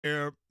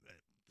There,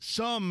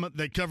 some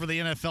that cover the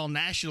NFL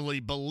nationally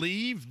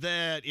believe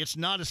that it's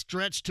not a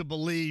stretch to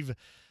believe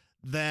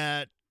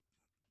that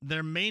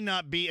there may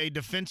not be a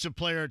defensive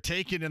player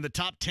taken in the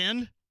top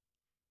 10,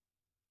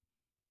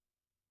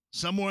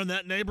 somewhere in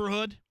that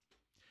neighborhood,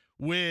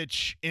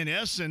 which in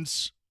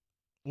essence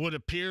would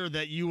appear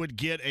that you would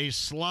get a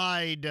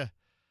slide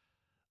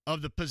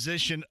of the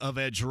position of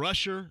edge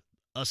rusher,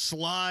 a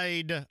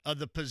slide of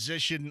the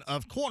position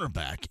of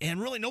cornerback.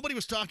 And really, nobody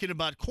was talking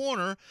about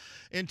corner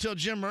until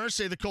Jim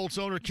Irsay, the Colts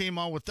owner, came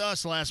on with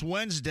us last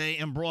Wednesday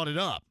and brought it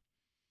up.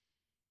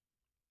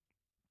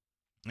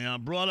 Now,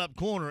 brought up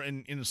corner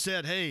and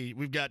said, hey,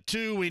 we've got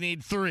 2, we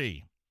need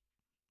 3,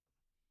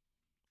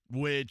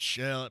 which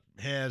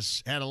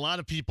has had a lot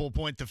of people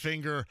point the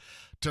finger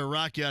to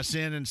Rock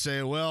Ya-Sin and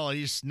say, well,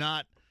 he's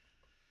not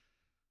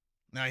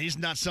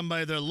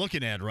somebody they're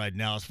looking at right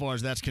now as far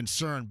as that's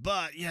concerned.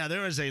 But, yeah,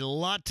 there is a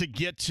lot to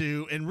get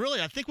to. And really,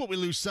 I think what we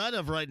lose sight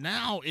of right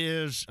now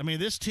is, I mean,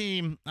 this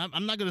team,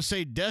 I'm not going to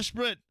say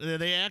desperate.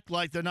 They act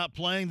like they're not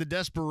playing the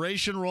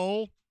desperation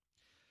role.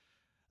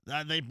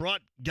 They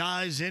brought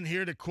guys in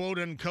here to quote,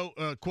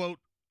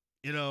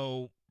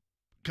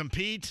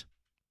 compete.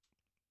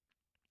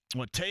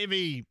 What,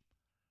 Tavy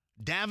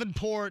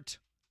Davenport?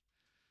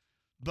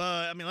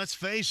 But, I mean, let's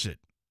face it.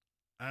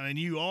 I mean,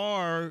 you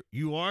are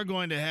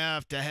going to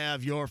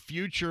have your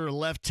future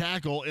left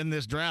tackle in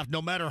this draft,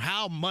 no matter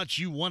how much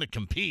you want to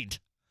compete.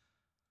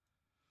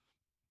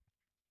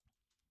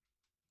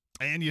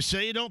 And you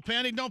say you don't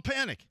panic, don't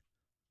panic.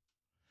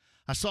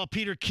 I saw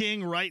Peter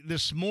King write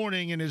this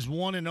morning in his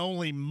one and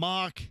only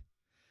mock.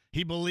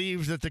 He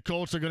believes that the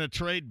Colts are going to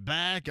trade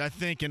back. I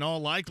think in all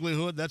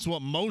likelihood, that's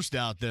what most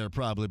out there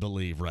probably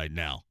believe right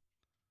now.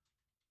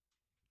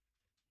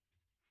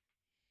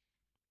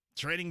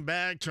 Trading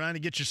back, trying to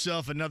get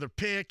yourself another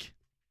pick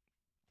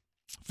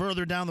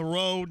further down the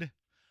road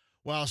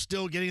while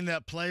still getting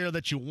that player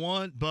that you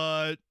want.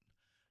 But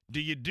do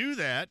you do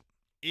that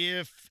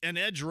if an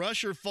edge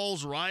rusher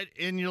falls right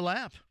in your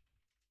lap?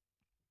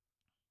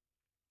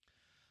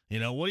 You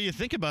know, what do you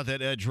think about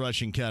that edge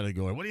rushing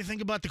category? What do you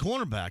think about the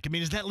cornerback? I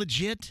mean, is that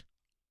legit?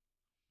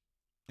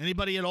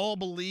 Anybody at all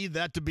believe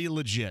that to be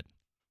legit?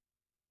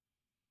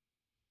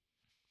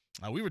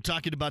 We were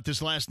talking about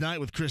this last night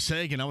with Chris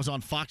Hagan. I was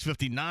on Fox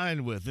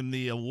 59 with him,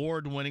 the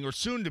award-winning or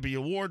soon-to-be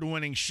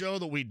award-winning show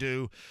that we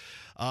do.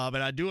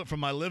 But I do it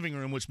from my living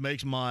room, which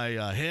makes my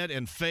head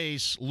and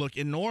face look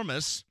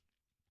enormous,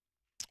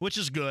 which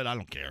is good. I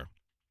don't care.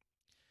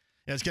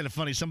 Yeah, it's kind of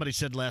funny. Somebody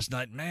said last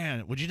night,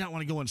 man, would you not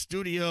want to go in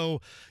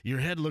studio? Your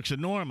head looks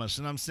enormous.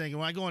 And I'm thinking,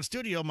 when I go in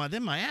studio,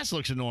 then my ass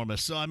looks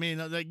enormous. So, I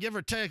mean, give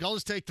or take, I'll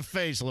just take the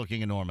face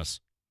looking enormous.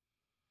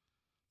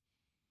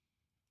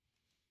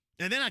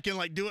 And then I can,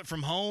 do it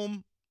from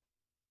home.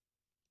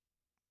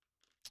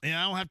 And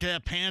I don't have to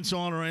have pants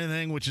on or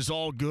anything, which is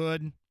all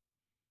good.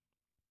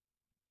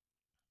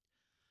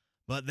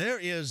 But there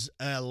is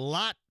a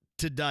lot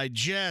to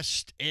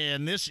digest,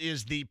 and this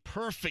is the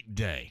perfect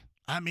day.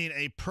 I mean,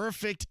 a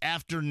perfect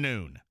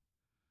afternoon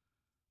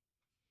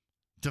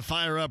to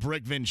fire up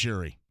Rick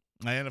Venturi.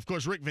 And, of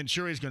course, Rick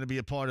Venturi is going to be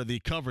a part of the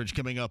coverage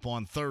coming up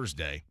on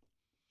Thursday.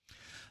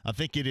 I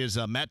think it is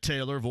Matt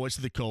Taylor, voice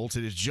of the Colts.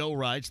 It is Joe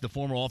Wrights, the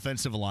former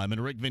offensive lineman,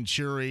 Rick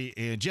Venturi,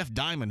 and Jeff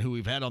Diamond, who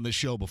we've had on this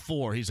show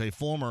before. He's a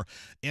former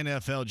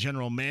NFL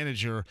general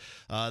manager.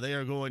 They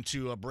are going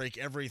to break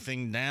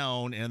everything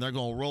down, and they're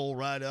going to roll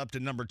right up to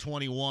number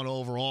 21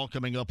 overall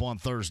coming up on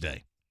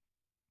Thursday.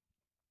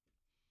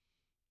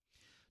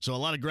 So a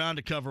lot of ground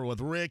to cover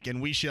with Rick,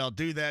 and we shall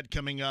do that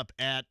coming up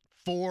at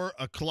 4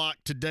 o'clock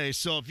today.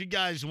 So if you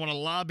guys want to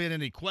lob in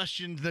any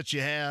questions that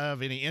you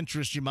have, any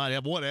interest you might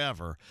have,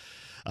 whatever,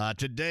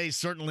 today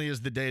certainly is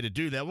the day to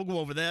do that. We'll go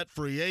over that,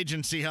 free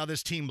agency, how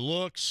this team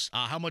looks,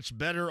 how much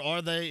better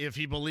are they, if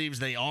he believes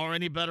they are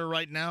any better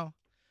right now.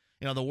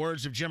 You know, the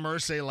words of Jim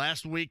Irsay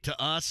last week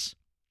to us,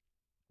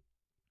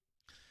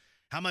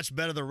 how much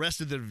better the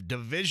rest of the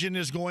division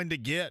is going to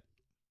get.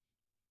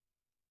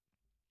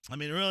 I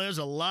mean, really, there's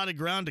a lot of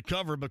ground to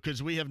cover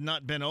because we have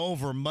not been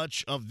over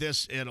much of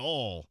this at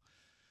all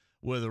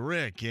with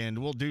Rick, and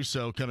we'll do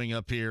so coming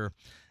up here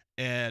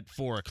at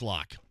 4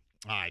 o'clock.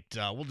 All right,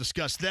 we'll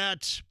discuss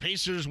that.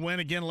 Pacers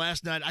win again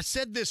last night. I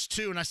said this,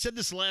 too, and I said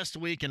this last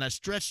week, and I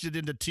stretched it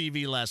into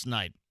TV last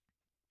night.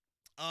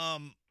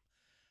 I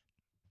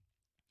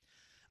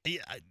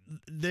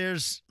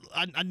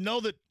know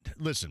that,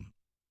 listen,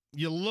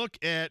 you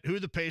look at who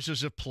the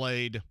Pacers have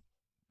played,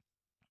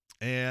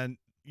 and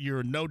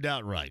you're no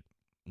doubt right.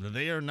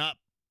 They are not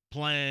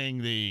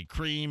playing the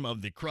cream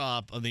of the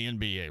crop of the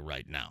NBA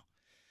right now.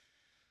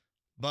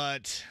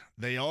 But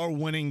they are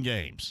winning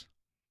games.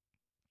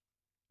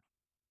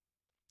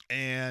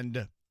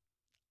 And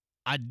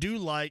I do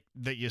like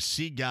that you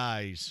see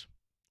guys,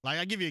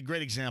 I'll give you a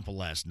great example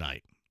last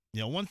night.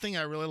 You know, one thing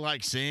I really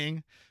like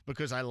seeing,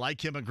 because I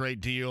like him a great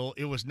deal,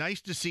 it was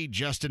nice to see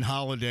Justin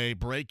Holiday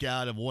break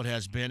out of what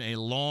has been a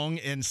long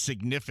and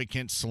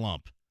significant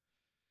slump.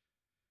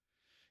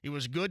 It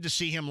was good to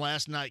see him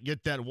last night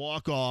get that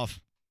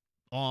walk-off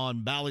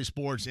on Bally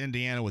Sports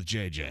Indiana with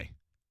JJ.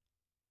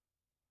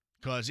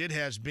 because it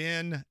has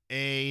been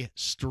a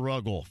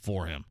struggle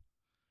for him.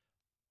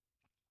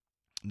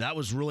 That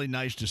was really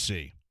nice to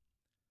see.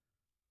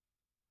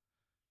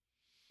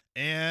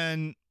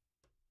 And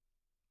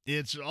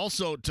it's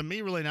also, to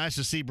me, really nice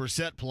to see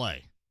Brissett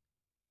play.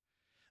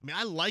 I mean,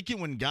 I like it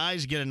when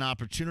guys get an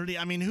opportunity.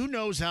 I mean, who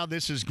knows how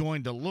this is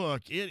going to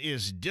look? It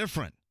is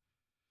different.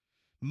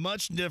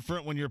 Much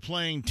different when you're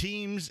playing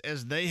teams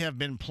as they have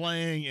been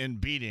playing and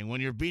beating.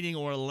 When you're beating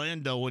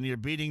Orlando, when you're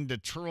beating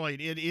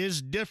Detroit, it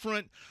is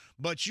different,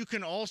 but you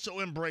can also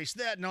embrace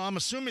that. Now, I'm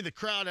assuming the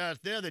crowd out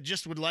there that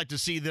just would like to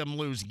see them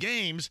lose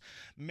games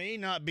may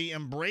not be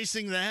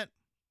embracing that,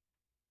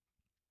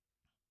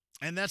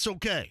 and that's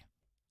okay.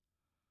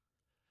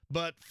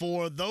 But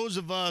for those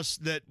of us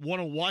that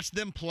want to watch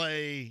them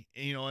play,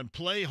 and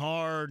play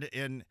hard,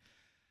 and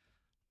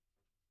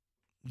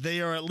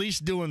they are at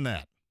least doing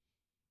that.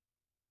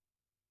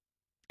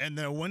 And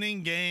they're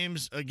winning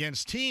games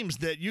against teams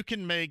that you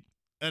can make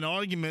an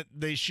argument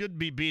they should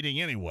be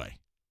beating anyway.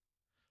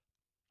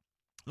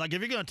 Like, if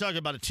you're going to talk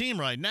about a team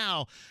right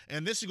now,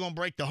 and this is going to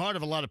break the heart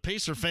of a lot of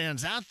Pacer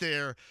fans out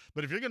there,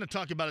 but if you're going to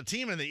talk about a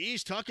team in the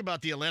East, talk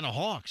about the Atlanta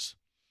Hawks.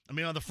 I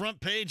mean, on the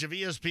front page of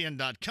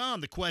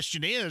ESPN.com, the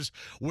question is,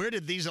 where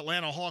did these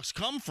Atlanta Hawks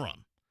come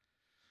from?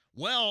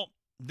 Well,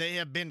 they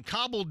have been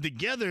cobbled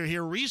together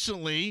here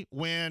recently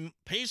when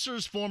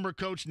Pacers former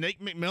coach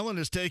Nate McMillan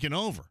has taken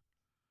over.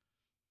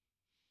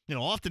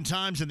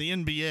 Oftentimes in the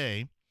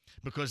NBA,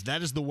 because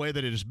that is the way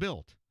that it is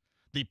built,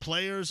 the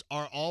players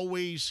are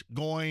always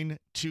going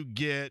to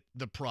get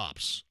the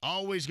props,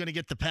 always going to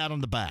get the pat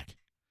on the back.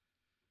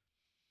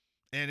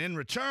 And in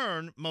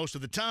return, most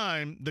of the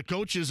time, the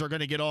coaches are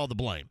going to get all the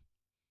blame.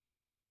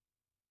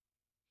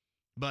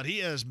 But he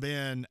has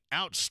been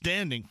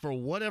outstanding for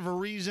whatever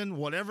reason,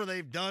 whatever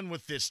they've done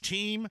with this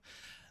team.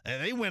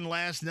 And they win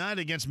last night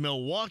against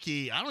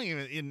Milwaukee.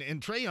 And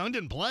Trae Young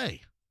didn't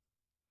play.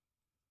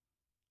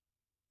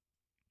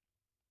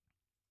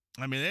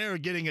 I mean, they are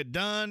getting it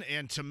done,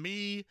 and to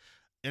me,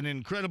 an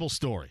incredible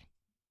story.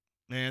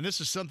 And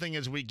this is something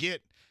as we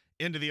get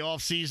into the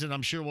offseason,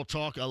 I'm sure we'll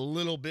talk a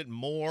little bit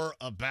more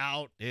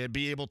about and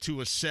be able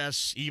to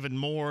assess even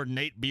more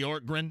Nate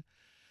Bjorkgren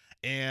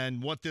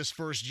and what this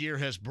first year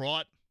has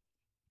brought.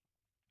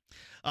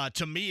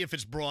 To me, if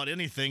it's brought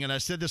anything, and I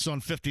said this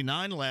on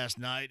 59 last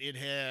night, it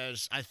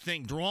has, I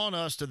think, drawn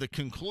us to the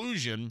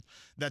conclusion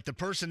that the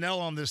personnel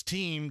on this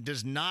team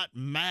does not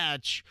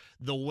match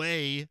the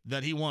way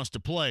that he wants to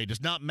play,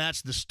 does not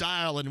match the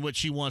style in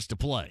which he wants to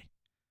play.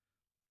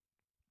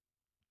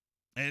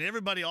 And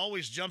everybody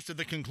always jumps to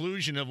the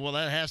conclusion of, well,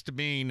 that has to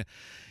mean,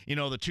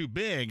 the two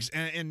bigs.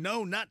 And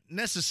no, not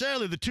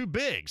necessarily the two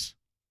bigs.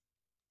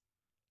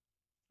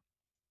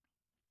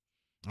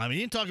 I mean,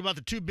 you can talk about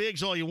the two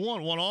bigs all you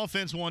want, one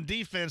offense, one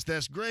defense,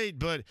 that's great.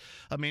 But,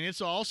 I mean,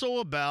 it's also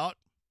about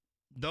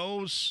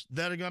those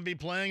that are going to be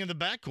playing in the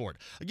backcourt.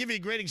 I'll give you a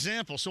great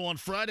example. So on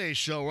Friday's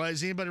show, right,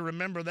 does anybody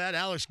remember that?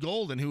 Alex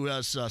Golden, who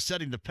is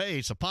Setting the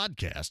Pace, a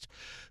podcast,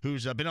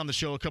 who's been on the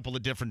show a couple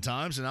of different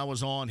times, and I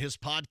was on his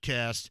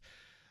podcast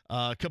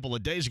a couple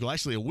of days ago,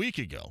 actually a week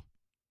ago.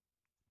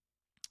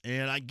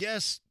 And I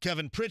guess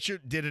Kevin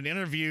Pritchard did an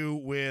interview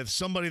with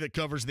somebody that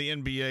covers the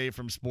NBA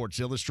from Sports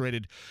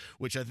Illustrated,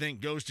 which I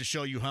think goes to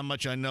show you how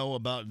much I know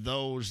about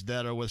those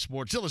that are with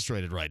Sports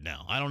Illustrated right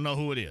now. I don't know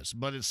who it is,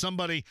 but it's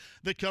somebody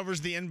that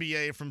covers the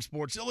NBA from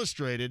Sports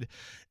Illustrated.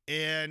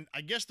 And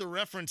I guess the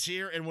reference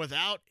here, and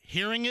without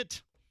hearing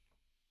it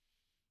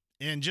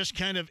and just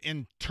kind of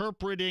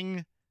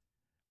interpreting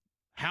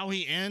how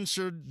he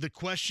answered the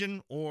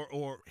question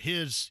or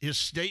his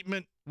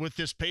statement with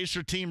this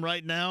Pacer team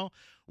right now,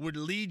 would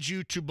lead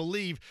you to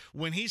believe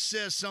when he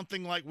says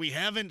something like, we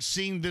haven't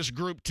seen this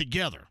group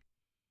together.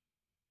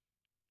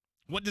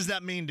 What does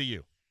that mean to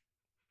you?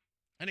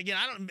 And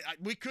again,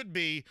 we could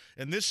be,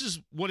 and this is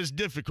what is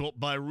difficult,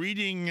 by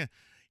reading,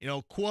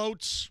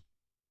 quotes,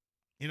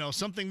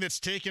 something that's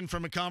taken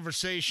from a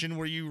conversation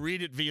where you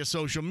read it via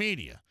social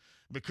media,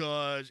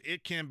 because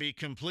it can be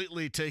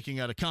completely taken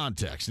out of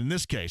context. In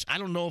this case, I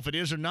don't know if it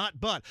is or not,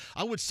 but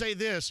I would say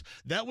this,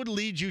 that would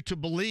lead you to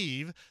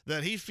believe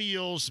that he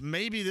feels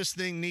maybe this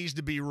thing needs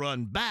to be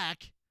run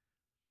back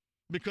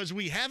because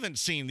we haven't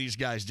seen these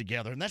guys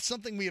together. And that's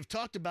something we have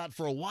talked about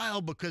for a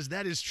while, because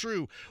that is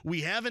true.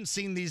 We haven't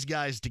seen these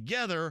guys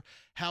together.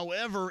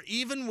 However,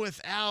 even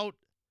without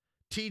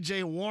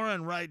TJ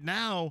Warren right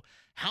now,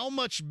 how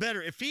much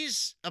better, if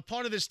he's a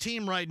part of this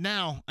team right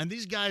now and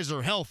these guys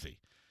are healthy.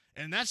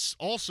 And that's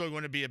also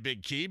going to be a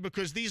big key,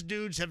 because these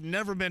dudes have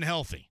never been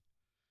healthy.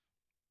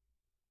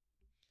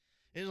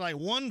 It's like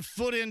one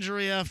foot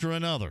injury after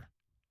another.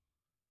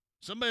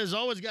 Somebody's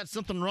always got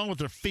something wrong with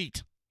their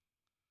feet.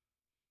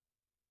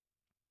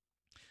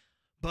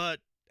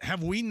 But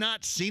have we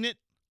not seen it?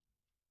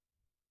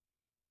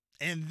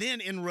 And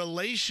then in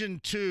relation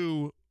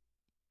to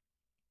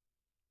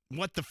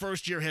what the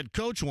first-year head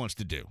coach wants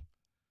to do,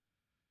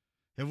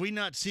 have we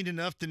not seen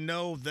enough to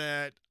know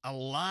that a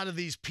lot of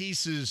these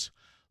pieces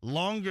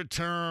longer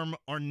term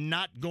are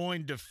not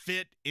going to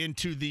fit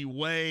into the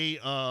way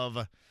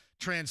of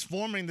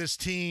transforming this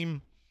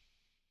team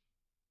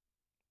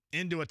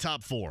into a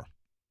top 4,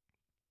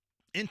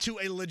 into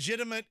a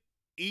legitimate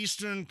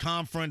Eastern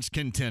Conference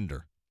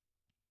contender.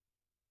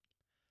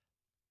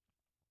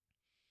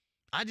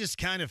 I just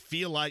kind of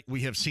feel like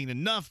we have seen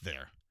enough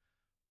there.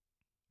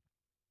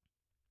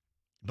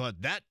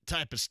 But that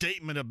type of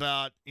statement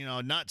about,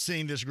 not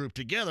seeing this group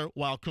together,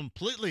 while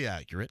completely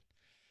accurate,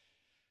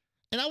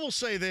 and I will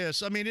say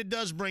this, it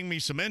does bring me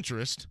some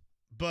interest,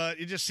 but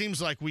it just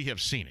seems like we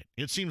have seen it.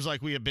 It seems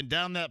like we have been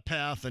down that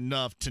path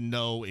enough to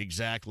know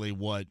exactly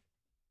what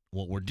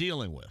we're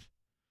dealing with.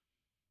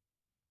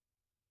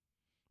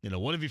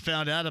 What have you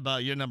found out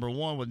about year number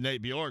 1 with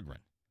Nate Bjorkgren?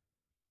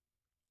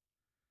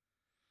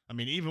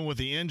 Even with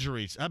the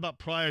injuries, how about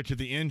prior to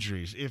the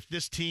injuries? If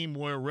this team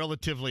were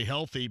relatively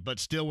healthy but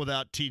still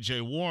without T.J.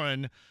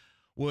 Warren,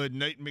 would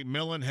Nate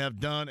McMillan have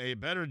done a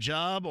better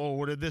job, or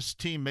would this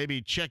team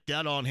maybe checked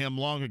out on him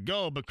long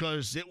ago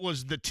because it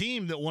was the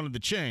team that wanted to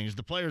change,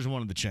 the players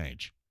wanted to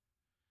change?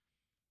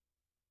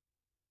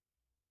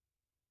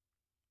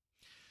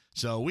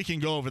 So we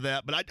can go over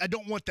that, but I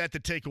don't want that to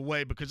take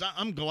away because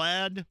I'm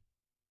glad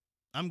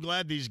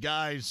these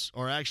guys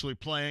are actually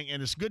playing,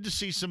 and it's good to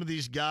see some of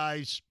these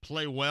guys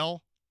play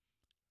well.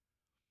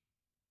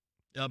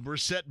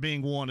 Brissett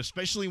being one,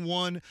 especially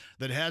one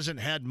that hasn't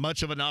had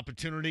much of an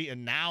opportunity,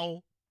 and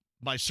now,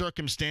 by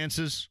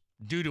circumstances,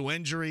 due to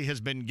injury,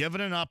 has been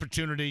given an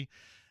opportunity.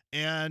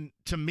 And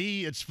to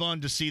me, it's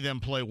fun to see them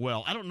play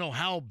well. I don't know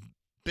how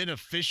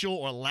beneficial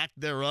or lack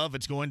thereof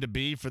it's going to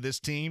be for this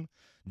team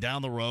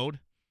down the road,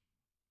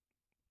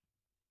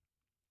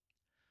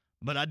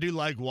 but I do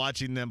like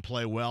watching them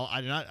play well.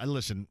 I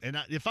listen, and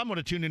if I'm going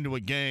to tune into a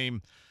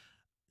game,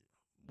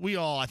 we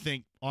all, I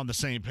think, on the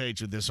same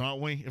page with this,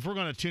 aren't we? If we're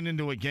going to tune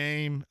into a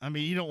game,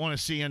 you don't want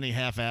to see any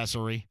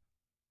half-assery.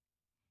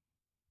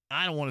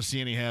 I don't want to see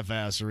any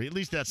half-assery. At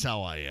least that's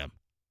how I am.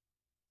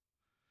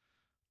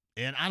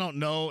 And I don't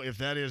know if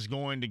that is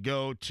going to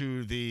go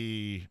to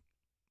the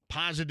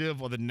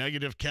positive or the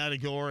negative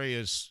category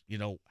as,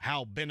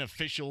 how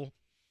beneficial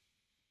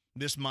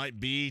this might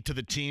be to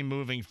the team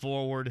moving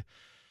forward.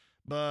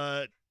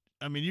 But,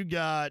 you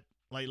got,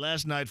 like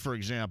last night, for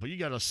example, you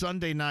got a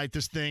Sunday night,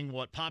 this thing,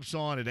 pops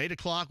on at 8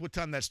 o'clock? What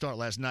time did that start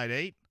last night,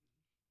 8?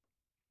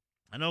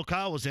 I know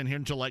Kyle was in here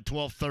until like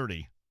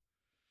 12:30.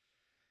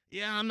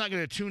 Yeah, I'm not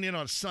going to tune in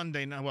on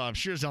Sunday night. Well, I'm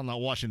sure I'm not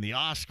watching the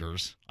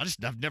Oscars.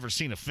 I've never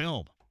seen a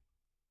film.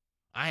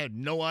 I had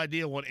no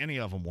idea what any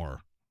of them were.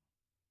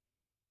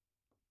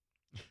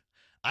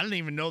 I didn't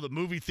even know that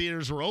movie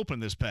theaters were open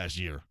this past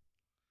year.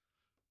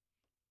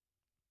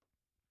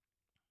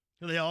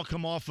 They all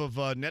come off of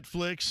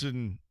Netflix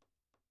and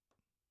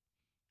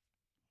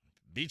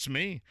beats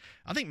me.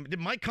 I think, did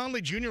Mike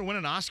Conley Jr. win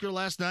an Oscar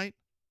last night?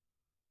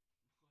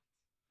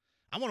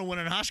 I want to win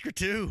an Oscar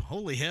too.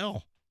 Holy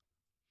hell.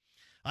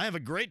 I have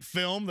a great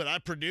film that I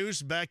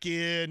produced back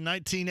in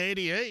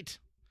 1988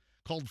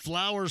 called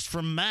Flowers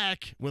from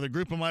Mac with a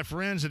group of my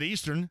friends at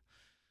Eastern.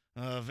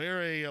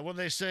 Very, what do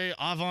they say?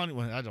 I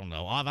don't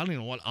know. I don't even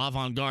know what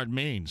avant-garde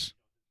means.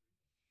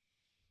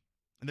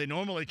 And they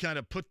normally kind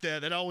of put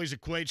that always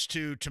equates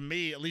to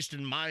me, at least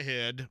in my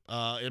head,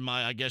 in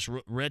my, I guess,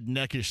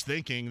 redneckish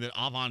thinking, that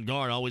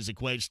avant-garde always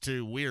equates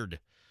to weird.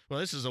 Well,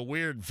 this is a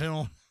weird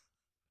film.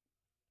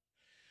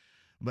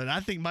 But I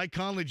think Mike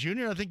Conley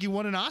Jr., I think he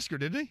won an Oscar,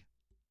 didn't he?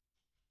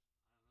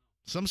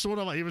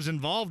 He was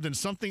involved in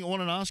something,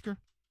 won an Oscar?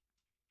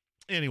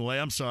 Anyway,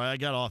 I'm sorry, I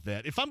got off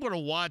that. If I'm going to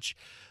watch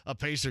a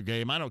Pacer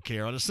game, I don't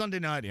care. On a Sunday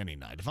night, any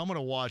night. If I'm going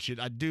to watch it,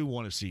 I do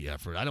want to see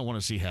effort. I don't want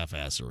to see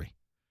half-assery.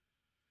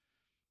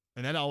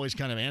 And that always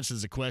kind of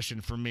answers the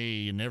question for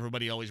me, and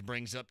everybody always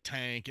brings up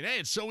Tank. And, hey,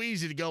 it's so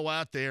easy to go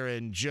out there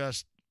and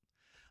just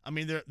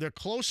they're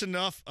close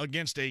enough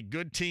against a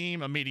good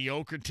team, a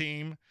mediocre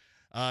team,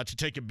 to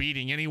take a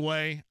beating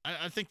anyway.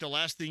 I think the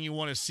last thing you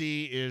want to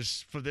see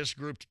is for this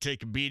group to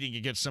take a beating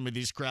against some of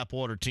these crap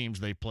water teams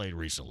they played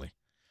recently,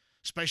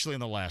 especially in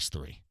the last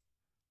 3.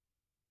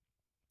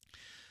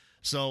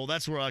 So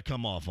that's where I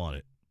come off on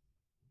it.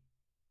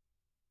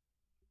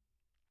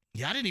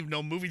 Yeah, I didn't even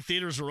know movie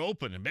theaters were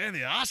open. And, man, the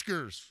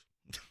Oscars.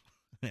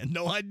 I had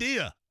no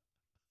idea.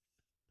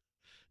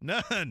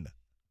 None.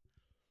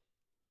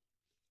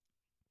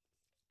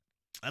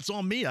 That's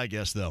on me, I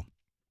guess, though.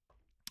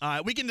 All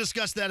right, we can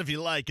discuss that if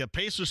you like.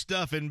 Pacer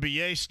stuff,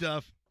 NBA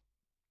stuff,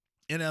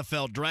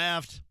 NFL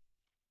draft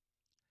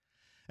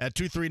at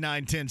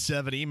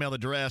 239-1070. Email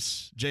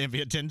address, JMV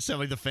at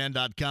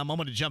 1070thefan.com. I'm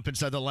going to jump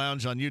inside the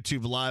lounge on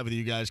YouTube Live with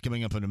you guys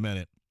coming up in a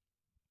minute.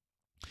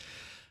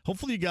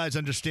 Hopefully you guys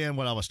understand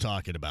what I was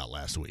talking about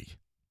last week.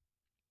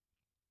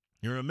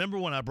 You remember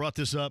when I brought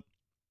this up?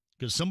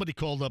 Because somebody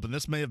called up, and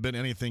this may have been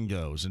Anything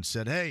Goes, and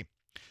said, hey,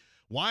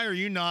 why are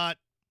you not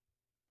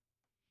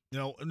 –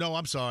 no,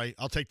 I'm sorry.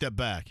 I'll take that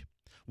back.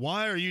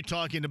 Why are you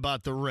talking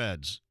about the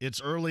Reds?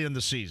 It's early in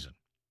the season.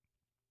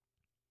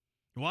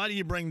 Why do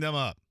you bring them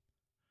up?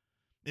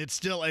 It's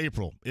still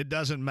April. It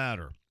doesn't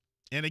matter.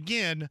 And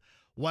again,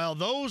 while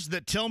those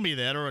that tell me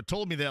that or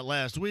told me that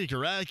last week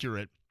are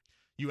accurate,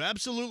 you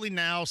absolutely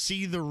now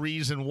see the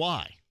reason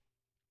why.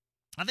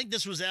 I think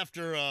this was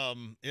after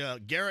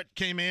Garrett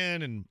came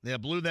in and they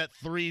blew that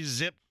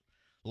 3-zip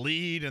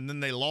lead, and then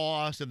they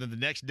lost, and then the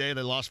next day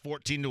they lost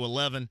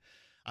 14-11.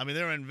 I mean,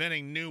 they're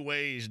inventing new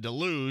ways to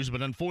lose,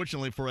 but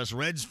unfortunately for us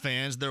Reds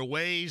fans, they're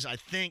ways I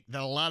think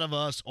that a lot of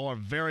us are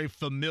very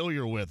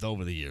familiar with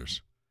over the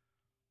years.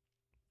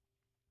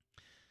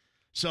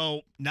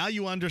 So now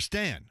you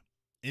understand,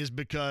 is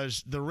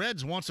because the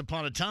Reds, once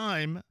upon a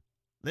time,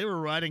 they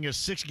were riding a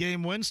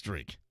 6-game win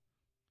streak.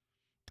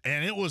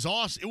 And it was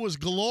awesome. It was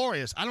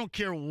glorious. I don't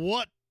care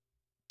what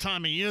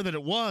time of year that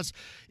it was.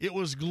 It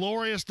was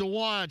glorious to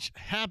watch,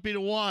 happy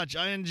to watch.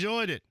 I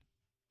enjoyed it.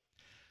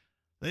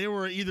 They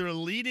were either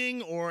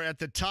leading or at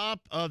the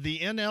top of the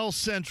NL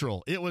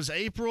Central. It was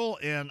April,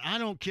 and I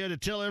don't care to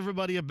tell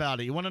everybody about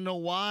it. You want to know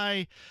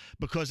why?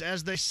 Because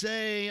as they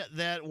say,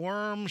 that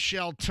worm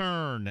shall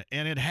turn,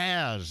 and it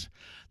has.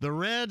 The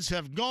Reds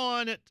have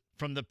gone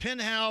from the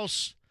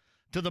penthouse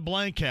to the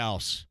blank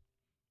house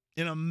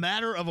in a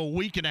matter of a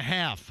week and a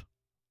half.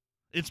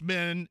 It's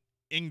been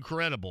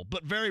incredible,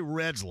 but very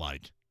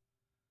Reds-like.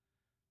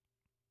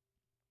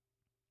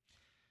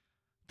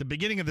 The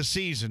beginning of the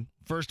season,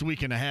 first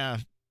week and a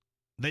half,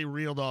 they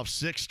reeled off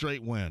 6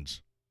 straight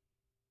wins.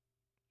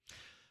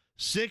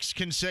 6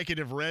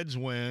 consecutive Reds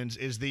wins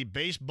is the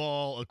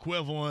baseball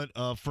equivalent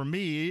of, for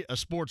me, a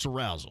sports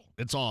arousal.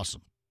 It's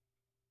awesome.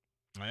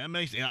 That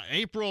makes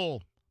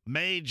April,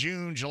 May,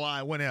 June,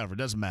 July, whenever.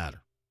 Doesn't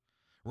matter.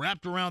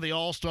 Wrapped around the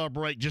All-Star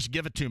break, just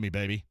give it to me,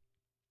 baby.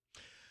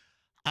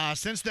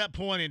 Since that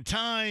point in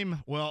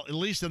time, well, at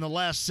least in the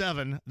last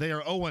 7, they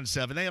are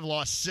 0-7. They have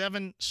lost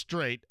 7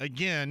 straight.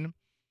 Again,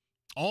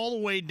 all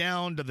the way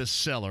down to the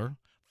cellar.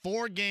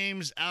 4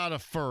 games out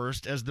of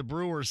first as the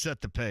Brewers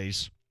set the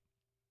pace.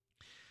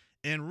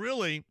 And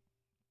really,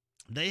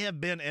 they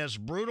have been as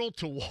brutal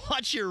to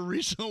watch here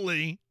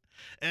recently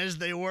as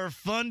they were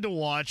fun to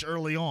watch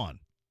early on.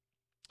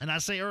 And I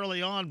say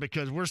early on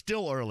because we're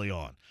still early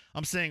on.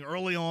 I'm saying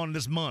early on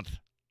this month.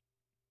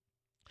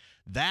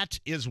 That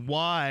is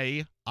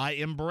why I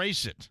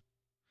embrace it.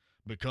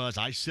 Because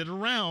I sit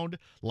around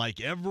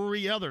like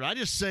every other. I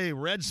just say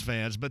Reds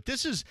fans, but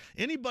this is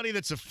anybody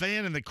that's a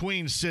fan in the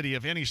Queen City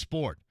of any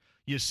sport.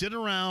 You sit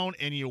around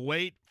and you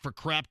wait for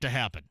crap to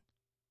happen.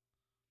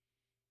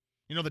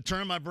 You know the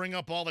term I bring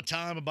up all the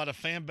time about a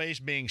fan base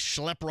being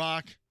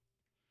schleprock,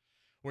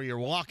 where you're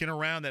walking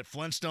around that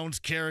Flintstones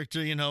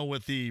character, you know,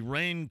 with the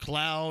rain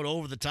cloud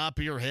over the top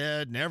of your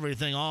head and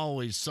everything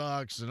always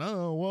sucks and,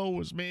 oh, woe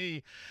is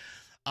me.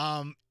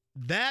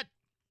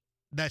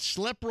 That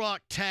schleprock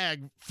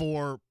tag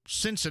for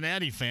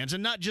Cincinnati fans,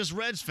 and not just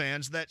Reds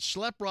fans, that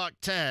schleprock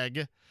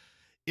tag,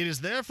 it is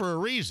there for a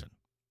reason.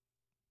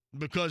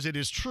 Because it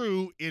is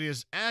true, it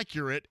is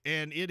accurate,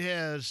 and it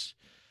has,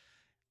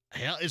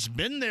 hell, it's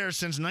been there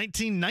since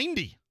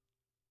 1990.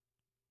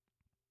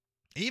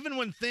 Even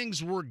when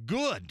things were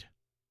good,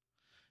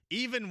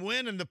 even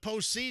when in the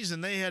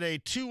postseason they had a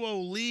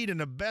 2-0 lead in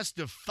a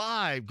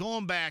best-of-5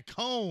 going back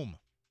home.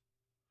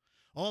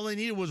 All they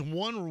needed was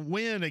one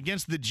win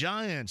against the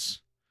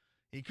Giants.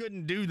 He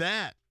couldn't do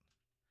that.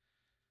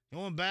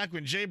 Going back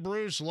when Jay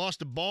Bruce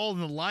lost a ball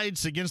in the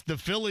lights against the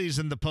Phillies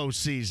in the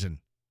postseason.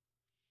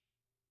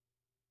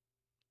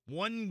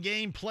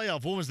 1-game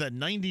playoff. What was that,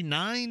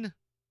 99?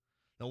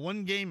 The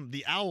 1-game,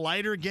 the Al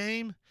Leiter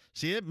game?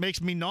 See, it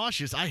makes me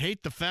nauseous. I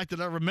hate the fact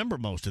that I remember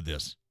most of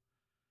this.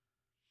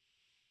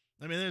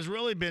 I mean, there's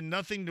really been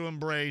nothing to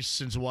embrace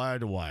since Wire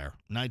to Wire,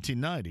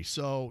 1990.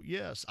 So,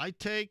 yes, I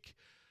take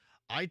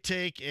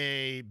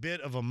a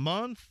bit of a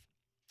month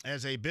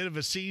as a bit of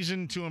a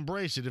season to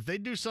embrace it. If they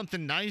do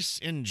something nice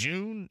in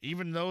June,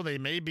 even though they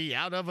may be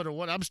out of it or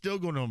what, I'm still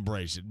going to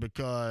embrace it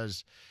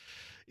because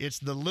it's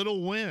the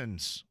little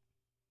wins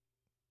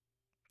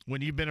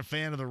when you've been a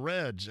fan of the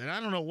Reds. And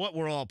I don't know what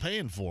we're all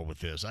paying for with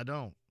this. I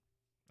don't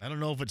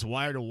know if it's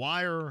Wire to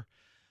Wire.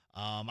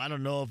 I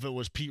don't know if it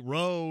was Pete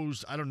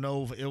Rose. I don't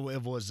know if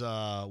it was,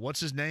 what's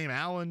his name,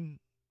 Allen,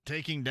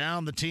 taking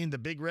down the team, the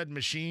Big Red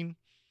Machine.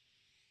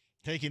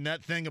 Taking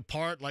that thing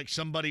apart like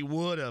somebody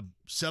would a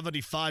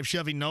 75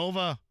 Chevy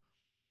Nova.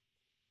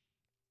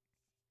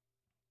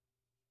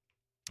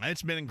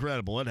 It's been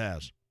incredible. It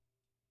has.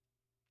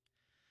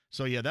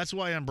 So, yeah, that's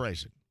why I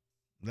embrace it.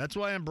 That's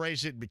why I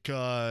embrace it,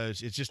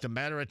 because it's just a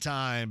matter of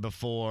time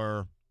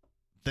before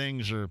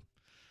things are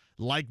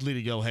likely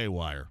to go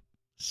haywire.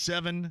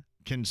 7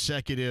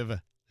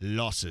 consecutive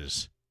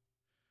losses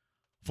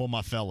for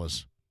my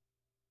fellas.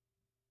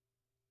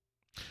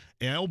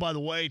 And, oh, by the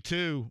way,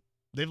 too,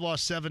 they've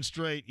lost 7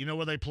 straight. You know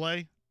where they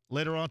play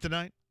later on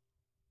tonight?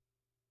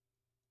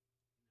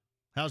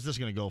 How's this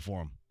going to go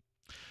for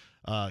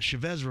them?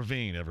 Chavez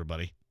Ravine,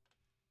 everybody.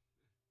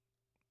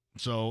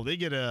 So they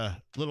get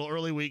a little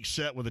early week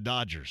set with the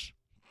Dodgers.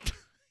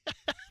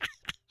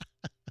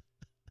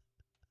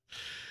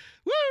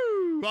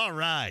 Woo! All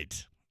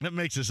right. That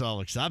makes us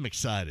all excited. I'm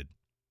excited.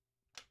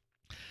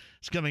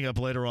 It's coming up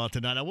later on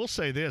tonight. I will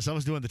say this. I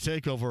was doing the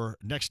takeover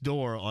next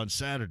door on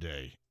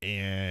Saturday,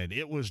 and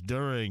it was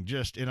during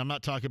and I'm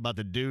not talking about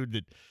the dude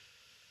that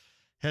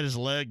had his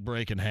leg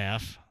break in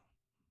half.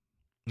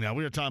 Now,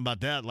 we were talking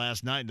about that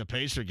last night in the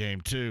Pacer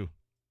game, too,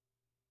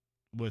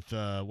 with,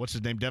 what's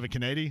his name, Devin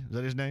Kennedy? Is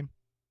that his name?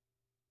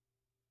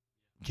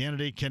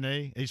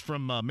 Kennedy. He's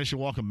from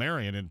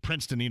Mishawaka-Marion and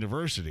Princeton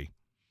University.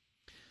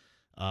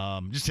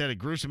 Just had a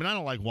gruesome, and I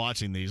don't like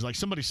watching these. Like,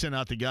 somebody sent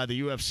out the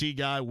UFC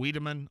guy,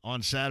 Wiedemann,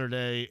 on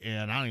Saturday,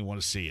 and I don't even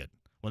want to see it.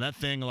 When that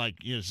thing, like,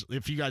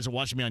 if you guys are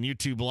watching me on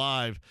YouTube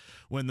Live,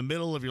 when the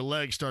middle of your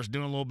leg starts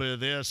doing a little bit of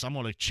this, I'm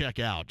going to check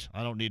out.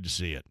 I don't need to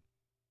see it.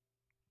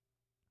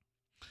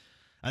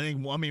 I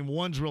mean,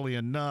 one's really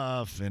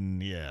enough,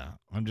 and, yeah,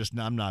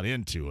 I'm not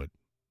into it.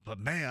 But,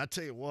 man, I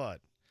tell you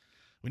what.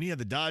 When you had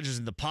the Dodgers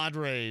and the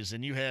Padres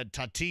and you had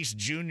Tatis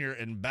Jr.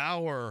 and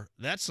Bauer,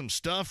 that's some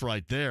stuff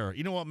right there.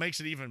 You know what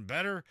makes it even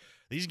better?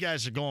 These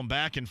guys are going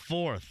back and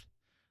forth.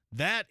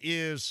 That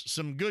is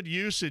some good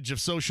usage of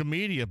social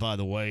media, by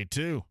the way,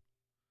 too,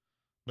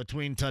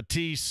 between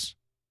Tatis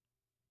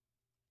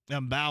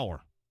and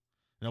Bauer.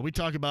 Now, we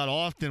talk about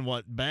often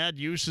what bad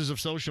uses of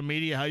social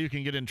media, how you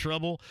can get in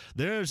trouble.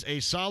 There's a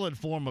solid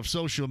form of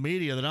social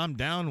media that I'm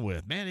down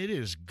with. Man, it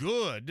is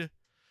good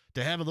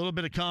to have a little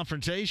bit of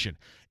confrontation.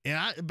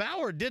 And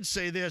Bauer did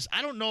say this.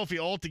 I don't know if he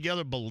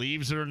altogether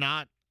believes it or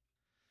not,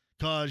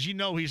 because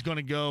he's going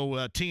to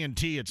go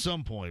TNT at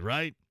some point,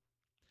 right?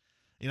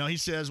 He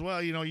says,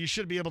 well, you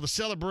should be able to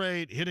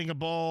celebrate. Hitting a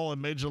ball in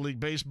Major League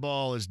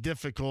Baseball is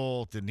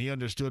difficult, and he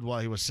understood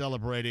why he was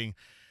celebrating.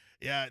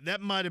 Yeah,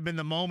 that might have been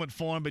the moment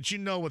for him, but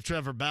with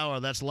Trevor Bauer,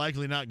 that's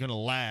likely not going to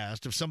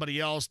last. If somebody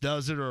else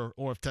does it or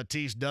if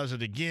Tatis does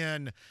it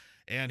again,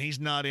 and he's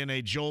not in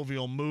a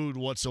jovial mood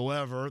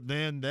whatsoever,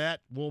 then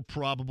that will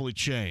probably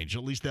change.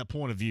 At least that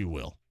point of view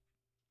will.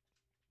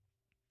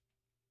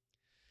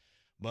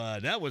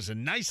 But that was a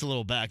nice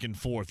little back and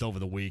forth over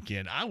the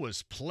weekend. I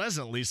was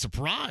pleasantly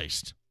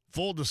surprised.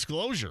 Full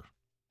disclosure.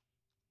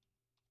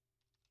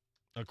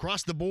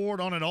 Across the board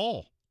on it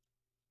all.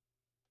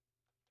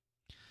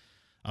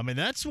 I mean,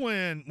 that's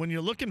when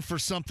you're looking for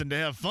something to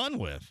have fun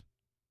with.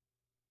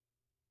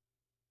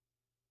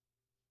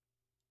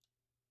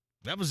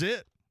 That was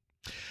it.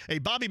 Hey,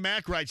 Bobby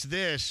Mack writes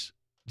this.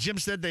 Jim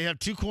said they have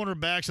 2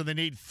 cornerbacks and they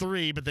need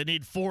 3, but they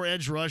need 4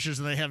 edge rushers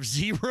and they have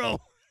 0.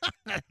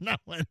 No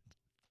one.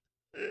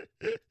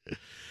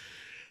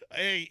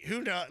 Hey,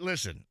 who knows?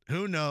 Listen,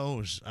 who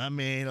knows? I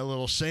mean, a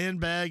little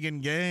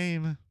sandbagging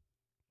game.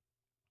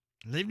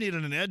 They've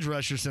needed an edge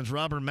rusher since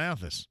Robert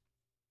Mathis.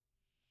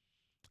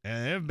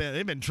 And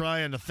they've been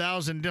trying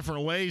 1,000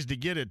 different ways to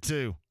get it,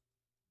 too.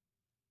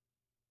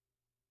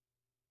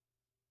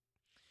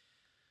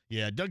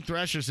 Yeah, Doug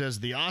Thrasher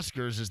says the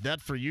Oscars, is that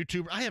for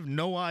YouTube? I have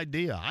no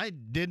idea. I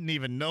didn't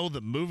even know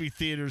that movie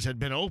theaters had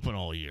been open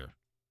all year.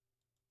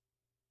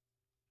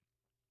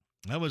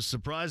 That was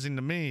surprising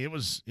to me. It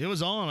was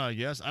on, I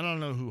guess. I don't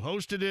know who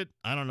hosted it.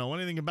 I don't know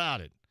anything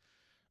about it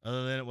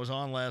other than it was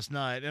on last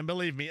night. And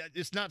believe me,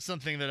 it's not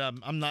something that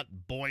I'm not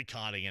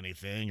boycotting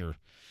anything or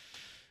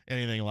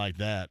anything like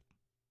that.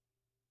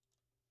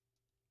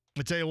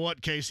 I tell you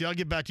what, Casey, I'll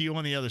get back to you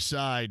on the other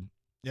side.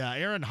 Yeah,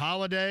 Aaron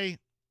Holiday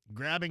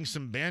grabbing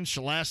some bench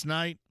last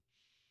night.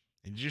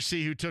 Did you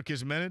see who took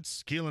his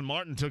minutes? Keelan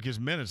Martin took his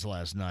minutes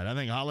last night. I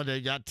think Holiday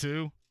got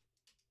 2.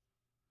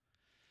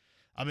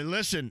 I mean,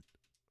 listen,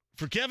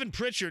 for Kevin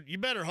Pritchard, you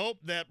better hope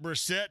that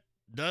Brissett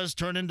does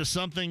turn into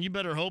something. You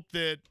better hope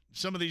that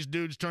some of these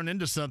dudes turn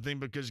into something,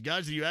 because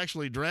guys that you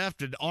actually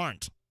drafted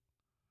aren't.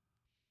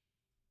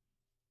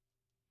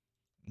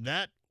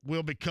 That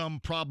will become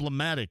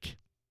problematic.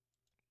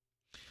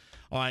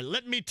 All right,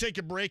 let me take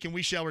a break and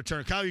we shall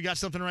return. Kyle, you got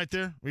something right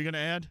there? Were you going to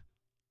add?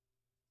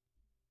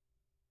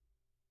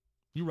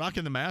 You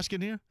rocking the mask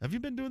in here? Have you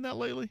been doing that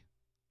lately?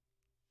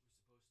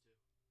 We're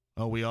supposed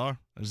to. Oh, we are?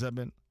 Has that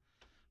been?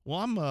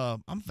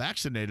 Well, I'm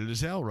vaccinated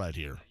as hell right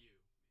here.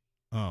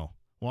 Not you. Oh.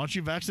 Well, aren't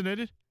you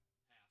vaccinated?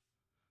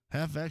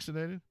 Half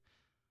vaccinated?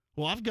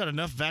 Well, I've got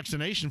enough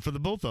vaccination for the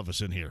both of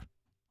us in here.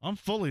 I'm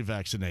fully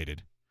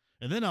vaccinated.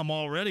 And then I'm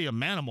already a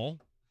manimal.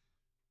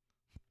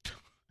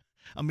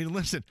 I mean,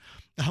 listen,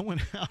 I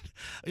went out.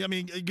 I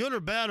mean, good or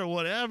bad or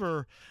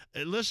whatever,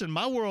 listen,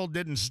 my world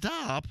didn't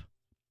stop.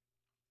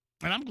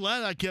 And I'm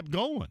glad I kept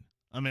going.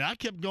 I mean, I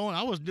kept going.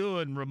 I was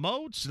doing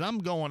remotes, and I'm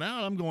going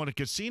out. I'm going to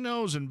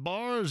casinos and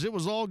bars. It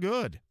was all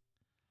good.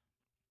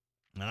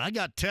 And I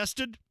got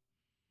tested.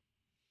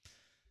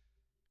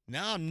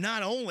 Now,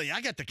 not only,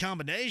 I got the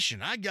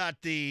combination. I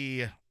got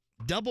the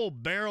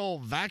double-barrel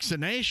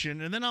vaccination,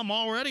 and then I'm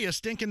already a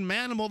stinking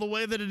manimal the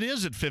way that it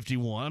is at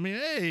 51. I mean,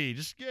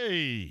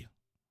 hey.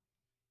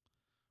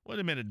 Wait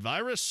a minute,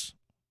 virus?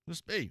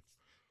 Hey,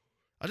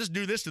 I just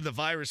do this to the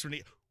virus when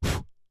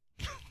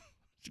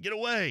get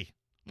away.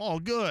 I'm all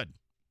good.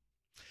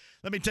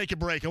 Let me take a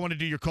break. I want to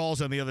do your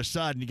calls on the other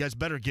side, and you guys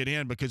better get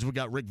in because we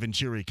got Rick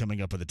Venturi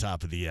coming up at the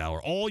top of the hour.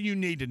 All you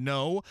need to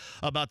know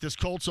about this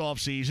Colts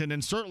offseason,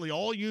 and certainly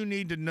all you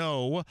need to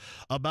know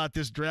about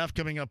this draft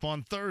coming up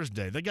on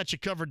Thursday. They got you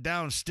covered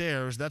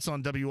downstairs. That's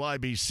on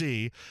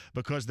WIBC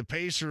because the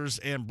Pacers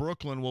and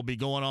Brooklyn will be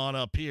going on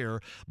up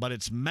here, but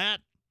it's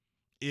Matt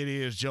It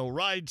is Joe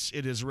Wrights.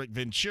 It is Rick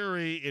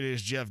Venturi. It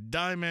is Jeff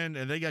Diamond.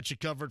 And they got you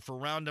covered for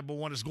round number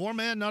 1. Is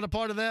Gorman not a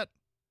part of that?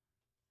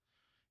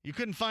 You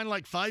couldn't find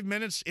like 5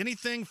 minutes,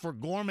 anything for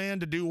Gorman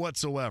to do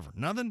whatsoever.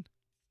 Nothing?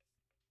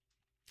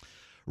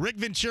 Rick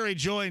Venturi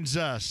joins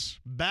us,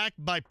 back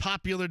by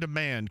popular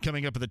demand,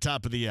 coming up at the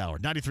top of the hour.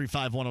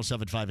 93.5, 107.5,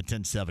 and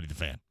 1070 The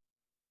Fan.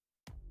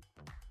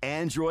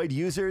 Android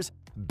users,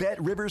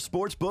 BetRivers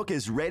Sportsbook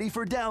is ready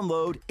for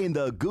download in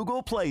the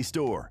Google Play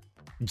Store.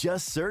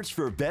 Just search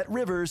for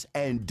BetRivers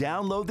and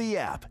download the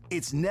app.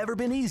 It's never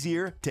been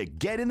easier to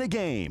get in the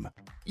game.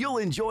 You'll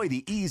enjoy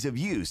the ease of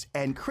use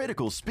and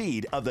critical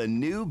speed of the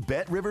new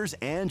BetRivers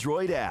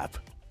Android app.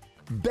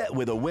 Bet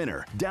with a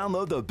winner.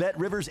 Download the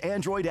BetRivers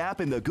Android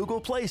app in the Google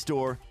Play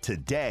Store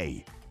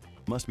today.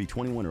 Must be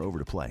 21 or over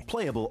to play.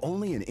 Playable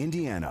only in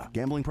Indiana.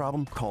 Gambling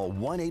problem? Call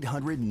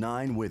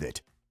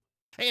 1-800-9-WITH-IT.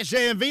 Hey, it's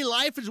JMV.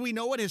 Life as we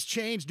know it has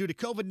changed due to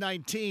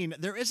COVID-19.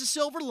 There is a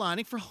silver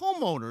lining for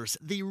homeowners.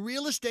 The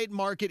real estate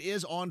market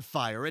is on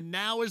fire, and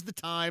now is the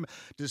time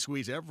to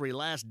squeeze every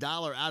last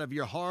dollar out of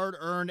your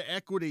hard-earned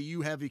equity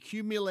you have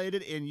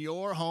accumulated in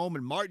your home,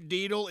 and Mark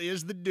Dietl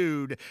is the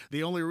dude,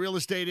 the only real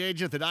estate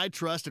agent that I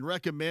trust and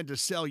recommend to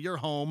sell your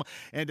home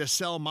and to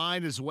sell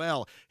mine as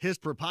well. His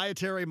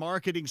proprietary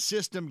marketing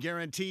system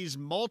guarantees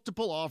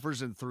multiple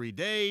offers in 3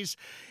 days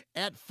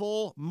at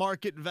full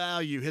market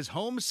value. His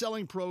home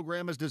selling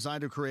program is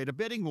designed to create a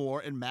bidding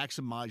war and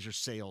maximize your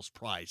sales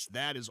price.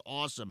 That is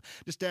awesome.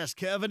 Just ask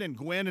Kevin and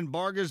Gwen in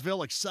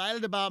Bargersville,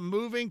 excited about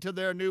moving to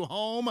their new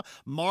home.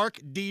 Mark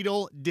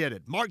Dietl did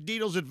it. Mark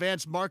Dietl's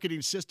advanced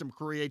marketing system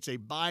creates a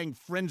buying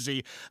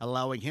frenzy,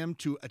 allowing him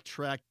to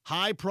attract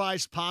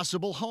high-priced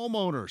possible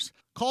homeowners.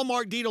 Call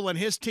Mark Dietl and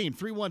his team,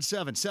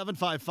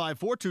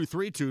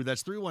 317-755-4232.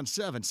 That's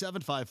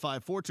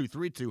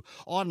 317-755-4232.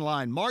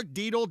 Online,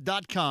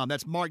 markdietel.com.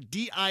 That's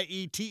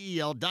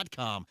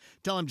markdietel.com.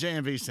 Tell him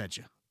JMV sent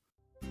you.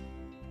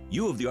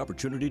 You have the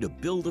opportunity to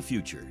build a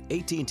future.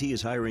 AT&T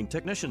is hiring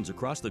technicians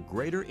across the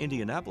greater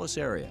Indianapolis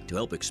area to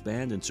help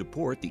expand and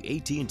support the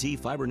AT&T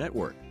fiber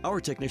network. Our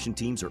technician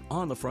teams are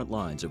on the front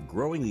lines of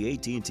growing the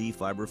AT&T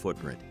fiber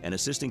footprint and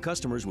assisting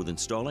customers with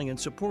installing and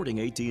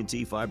supporting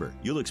AT&T fiber.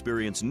 You'll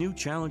experience new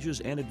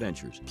challenges and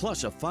adventures,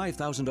 plus a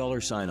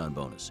 $5,000 sign-on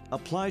bonus.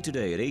 Apply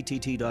today at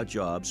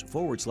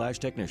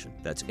att.jobs/technician.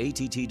 That's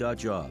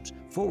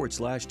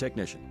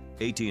att.jobs/technician.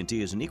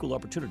 AT&T is an equal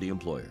opportunity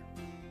employer.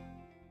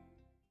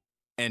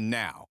 And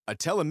now, a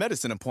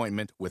telemedicine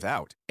appointment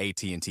without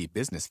AT&T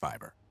Business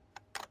Fiber.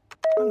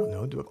 I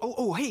don't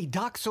know. Hey,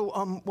 Doc, so,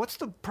 what's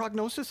the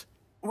prognosis?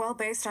 Well,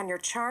 based on your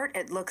chart,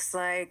 it looks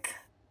like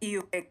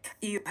you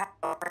have...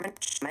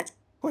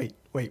 Wait,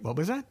 what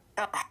was that?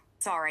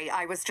 Sorry,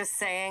 I was just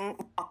saying...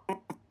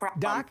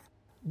 Doc,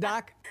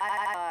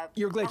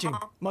 you're glitching.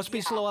 Must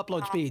be slow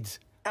upload speeds.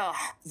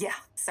 Yeah,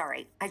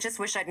 sorry. I just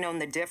wish I'd known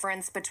the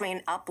difference between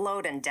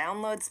upload and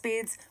download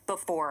speeds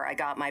before I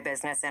got my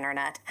business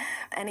internet.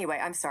 Anyway,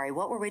 I'm sorry,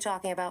 what were we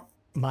talking about?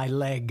 My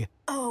leg.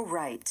 Oh,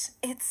 right.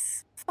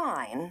 It's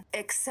fine,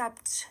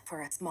 except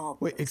for a small...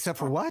 Wait, except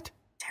for what?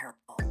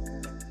 Terrible.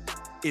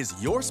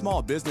 Is your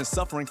small business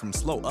suffering from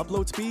slow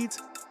upload speeds?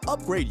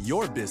 Upgrade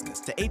your business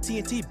to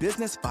AT&T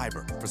Business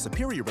Fiber for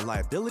superior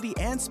reliability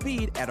and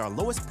speed at our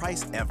lowest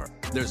price ever.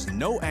 There's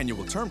no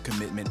annual term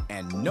commitment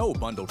and no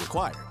bundle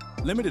required.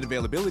 Limited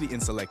availability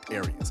in select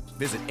areas.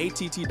 Visit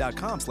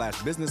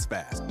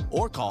att.com/businessfast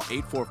or call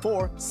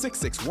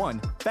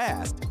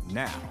 844-661-FAST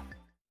now.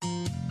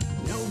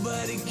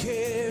 Nobody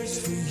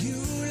cares for you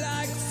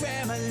like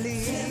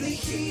family. Family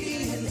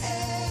Heating and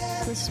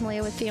Air. This is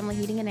Malia with Family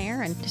Heating and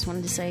Air, and just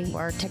wanted to say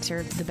our techs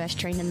are the best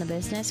trained in the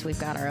business. We've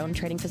got our own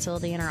training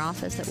facility in our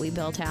office that we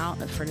built out,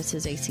 the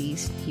furnaces,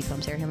 ACs, heat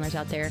pumps, air handlers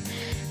out there,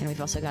 and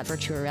we've also got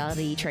virtual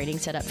reality training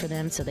set up for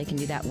them so they can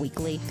do that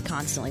weekly,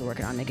 constantly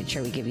working on making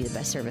sure we give you the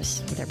best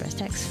service with our best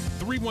techs.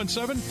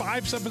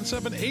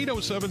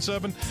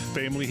 317-577-8077.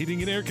 Family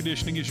Heating and Air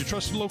Conditioning is your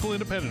trusted local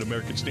independent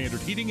American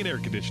Standard heating and air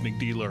conditioning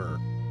dealer.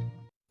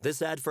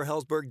 This ad for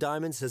Helzberg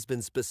Diamonds has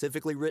been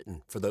specifically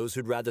written for those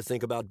who'd rather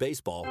think about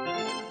baseball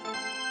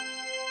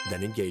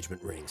than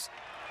engagement rings.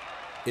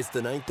 It's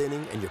the ninth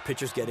inning and your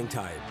pitcher's getting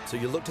tired, so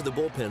you look to the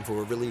bullpen for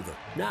a reliever.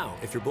 Now,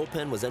 if your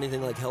bullpen was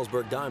anything like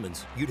Helzberg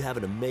Diamonds, you'd have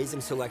an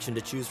amazing selection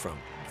to choose from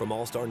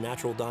all-star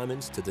natural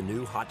diamonds to the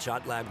new Hot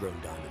Shot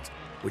lab-grown diamonds.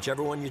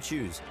 Whichever one you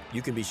choose,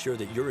 you can be sure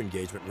that your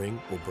engagement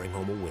ring will bring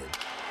home a win.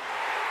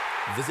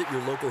 Visit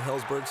your local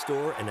Helzberg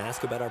store and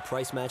ask about our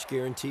price match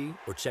guarantee,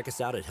 or check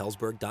us out at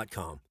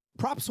helzberg.com.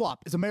 PropSwap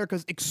is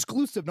America's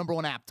exclusive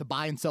 #1 app to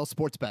buy and sell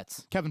sports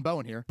bets. Kevin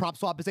Bowen here.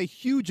 PropSwap is a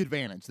huge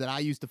advantage that I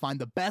use to find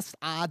the best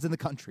odds in the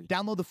country.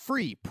 Download the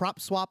free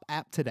PropSwap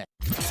app today.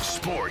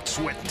 Sports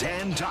with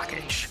Dan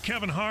Dakich.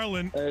 Kevin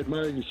Harlan. I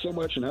admire you so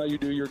much and how you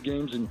do your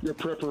games and your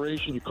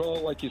preparation. You call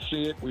it like you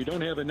see it. We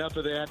don't have enough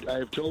of that. I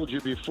have told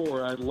you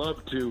before, I'd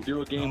love to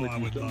do a game with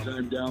you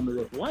sometime down the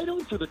road. Why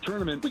don't, for the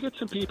tournament, we get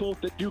some people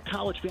that do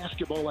college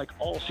basketball like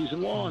all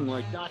season long,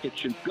 like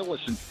Dakich and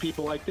Gillis and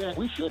people like that.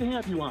 We should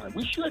have you on.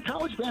 We should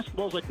college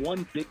basketball is like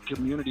one big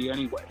community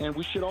anyway, and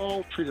we should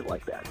all treat it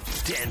like that.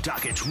 Dan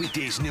Dakich,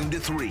 weekdays noon to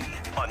 3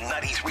 on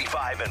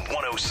 93.5 and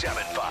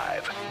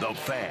 107.5. The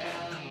Fan.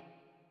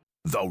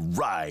 The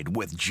Ride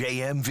with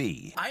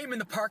JMV. I am in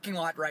the parking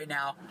lot right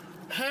now,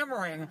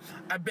 hammering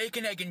a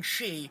bacon, egg, and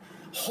cheese,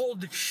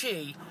 hold the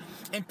cheese,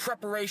 in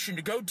preparation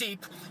to go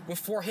deep with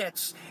 4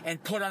 hits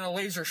and put on a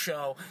laser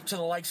show to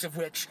the likes of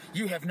which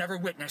you have never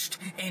witnessed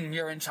in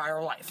your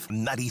entire life.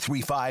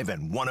 93.5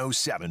 and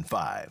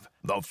 107.5.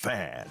 The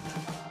Fan.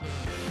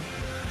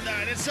 All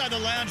right, inside the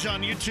lounge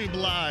on YouTube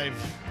Live.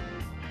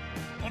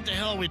 What the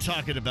hell are we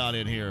talking about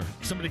in here?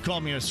 Somebody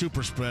called me a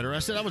super spreader. I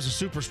said I was a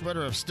super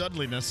spreader of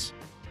studliness.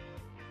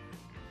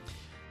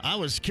 I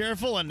was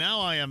careful, and now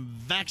I am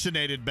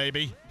vaccinated,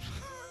 baby.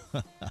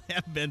 I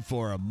have been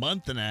for a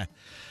month and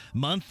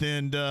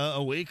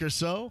a week or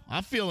so.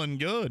 I'm feeling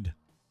good.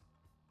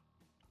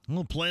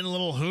 We'll play a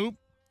little hoop.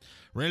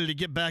 Ready to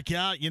get back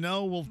out. You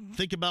know, we'll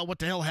think about what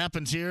the hell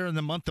happens here in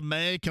the month of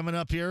May coming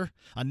up here.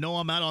 I know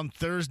I'm out on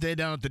Thursday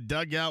down at the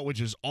dugout, which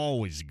is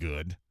always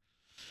good.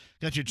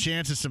 Got your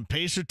chance at some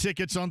Pacer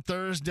tickets on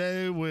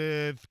Thursday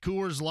with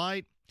Coors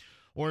Light,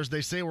 or as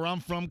they say where I'm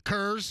from,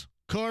 Coors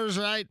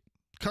Light.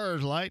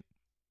 Coors Light.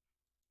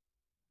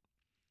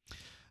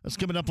 That's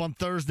coming up on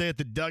Thursday at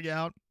the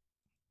dugout.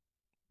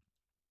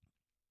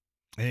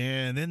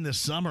 And then this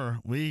summer,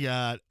 we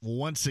got,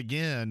 once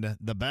again,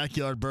 the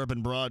Backyard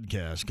Bourbon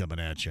broadcast coming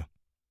at you,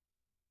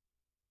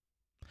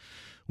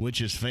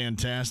 which is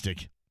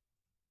fantastic.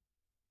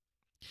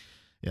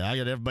 Yeah, I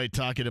got everybody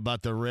talking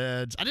about the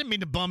Reds. I didn't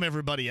mean to bum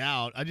everybody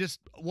out.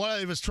 What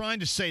I was trying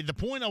to say, the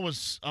point I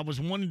was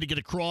wanting to get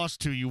across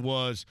to you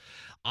was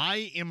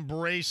I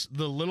embrace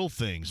the little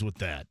things with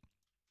that.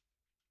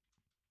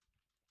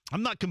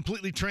 I'm not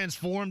completely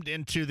transformed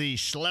into the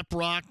schlep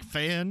rock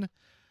fan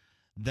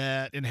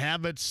that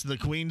inhabits the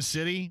Queen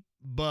City,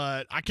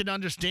 but I can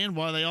understand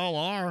why they all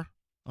are.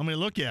 I mean,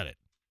 look at it.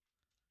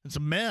 It's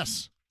a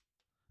mess.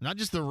 Not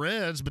just the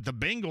Reds, but the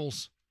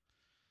Bengals.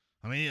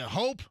 I mean,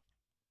 hope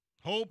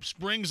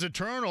springs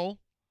eternal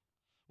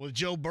with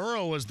Joe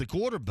Burrow as the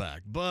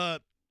quarterback. But,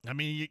 I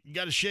mean, you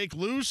got to shake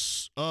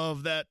loose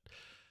of that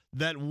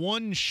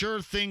one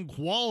sure thing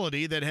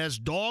quality that has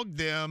dogged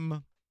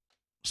them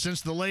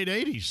since the late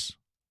 80s.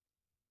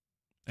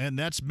 And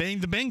that's being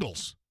the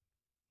Bengals.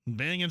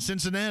 Being in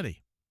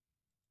Cincinnati.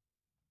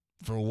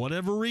 For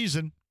whatever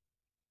reason.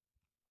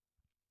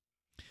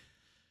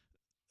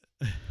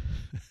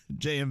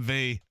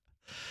 JMV.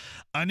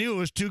 I knew it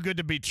was too good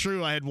to be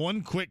true. I had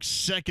one quick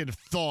second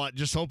thought,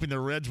 just hoping the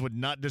Reds would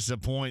not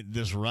disappoint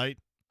this, right?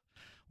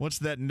 What's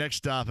that next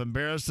stop?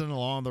 Embarrassing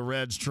along the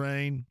Reds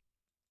train?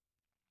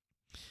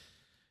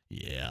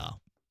 Yeah.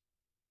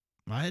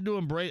 I had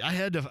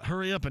to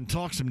hurry up and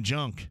talk some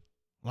junk.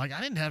 Like,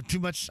 I didn't have too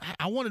much.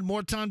 I wanted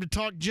more time to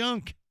talk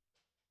junk.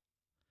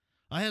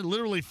 I had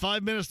literally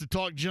 5 minutes to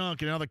talk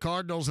junk, and now the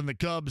Cardinals and the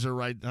Cubs are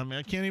right. I mean,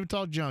 I can't even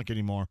talk junk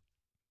anymore.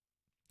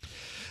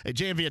 Hey,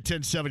 JMV at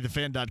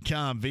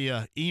 1070thefan.com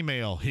via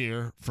email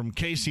here from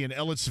Casey in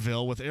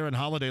Ellettsville with Aaron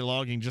Holiday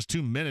logging just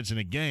 2 minutes in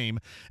a game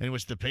in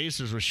which the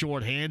Pacers were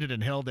shorthanded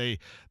and held a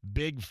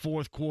big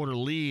fourth quarter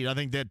lead. I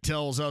think that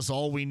tells us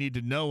all we need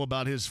to know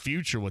about his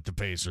future with the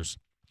Pacers.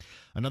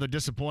 Another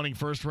disappointing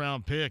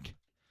first-round pick.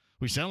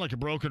 We sound like a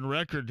broken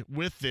record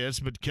with this,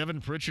 but Kevin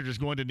Pritchard is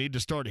going to need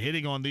to start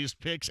hitting on these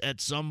picks at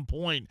some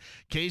point.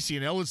 Casey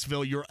in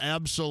Ellettsville, you're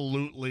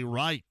absolutely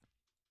right.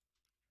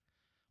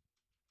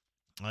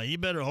 You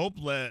better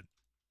hope that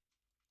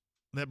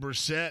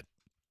Brissett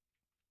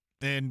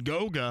and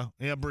Goga,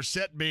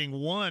 Brissett being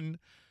one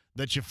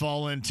that you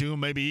fall into,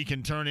 maybe he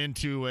can turn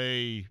into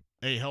a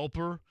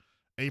helper,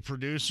 a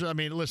producer. I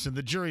mean, listen,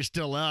 the jury's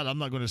still out. I'm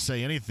not going to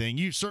say anything.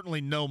 You certainly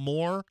know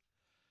more,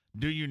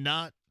 do you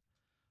not?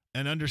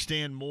 And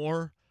understand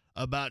more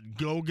about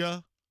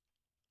Goga,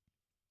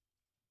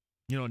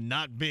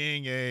 not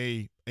being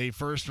a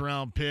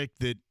first-round pick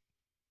that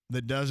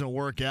doesn't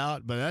work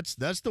out. But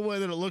that's the way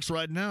that it looks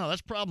right now.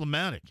 That's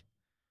problematic.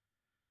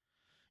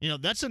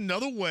 That's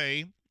another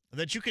way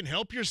that you can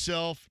help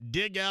yourself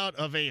dig out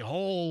of a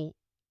hole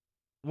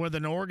with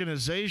an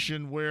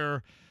organization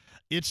where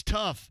it's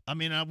tough. I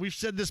mean, we've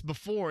said this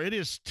before. It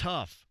is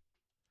tough.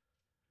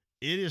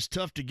 It is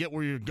tough to get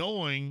where you're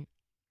going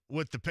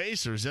with the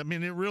Pacers. I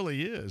mean, it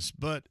really is.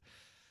 But,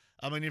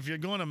 I mean, if you're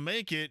going to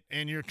make it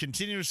and you're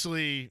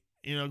continuously,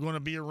 going to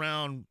be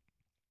around,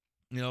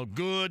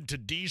 good to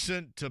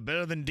decent to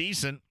better than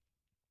decent,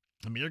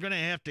 I mean, you're going to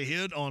have to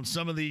hit on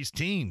some of these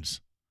teams.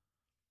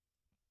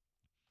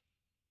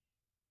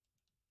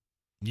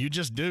 You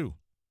just do.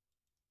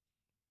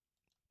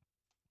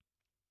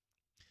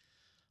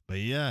 But,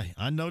 yeah,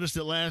 I noticed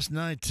it last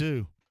night,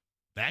 too.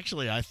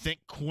 Actually, I think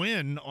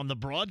Quinn on the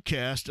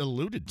broadcast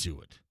alluded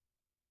to it.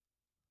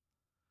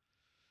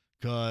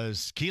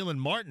 Because Keelan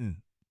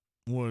Martin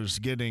was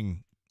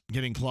getting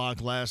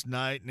clocked last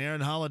night, and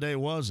Aaron Holiday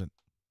wasn't.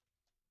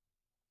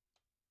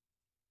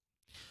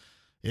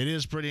 It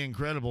is pretty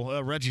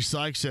incredible. Reggie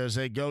Sykes says,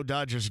 hey, go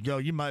Dodgers, go.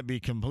 You might be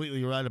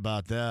completely right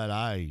about that.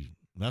 I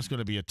That's going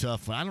to be a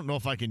tough one. I don't know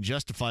if I can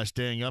justify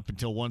staying up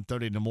until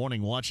 1:30 in the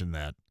morning watching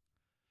that.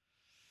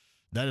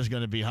 That is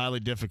going to be highly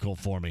difficult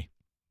for me.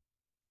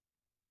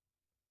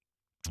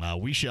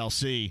 We shall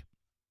see.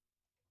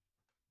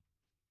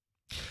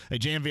 Hey,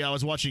 JMV, I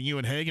was watching you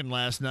and Hagan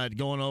last night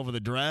going over the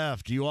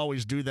draft. You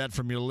always do that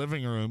from your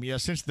living room. Yeah,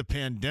 since the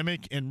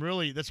pandemic, and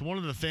really that's one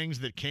of the things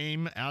that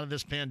came out of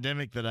this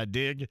pandemic that I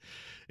dig,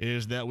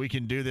 is that we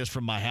can do this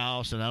from my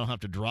house, and I don't have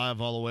to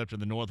drive all the way up to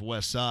the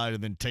northwest side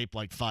and then tape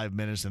like 5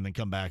 minutes and then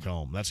come back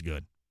home. That's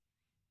good.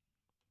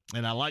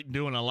 And I like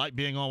being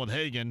on with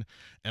Hagan,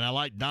 and I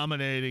like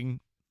dominating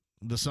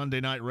the Sunday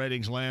night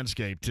ratings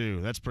landscape too.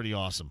 That's pretty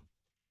awesome.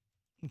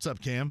 What's up,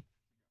 Cam?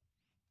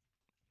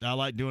 I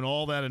like doing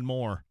all that and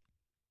more,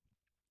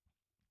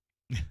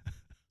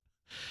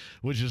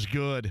 which is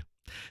good.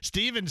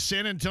 Steve in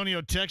San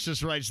Antonio,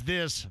 Texas writes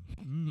this.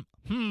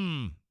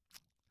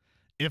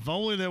 If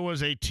only there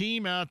was a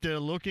team out there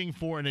looking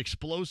for an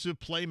explosive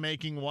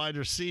playmaking wide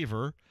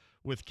receiver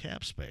with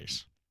cap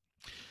space.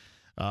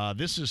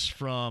 This is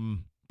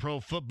from Pro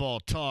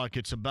Football Talk.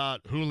 It's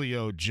about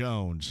Julio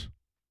Jones.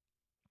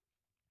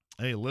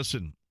 Hey,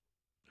 listen.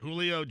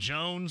 Julio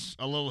Jones,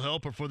 a little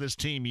helper for this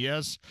team,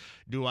 yes.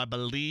 Do I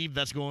believe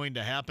that's going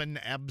to happen?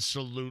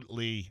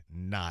 Absolutely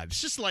not.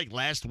 It's just like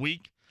last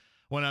week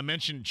when I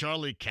mentioned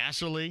Charlie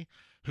Casserly,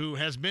 who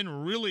has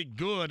been really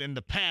good in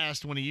the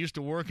past when he used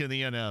to work in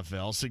the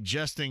NFL,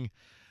 suggesting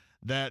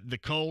that the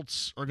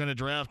Colts are going to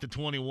draft at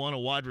 21 a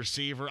wide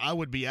receiver. I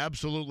would be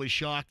absolutely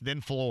shocked,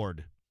 then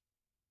floored.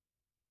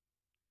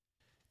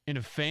 And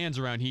if fans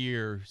around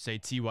here say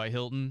T.Y.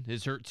 Hilton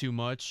is hurt too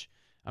much,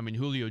 I mean,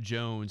 Julio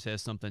Jones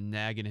has something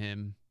nagging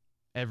him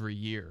every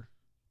year.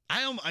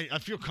 I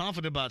feel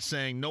confident about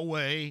saying no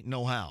way,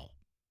 no how.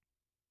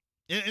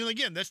 And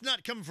again, that's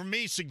not coming from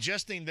me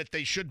suggesting that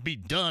they should be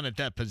done at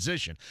that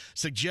position,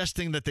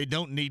 suggesting that they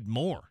don't need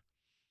more.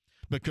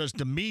 Because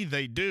to me,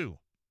 they do.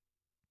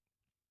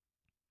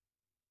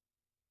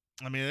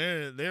 I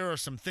mean, there are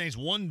some things,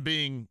 one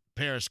being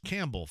Paris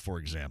Campbell, for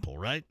example,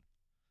 right?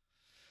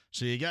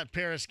 So you got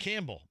Paris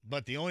Campbell,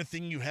 but the only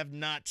thing you have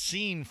not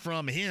seen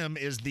from him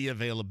is the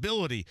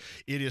availability.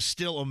 It is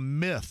still a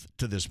myth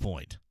to this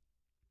point.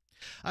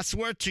 I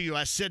swear to you,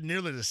 I said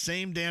nearly the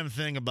same damn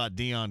thing about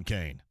Deion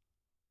Kane.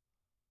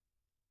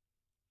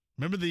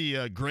 Remember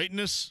the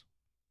greatness,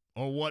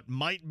 or what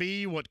might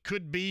be, what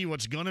could be,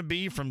 what's going to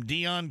be from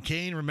Deion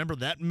Kane? Remember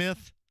that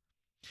myth?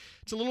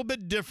 It's a little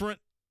bit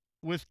different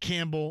with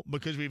Campbell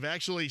because we've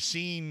actually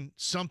seen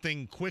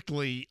something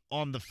quickly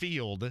on the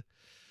field,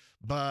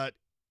 but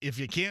if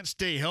you can't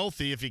stay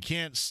healthy, if you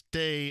can't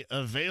stay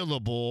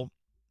available,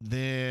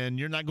 then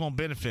you're not going to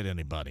benefit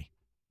anybody.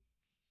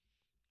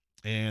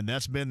 And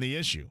that's been the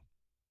issue.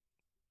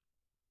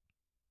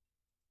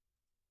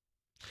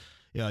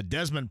 Yeah,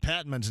 Desmond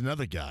Patman's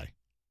another guy.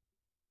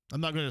 I'm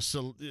not going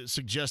to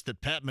suggest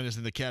that Patman is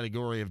in the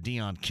category of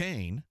Deion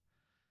Kane,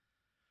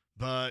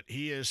 but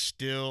he is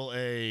still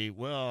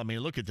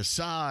look at the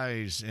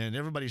size, and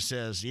everybody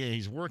says, yeah,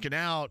 he's working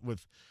out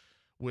with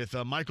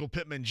Michael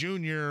Pittman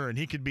Jr., and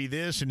he could be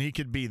this and he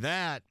could be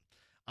that.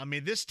 I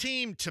mean, this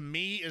team, to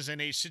me, is in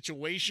a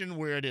situation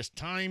where it is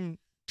time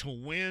to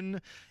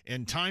win,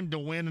 and time to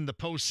win in the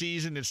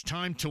postseason. It's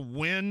time to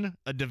win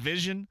a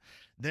division.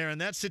 They're in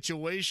that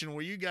situation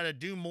where you got to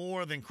do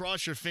more than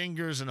cross your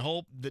fingers and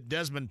hope that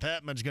Desmond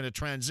Patman's going to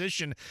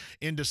transition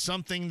into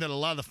something that a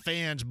lot of the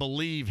fans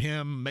believe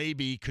him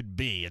maybe could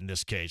be in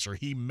this case, or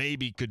he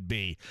maybe could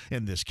be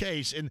in this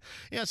case. And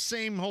yeah,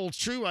 same holds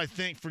true, I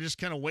think, for just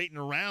kind of waiting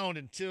around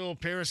until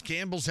Paris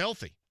Campbell's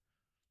healthy.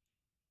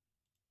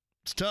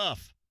 It's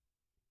tough.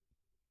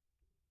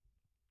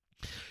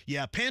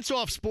 Yeah, Pants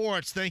Off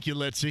Sports. Thank you,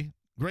 Litzy.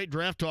 Great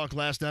draft talk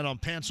last night on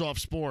Pants Off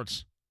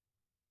Sports.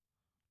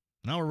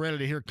 Now we're ready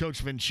to hear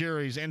Coach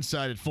Venturi's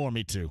insight at For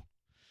Me Too.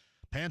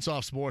 Pants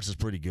Off Sports is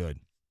pretty good.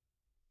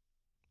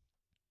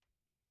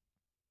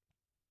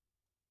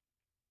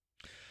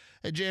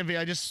 Hey, JMV,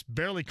 I just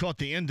barely caught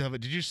the end of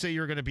it. Did you say you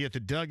were going to be at the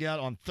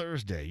dugout on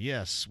Thursday?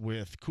 Yes,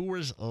 with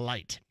Coors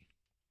Light.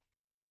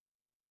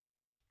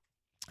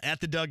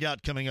 At the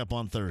dugout coming up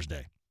on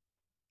Thursday.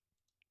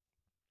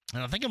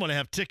 And I think I'm going to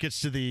have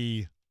tickets to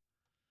the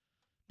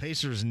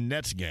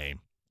Pacers-Nets game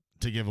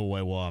to give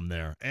away while I'm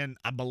there. And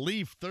I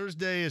believe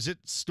Thursday, is it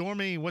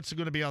stormy? What's it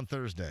going to be on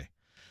Thursday?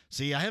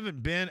 See, I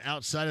haven't been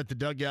outside at the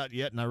dugout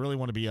yet, and I really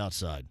want to be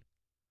outside.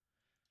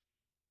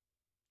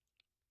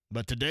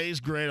 But today's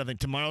great. I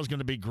think tomorrow's going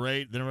to be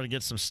great. Then we're going to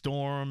get some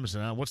storms.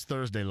 And what's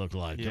Thursday look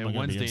like? Yeah,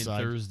 Wednesday and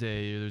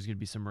Thursday, there's going to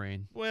be some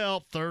rain.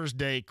 Well,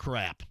 Thursday,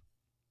 crap.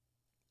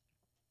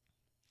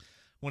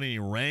 Want any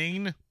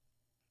rain?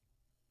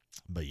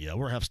 But, yeah,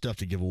 we'll have stuff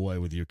to give away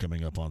with you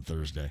coming up on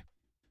Thursday.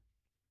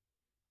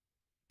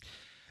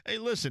 Hey,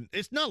 listen,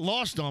 it's not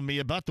lost on me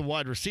about the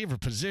wide receiver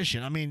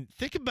position. I mean,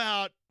 think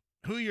about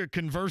who you're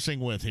conversing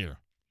with here.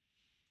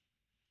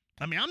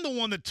 I mean, I'm the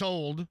one that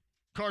told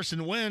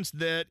Carson Wentz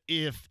that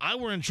if I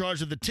were in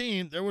charge of the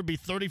team, there would be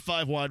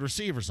 35 wide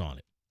receivers on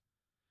it.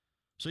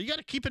 So you got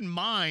to keep in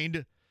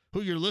mind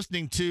who you're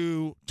listening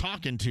to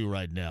talking to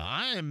right now.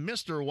 I am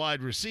Mr.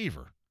 Wide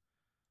Receiver.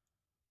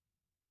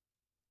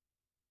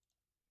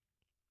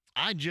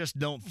 I just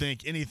don't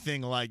think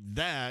anything like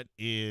that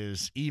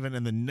is even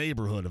in the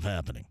neighborhood of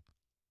happening.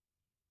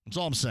 That's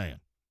all I'm saying.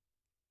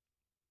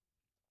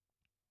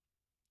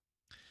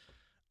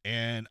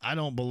 And I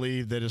don't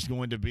believe that it's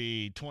going to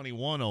be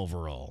 21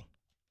 overall.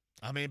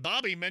 I mean,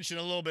 Bobby mentioned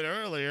a little bit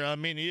earlier, I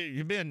mean,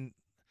 you've been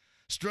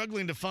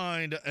struggling to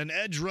find an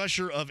edge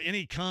rusher of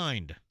any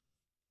kind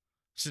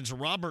since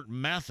Robert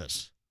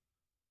Mathis.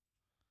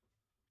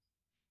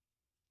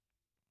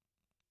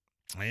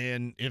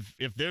 And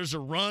if there's a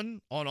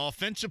run on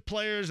offensive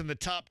players in the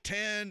top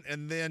 10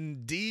 and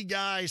then D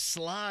guys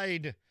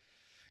slide,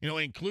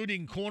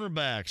 including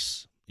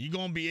cornerbacks, you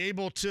going to be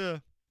able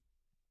to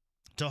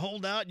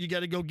hold out? You got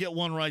to go get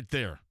one right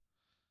there.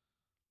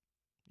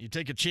 You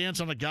take a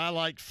chance on a guy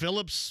like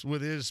Phillips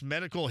with his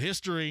medical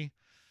history.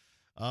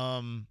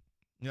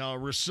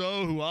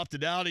 Rousseau, who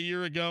opted out a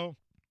year ago.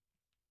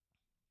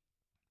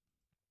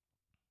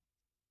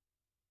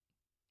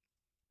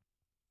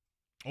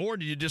 Or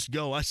do you just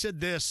go? I said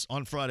this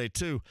on Friday,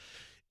 too.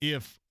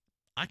 If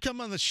I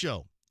come on the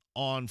show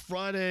on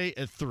Friday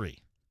at 3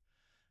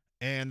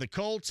 and the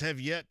Colts have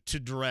yet to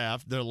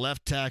draft their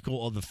left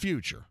tackle of the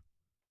future,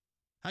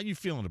 how you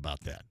feeling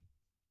about that?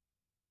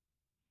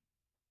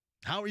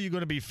 How are you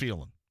going to be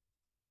feeling?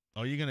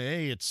 Are you going to,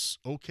 it's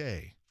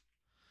okay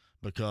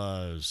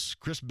because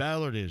Chris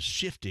Ballard is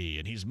shifty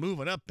and he's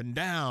moving up and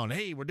down.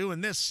 Hey, we're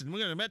doing this and we're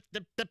going to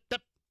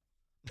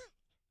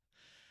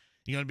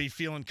You going to be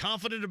feeling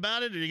confident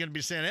about it, or are you going to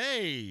be saying,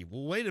 hey,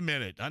 well, wait a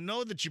minute. I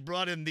know that you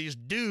brought in these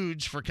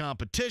dudes for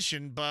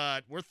competition,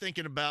 but we're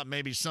thinking about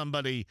maybe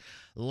somebody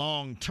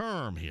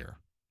long-term here.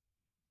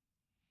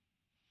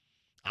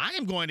 I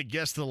am going to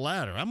guess the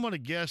latter. I'm going to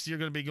guess you're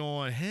going to be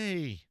going,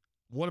 hey,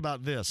 what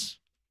about this?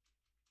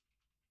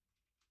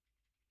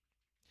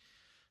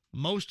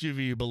 Most of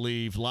you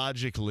believe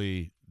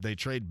logically they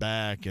trade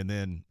back and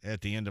then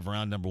at the end of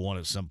round number 1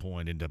 at some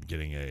point end up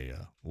getting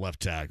a left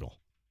tackle.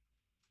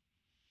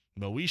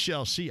 But we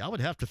shall see. I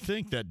would have to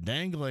think that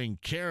dangling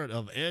carrot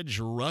of edge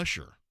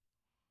rusher,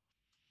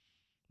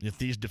 if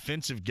these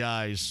defensive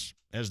guys,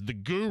 as the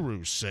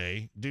gurus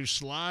say, do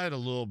slide a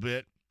little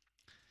bit,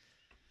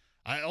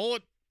 all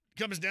it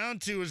comes down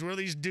to is where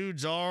these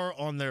dudes are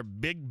on their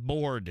big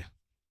board.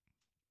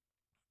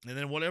 And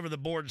then whatever the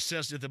board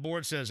says, if the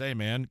board says, hey,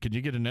 man, can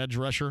you get an edge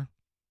rusher?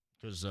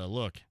 Because,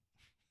 look,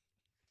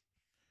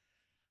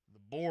 the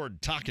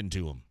board talking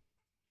to them.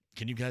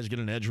 Can you guys get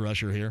an edge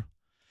rusher here?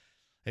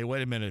 Hey,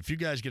 wait a minute. If you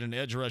guys get an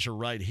edge rusher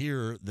right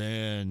here,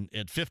 then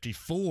at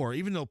 54,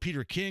 even though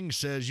Peter King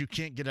says you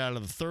can't get out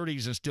of the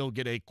 30s and still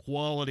get a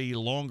quality,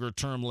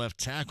 longer-term left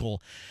tackle,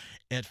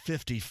 at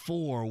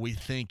 54, we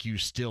think you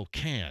still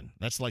can.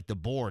 That's like the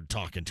board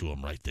talking to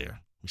him right there.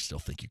 We still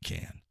think you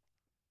can.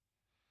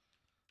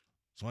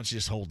 So why don't you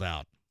just hold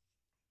out,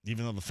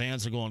 even though the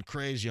fans are going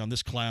crazy on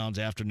this clown's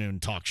afternoon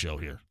talk show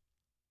here.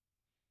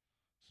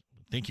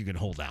 I think you can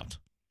hold out.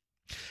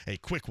 A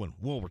quick one.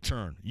 We'll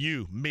return.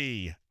 You,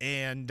 me,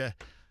 and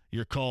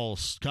your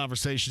calls,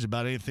 conversations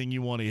about anything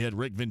you want to hit.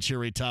 Rick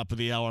Venturi, top of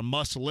the hour.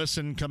 Must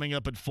listen coming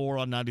up at 4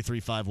 on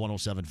 93.5,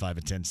 107.5, and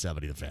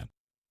 1070 The Fan.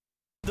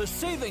 The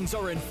savings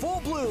are in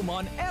full bloom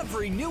on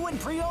every new and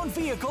pre-owned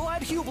vehicle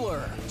at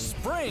Hubler.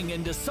 Spring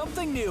into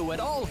something new at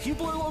all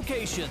Hubler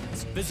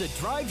locations. Visit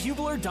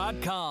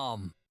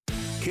drivehubler.com.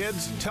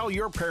 Kids, tell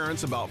your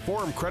parents about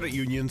Forum Credit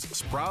Union's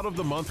Sprout of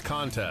the Month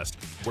contest,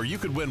 where you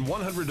could win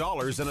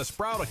 $100 in a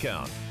Sprout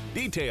account.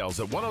 Details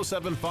at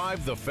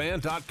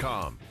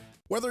 1075thefan.com.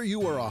 Whether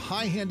you are a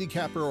high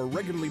handicapper or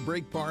regularly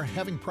break bar,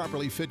 having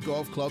properly fit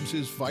golf clubs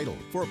is vital.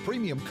 For a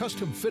premium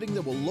custom fitting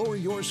that will lower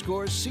your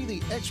scores, see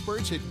the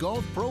experts at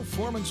Golf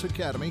Performance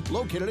Academy,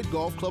 located at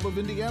Golf Club of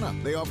Indiana.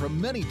 They offer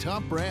many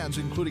top brands,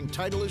 including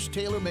Titleist,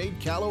 TaylorMade,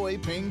 Callaway,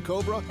 Ping,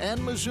 Cobra, and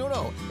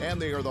Mizuno. And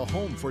they are the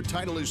home for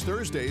Titleist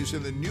Thursdays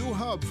and the new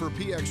hub for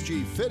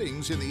PXG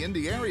fittings in the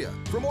Indy area.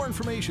 For more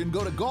information,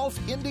 go to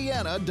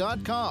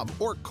golfindiana.com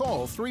or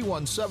call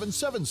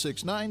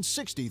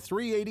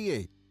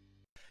 317-769-6388.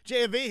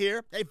 JMV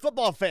here. Hey,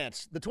 football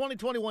fans, the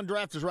 2021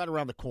 draft is right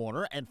around the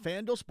corner, and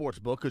FanDuel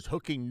Sportsbook is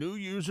hooking new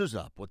users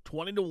up with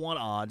 20-1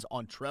 odds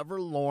on Trevor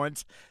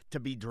Lawrence to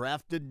be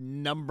drafted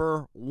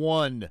number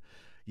 1.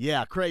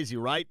 Yeah, crazy,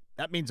 right?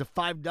 That means a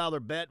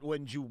 $5 bet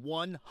wins you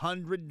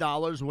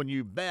 $100 when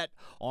you bet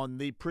on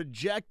the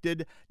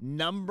projected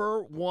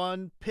number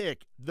 1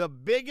 pick. The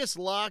biggest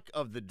lock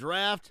of the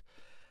draft.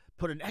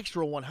 Put an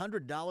extra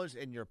 $100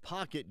 in your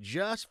pocket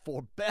just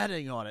for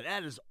betting on it.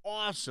 That is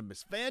awesome.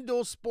 It's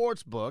FanDuel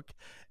Sportsbook,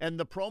 and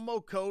the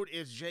promo code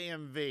is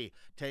JMV.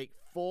 Take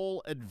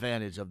full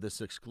advantage of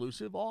this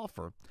exclusive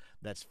offer.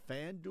 That's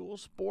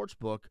FanDuel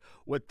Sportsbook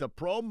with the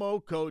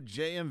promo code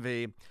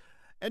JMV.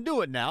 And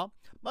do it now.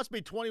 Must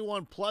be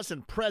 21 plus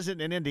and present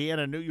in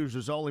Indiana. New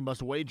users only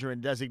must wager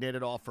in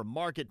designated offer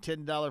market.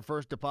 $10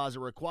 first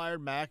deposit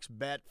required. Max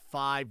bet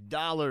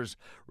 $5.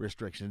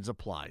 Restrictions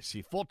apply.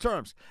 See full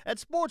terms at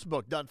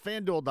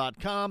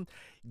sportsbook.fanduel.com.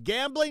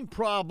 Gambling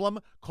problem?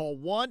 Call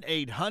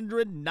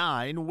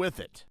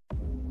 1-800-9-WITH-IT.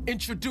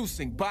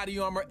 Introducing Body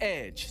Armor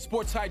Edge,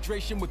 sports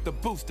hydration with the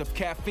boost of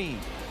caffeine.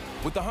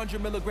 With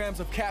 100 milligrams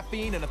of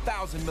caffeine and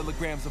 1,000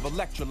 milligrams of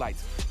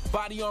electrolytes,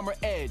 Body Armor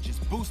Edge is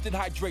boosted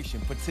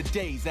hydration for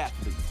today's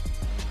athletes.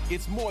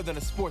 It's more than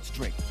a sports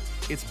drink.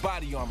 It's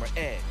Body Armor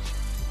Edge.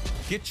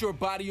 Get your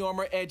Body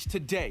Armor Edge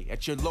today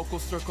at your local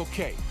Circle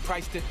K,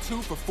 priced at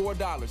 2 for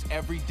 $4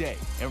 every day.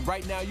 And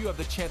right now you have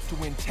the chance to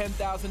win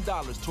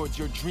 $10,000 towards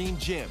your dream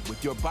gym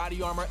with your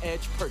Body Armor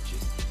Edge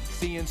purchase.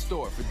 See you in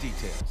store for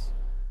details.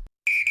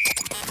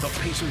 The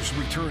Pacers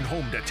return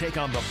home to take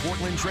on the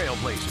Portland Trail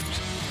Blazers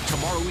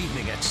tomorrow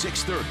evening at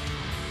 6:30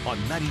 on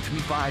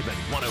 93.5 and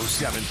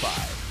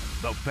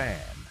 107.5. The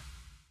Fan.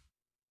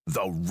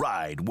 The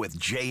Ride with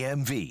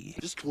JMV.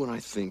 Just when I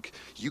think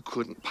you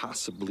couldn't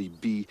possibly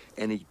be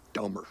any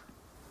dumber,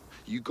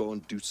 you go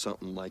and do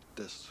something like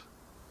this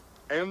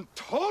and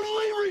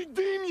totally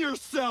redeem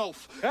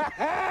yourself.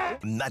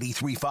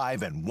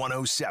 93.5 and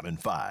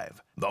 107.5.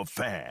 The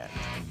Fan.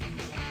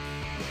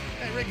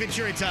 Hey, Rick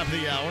Venturi, top of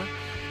the hour.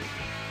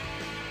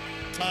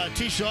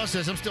 T. Shaw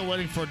says, I'm still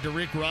waiting for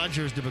Derek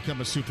Rogers to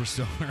become a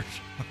superstar.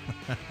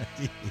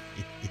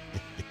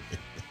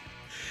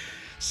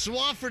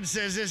 Swafford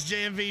says this,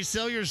 JMV,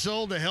 sell your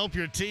soul to help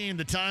your team.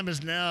 The time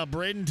is now.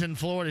 Bradenton,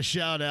 Florida,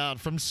 shout out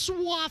from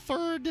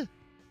Swafford.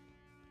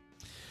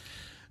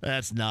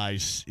 That's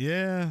nice.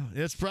 Yeah,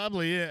 that's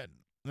probably it.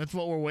 That's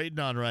what we're waiting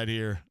on right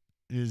here.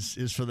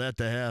 Is for that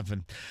to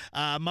happen.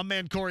 My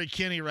man Corey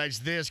Kinney writes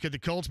this. Could the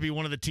Colts be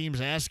one of the teams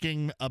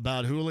asking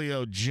about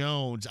Julio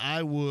Jones?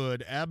 I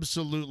would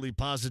absolutely,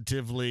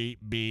 positively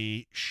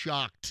be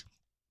shocked.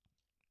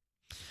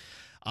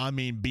 I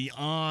mean,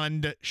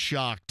 beyond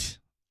shocked.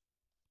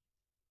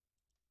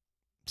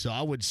 So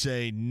I would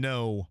say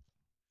no.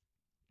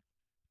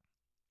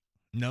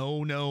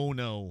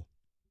 No.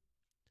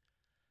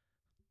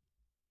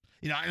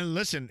 You know, and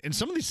listen, in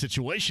some of these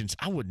situations,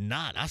 I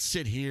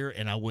sit here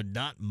and I would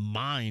not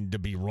mind to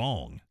be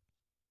wrong.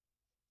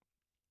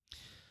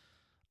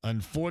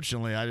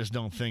 Unfortunately, I just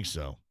don't think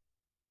so.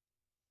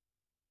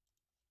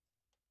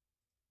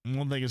 I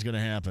don't think it's going to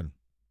happen.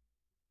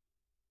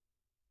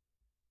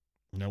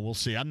 No, we'll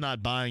see. I'm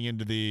not buying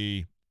into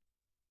the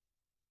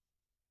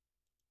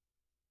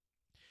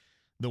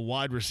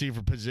wide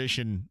receiver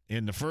position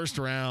in the first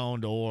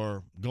round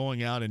or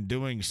going out and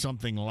doing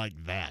something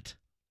like that.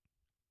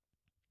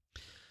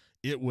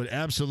 It would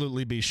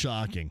absolutely be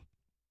shocking.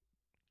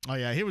 Oh,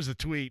 yeah, here was the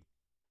tweet.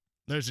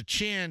 There's a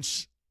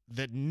chance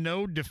that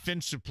no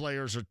defensive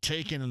players are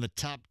taken in the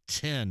top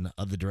 10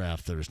 of the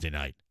draft Thursday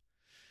night,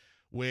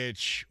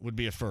 which would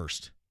be a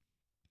first.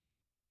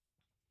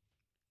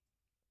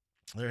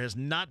 There has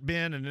not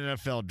been an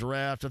NFL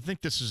draft. I think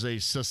this is a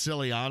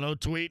Siciliano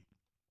tweet.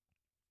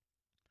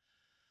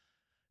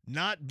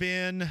 Not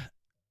been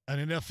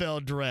an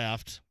NFL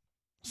draft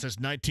since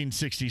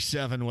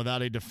 1967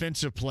 without a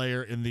defensive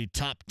player in the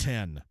top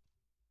 10.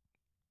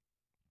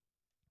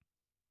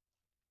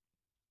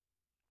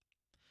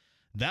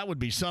 That would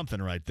be something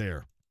right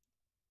there.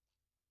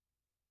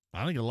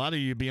 I think a lot of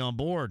you would be on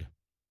board.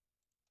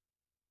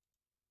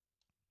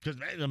 Because,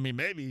 I mean,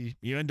 maybe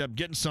you end up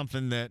getting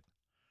something that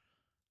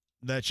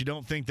you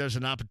don't think there's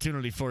an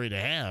opportunity for you to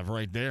have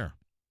right there.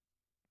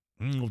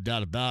 No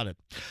doubt about it.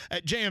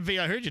 At JMV,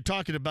 I heard you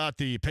talking about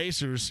the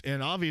Pacers,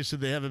 and obviously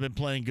they haven't been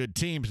playing good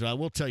teams, but I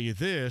will tell you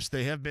this,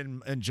 they have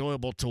been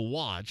enjoyable to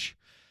watch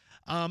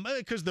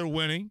because they're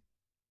winning.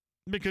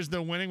 Because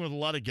they're winning with a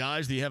lot of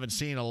guys that you haven't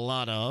seen a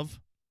lot of.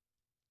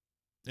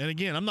 And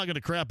again, I'm not going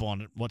to crap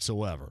on it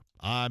whatsoever.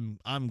 I'm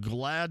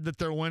glad that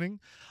they're winning.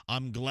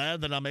 I'm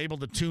glad that I'm able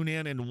to tune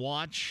in and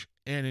watch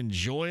and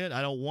enjoy it.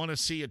 I don't want to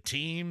see a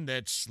team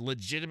that's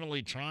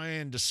legitimately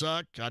trying to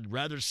suck. I'd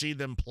rather see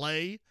them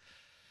play.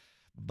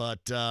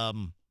 But, yeah,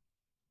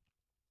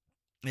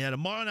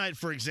 tomorrow night,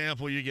 for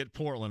example, you get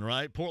Portland,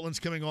 right? Portland's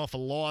coming off a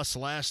loss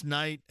last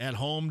night at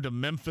home to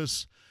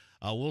Memphis.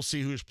 We'll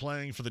see who's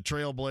playing for the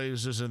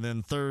Trailblazers. And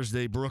then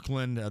Thursday,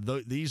 Brooklyn.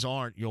 These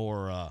aren't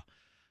your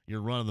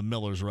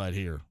run-of-the-millers right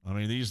here. I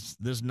mean, this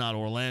is not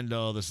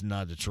Orlando. This is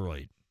not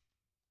Detroit.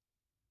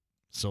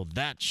 So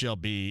that shall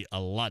be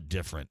a lot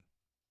different.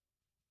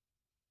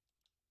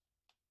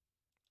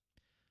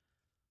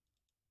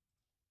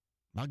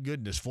 My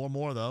goodness, 4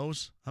 more of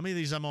those? How many of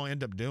these I'm going to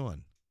end up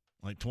doing?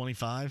 Like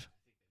 25?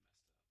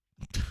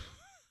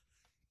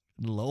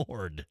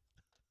 Lord.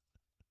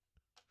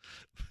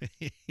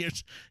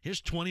 Here's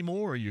 20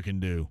 more you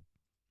can do.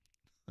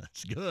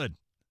 That's good.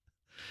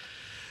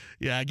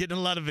 Yeah, getting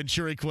a lot of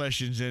Venturi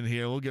questions in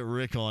here. We'll get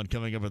Rick on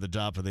coming up at the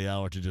top of the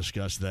hour to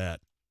discuss that.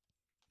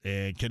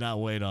 And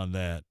cannot wait on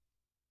that.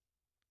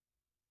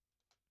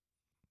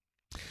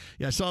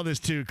 Yeah, I saw this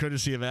too,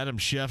 courtesy of Adam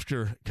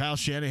Schefter. Kyle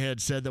Shanahan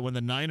said that when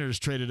the Niners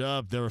traded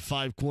up, there were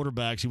 5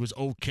 quarterbacks he was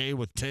okay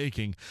with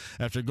taking.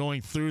 After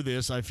going through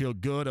this, I feel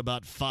good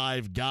about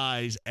 5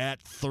 guys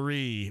at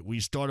 3. We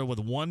started with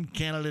 1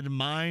 candidate in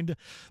mind,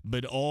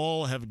 but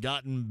all have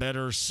gotten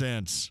better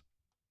since.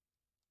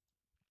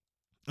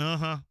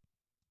 Uh-huh.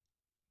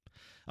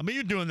 I mean,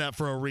 you're doing that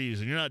for a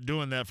reason. You're not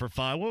doing that for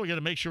 5. Well, we got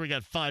to make sure we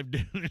got 5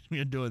 dudes.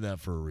 You're doing that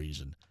for a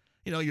reason.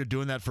 You know, you're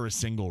doing that for a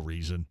single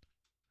reason.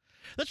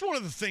 That's one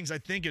of the things I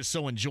think is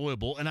so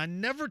enjoyable, and I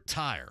never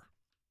tire.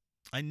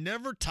 I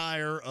never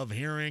tire of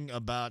hearing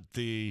about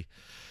the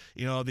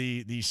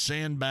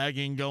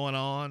sandbagging going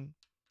on.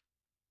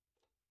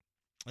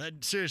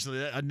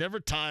 Seriously, I never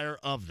tire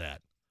of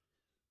that.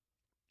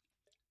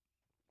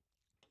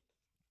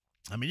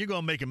 I mean, you're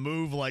going to make a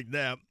move like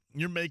that.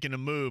 You're making a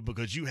move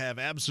because you have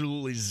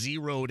absolutely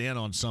zeroed in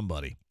on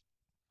somebody.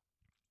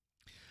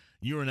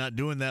 You are not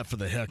doing that for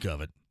the heck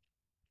of it.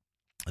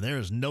 And there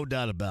is no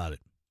doubt about it.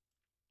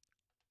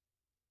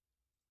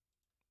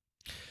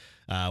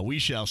 We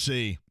shall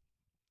see.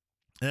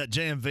 At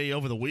JMV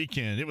over the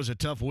weekend, it was a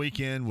tough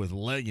weekend with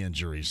leg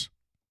injuries.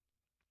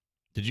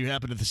 Did you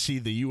happen to see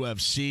the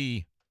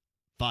UFC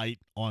fight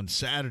on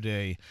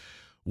Saturday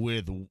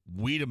with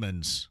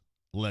Wiedemann's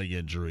leg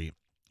injury?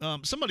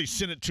 Somebody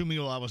sent it to me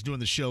while I was doing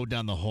the show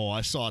down the hall.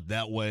 I saw it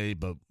that way,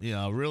 but,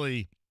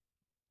 really,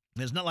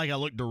 it's not like I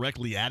looked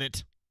directly at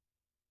it.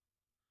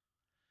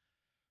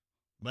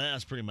 But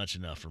that's pretty much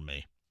enough for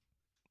me.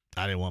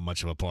 I didn't want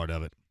much of a part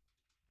of it.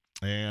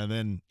 And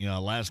then,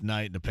 last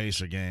night in the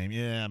Pacer game,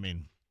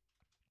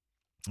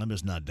 I'm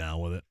just not down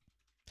with it.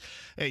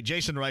 Hey,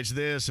 Jason writes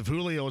this. If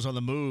Julio was on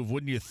the move,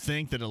 wouldn't you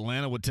think that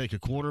Atlanta would take a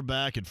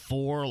quarterback at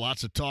 4?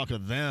 Lots of talk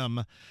of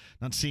them.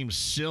 That seems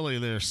silly.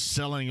 They're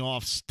selling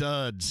off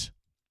studs.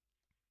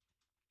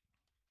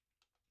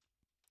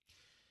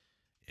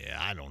 Yeah,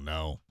 I don't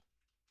know.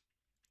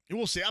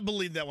 We'll see. I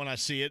believe that when I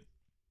see it.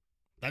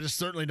 I just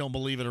certainly don't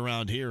believe it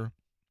around here.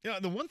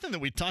 The one thing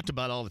that we talked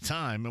about all the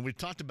time, and we've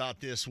talked about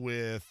this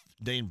with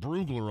Dane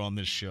Brugler on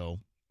this show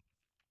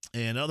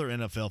and other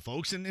NFL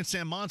folks, and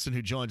Sam Monson,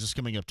 who joins us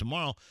coming up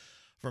tomorrow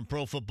from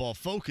Pro Football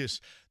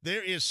Focus,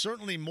 there is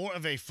certainly more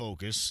of a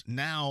focus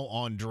now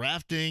on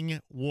drafting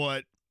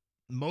what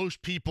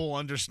most people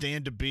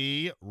understand to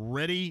be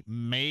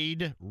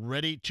ready-made,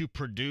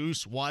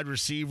 ready-to-produce wide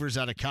receivers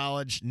out of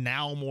college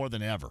now more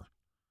than ever.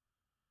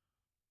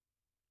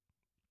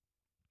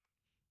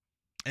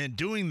 And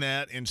doing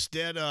that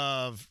instead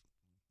of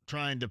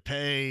trying to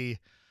pay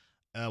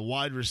a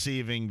wide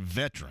receiving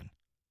veteran.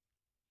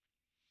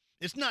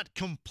 It's not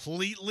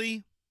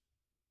completely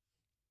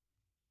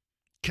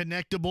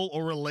connectable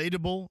or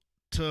relatable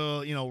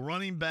to,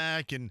 running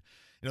back and,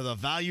 the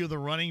value of the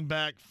running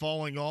back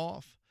falling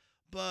off.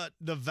 But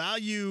the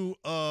value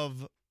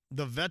of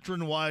the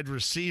veteran wide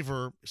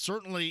receiver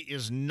certainly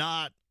is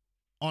not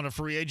on a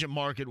free agent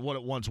market what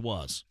it once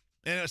was.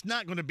 And it's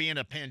not going to be in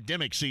a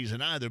pandemic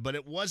season either, but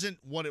it wasn't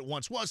what it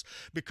once was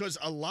because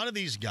a lot of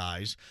these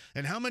guys,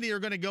 and how many are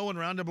going to go in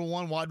round number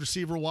 1 wide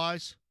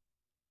receiver-wise?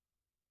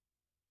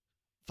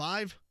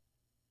 5?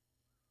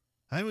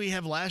 How many we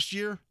have last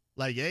year?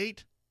 Like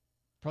 8?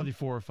 Probably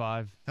 4 or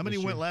 5. How many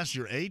went last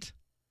year? 8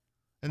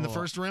 in the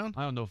first round?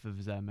 I don't know if it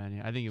was that many.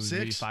 I think it was 6?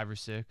 maybe 5 or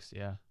 6,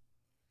 yeah.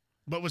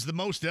 But it was the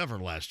most ever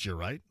last year,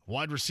 right?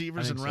 Wide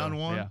receivers in round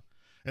 1? Yeah.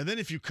 And then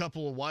if you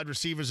couple of wide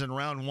receivers in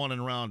round 1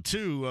 and round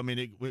 2, I mean,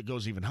 it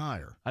goes even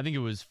higher. I think it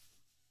was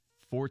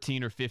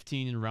 14 or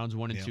 15 in rounds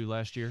 1 and 2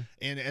 last year.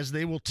 And as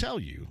they will tell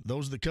you,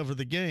 those that cover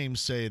the game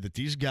say that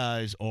these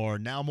guys are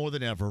now more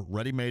than ever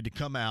ready-made to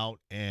come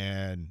out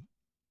and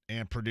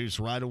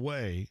produce right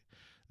away.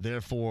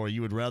 Therefore,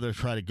 you would rather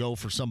try to go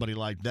for somebody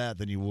like that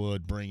than you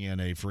would bring in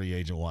a free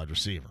agent wide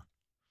receiver.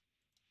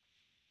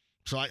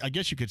 So I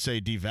guess you could say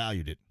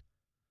devalued it.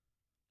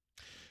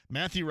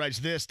 Matthew writes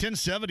this,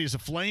 1070 is a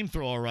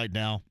flamethrower right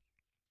now.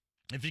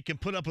 If you can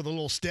put up with a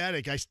little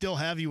static, I still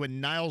have you in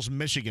Niles,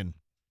 Michigan.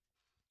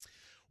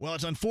 Well,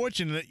 it's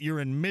unfortunate you're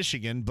in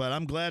Michigan, but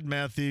I'm glad,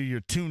 Matthew, you're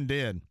tuned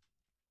in.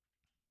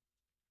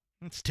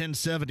 It's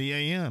 1070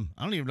 a.m.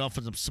 I don't even know if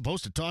I'm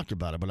supposed to talk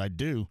about it, but I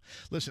do.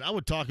 Listen, I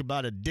would talk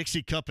about a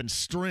Dixie cup and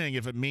string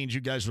if it means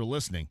you guys were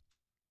listening.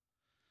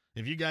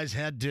 If you guys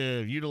had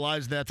to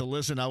utilize that to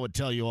listen, I would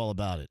tell you all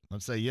about it.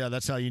 Let's say, yeah,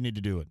 that's how you need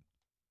to do it.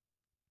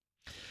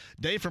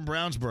 Dave from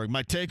Brownsburg,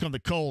 my take on the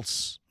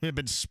Colts have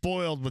been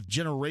spoiled with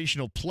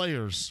generational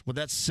players. With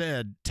that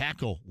said,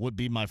 tackle would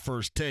be my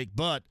first take,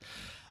 but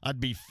I'd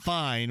be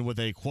fine with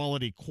a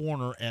quality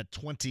corner at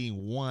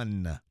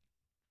 21.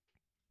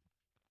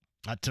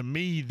 To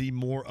me, the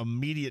more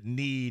immediate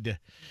need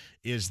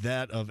is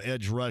that of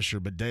edge rusher.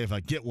 But, Dave,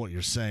 I get what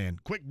you're saying.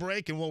 Quick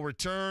break, and we'll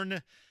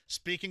return.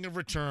 Speaking of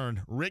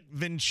return, Rick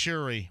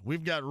Venturi.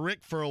 We've got Rick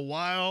for a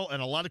while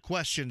and a lot of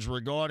questions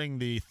regarding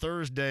the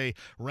Thursday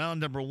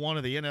round number 1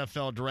 of the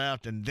NFL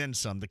draft and then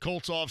some. The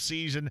Colts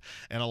offseason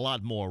and a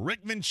lot more. Rick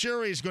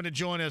Venturi is going to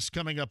join us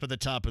coming up at the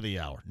top of the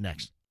hour.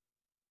 Next.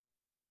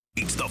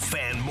 It's the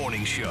Fan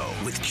Morning Show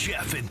with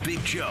Jeff and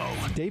Big Joe.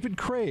 David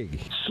Craig.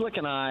 Slick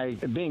and I,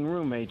 being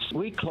roommates,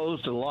 we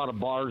closed a lot of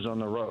bars on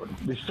the road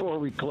before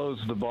we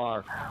closed the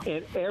bar.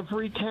 In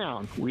every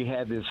town, we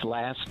had this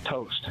last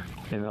toast.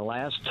 And the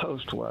last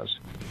toast was,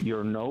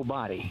 you're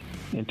nobody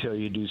until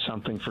you do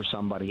something for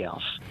somebody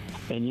else.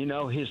 And you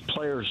know, his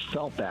players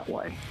felt that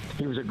way.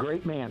 He was a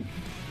great man.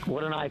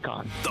 What an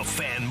icon. The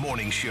Fan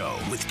Morning Show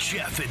with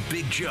Jeff and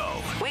Big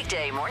Joe.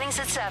 Weekday mornings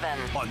at 7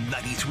 on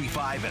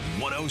 93.5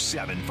 and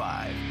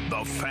 107.5.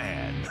 The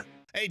Fan.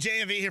 Hey,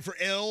 JMV here for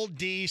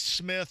LD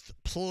Smith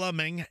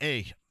Plumbing.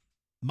 Hey,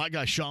 my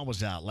guy Sean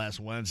was out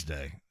last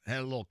Wednesday.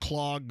 Had a little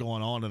clog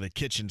going on in the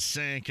kitchen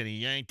sink, and he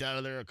yanked out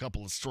of there a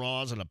couple of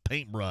straws and a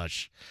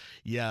paintbrush.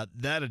 Yeah,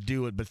 that'd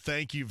do it. But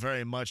thank you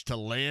very much to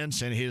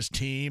Lance and his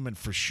team and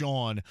for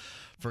Sean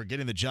for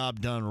getting the job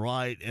done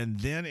right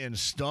and then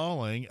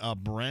installing a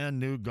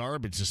brand new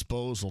garbage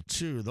disposal,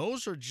 too.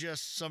 Those are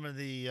just some of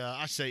the,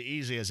 I say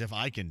easy as if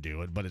I can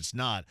do it, but it's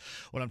not.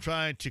 What I'm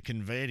trying to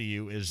convey to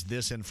you is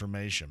this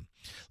information.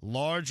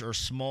 Large or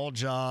small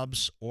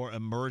jobs or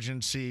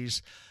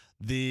emergencies,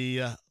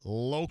 the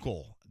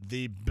local,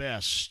 the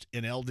best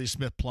in LD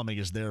Smith Plumbing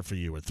is there for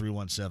you at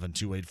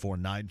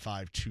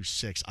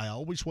 317-284-9526. I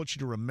always want you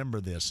to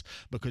remember this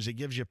because it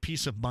gives you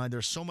peace of mind.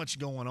 There's so much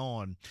going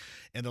on,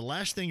 and the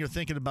last thing you're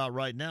thinking about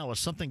right now is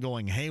something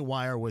going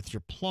haywire with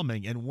your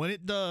plumbing, and when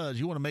it does,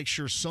 you want to make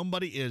sure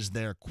somebody is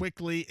there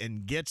quickly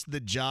and gets the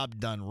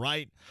job done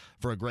right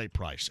for a great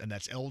price, and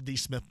that's LD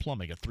Smith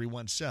Plumbing at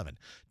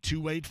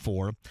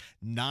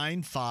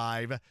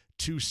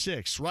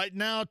 317-284-9526. Right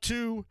now,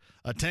 too,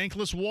 a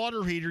tankless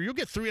water heater. You'll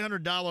get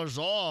 $300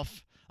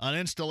 off on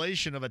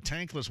installation of a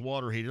tankless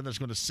water heater. That's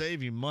going to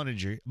save you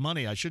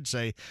money, I should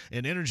say,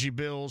 in energy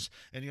bills,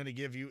 and going to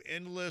give you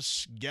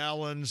endless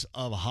gallons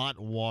of hot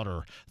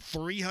water.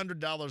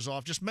 $300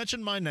 off. Just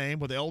mention my name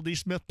with LD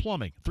Smith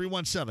Plumbing.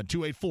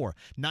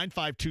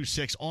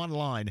 317-284-9526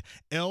 online.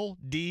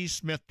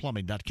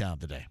 LDSmithPlumbing.com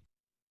today.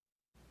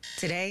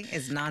 Today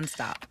is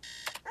nonstop.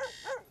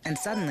 And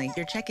suddenly,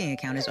 your checking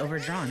account is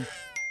overdrawn.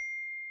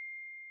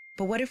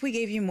 But what if we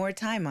gave you more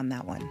time on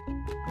that one?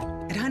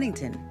 At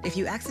Huntington, if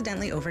you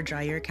accidentally overdraw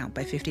your account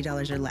by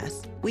 $50 or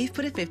less, we've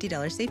put a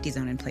 $50 safety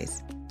zone in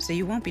place, so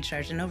you won't be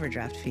charged an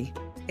overdraft fee.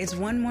 It's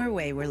one more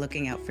way we're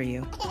looking out for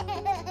you,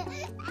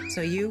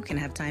 so you can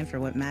have time for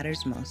what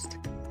matters most.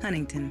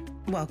 Huntington,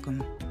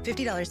 welcome.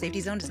 $50 safety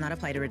zone does not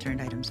apply to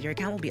returned items. Your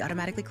account will be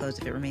automatically closed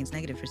if it remains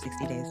negative for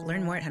 60 days.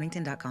 Learn more at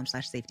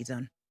huntington.com/safety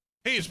zone.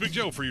 Hey, it's Big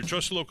Joe for your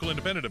trusted local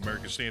independent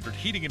American Standard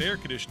heating and air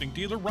conditioning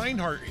dealer,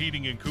 Reinhardt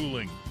Heating and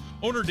Cooling.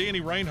 Owner Danny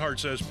Reinhardt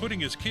says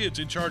putting his kids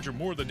in charge of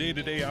more of the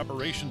day-to-day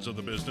operations of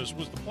the business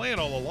was the plan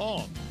all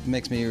along. It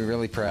makes me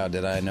really proud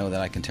that I know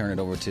that I can turn it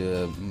over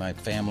to my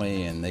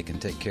family and they can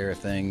take care of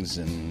things,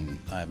 and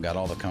I've got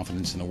all the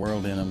confidence in the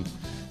world in them,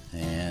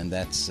 and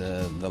that's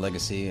the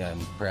legacy I'm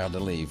proud to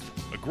leave.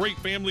 A great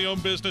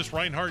family-owned business,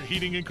 Reinhardt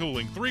Heating and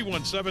Cooling,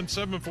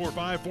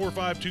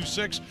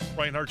 317-745-4526.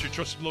 Reinhardt's your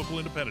trusted local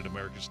independent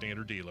American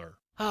Standard dealer.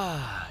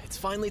 It's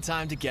finally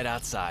time to get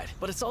outside,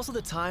 but it's also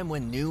the time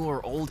when new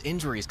or old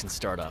injuries can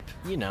start up.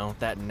 You know,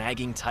 that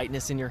nagging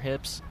tightness in your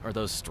hips or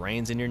those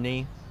strains in your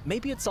knee.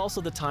 Maybe it's also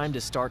the time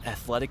to start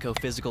Athletico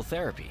Physical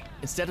Therapy.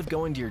 Instead of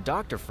going to your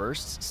doctor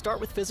first,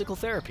 start with physical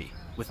therapy.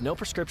 With no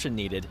prescription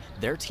needed,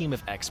 their team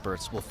of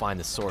experts will find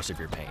the source of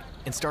your pain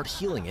and start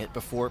healing it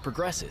before it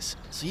progresses,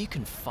 so you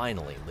can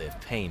finally live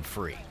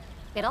pain-free.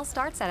 It all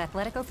starts at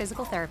Athletico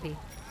Physical Therapy.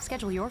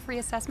 Schedule your free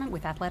assessment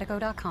with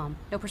athletico.com.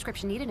 No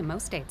prescription needed in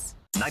most states.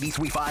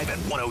 93.5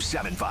 and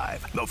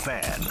 107.5. The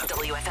Fan.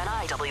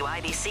 WFNI,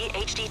 WIBC,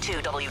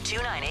 HD2,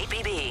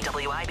 W298BB,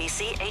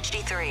 WIBC,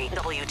 HD3,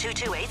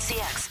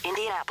 W228CX,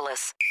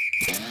 Indianapolis.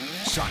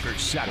 Soccer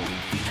Saturday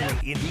featuring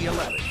Indy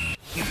 11.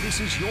 If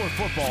this is your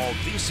football,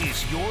 this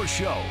is your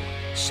show.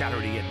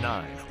 Saturday at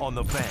 9 on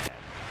The Fan.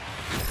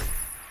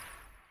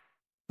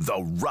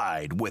 The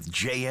Ride with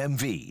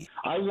JMV.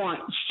 I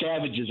want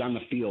savages on the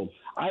field.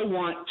 I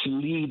want to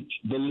lead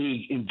the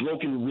league in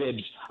broken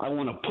ribs. I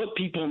want to put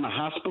people in the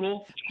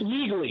hospital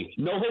legally.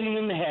 No hitting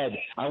in the head.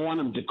 I want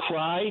them to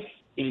cry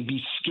and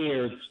be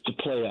scared to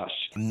play us.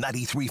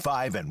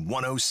 93.5 and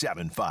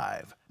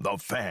 107.5. The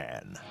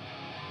Fan.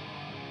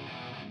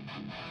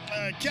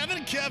 Kevin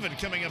and Kevin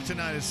coming up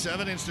tonight at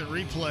 7. Instant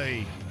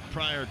replay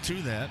prior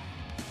to that.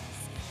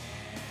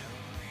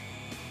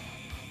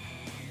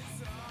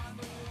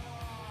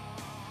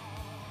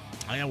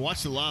 I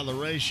watched a lot of the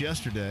race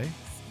yesterday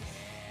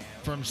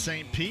from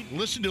St. Pete.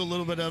 Listened to a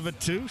little bit of it,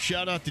 too.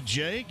 Shout out to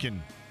Jake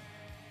and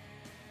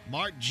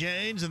Mark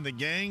Janes and the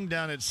gang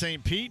down at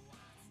St. Pete,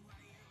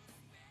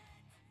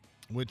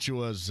 which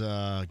was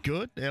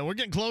good. And we're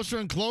getting closer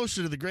and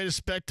closer to the greatest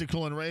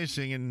spectacle in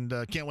racing, and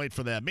can't wait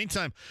for that.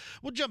 Meantime,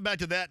 we'll jump back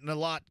to that and a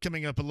lot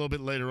coming up a little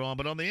bit later on.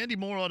 But on the Andy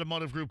Moore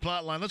Automotive Group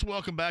hotline, let's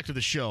welcome back to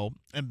the show,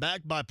 and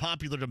back by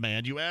popular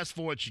demand. You ask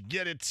for it, you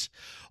get it.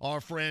 Our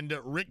friend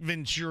Rick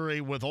Venturi,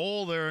 with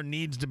all there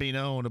needs to be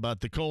known about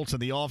the Colts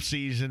and the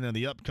offseason and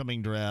the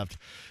upcoming draft.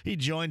 He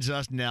joins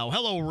us now.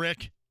 Hello,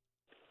 Rick.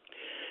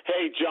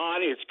 Hey,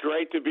 John, it's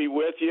great to be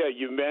with you.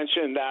 You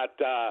mentioned that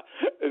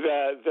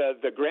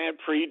the Grand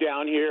Prix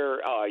down here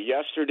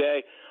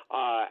yesterday.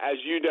 As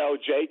you know,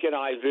 Jake and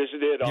I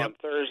visited on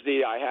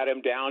Thursday. I had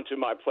him down to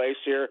my place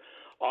here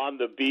on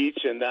the beach,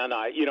 and then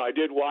I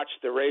did watch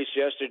the race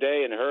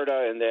yesterday, and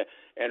Herta and the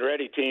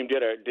Andretti team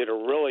did a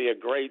really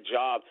great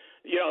job.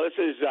 This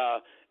is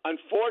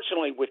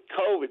unfortunately with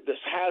COVID,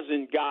 this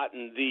hasn't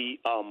gotten the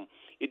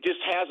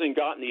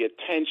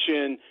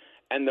attention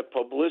and the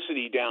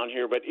publicity down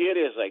here, but it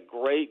is a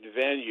great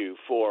venue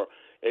for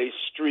a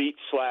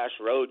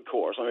street/road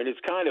course. I mean,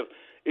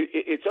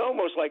 it's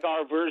almost like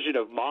our version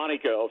of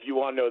Monaco, if you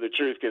want to know the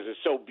truth, because it's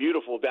so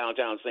beautiful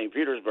downtown St.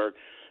 Petersburg.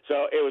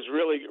 So it was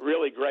really,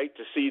 really great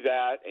to see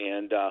that.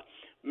 And,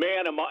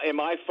 man, am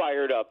I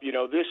fired up.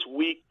 This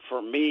week for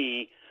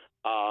me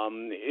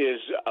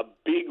is a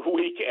big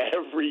week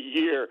every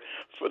year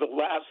for the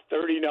last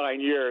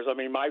 39 years. I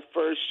mean, my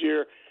first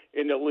year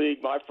in the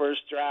league, my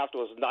first draft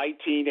was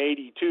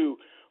 1982,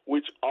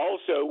 which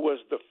also was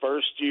the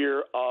first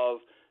year of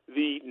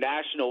the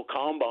National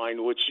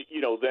Combine, which,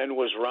 then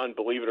was run,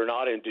 believe it or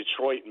not, in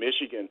Detroit,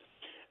 Michigan.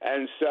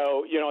 And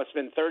so, it's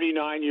been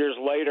 39 years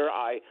later.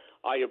 I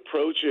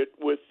approach it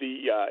with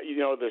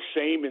the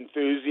same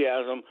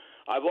enthusiasm.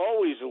 I've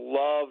always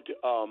loved,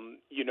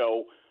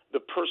 the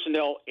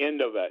personnel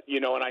end of it,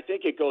 and I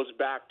think it goes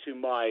back to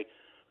my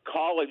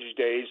college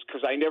days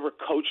because I never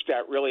coached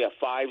at really a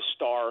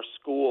five-star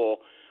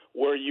school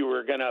where you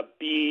were going to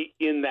be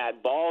in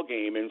that ball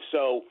game. And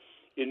so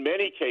in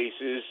many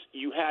cases,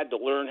 you had to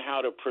learn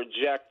how to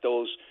project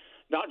those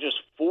not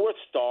just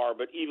fourth-star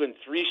but even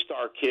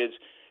three-star kids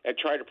and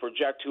try to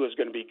project who was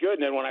going to be good.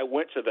 And then when I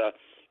went to the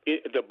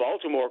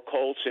Baltimore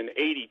Colts in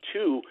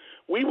 '82,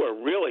 we were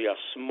really a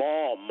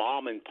small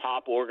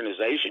mom-and-pop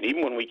organization,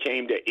 even when we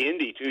came to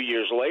Indy 2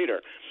 years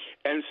later.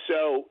 And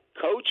so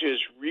coaches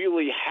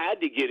really had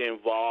to get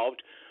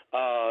involved,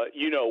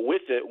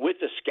 with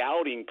the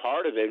scouting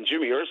part of it. And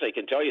Jimmy Irsay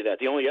can tell you that.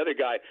 The only other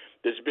guy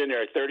that's been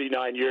there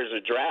 39 years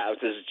of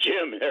drafts is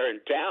Jim there in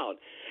town.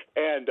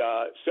 And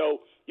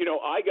so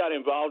I got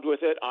involved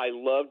with it. I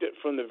loved it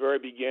from the very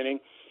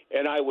beginning.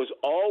 And I was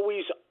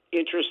always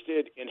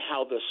interested in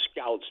how the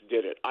scouts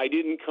did it. I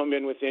didn't come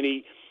in with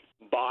any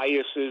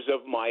biases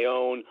of my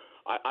own.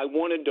 I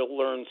wanted to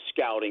learn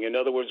scouting. In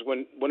other words,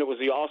 when it was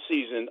the off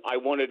season, I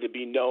wanted to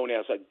be known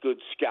as a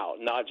good scout,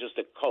 not just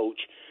a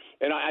coach.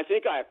 And I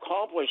think I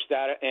accomplished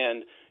that.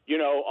 And,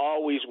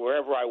 always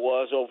wherever I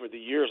was over the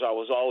years, I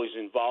was always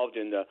involved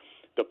in the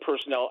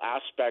personnel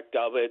aspect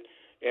of it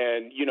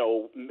and,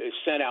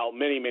 sent out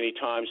many, many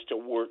times to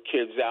work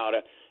kids out.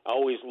 I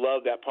always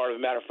loved that part. As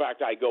a matter of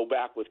fact, I go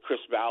back with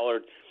Chris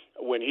Ballard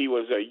when he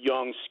was a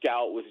young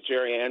scout with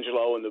Jerry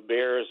Angelo and the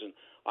Bears, and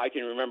I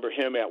can remember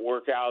him at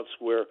workouts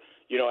where,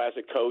 as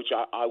a coach,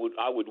 I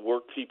would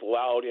work people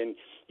out, and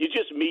you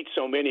just meet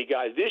so many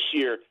guys. This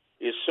year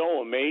is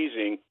so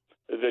amazing.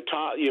 The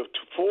top,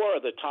 4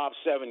 of the top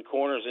 7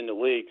 corners in the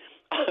league.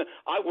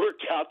 I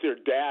worked out their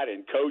dad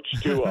and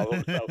coached 2 of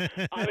them. So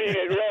I mean,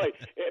 it really.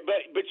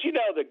 But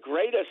the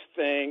greatest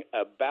thing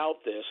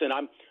about this, and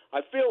I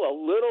feel a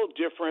little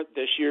different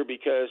this year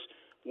because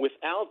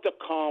without the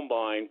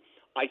combine,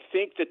 I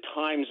think the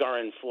times are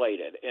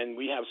inflated, and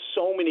we have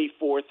so many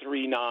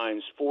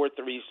 4.39s,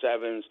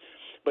 4.37s,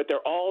 but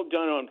they're all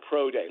done on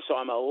pro day. So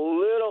I'm a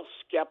little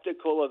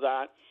skeptical of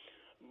that.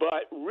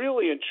 But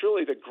really and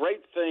truly, the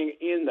great thing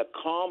in the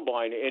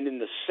combine and in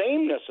the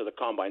sameness of the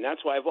combine,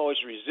 that's why I've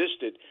always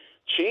resisted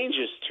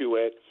changes to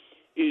it,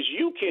 is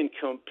you can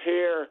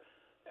compare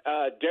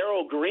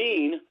Darryl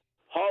Green,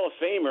 Hall of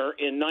Famer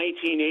in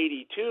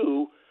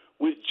 1982,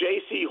 with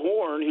J.C.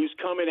 Horn, who's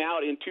coming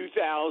out in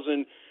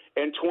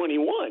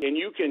 2021. And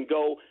you can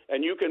go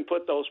and you can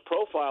put those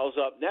profiles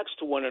up next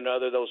to one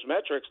another, those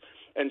metrics,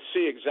 and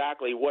see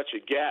exactly what you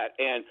get.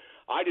 And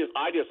I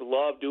just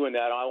love doing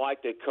that. I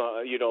like the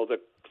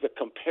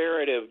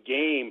comparative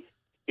game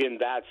in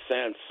that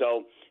sense.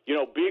 So,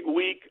 big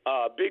week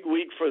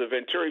for the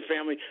Venturi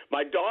family.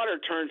 My daughter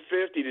turned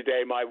 50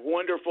 today. My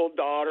wonderful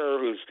daughter,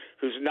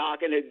 who's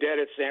knocking it dead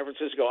at San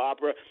Francisco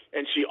Opera,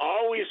 and she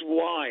always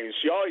whines.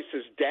 She always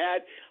says,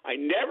 "Dad, I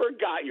never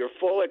got your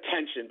full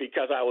attention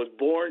because I was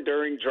born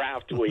during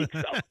draft week."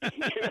 So,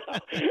 And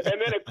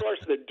then of course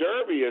the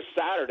Derby is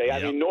Saturday.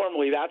 Yep. I mean,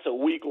 normally that's a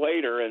week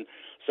later, and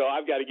so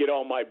I've got to get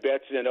all my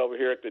bets in over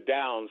here at the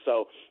Downs.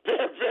 So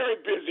very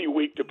busy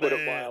week, to put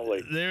it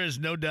mildly. There is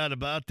no doubt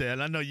about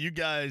that. I know you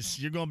guys,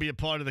 you're going to be a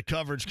part of the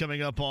coverage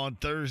coming up on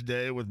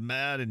Thursday with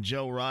Matt and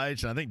Joe Wright.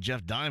 And I think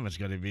Jeff Diamond's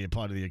going to be a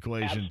part of the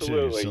equation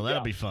too. So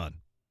that'll be fun.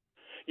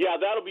 Yeah,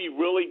 that'll be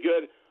really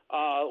good.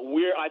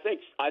 I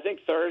think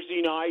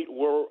Thursday night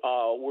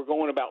we're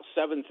going about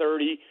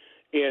 7:30,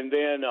 and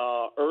then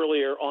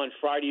earlier on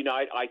Friday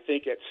night I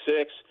think at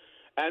 6.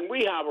 And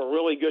we have a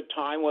really good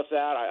time with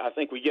that. I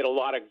think we get a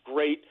lot of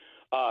great,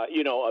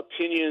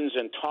 opinions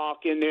and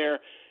talk in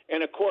there.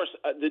 And of course,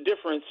 the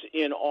difference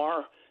in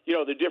our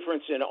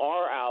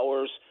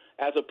hours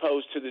as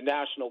opposed to the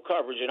national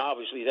coverage, and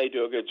obviously they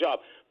do a good job,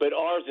 but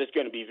ours is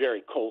going to be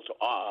very Colts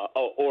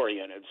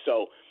oriented.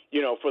 So,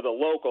 for the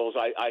locals,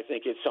 I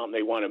think it's something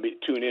they want to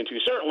tune into.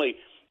 Certainly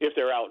if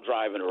they're out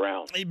driving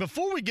around. Hey,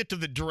 before we get to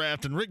the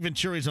draft, and Rick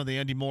Venturi's on the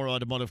Andy Moore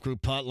Automotive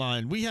Group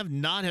hotline, we have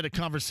not had a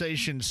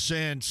conversation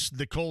since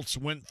the Colts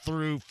went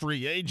through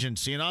free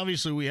agency, and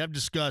obviously we have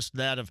discussed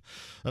that of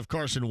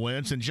Carson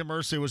Wentz, and Jim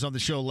Irsay was on the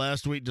show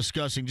last week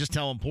discussing just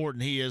how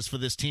important he is for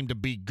this team to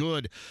be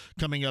good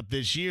coming up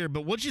this year.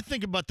 But what do you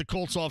think about the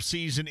Colts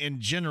offseason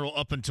in general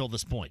up until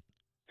this point?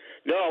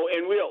 No,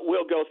 and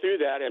we'll go through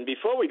that, and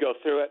before we go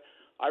through it,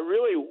 I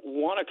really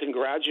want to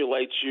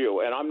congratulate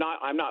you, and I'm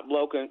not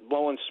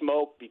blowing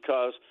smoke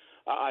because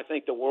I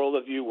think the world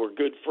of you. We're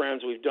good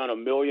friends. We've done a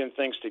million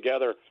things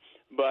together,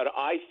 but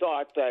I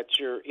thought that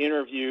your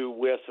interview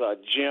with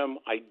Jim,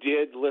 I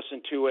did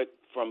listen to it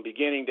from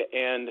beginning to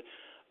end.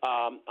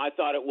 I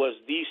thought it was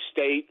the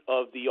state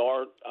of the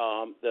art,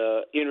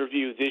 the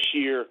interview this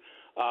year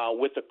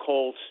with the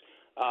Colts.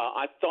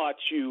 I thought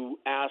you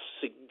asked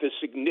the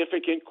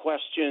significant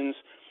questions.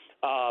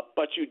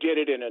 But you did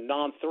it in a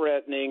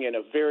non-threatening and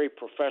a very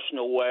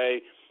professional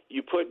way.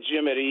 You put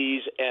Jim at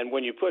ease, and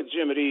when you put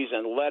Jim at ease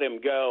and let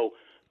him go,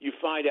 you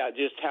find out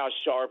just how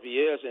sharp he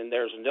is, and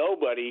there's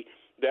nobody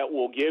that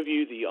will give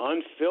you the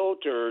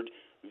unfiltered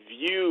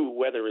view,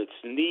 whether it's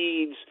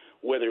needs,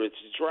 whether it's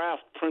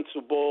draft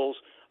principles,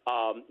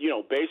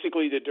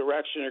 basically the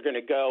direction they're going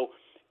to go.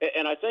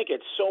 And I think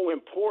it's so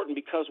important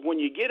because when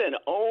you get an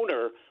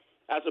owner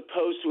as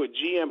opposed to a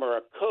GM or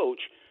a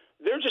coach,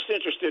 they're just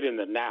interested in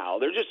the now.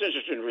 They're just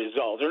interested in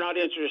results. They're not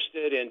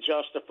interested in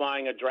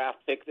justifying a draft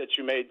pick that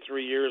you made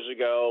 3 years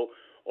ago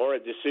or a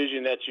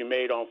decision that you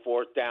made on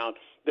fourth down.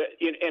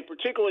 And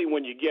particularly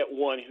when you get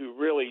one who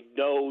really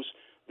knows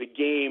the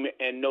game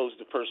and knows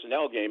the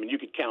personnel game, and you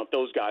could count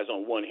those guys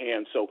on one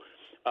hand. So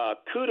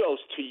kudos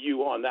to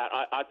you on that.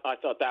 I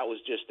thought that was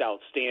just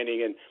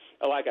outstanding. And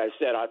like I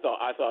said, I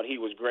thought he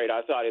was great.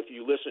 I thought if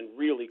you listen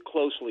really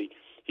closely,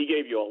 he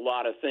gave you a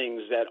lot of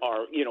things that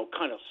are,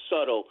 kind of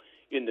subtle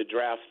in the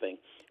draft thing.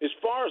 As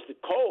far as the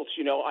Colts,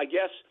 I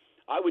guess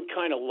I would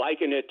kind of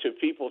liken it to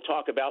people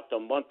talk about the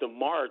month of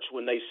March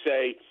when they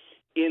say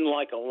in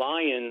like a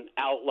lion,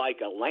 out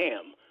like a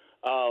lamb.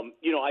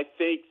 I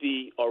think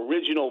the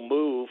original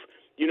move,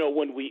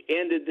 when we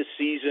ended the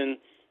season,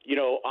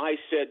 I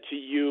said to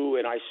you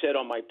and I said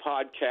on my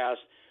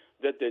podcast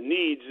that the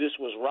needs, this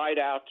was right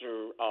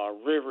after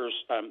Rivers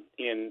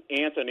in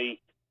Anthony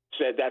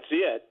said, that's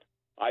it.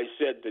 I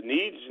said the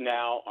needs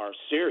now are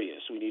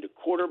serious. We need a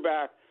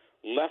quarterback,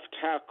 left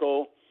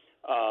tackle,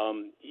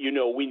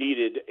 we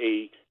needed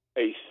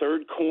a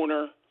third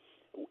corner,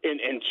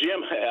 and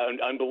Jim,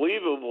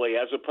 unbelievably,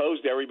 as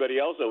opposed to everybody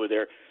else over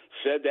there,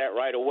 said that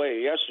right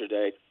away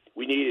yesterday.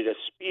 We needed a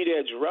speed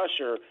edge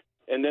rusher,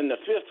 and then the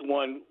fifth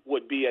one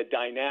would be a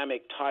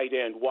dynamic tight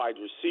end wide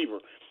receiver.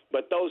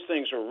 But those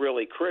things are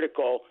really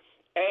critical,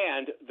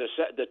 and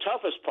the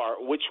toughest part,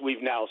 which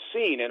we've now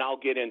seen, and I'll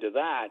get into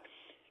that,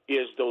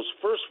 is those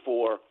first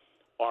four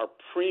are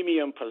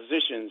premium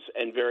positions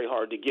and very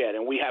hard to get,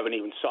 and we haven't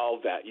even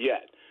solved that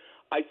yet.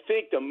 I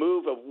think the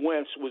move of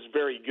Wentz was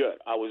very good.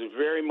 I was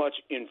very much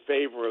in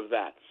favor of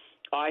that.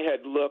 I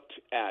had looked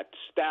at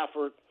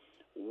Stafford,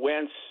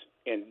 Wentz,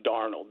 and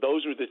Darnold.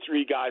 Those were the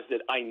three guys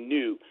that I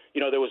knew.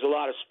 There was a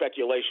lot of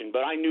speculation,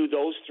 but I knew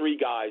those three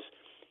guys,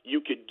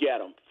 you could get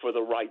them for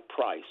the right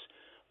price.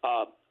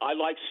 I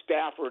like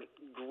Stafford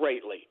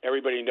greatly.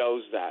 Everybody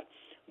knows that.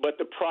 But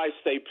the price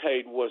they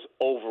paid was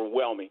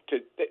overwhelming.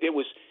 It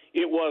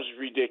was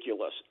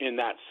ridiculous in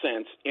that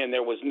sense, and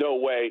there was no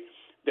way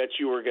that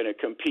you were going to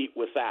compete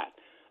with that.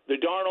 The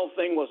Darnold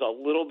thing was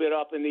a little bit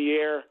up in the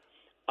air,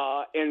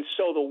 and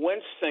so the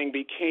Wentz thing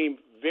became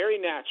very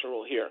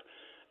natural here.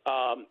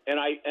 And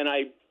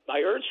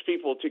I urge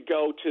people to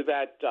go to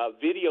that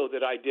video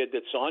that I did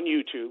that's on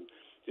YouTube.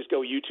 Just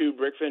go YouTube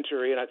Rick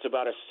Venturi, and it's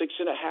about a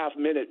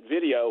 6.5-minute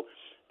video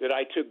that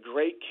I took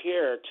great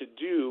care to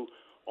do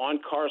on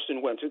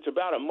Carson Wentz. It's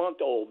about a month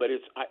old, but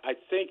I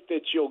think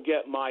that you'll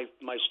get my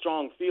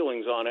strong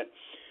feelings on it.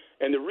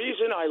 And the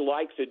reason I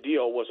liked the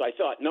deal was I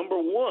thought, number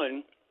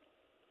one,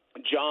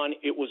 John,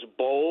 it was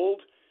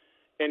bold,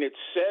 and it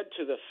said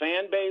to the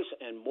fan base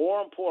and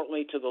more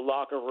importantly to the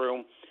locker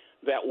room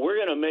that we're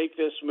going to make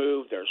this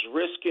move. There's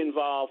risk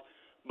involved,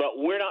 but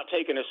we're not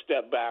taking a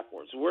step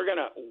backwards. We're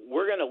going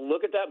to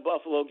look at that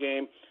Buffalo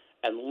game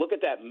and look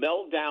at that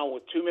meltdown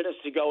with 2 minutes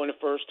to go in the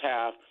first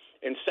half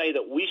and say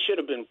that we should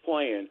have been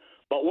playing,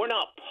 but we're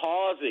not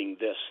pausing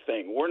this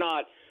thing. We're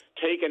not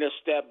taking a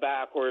step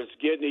backwards,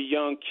 getting a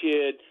young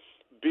kid,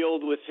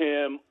 build with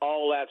him,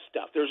 all that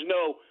stuff. There's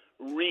no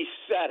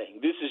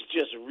resetting. This is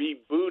just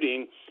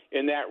rebooting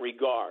in that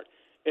regard.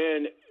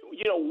 And,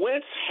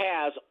 Wentz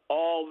has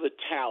all the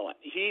talent.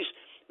 He's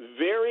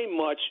very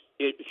much,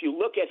 if you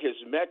look at his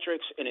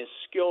metrics and his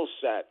skill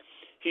set,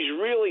 he's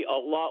really a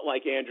lot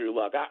like Andrew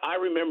Luck. I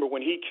remember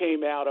when he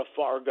came out of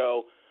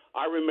Fargo,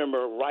 I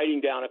remember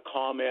writing down a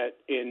comment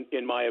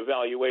in my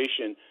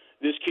evaluation,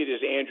 this kid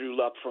is Andrew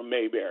Luck from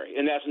Mayberry.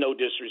 And that's no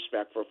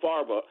disrespect for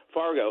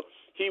Fargo.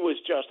 He was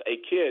just a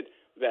kid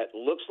that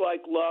looks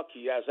like Luck.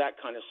 He has that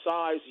kind of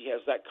size. He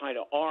has that kind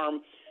of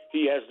arm.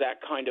 He has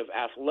that kind of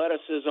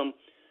athleticism.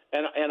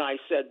 And I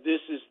said,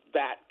 this is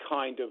that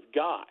kind of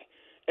guy.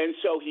 And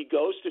so he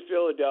goes to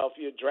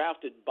Philadelphia,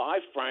 drafted by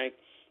Frank.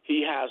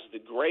 He has the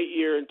great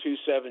year in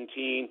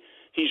 2017.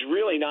 He's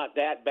really not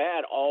that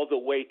bad all the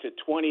way to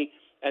 20,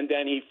 and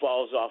then he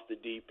falls off the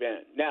deep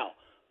end. Now,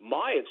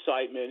 my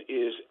excitement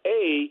is,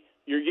 A,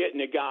 you're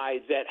getting a guy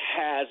that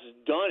has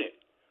done it,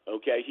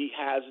 okay? He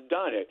has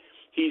done it.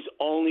 He's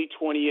only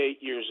 28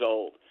 years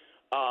old.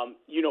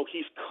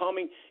 He's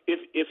coming.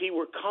 If he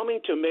were coming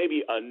to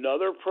maybe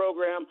another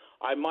program,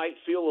 I might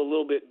feel a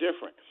little bit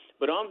different.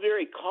 But I'm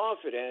very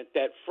confident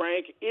that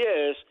Frank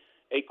is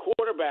a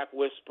quarterback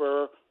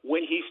whisperer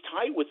when he's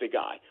tight with the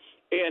guy.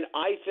 And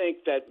I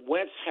think that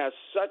Wentz has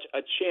such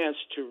a chance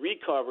to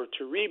recover,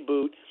 to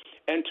reboot,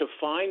 and to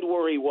find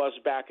where he was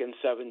back in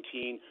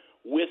 17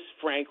 with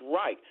Frank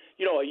Reich.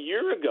 A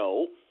year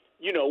ago,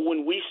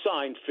 when we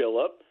signed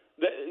Phillip,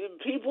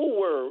 people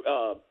were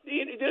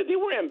they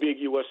were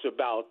ambiguous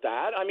about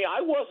that. I mean,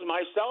 I was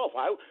myself.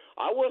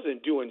 I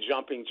wasn't doing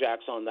jumping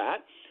jacks on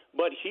that,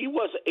 but he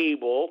was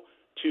able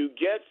to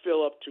get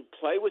Phillip to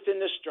play within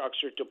the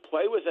structure, to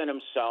play within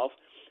himself.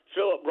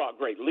 Phillip brought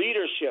great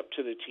leadership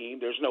to the team.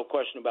 There's no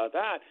question about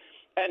that.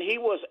 And he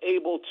was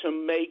able to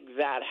make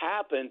that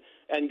happen,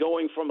 and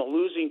going from a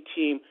losing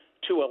team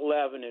to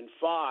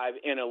 11-5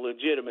 in a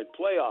legitimate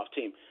playoff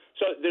team.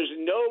 So there's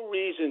no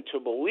reason to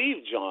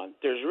believe, John,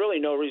 there's really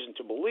no reason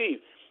to believe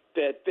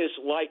that this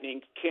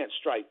lightning can't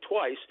strike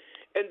twice.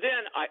 And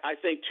then I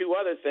think two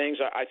other things.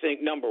 I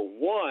think number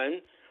one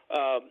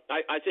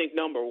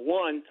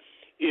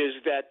is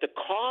that the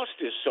cost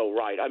is so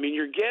right. I mean,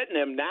 you're getting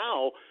him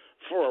now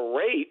for a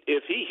rate.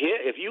 If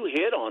you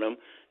hit on him,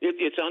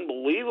 it's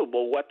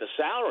unbelievable what the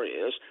salary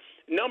is.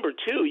 Number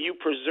two, you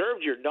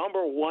preserved your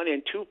number 1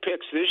 and 2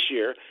 picks this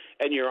year,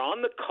 and you're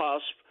on the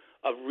cusp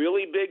of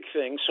really big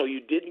things, so you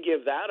didn't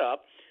give that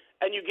up,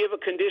 and you give a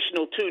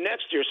conditional 2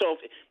 next year. So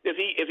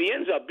if he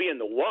ends up being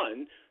the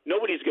 1,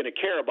 nobody's going to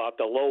care about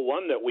the low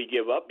 1 that we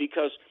give up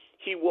because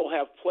he will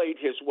have played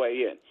his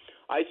way in.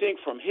 I think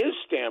from his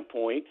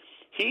standpoint,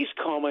 he's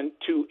coming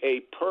to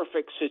a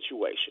perfect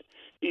situation.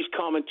 He's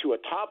coming to a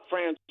top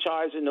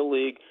franchise in the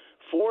league,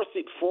 fourth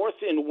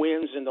in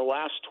wins in the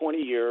last 20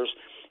 years.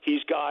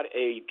 He's got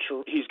a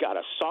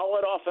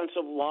solid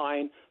offensive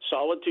line,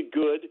 solid to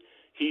good.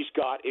 He's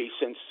got a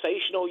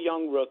sensational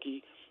young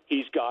rookie.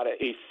 He's got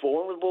a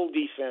formidable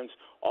defense.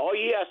 All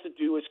he has to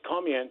do is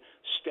come in,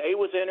 stay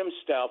within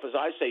himself. As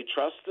I say,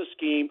 trust the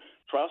scheme,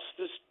 trust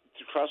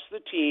the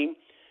team,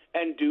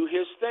 and do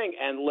his thing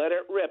and let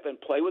it rip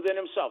and play within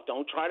himself.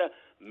 Don't try to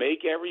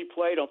make every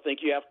play. Don't think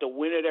you have to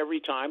win it every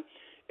time.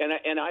 And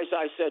as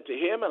I said to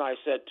him and I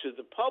said to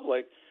the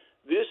public,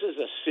 this is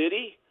a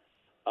city,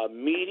 a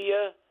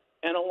media,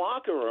 and a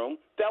locker room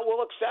that will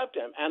accept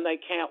him, and they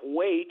can't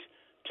wait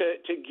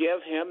to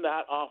give him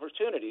that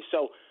opportunity.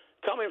 So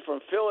coming from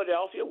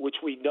Philadelphia, which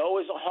we know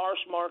is a harsh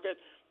market,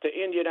 to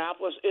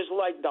Indianapolis is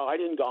like died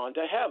and gone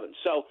to heaven.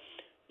 So,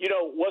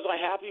 was I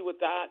happy with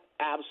that?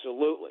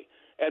 Absolutely.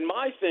 And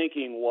my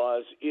thinking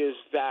is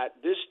that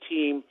this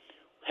team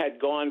had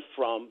gone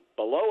from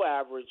below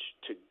average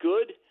to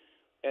good,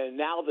 and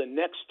now the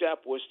next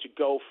step was to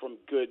go from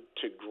good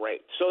to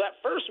great. So that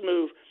first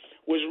move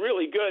was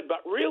really good,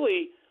 but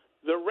really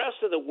the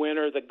rest of the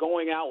winter, the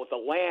going out with a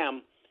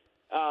lamb,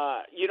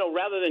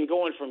 rather than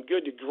going from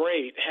good to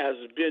great, has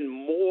been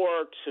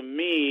more to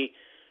me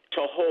to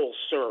whole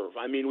serve.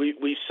 I mean,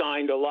 we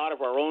signed a lot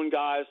of our own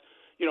guys.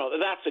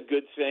 That's a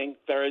good thing.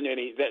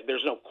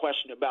 There's no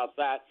question about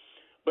that.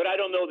 But I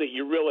don't know that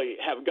you really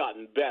have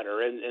gotten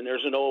better. And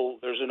there's an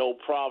old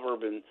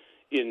proverb in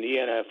the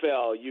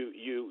NFL.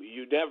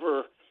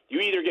 You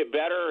either get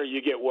better or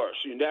you get worse.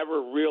 You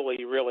never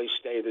really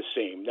stay the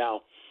same.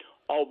 Now,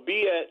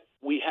 albeit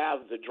we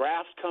have the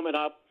draft coming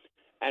up,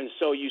 and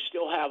so you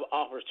still have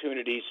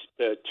opportunities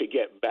to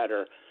get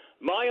better.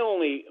 My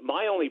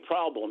only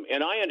problem,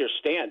 and I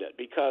understand it,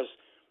 because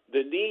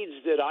the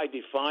needs that I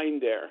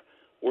defined there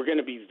were going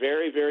to be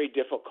very, very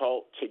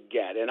difficult to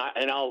get, and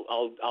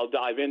I'll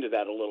dive into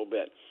that a little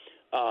bit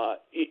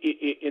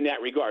in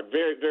that regard.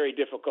 Very, very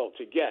difficult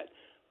to get.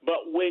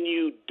 But when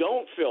you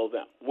don't fill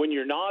them, when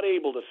you're not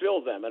able to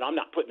fill them, and I'm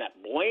not putting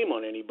that blame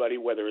on anybody,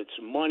 whether it's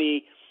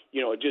money,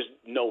 just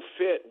no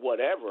fit,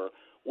 whatever.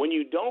 When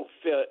you don't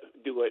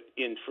do it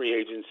in free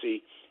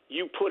agency,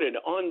 you put an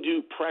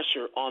undue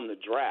pressure on the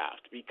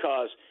draft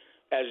because,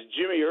 as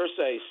Jimmy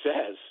Irsay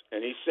says,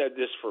 and he said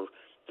this for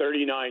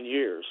 39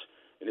 years,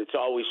 and it's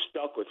always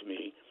stuck with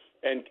me,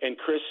 and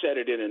Chris said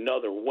it in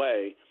another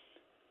way,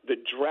 the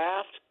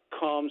draft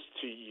comes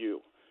to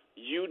you.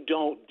 You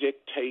don't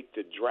dictate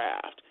the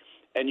draft.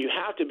 And you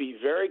have to be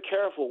very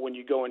careful when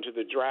you go into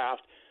the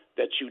draft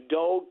that you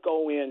don't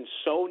go in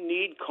so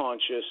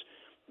need-conscious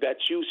that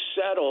you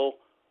settle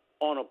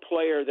on a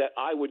player that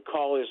I would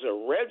call is a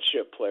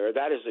redshift player,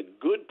 that is a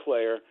good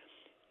player,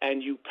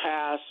 and you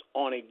pass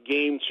on a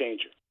game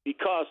changer.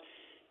 Because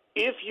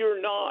if you're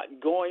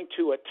not going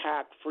to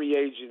attack free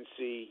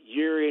agency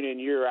year in and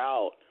year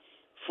out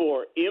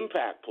for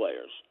impact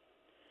players,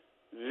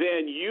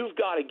 then you've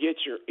got to get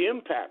your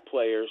impact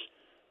players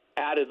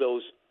out of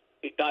those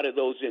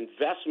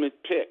investment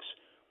picks,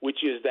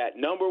 which is that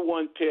number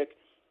one pick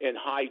and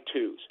high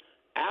twos.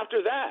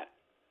 After that,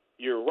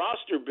 you're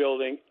roster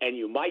building, and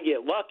you might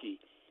get lucky,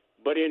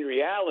 but in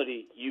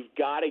reality, you've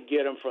got to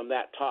get them from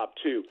that top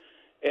two.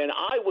 And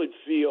I would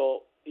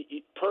feel,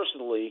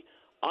 personally,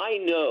 I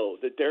know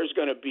that there's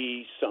going to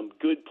be some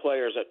good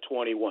players at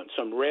 21,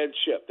 some red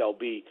chip. There'll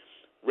be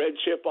red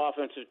chip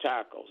offensive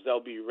tackles. There'll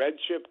be red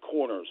chip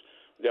corners.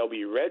 There'll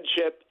be red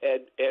chip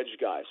edge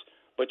guys.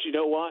 But you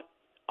know what?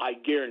 I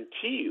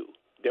guarantee you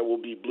there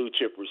will be blue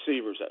chip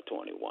receivers at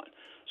 21.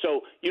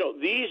 So,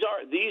 these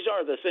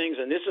are the things,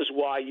 and this is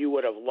why you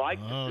would have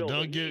liked to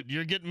build.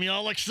 You're getting me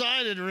all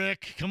excited,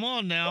 Rick. Come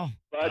on now.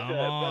 Come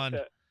on.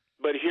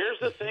 But here's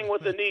the thing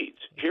with the needs.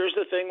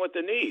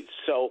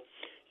 So,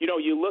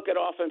 you look at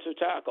offensive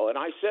tackle, and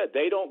I said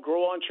they don't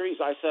grow on trees.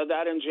 I said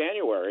that in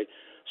January.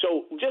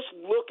 So just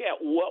look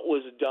at what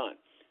was done.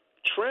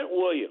 Trent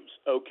Williams,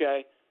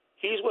 okay,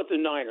 he's with the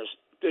Niners.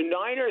 The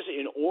Niners,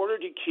 in order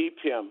to keep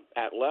him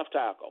at left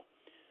tackle,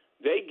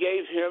 they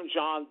gave him,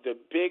 John, the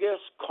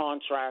biggest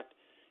contract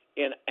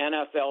in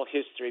NFL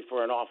history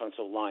for an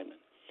offensive lineman.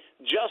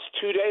 Just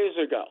 2 days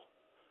ago,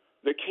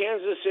 the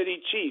Kansas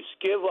City Chiefs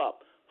give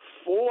up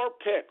 4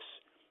 picks,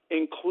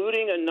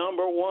 including a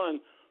number 1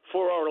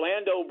 for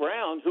Orlando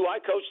Brown, who I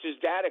coached his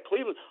dad at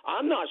Cleveland.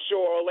 I'm not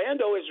sure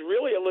Orlando is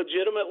really a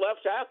legitimate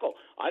left tackle.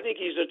 I think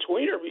he's a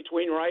tweener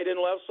between right and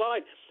left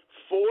side.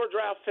 4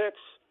 draft picks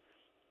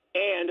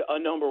and a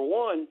number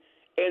 1.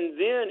 And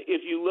then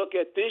if you look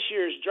at this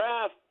year's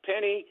draft,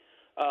 Penny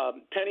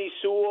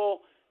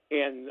Sewell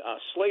and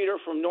Slater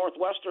from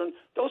Northwestern,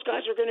 those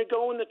guys are going to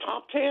go in the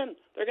top 10.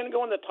 They're going to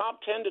go in the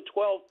top 10 to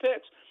 12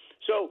 picks.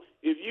 So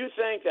if you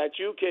think that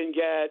you can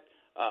get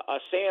a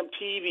Sam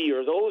Peavy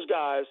or those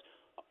guys,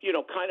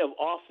 kind of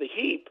off the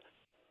heap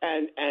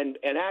and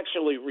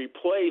actually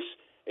replace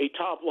a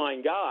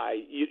top-line guy,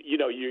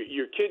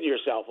 you're kidding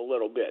yourself a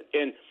little bit.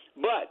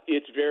 But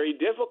it's very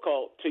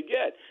difficult to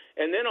get.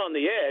 And then on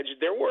the edge,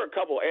 there were a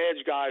couple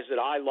edge guys that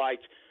I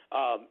liked,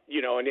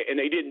 and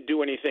they didn't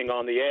do anything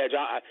on the edge.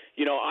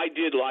 I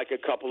did like a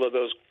couple of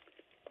those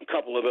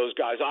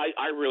guys.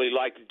 I really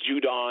liked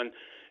Judon,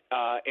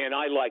 and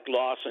I liked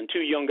Lawson, 2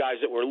 young guys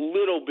that were a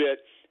little bit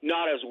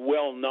not as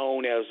well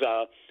known as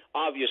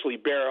obviously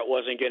Barrett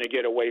wasn't going to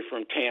get away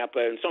from Tampa,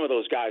 and some of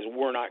those guys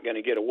were not going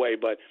to get away.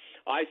 But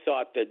I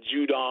thought that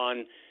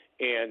Judon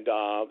and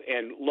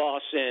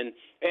Lawson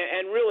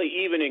and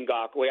really even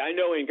Ngakoue. I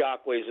know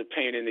Ngakoue is a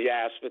pain in the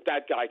ass, but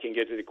that guy can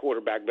get to the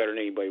quarterback better than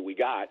anybody we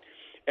got.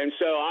 And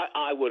so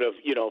I would have,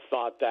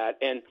 thought that.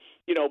 And,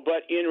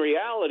 but in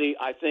reality,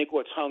 I think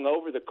what's hung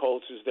over the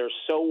Colts is they're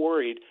so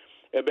worried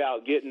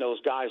about getting those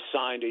guys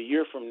signed a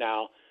year from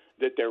now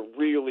that they're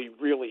really,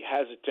 really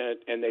hesitant,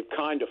 and they've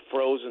kind of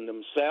frozen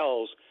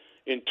themselves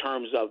in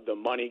terms of the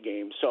money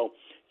game. So,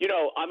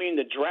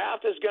 the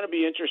draft is going to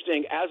be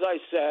interesting. As I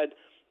said,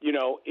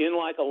 in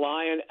like a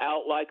lion,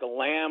 out like a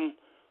lamb.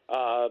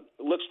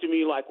 Looks to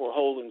me like we're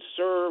holding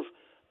serve,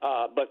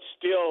 but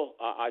still,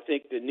 I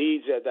think the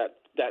needs of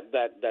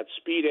that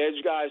speed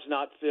edge guy's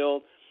not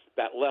filled,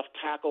 that left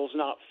tackle's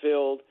not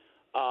filled,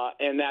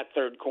 and that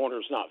third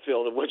corner's not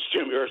filled, of which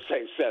Jim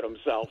Irsay said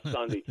himself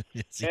Sunday.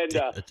 Yes,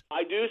 and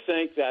I do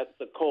think that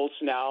the Colts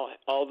now,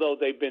 although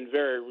they've been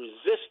very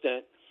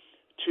resistant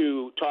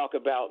to talk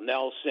about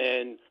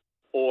Nelson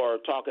or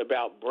talk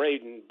about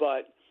Braden,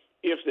 but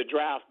if the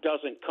draft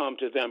doesn't come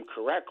to them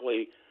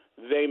correctly,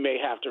 they may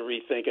have to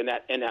rethink, and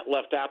that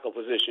left tackle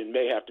position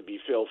may have to be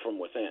filled from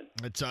within.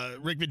 It's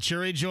Rick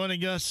Venturi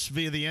joining us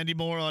via the Andy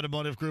Moore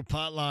Automotive Group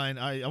hotline.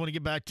 I want to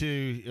get back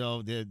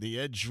to the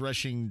edge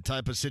rushing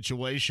type of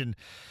situation.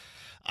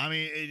 I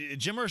mean,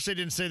 Jim Irsay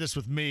didn't say this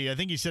with me. I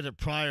think he said it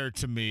prior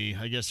to me,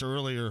 I guess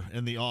earlier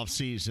in the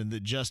offseason,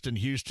 that Justin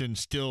Houston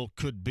still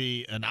could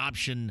be an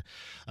option.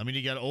 I mean,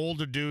 you got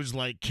older dudes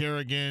like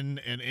Kerrigan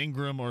and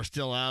Ingram are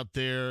still out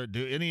there.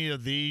 Do any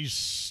of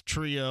these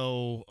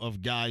trio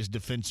of guys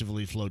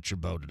defensively float your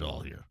boat at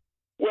all here?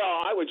 Well,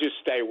 I would just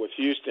stay with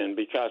Houston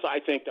because I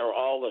think they're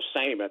all the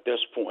same at this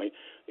point.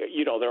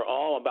 They're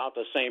all about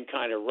the same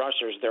kind of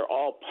rushers. They're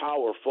all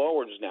power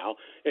forwards now.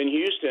 And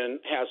Houston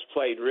has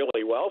played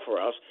really well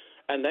for us.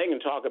 And they can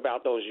talk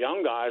about those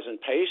young guys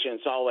and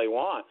patience all they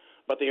want.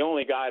 But the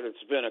only guy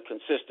that's been a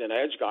consistent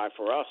edge guy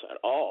for us at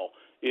all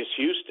is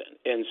Houston.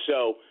 And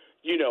so,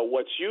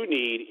 what you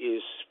need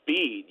is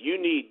speed.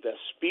 You need the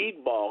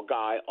speedball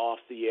guy off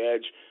the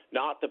edge,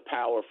 not the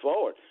power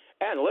forward.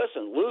 And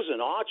listen, losing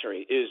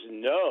Autry is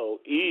no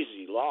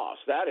easy loss.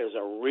 That is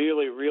a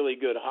really, really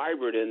good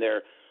hybrid in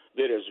there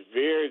that is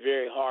very,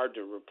 very hard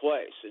to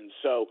replace. And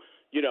so,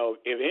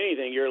 if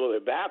anything, you're a little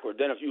bit backward.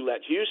 Then if you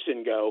let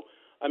Houston go,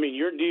 I mean,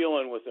 you're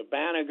dealing with the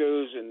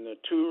Banagus and the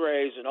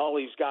Toures and all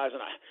these guys.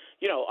 And,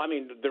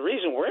 the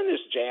reason we're in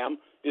this jam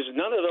is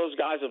none of those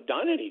guys have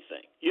done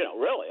anything,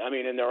 really.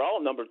 And they're all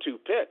number 2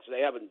 picks.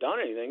 They haven't done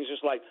anything. It's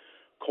just like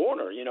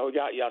corner. We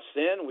got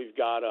Yassin, we've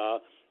got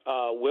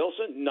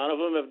Wilson. None of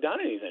them have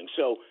done anything.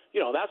 So,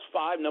 that's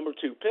 5 number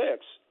 2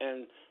 picks.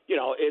 And,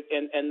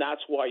 and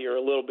that's why you're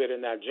a little bit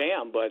in that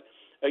jam. But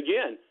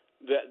again,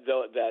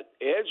 that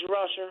edge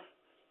rusher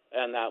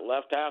and that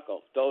left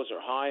tackle, those are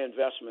high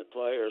investment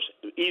players,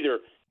 either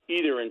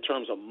in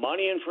terms of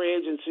money in free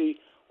agency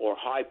or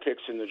high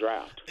picks in the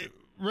draft.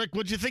 Rick,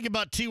 what'd you think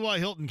about T.Y.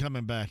 Hilton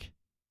coming back?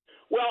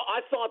 Well,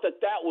 I thought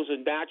that was a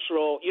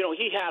natural.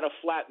 He had a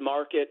flat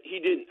market. He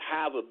didn't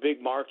have a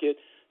big market.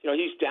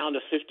 He's down to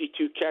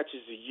 52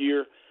 catches a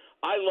year.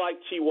 I like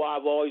T.Y.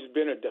 I've always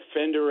been a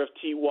defender of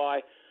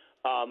T.Y.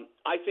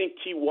 I think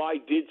T.Y.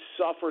 did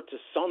suffer to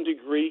some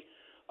degree.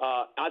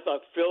 I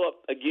thought Phillip,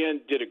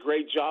 again, did a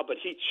great job, but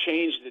he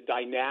changed the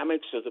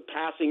dynamics of the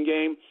passing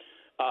game.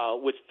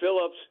 With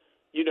Phillips,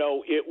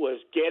 it was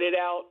get it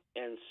out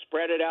and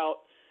spread it out,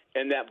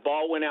 and that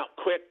ball went out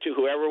quick to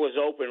whoever was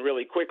open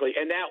really quickly,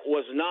 and that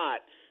was not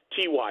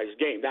T.Y.'s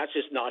game. That's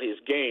just not his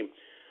game.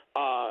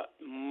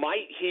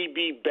 Might he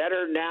be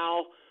better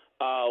now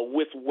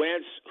with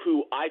Wentz,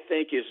 who I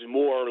think is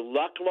more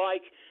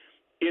Luck-like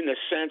in the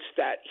sense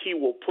that he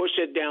will push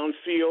it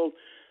downfield?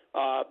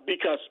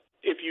 Because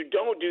if you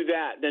don't do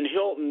that, then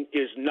Hilton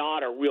is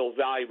not a real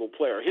valuable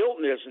player.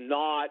 Hilton is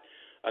not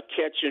a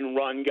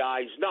catch-and-run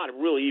guy. He's not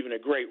really even a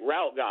great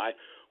route guy.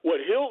 What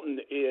Hilton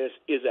is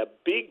a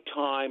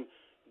big-time,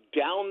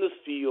 down the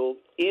field,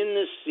 in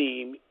the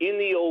seam, in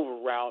the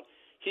over route.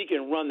 He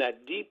can run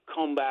that deep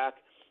comeback,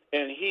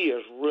 and he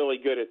is really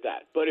good at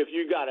that. But if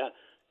you're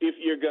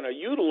going to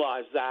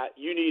utilize that,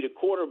 you need a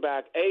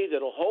quarterback,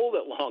 that'll hold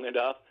it long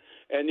enough,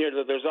 and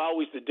there's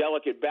always the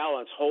delicate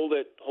balance, hold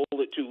it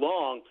too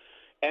long,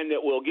 and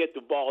that will get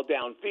the ball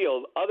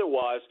downfield.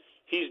 Otherwise,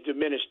 he's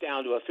diminished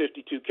down to a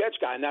 52-catch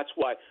guy, and that's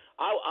why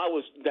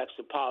that's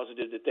the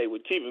positive that they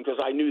would keep him, because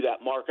I knew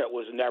that market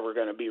was never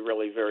going to be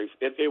really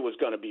it was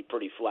going to be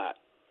pretty flat.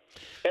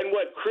 And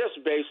what Chris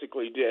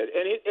basically did,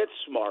 and it's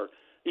smart,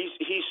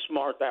 he's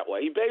smart that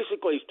way. He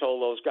basically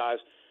told those guys,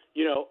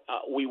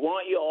 we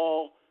want you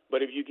all,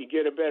 but if you can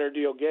get a better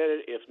deal, get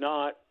it. If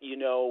not,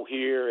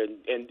 here,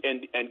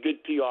 and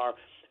good PR.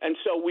 And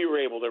so we were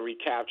able to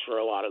recapture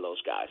a lot of those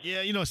guys.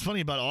 Yeah, it's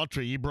funny about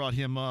Autry. You brought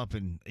him up,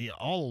 and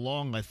all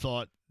along I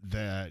thought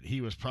that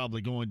he was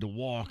probably going to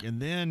walk.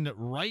 And then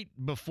right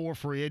before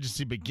free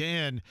agency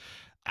began,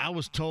 I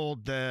was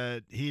told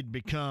that he'd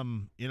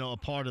become, a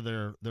part of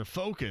their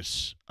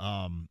focus.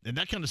 And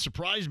that kind of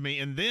surprised me.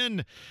 And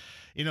then,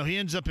 he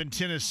ends up in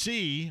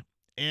Tennessee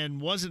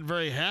and wasn't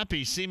very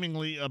happy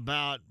seemingly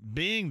about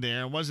being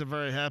there and wasn't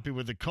very happy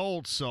with the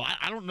Colts. So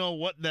I don't know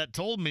what that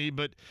told me,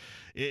 but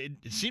it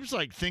seems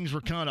like things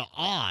were kind of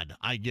odd,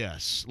 I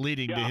guess,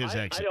 leading to his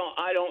exit.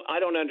 I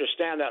don't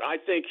understand that. I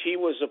think he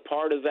was a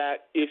part of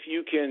that. If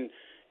you can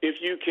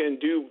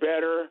do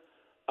better,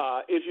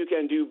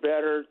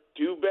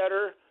 do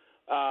better.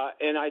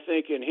 And I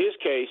think in his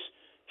case,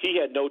 he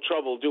had no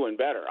trouble doing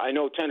better. I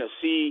know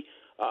Tennessee,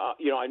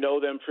 I know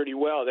them pretty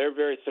well. They're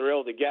very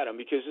thrilled to get him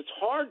because it's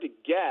hard to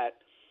get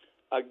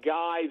a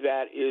guy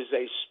that is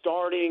a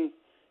starting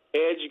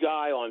edge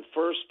guy on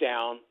first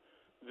down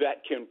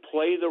that can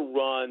play the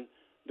run,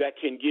 that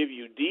can give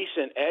you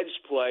decent edge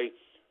play,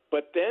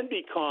 but then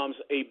becomes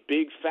a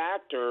big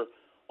factor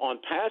on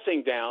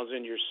passing downs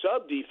in your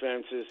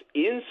sub-defenses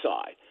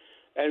inside.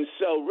 And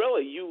so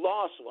really you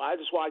lost,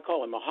 that's why I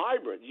call him a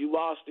hybrid. You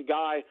lost a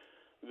guy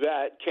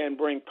that can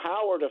bring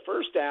power to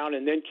first down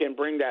and then can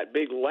bring that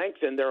big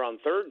length in there on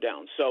third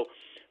down. So,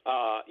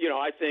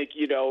 I think,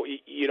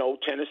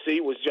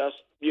 Tennessee was just,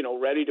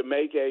 ready to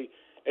make a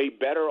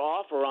better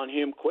offer on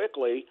him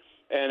quickly.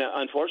 And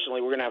unfortunately,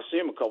 we're going to have to see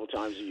him a couple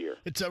times a year.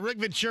 It's Rick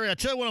Venturi. I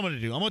tell you what I'm going to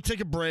do. I'm going to take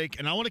a break,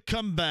 and I want to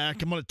come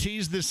back. I'm going to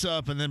tease this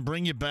up and then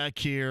bring you back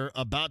here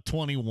about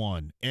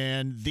 21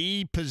 and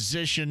the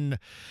position,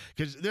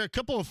 because there are a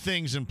couple of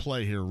things in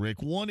play here,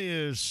 Rick. One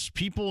is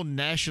people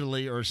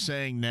nationally are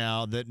saying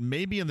now that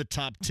maybe in the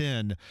top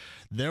 10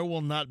 there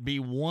will not be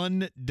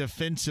one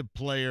defensive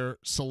player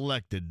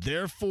selected.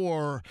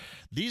 Therefore,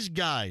 these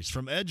guys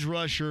from edge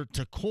rusher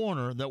to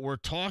corner that we're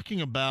talking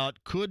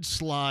about could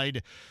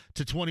slide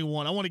to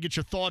 21. I want to get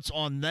your thoughts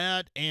on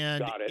that.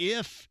 And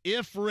if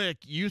Rick,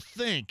 you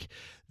think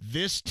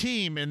this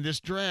team in this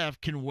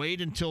draft can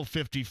wait until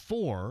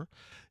 54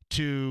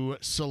 to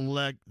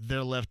select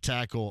their left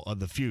tackle of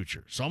the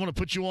future. So I'm going to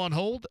put you on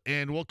hold,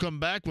 and we'll come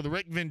back with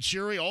Rick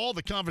Venturi. All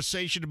the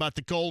conversation about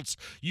the Colts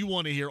you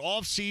want to hear.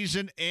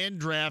 Offseason and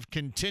draft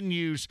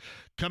continues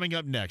coming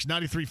up next.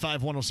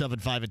 93.5, 107.5,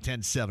 and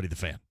 1070 The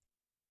Fan.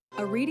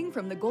 A reading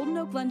from the Golden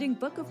Oak Lending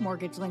Book of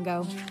Mortgage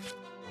Lingo.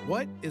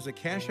 What is a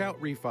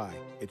cash-out refi?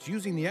 It's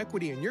using the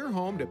equity in your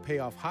home to pay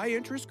off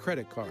high-interest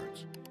credit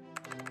cards.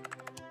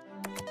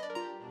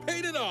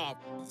 Paid it off!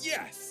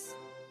 Yes!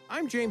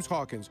 I'm James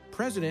Hawkins,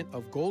 president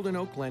of Golden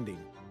Oak Lending.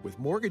 With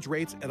mortgage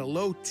rates at a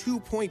low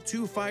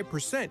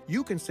 2.25%,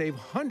 you can save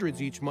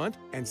hundreds each month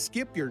and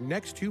skip your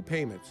next two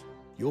payments.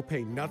 You'll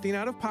pay nothing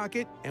out of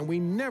pocket, and we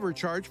never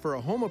charge for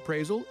a home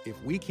appraisal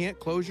if we can't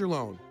close your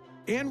loan.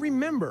 And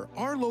remember,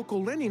 our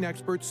local lending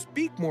experts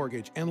speak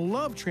mortgage and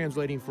love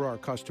translating for our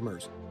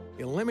customers.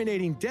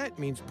 Eliminating debt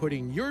means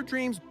putting your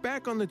dreams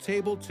back on the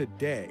table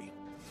today.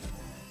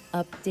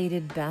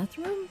 Updated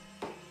bathroom?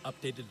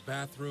 Updated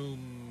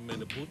bathroom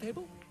and a pool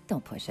table?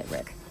 Don't push it,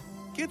 Rick.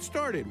 Get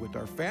started with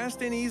our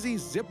fast and easy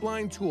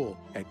zipline tool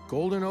at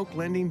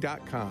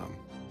goldenoaklending.com.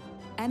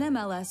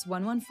 NMLS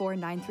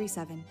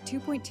 114937,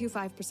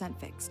 2.25%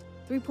 fixed,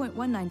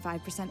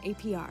 3.195%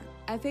 APR.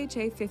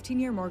 FHA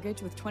 15-year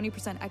mortgage with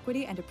 20%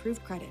 equity and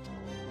approved credit.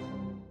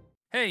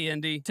 Hey,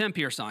 Indy. Tim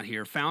Pearson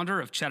here,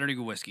 founder of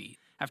Chattanooga Whiskey.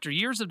 After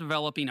years of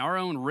developing our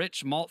own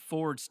rich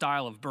malt-forward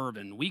style of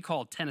bourbon we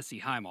call Tennessee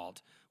High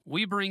Malt,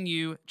 we bring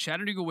you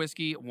Chattanooga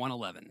Whiskey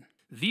 111.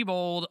 The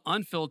bold,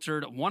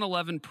 unfiltered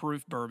 111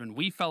 proof bourbon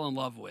we fell in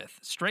love with,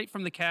 straight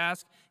from the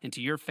cask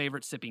into your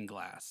favorite sipping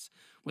glass.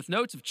 With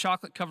notes of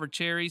chocolate-covered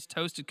cherries,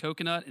 toasted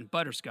coconut, and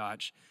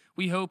butterscotch,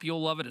 we hope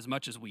you'll love it as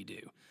much as we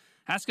do.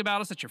 Ask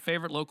about us at your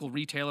favorite local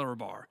retailer or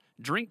bar.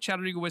 Drink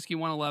Chattanooga Whiskey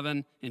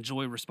 111.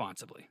 Enjoy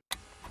responsibly.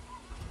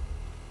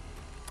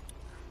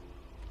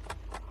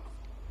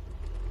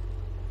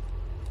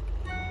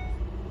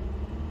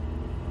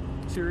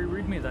 Siri,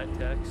 read me that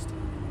text.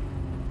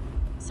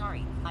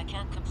 Sorry, I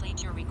can't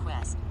complete your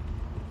request.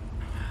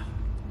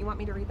 You want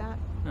me to read that?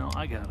 No,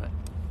 I got it.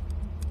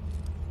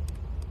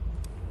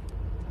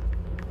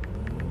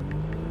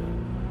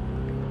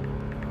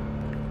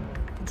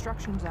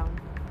 Construction zone.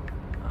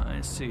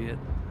 I see it.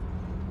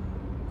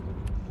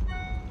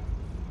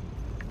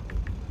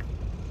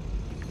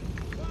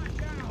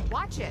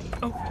 Watch it.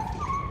 Oh.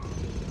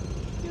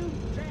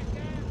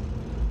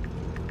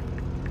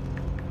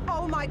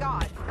 Oh my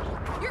God.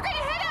 You're gonna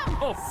hit him!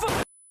 Oh,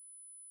 fuck!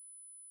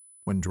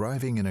 When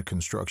driving in a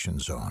construction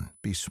zone,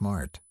 be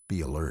smart,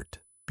 be alert,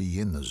 be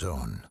in the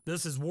zone.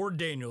 This is Ward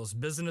Daniels,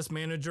 business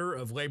manager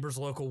of Labor's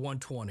Local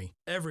 120.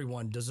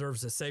 Everyone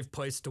deserves a safe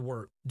place to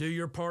work. Do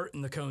your part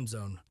in the cone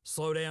zone.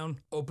 Slow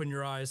down, open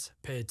your eyes,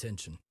 pay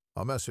attention.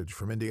 A message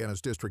from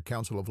Indiana's District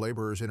Council of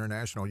Laborers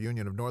International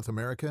Union of North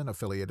America and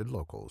affiliated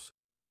locals.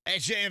 Hey,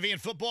 JMV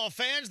and football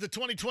fans, the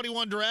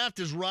 2021 draft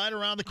is right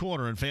around the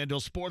corner, and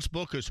FanDuel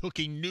Sportsbook is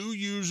hooking new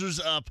users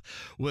up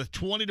with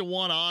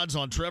 20-1 odds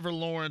on Trevor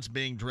Lawrence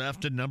being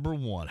drafted number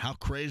 1. How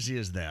crazy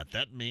is that?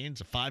 That means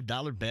a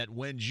 $5 bet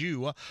wins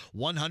you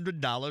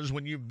 $100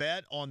 when you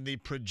bet on the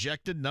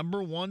projected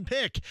number 1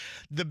 pick.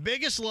 The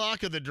biggest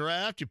lock of the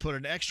draft, you put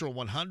an extra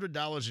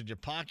 $100 in your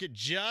pocket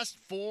just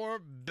for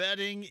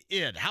betting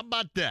it. How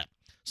about that?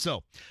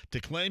 So, to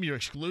claim your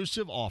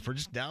exclusive offer,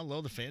 just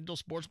download the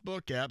FanDuel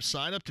Sportsbook app.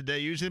 Sign up today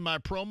using my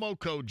promo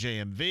code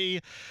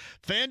JMV.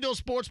 FanDuel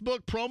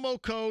Sportsbook,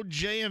 promo code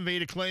JMV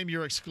to claim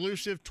your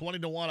exclusive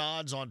 20-1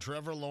 odds on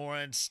Trevor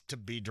Lawrence to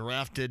be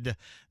drafted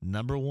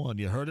number 1.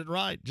 You heard it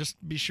right.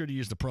 Just be sure to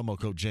use the promo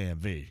code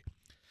JMV.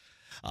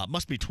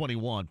 Must be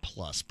 21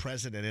 plus.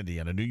 Present in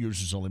Indiana. New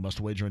users only must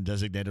wager in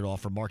designated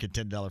offer. Market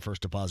 $10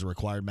 first deposit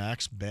required.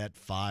 Max bet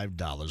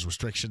 $5.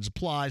 Restrictions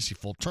apply. See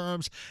full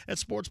terms at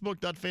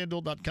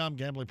sportsbook.fanduel.com.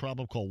 Gambling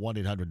problem? Call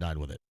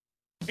 1-800-9-WITH-IT.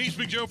 Hey, it's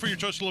Big Joe for your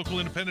trusted local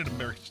independent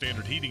American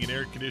Standard heating and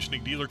air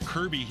conditioning dealer,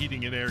 Kirby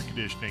Heating and Air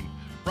Conditioning.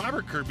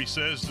 Robert Kirby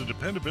says the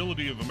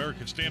dependability of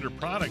American Standard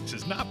products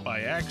is not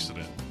by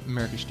accident.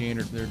 American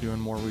Standard, they're doing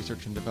more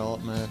research and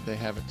development. They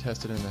have it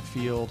tested in the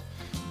field.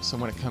 So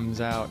when it comes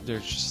out,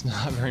 there's just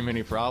not very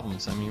many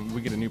problems. I mean,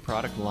 we get a new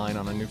product line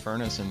on a new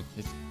furnace, and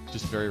it's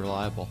just very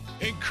reliable.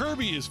 And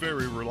Kirby is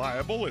very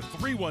reliable at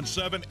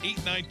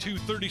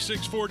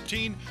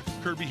 317-892-3614.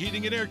 Kirby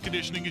Heating and Air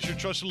Conditioning is your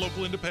trusted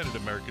local independent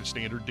American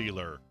Standard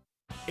dealer.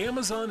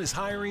 Amazon is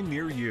hiring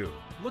near you,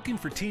 looking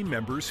for team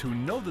members who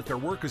know that their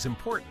work is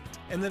important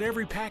and that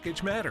every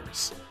package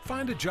matters.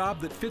 Find a job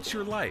that fits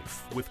your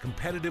life with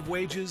competitive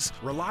wages,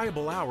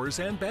 reliable hours,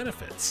 and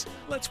benefits.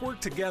 Let's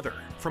work together,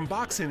 from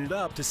boxing it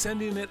up to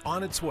sending it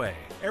on its way.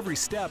 Every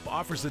step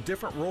offers a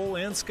different role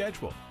and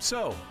schedule.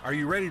 So, are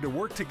you ready to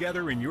work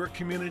together in your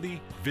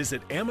community?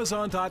 Visit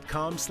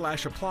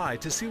Amazon.com/apply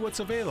to see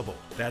what's available.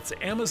 That's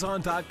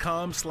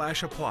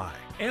Amazon.com/apply.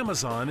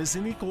 Amazon is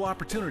an equal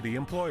opportunity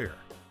employer.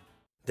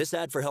 This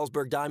ad for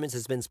Hellsberg Diamonds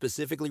has been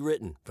specifically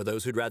written for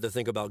those who'd rather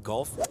think about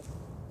golf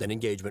than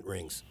engagement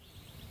rings.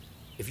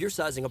 If you're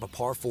sizing up a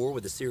par 4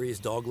 with a serious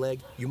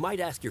dogleg, you might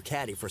ask your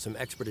caddy for some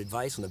expert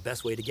advice on the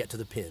best way to get to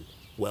the pin.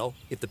 Well,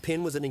 if the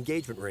pin was an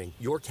engagement ring,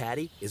 your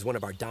caddy is one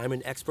of our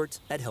diamond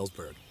experts at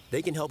Hellsberg.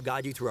 They can help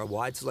guide you through our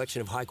wide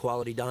selection of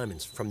high-quality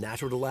diamonds, from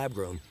natural to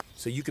lab-grown,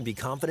 so you can be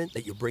confident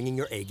that you're bringing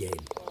your A game.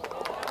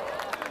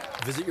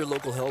 Visit your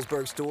local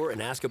Hellsberg store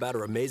and ask about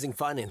our amazing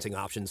financing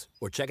options,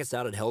 or check us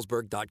out at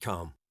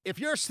hellsberg.com. If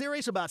you're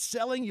serious about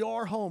selling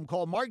your home,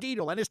 call Mark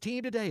Dietel and his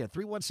team today at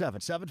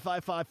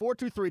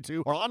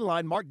 317-755-4232 or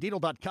online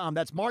markdietel.com.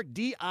 That's Mark,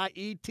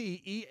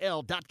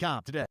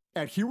 Dietel.com today.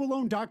 At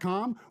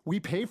HeroLoan.com, we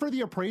pay for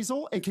the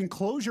appraisal and can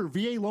close your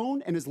VA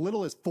loan in as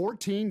little as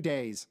 14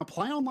 days.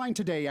 Apply online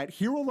today at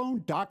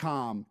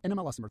HeroLoan.com.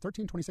 NMLS number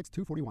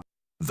 1326241.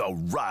 The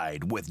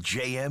Ride with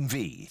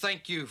JMV.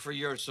 Thank you for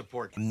your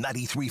support.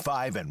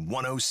 93.5 and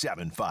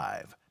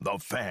 107.5. The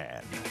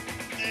Fan.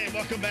 Hey,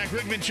 welcome back.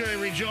 Rick Venturi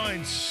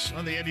rejoins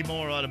on the Eddie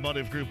Moore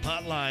Automotive Group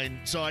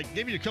hotline. So I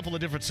gave you a couple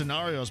of different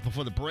scenarios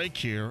before the break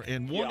here,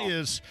 and one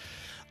is,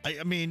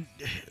 I mean,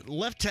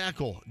 left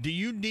tackle.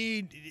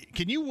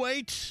 Can you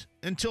wait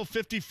until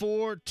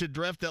 54 to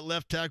draft that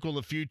left tackle in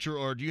the future,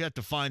 or do you have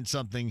to find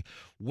something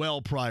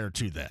well prior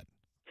to that?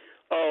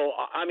 Oh,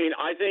 I mean,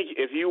 I think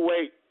if you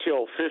wait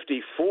till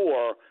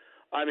 54,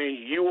 I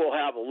mean, you will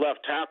have a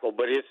left tackle,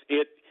 but it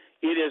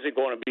isn't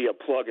going to be a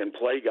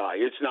plug-and-play guy.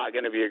 It's not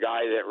going to be a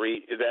guy that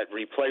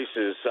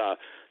replaces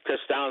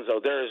Costanzo.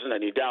 There isn't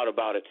any doubt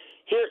about it.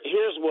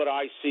 Here's what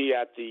I see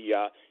at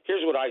the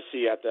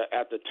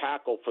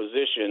tackle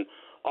position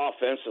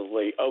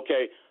offensively.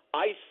 Okay,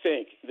 I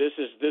think this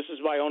is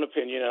my own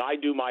opinion, and I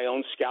do my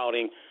own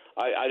scouting.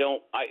 I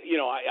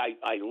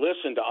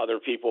listen to other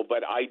people,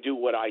 but I do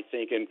what I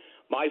think, and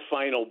my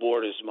final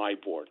board is my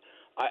board.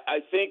 I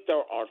think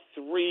there are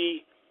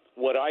three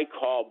what I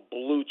call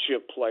blue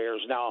chip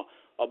players. Now,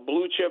 a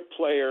blue chip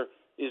player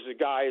is a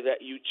guy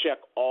that you check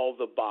all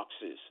the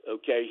boxes.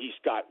 Okay, he's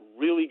got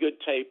really good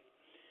tape.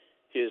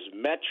 His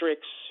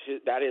metrics,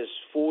 that is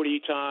 40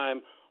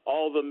 time,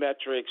 all the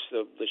metrics,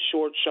 the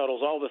short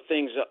shuttles, all the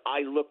things that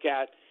I look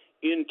at,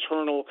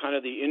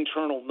 the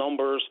internal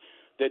numbers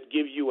that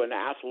give you an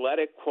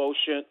athletic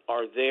quotient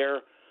are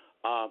there.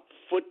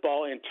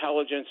 Football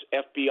intelligence,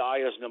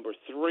 FBI is number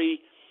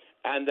 3.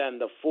 And then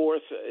the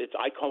fourth,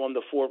 I call them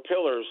the 4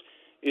 pillars.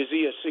 Is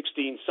he a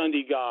 16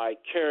 Sunday guy?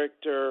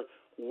 Character,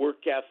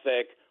 work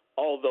ethic,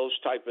 all those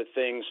type of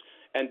things.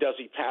 And does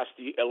he pass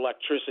the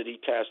electricity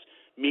test?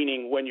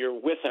 Meaning when you're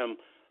with him,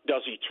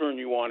 does he turn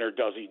you on or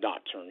does he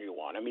not turn you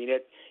on? I mean,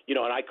 and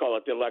I call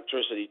it the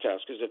electricity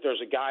test, because if there's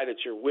a guy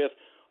that you're with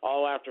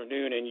all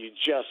afternoon and you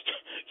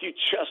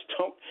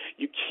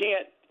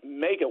can't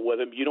make it with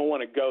him, you don't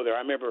want to go there. I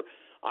remember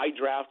I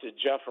drafted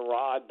Jeff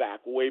Arad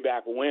way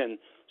back when,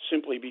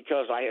 simply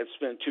because I had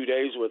spent 2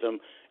 days with him,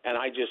 and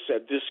I just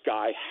said, this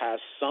guy has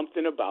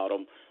something about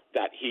him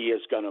that he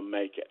is going to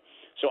make it.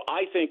 So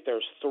I think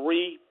there's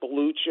 3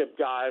 blue chip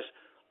guys.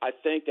 I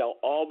think they'll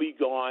all be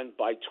gone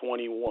by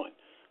 21.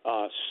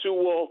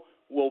 Sewell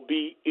will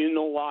be in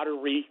the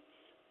lottery.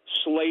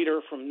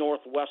 Slater from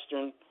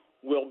Northwestern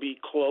will be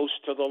close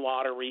to the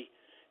lottery.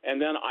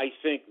 And then I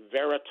think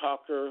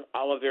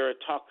Oliveira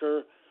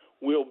Tucker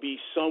will be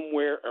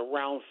somewhere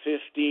around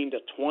 15 to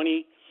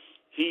 20.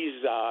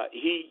 He's a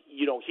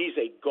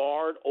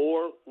guard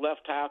or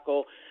left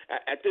tackle.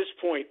 At this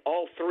point,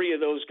 all 3 of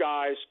those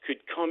guys could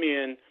come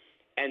in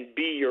and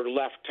be your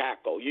left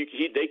tackle.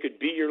 They could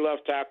be your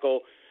left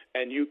tackle,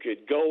 and you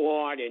could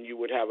go on, and you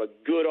would have a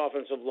good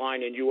offensive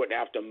line, and you wouldn't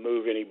have to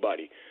move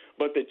anybody.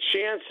 But the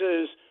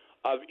chances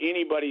of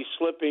anybody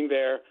slipping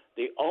there,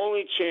 the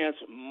only chance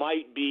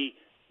might be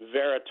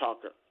Vera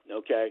Tucker,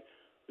 okay?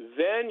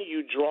 Then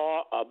you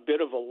draw a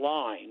bit of a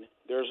line.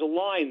 There's a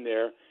line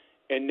there,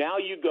 and now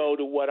you go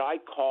to what I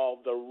call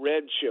the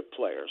red chip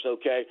players,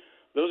 okay?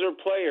 Those are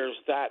players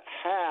that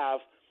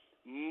have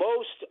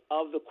most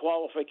of the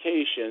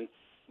qualification,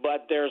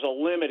 but there's a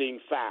limiting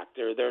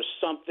factor. There's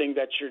something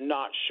that you're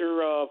not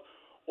sure of,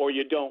 or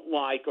you don't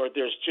like, or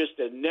there's just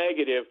a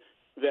negative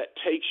that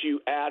takes you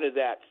out of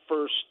that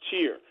first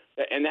tier.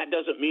 And that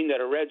doesn't mean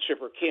that a red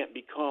chipper can't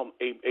become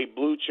a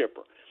blue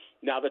chipper.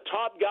 Now, the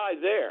top guy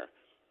there,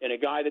 and a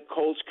guy that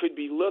Colts could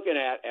be looking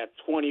at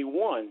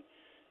 21,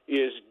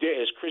 is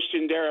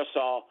Christian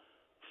Darrisaw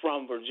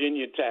from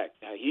Virginia Tech.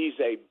 Now, he's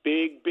a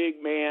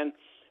big man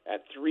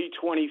at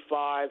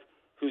 325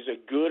 who's a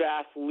good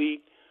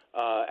athlete.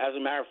 As a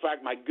matter of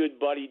fact, my good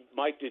buddy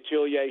Mike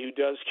Detillier, who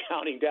does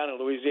counting down in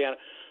Louisiana,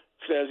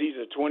 says he's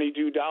a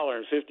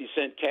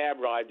 $22.50 cab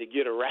ride to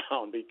get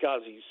around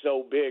because he's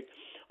so big.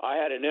 I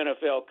had an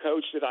NFL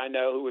coach that I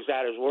know who was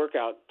at his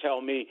workout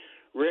tell me,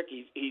 Rick,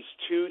 he's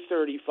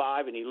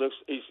 235 and he's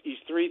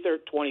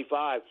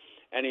 325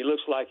 and he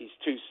looks like he's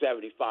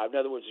 275. In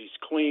other words, he's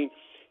clean.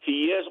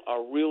 He is a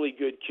really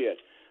good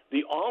kid.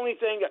 The only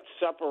thing that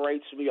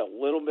separates me a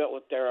little bit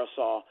with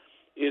Darrisaw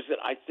is that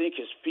I think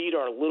his feet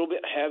are a little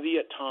bit heavy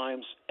at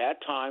times,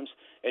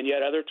 and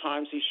yet other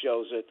times he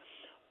shows it.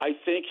 I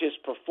think his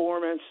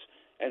performance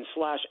and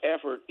 /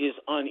 effort is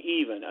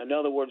uneven. In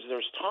other words,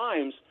 there's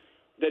times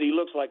that he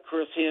looks like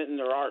Chris Hinton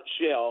or Art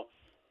Shell,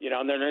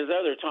 and then there's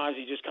other times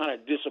he just kind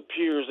of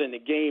disappears in the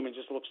game and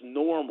just looks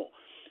normal.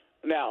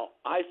 Now,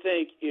 I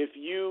think if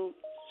you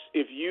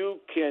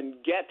can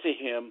get to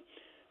him,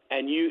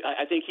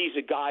 I think he's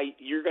a guy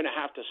you're going to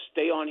have to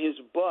stay on his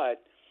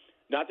butt.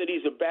 Not that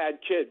he's a bad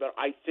kid, but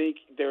I think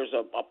there's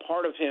a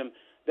part of him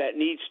that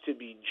needs to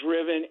be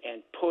driven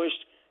and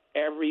pushed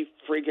every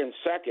friggin'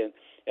 second.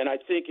 And I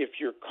think if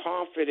you're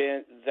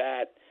confident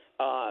that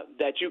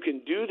you can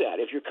do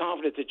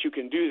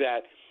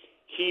that,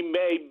 he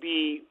may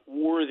be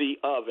worthy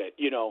of it.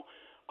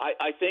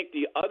 I think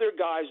the other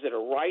guys that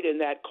are right in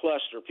that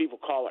cluster, people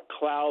call it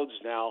clouds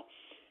now,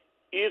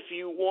 if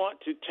you want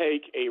to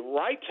take a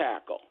right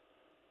tackle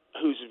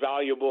who's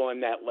valuable in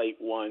that late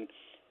one,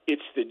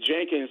 it's the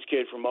Jenkins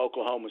kid from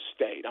Oklahoma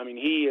State. I mean,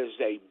 he is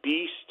a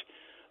beast.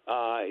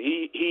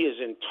 He is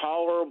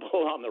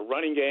intolerable on the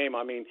running game.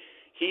 I mean,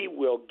 he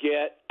will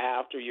get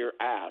after your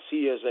ass.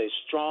 He is a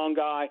strong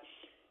guy.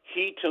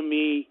 To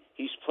me,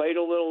 he's played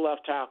a little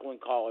left tackle in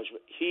college,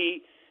 but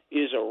he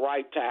is a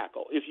right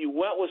tackle. If you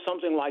went with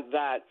something like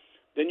that,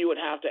 then you would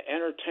have to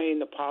entertain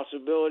the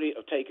possibility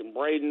of taking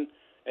Braden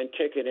and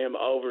kicking him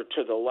over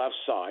to the left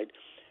side.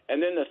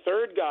 And then the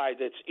third guy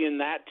that's in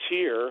that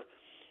tier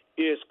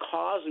is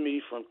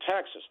Cosme from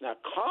Texas. Now,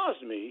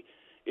 Cosme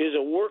is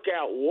a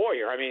workout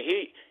warrior. I mean,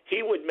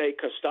 he would make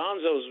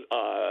Costanzo's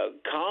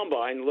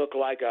combine look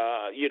like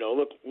a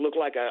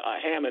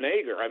ham and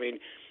egger. I mean,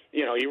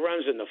 he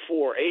runs in the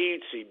 4.8s.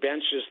 He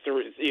benches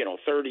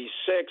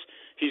 36.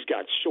 He's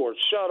got short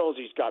shuttles.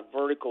 He's got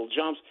vertical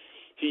jumps.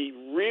 He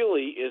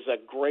really is a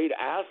great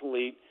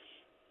athlete.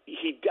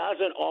 He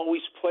doesn't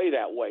always play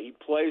that way. He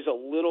plays a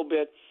little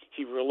bit.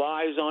 He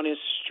relies on his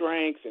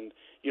strength, and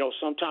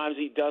sometimes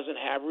he doesn't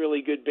have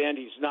really good bend.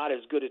 He's not as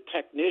good a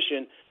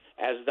technician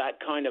as that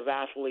kind of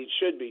athlete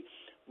should be.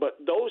 But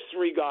those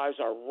three guys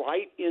are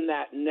right in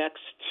that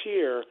next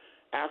tier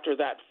after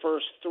that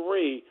first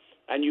three,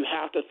 and you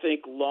have to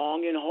think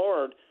long and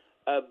hard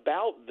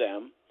about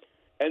them.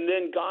 And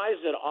then guys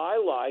that I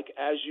like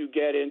as you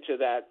get into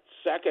that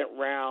second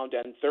round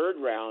and third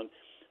round,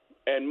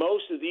 and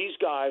most of these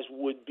guys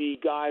would be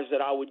guys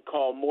that I would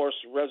call Morse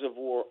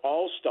Reservoir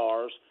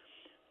All-Stars.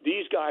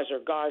 These guys are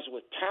guys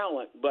with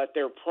talent, but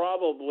they're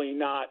probably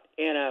not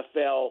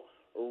NFL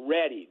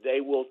ready. They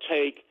will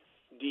take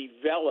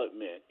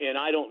development. And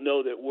I don't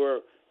know that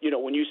we're,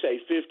 when you say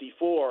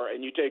 54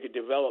 and you take a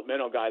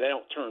developmental guy, they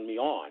don't turn me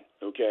on,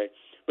 okay?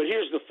 But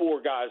here's the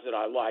four guys that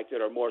I like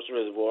that are Morse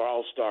Reservoir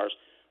All-Stars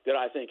that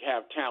I think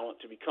have talent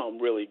to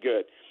become really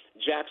good.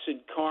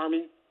 Jackson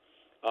Carman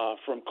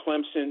from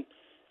Clemson.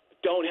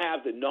 Don't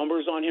have the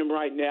numbers on him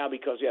right now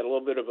because he had a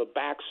little bit of a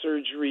back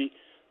surgery,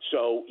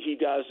 so he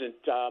doesn't.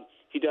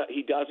 He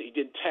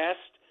didn't test.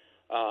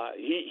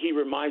 He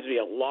reminds me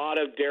a lot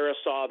of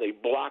Darisaw. They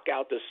block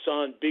out the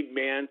sun. Big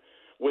man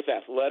with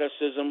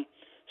athleticism.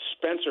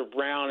 Spencer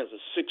Brown is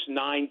a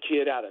 6'9"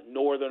 kid out of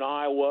northern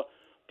Iowa.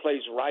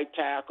 Plays right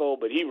tackle,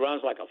 but he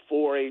runs like a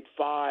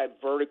 4.85.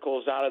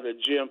 Verticals out of the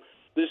gym.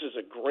 This is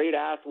a great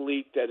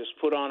athlete that has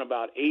put on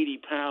about 80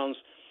 pounds.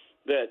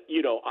 That,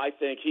 I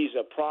think he's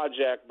a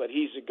project, but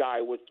he's a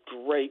guy with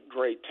great,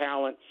 great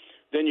talent.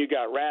 Then you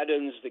got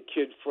Radins, the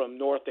kid from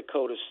North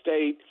Dakota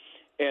State,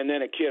 and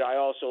then a kid I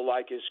also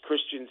like is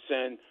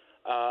Christensen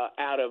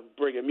out of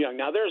Brigham Young.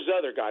 Now, there's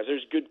other guys.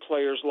 There's good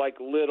players like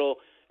Little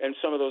and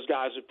some of those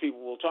guys that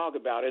people will talk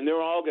about, and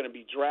they're all going to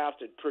be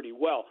drafted pretty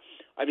well.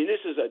 I mean, this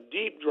is a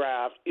deep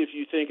draft if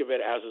you think of it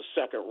as a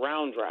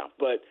second-round draft.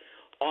 But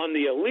on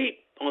the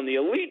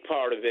elite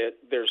part of it,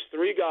 there's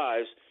three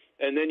guys,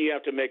 and then you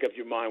have to make up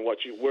your mind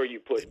where you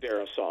put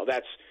Darisaw.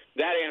 That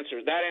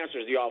answers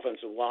the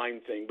offensive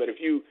line thing. But if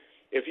you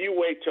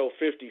wait till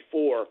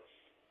 54,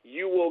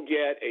 you will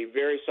get a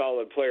very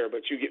solid player,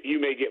 but you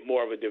may get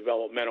more of a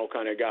developmental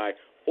kind of guy,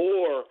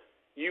 or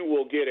you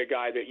will get a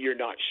guy that you're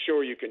not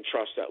sure you can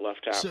trust at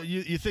left tackle. So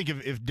you think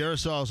if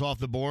Darisaw is off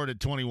the board at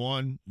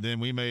 21, then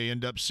we may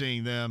end up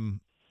seeing them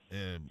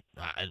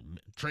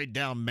trade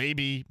down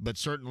maybe, but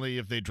certainly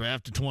if they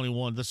draft to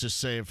 21, let's just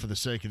say for the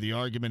sake of the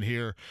argument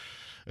here,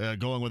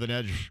 going with an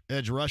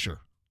edge rusher.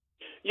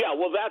 Yeah,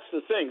 well, that's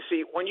the thing.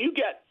 See, what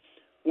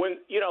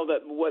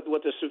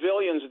the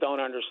civilians don't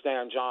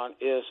understand, John,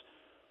 is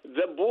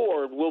the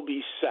board will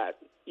be set,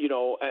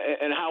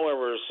 and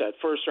however it's set,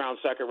 first round,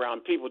 second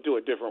round, people do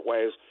it different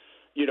ways.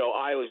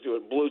 I always do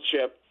it blue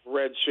chip,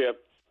 red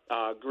chip,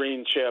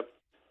 green chip,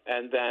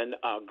 and then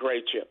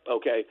gray chip,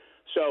 okay?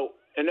 So,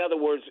 in other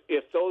words,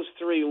 if those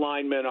three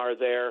linemen are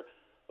there,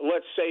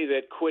 let's say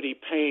that Kwity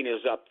Payne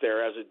is up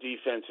there as a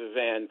defensive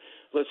end.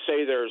 Let's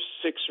say there's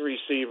 6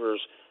 receivers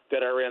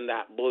that are in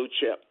that blue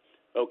chip,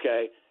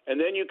 okay? And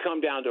then you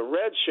come down to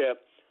red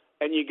chip,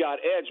 and you got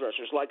edge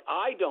rushers.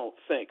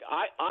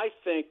 I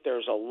think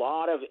there's a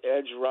lot of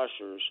edge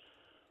rushers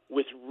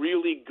with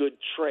really good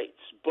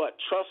traits. But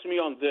trust me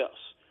on this.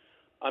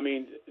 I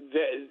mean,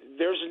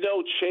 there's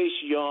no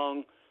Chase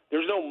Young.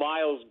 There's no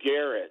Myles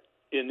Garrett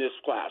in this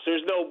class.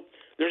 There's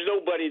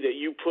nobody that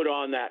you put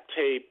on that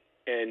tape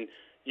and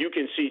you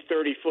can see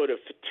 30 foot of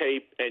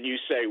tape and you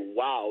say,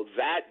 wow,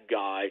 that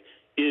guy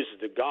is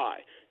the guy.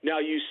 Now,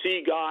 you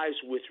see guys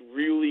with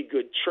really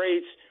good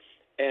traits,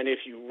 and if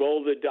you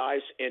roll the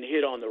dice and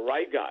hit on the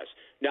right guys.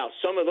 Now,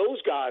 some of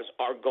those guys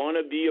are going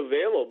to be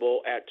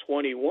available at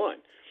 21.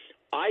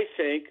 I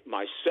think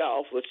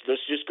myself, let's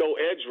just go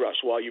edge rush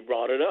while you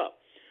brought it up.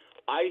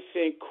 I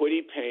think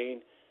Kwity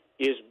Payne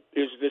is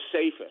the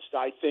safest.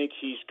 I think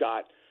he's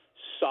got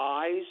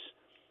size.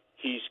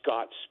 He's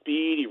got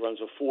speed. He runs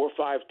a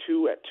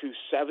 4.52 at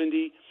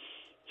 270.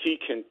 He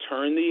can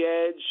turn the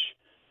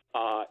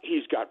edge.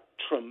 He's got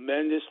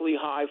tremendously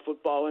high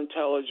football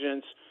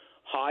intelligence,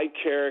 high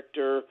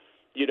character.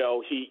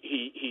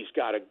 He's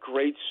got a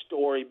great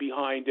story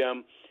behind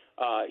him.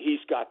 He's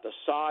got the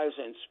size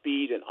and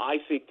speed, and I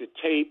think the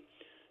tape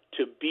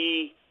to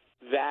be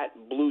that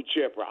blue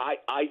chipper.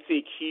 I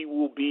think he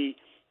will be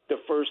the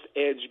first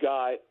edge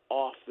guy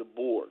off the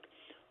board.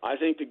 I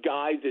think the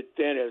guy that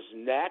then is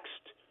next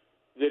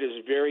that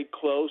is very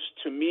close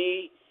to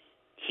me,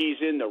 he's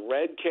in the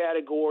red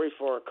category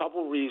for a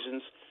couple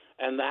reasons,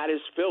 and that is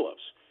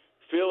Phillips.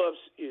 Phillips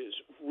is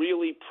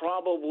really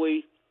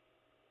probably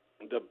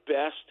the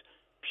best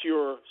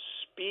pure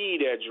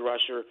speed edge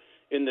rusher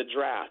in the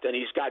draft, and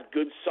he's got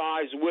good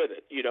size with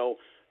it.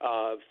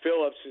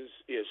 Phillips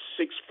is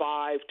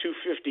 6'5",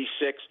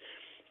 256.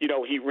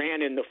 He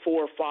ran in the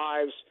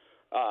 4.5s,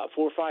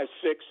 4.56,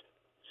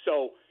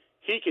 so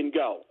he can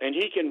go and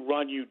he can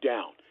run you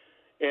down.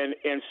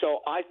 And so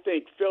I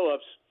think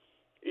Phillips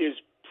is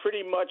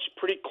pretty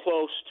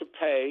close to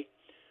pay.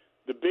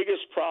 The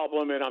biggest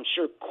problem, and I'm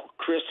sure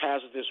Chris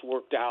has this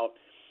worked out,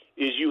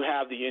 is you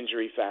have the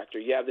injury factor.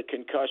 You have the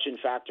concussion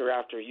factor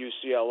after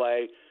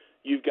UCLA.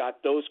 You've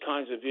got those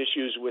kinds of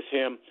issues with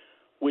him,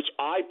 which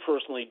I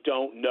personally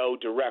don't know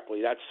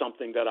directly. That's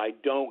something that I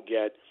don't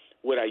get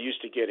what I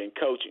used to get in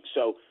coaching.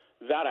 So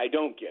that I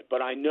don't get.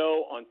 But I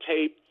know on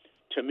tape,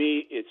 to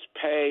me, it's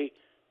pay.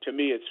 To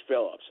me, it's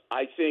Phillips.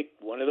 I think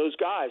one of those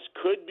guys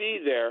could be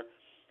there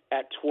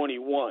at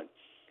 21.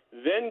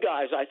 Then,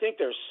 guys, I think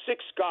there's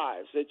 6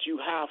 guys that you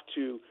have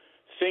to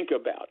think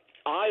about.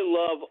 I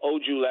love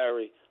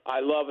Ojulari. I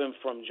love him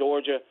from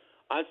Georgia.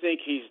 I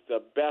think he's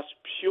the best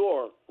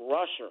pure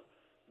rusher.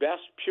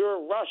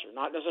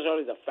 Not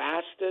necessarily the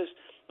fastest,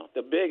 not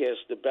the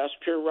biggest, the best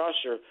pure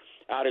rusher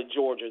out of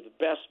Georgia, the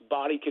best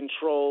body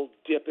control,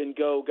 dip and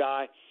go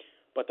guy.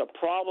 But the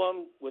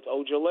problem with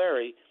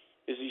Ojulari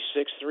is he's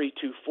 6'3",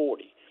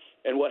 240.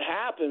 And what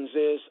happens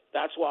is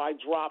that's why I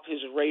drop his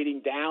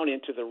rating down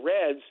into the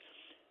reds,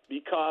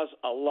 because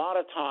a lot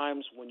of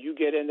times when you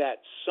get in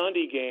that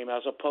Sunday game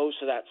as opposed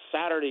to that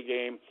Saturday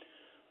game,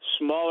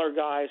 smaller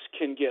guys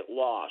can get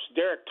lost.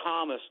 Derek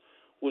Thomas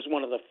was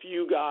one of the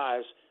few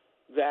guys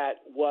that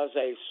was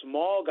a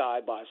small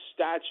guy by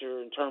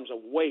stature in terms of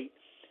weight,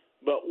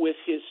 but with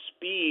his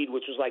speed,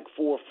 which was like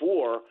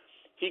 4.4,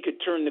 he could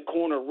turn the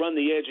corner, run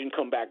the edge, and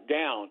come back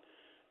down.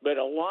 But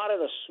a lot of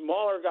the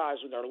smaller guys,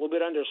 when they're a little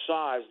bit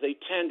undersized, they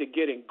tend to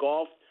get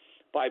engulfed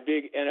by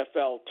big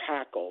NFL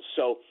tackles.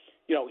 So,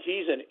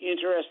 he's an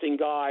interesting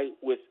guy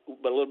but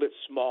a little bit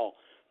small.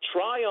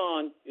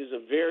 Tryon is a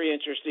very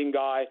interesting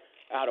guy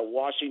out of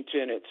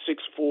Washington at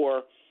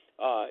 6'4".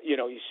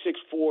 He's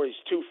 6'4", he's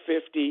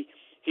 250.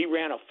 He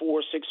ran a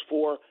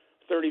 4.64,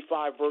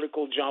 35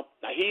 vertical jump.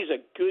 Now, he's a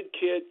good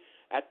kid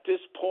at this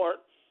part.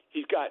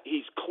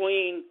 He's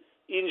clean,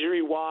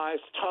 injury-wise,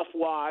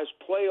 tough-wise,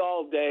 play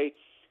all day.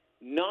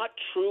 Not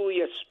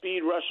truly a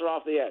speed rusher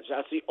off the edge.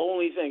 That's the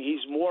only thing.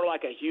 He's more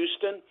like a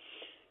Houston.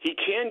 He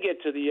can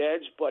get to the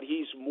edge, but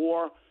he's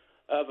more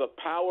of a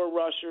power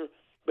rusher.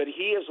 But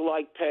he is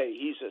like Pay.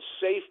 He's a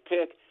safe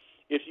pick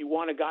if you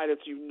want a guy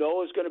that you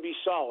know is going to be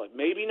solid.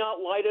 Maybe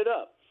not light it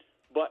up,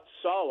 but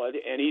solid,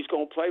 and he's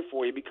going to play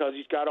for you because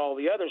he's got all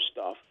the other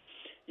stuff.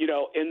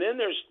 And then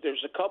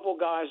there's a couple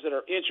guys that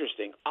are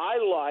interesting.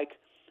 I like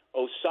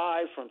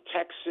Osai from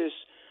Texas.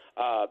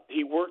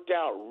 He worked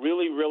out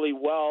really, really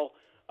well.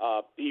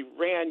 He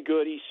ran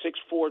good. He's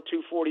 6'4",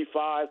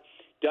 245.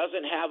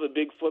 Doesn't have a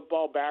big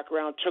football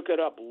background. Took it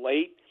up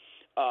late.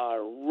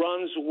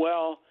 Runs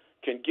well.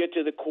 Can get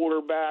to the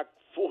quarterback.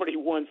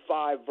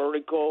 41.5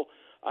 vertical.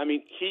 I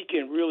mean, he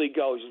can really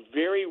go. He's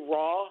very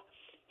raw.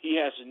 He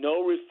has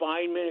no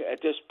refinement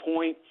at this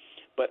point,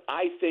 but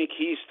I think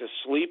he's the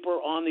sleeper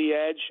on the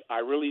edge. I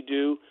really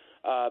do.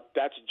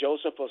 That's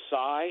Joseph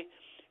Osai.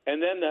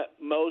 And then the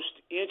most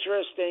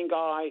interesting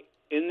guy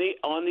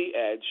on the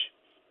edge,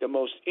 the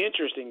most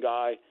interesting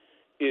guy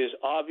is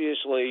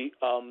obviously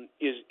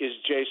is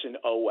Jason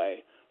Owe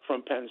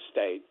from Penn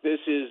State. This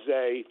is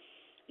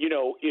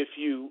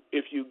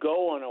if you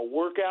go on a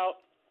workout,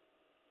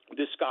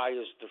 this guy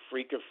is the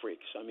freak of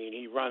freaks. I mean,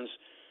 he runs,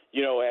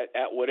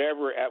 at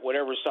whatever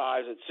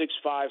size, at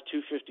 6'5",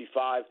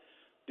 255.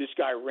 This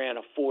guy ran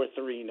a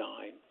 4.39.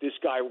 This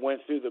guy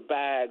went through the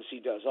bags. He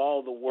does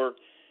all the work.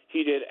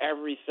 He did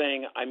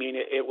everything. I mean,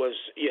 it was,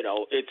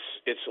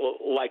 it's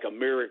like a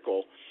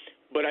miracle.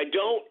 But I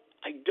don't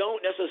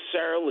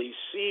necessarily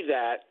see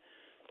that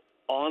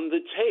on the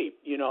tape.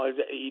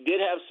 He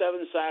did have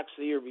 7 sacks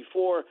the year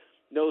before,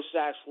 no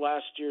sacks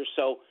last year.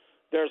 So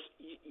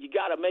you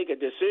got to make a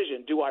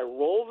decision. Do I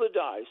roll the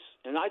dice?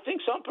 And I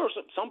think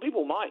some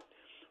people might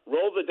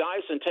roll the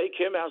dice and take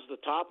him as the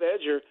top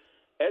edge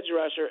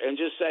rusher and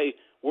just say,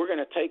 we're going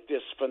to take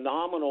this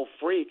phenomenal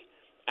freak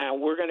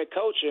and we're going to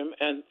coach him.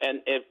 And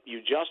if you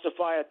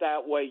justify it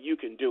that way, you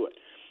can do it.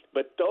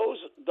 But those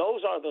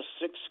are the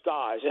 6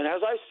 guys. And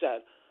as I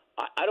said,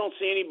 I don't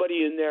see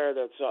anybody in there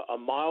that's a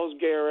Myles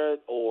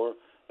Garrett or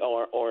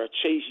a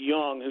Chase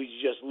Young who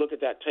you just look at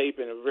that tape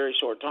in a very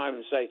short time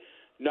and say,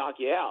 knock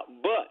you out.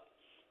 But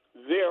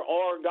there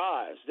are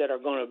guys that are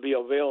going to be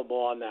available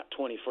on that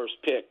 21st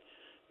pick.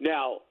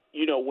 Now,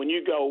 when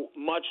you go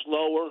much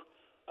lower,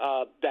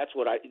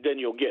 then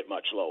you'll get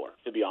much lower,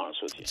 to be honest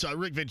with you. So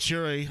Rick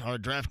Venturi, our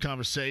draft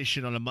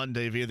conversation on a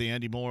Monday via the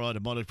Andy Moore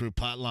Automotive Group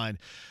hotline.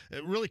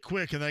 Really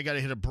quick, and then I got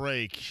to hit a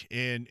break.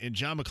 And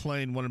John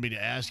McClain wanted me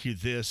to ask you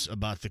this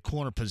about the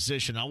corner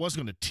position. I was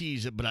going to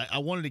tease it, but I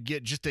wanted to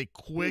get just a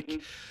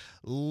quick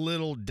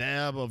little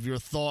dab of your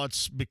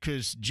thoughts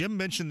because Jim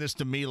mentioned this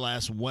to me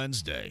last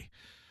Wednesday.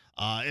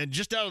 and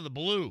just out of the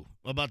blue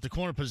about the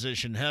corner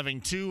position,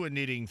 having 2 and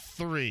needing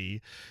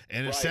 3.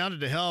 And it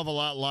sounded a hell of a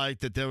lot like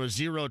that there was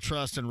zero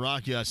trust in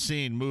Rock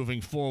Ya-Sin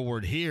moving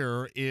forward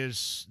here.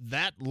 Is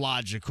that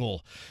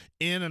logical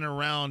in and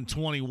around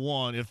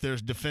 21 if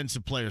there's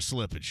defensive player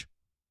slippage?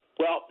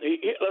 Well,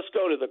 let's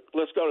go to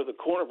the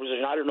corner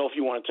position. I don't know if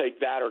you want to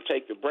take that or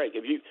take the break.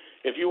 If you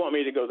want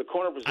me to go to the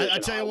corner position, I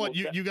tell you what,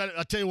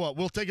 I tell you what,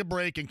 we'll take a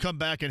break and come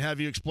back and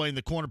have you explain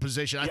the corner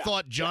position. I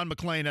thought John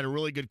McClain had a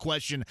really good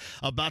question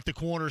about the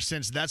corner,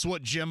 since that's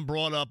what Jim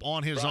brought up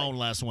on his own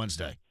last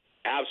Wednesday.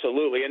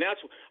 Absolutely, and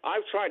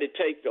I've tried to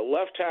take the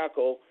left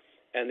tackle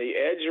and the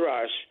edge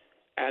rush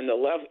and the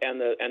left and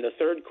the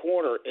third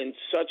corner in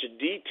such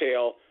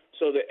detail,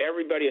 so that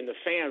everybody and the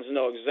fans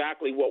know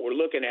exactly what we're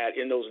looking at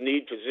in those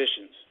need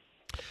positions.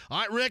 All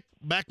right, Rick,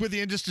 back with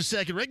you in just a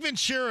second. Rick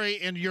Venturi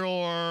in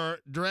your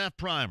draft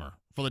primer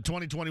for the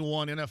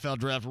 2021 NFL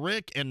Draft.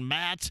 Rick and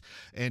Matt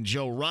and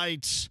Joe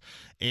Wright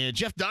and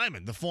Jeff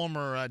Diamond, the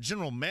former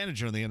general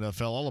manager in the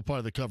NFL, all a part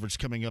of the coverage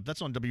coming up.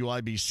 That's on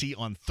WIBC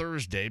on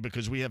Thursday,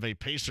 because we have a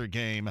Pacer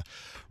game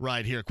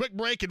right here. Quick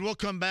break, and we'll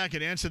come back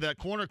and answer that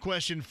corner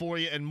question for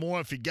you and more.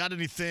 If you got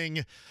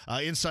anything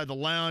inside the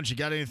lounge, you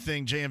got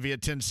anything, JMV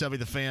at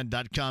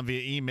 1070thefan.com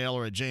via email,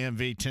 or at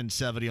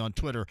JMV1070 on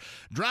Twitter.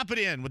 Drop it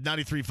in with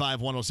 93.5, 107.5,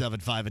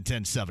 and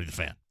 1070 The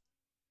Fan.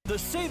 The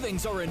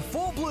savings are in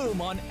full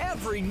bloom on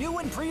every new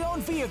and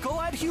pre-owned vehicle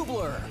at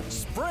Hubler.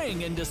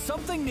 Spring into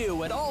something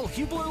new at all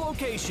Hubler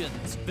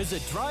locations.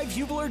 Visit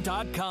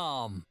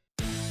drivehubler.com.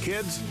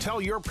 Kids,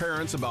 tell your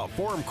parents about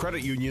Forum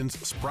Credit Union's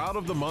Sprout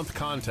of the Month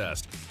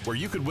contest, where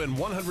you could win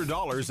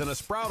 $100 in a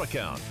Sprout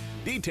account.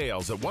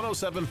 Details at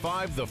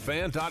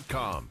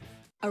 1075thefan.com.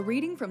 A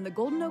reading from the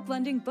Golden Oak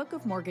Lending Book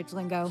of Mortgage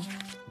Lingo.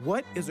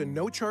 What is a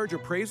no-charge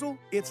appraisal?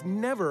 It's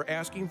never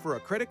asking for a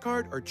credit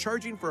card or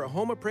charging for a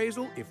home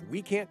appraisal if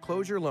we can't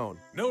close your loan.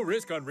 No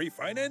risk on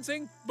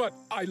refinancing, but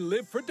I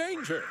live for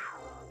danger.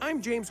 I'm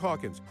James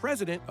Hawkins,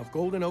 president of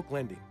Golden Oak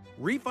Lending.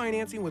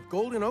 Refinancing with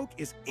Golden Oak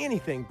is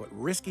anything but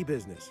risky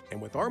business. And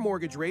with our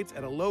mortgage rates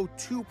at a low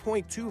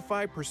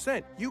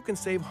 2.25%, you can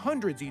save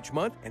hundreds each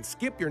month and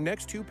skip your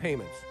next 2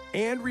 payments.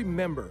 And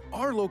remember,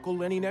 our local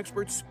lending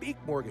experts speak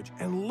mortgage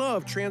and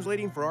love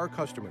translating for our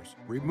customers.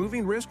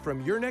 Removing risk from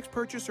your next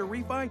purchase or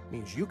refi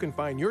means you can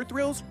find your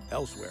thrills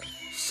elsewhere.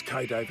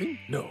 Skydiving?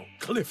 No.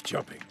 Cliff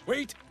jumping.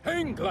 Wait,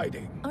 hang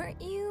gliding.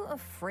 Aren't you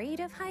afraid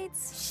of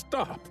heights?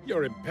 Stop.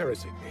 You're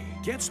embarrassing me.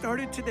 Get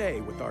started today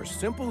with our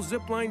simple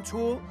zipline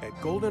tool at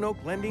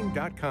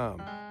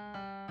goldenoaklending.com.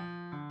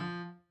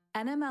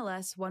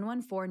 NMLS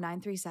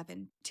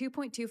 114937,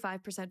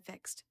 2.25%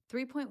 fixed,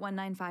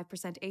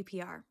 3.195%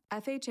 APR,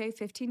 FHA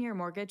 15-year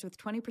mortgage with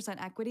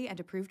 20% equity and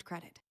approved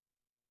credit.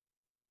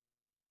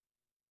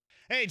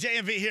 Hey,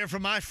 JMV here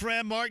from my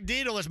friend Mark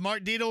Dietel. It's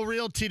Mark Dietel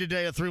Realty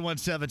today at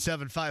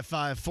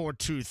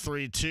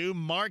 317-755-4232.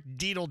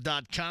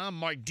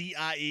 MarkDietel.com,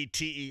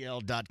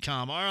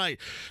 MarkDietel.com. All right,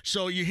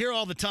 so you hear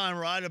all the time,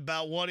 right,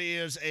 about what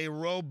is a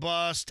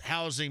robust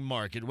housing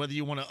market, whether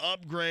you want to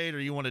upgrade or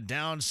you want to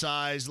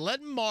downsize.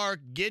 Let Mark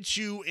get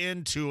you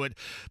into it,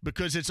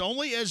 because it's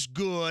only as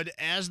good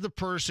as the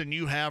person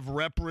you have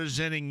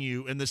representing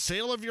you in the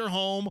sale of your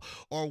home,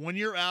 or when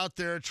you're out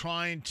there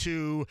trying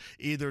to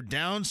either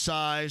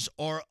downsize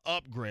or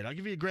upgrade. I'll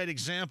give you a great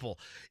example.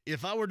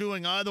 If I were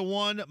doing either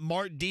one,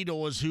 Mark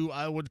Dietel is who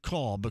I would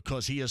call,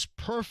 because he is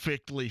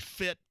perfectly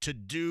fit to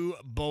do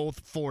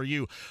both for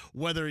you.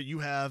 Whether you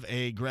have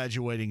a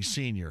graduating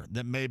senior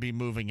that may be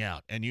moving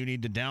out and you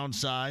need to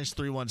downsize,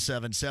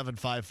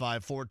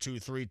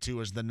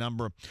 317-755-4232 is the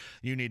number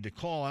you need to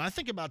call. And I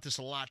think about this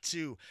a lot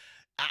too.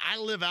 I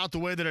live out the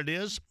way that it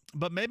is,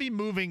 but maybe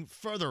moving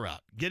further out,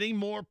 getting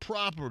more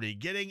property,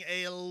 getting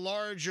a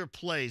larger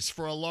place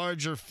for a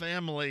larger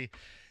family.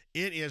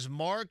 It is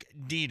Mark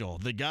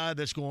Dietel, the guy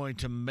that's going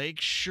to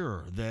make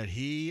sure that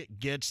he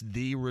gets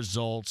the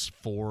results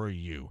for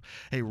you.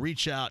 Hey,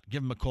 reach out.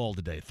 Give him a call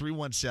today,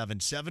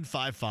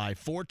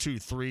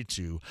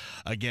 317-755-4232.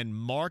 Again,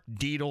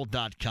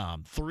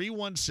 MarkDietel.com,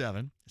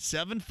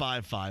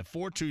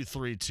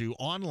 317-755-4232.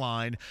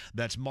 Online,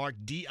 that's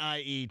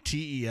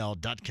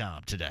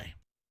MarkDietel.com today.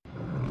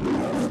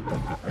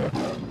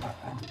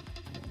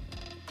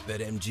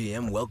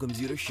 BetMGM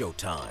welcomes you to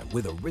Showtime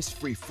with a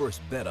risk-free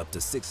first bet up to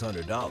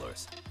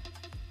 $600.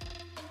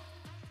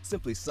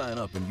 Simply sign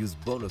up and use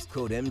bonus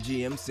code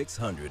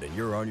MGM600 and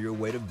you're on your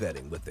way to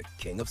betting with the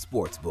king of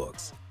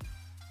sportsbooks.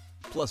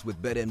 Plus,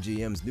 with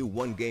BetMGM's new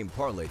one-game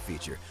parlay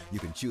feature, you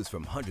can choose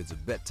from hundreds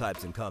of bet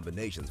types and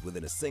combinations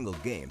within a single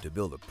game to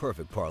build a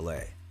perfect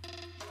parlay.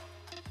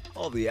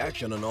 All the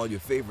action on all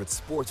your favorite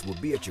sports will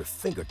be at your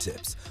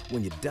fingertips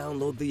when you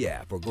download the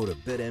app or go to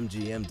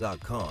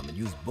BetMGM.com and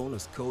use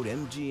bonus code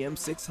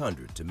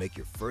MGM600 to make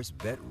your first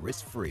bet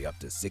risk-free up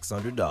to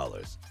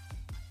 $600.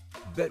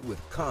 Bet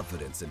with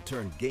confidence and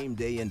turn game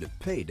day into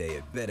payday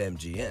at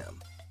BetMGM.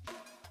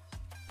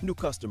 New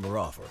customer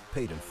offer,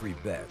 paid and free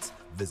bets.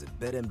 Visit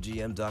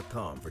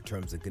BetMGM.com for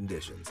terms and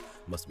conditions.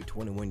 Must be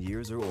 21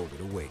 years or older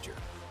to wager.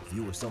 If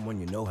you or someone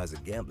you know has a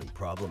gambling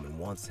problem and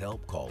wants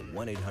help, call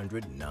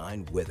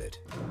 1-800-9-WITH-IT.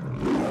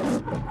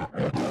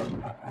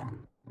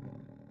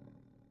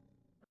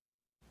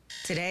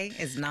 Today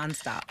is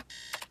nonstop.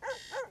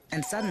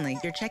 And suddenly,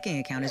 your checking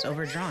account is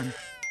overdrawn.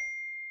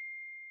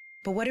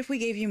 But what if we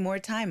gave you more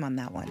time on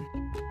that one?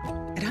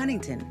 At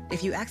Huntington,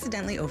 if you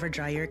accidentally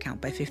overdraw your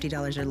account by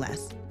 $50 or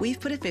less, we've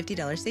put a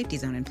 $50 safety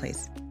zone in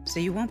place, so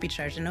you won't be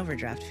charged an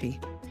overdraft fee.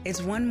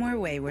 It's one more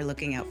way we're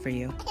looking out for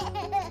you,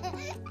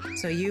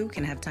 so you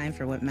can have time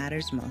for what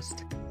matters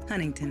most.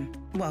 Huntington,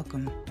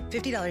 welcome.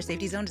 $50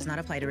 safety zone does not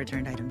apply to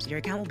returned items. Your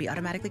account will be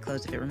automatically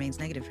closed if it remains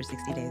negative for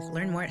 60 days.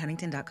 Learn more at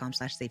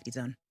huntington.com/safety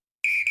zone.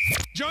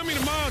 Join me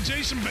tomorrow,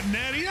 Jason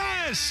Benetti.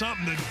 Has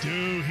something to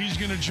do. He's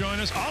going to join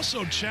us.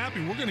 Also,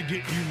 Chappie, we're going to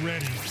get you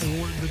ready for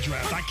the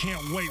draft. I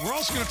can't wait. We're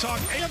also going to talk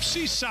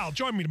AFC South.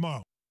 Join me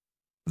tomorrow.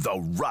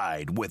 The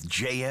Ride with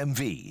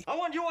JMV. I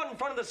want you out in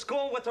front of the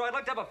school with her. I'd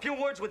like to have a few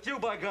words with you,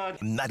 by God.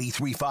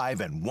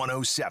 93.5 and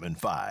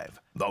 107.5.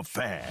 The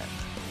Fan.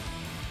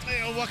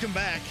 Hey, welcome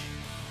back.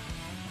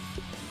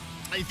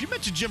 If you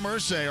mentioned Jim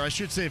Irsay, or I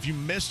should say if you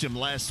missed him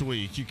last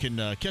week, you can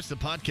catch the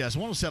podcast,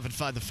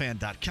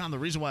 1075thefan.com. The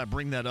reason why I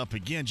bring that up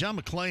again, John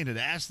McClain had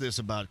asked this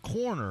about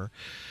corner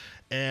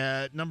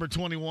at number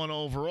 21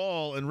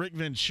 overall, and Rick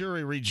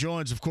Venturi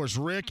rejoins. Of course,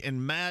 Rick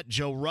and Matt,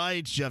 Joe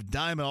Wright, Jeff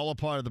Diamond, all a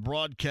part of the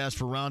broadcast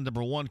for round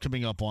number 1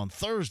 coming up on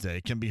Thursday.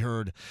 It can be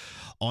heard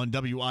on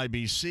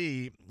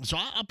WIBC. So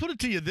I'll put it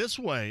to you this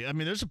way. I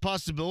mean, there's a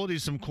possibility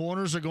some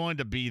corners are going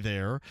to be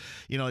there.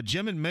 You know,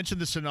 Jim had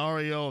mentioned the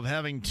scenario of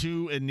having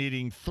 2 and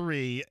needing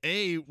 3.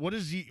 A, what do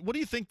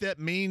you think that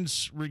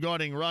means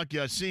regarding Rock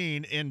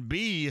Yassin? And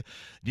B,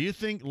 do you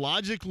think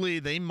logically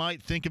they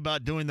might think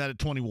about doing that at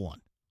 21?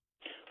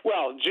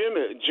 Well, Jim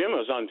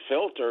is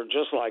unfiltered,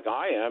 just like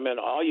I am, and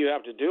all you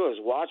have to do is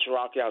watch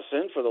Rock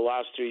Yassin for the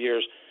last 2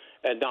 years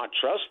and not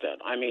trust it.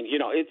 I mean, you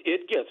know,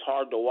 it gets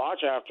hard to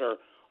watch after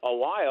a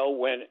while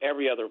when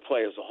every other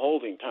play is a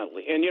holding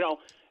penalty. And, you know,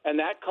 and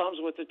that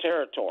comes with the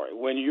territory.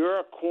 When you're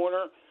a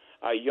corner,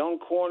 a young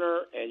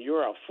corner, and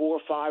you're a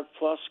 4-5+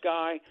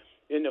 guy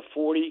in the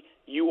 40,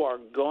 you are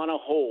going to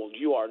hold.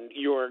 You are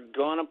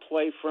going to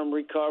play from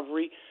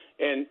recovery,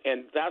 and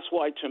that's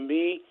why, to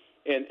me,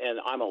 and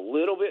I'm a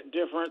little bit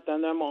different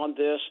than them on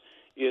this,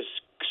 is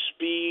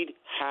speed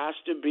has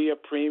to be a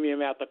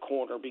premium at the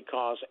corner,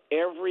 because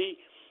every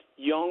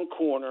young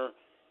corner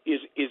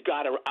is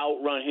got to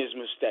outrun his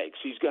mistakes.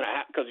 He's going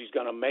to because he's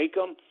going to make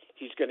them.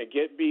 He's going to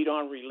get beat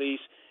on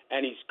release,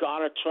 and he's got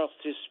to trust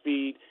his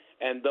speed.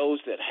 And those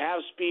that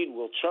have speed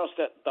will trust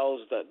it.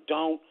 Those that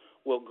don't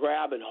will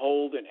grab and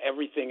hold and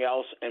everything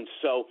else. And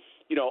so,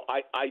 you know,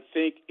 I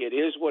think it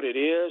is what it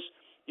is.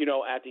 You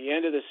know, at the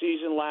end of the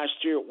season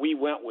last year, we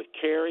went with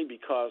Carey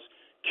because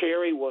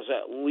Carey was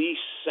at least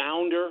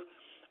sounder.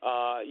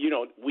 You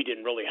know, we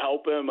didn't really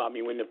help him. I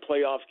mean, in the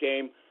playoff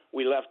game,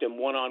 we left him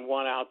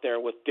one-on-one out there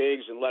with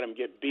Diggs and let him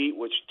get beat,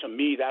 which to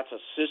me, that's a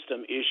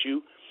system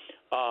issue.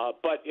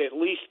 But at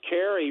least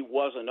Carey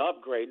was an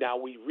upgrade. Now,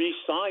 we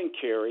re-signed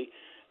Carey,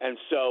 and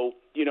so,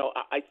 you know,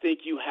 I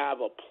think you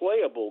have a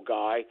playable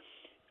guy.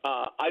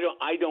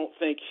 I don't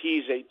think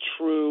he's a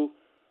true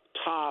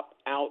top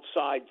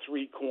outside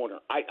 3-corner.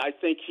 I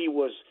think he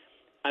was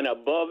an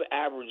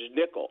above-average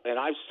nickel, and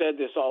I've said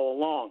this all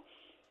along.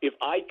 If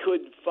I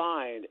could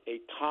find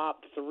a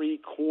top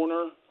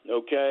 3-corner,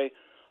 okay,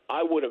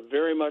 I would have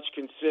very much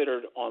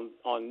considered on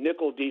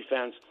nickel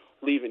defense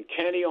leaving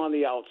Kenny on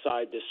the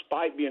outside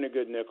despite being a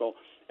good nickel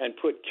and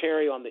put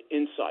Carey on the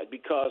inside,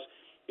 because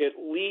at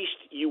least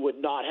you would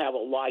not have a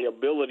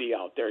liability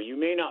out there. You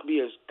may not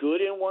be as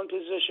good in one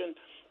position,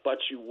 but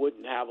you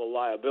wouldn't have a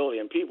liability.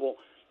 And people,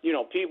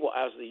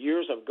 as the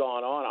years have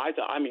gone on, I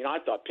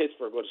thought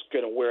Pittsburgh was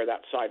going to wear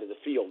that side of the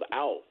field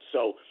out.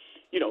 So,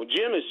 you know,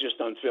 Jim is just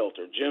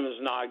unfiltered. Jim is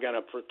not going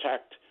to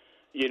protect,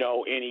 you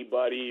know,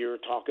 anybody or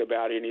talk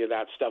about any of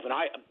that stuff. And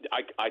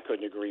I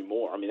couldn't agree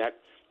more. I mean,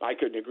 I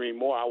couldn't agree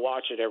more. I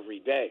watch it every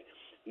day.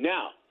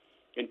 Now,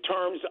 in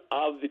terms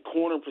of the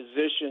corner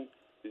position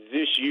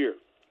this year,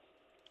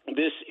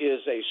 this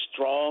is a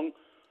strong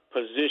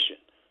position.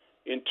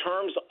 In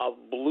terms of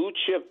blue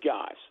chip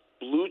guys,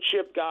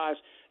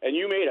 and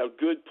you made a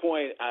good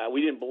point.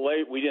 We didn't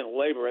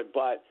labor it,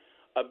 but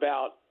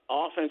about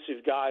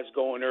offensive guys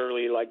going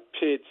early like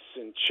Pitts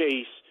and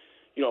Chase,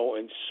 you know,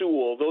 and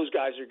Sewell. Those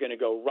guys are going to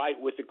go right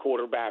with the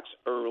quarterbacks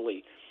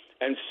early,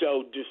 and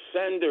so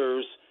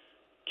defenders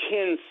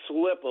can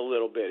slip a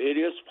little bit. It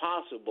is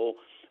possible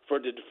for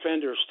the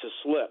defenders to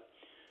slip.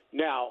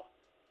 Now,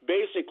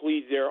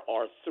 basically, there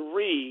are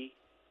 3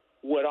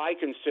 what I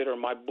consider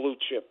my blue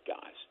chip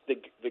guys,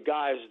 the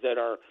guys that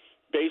are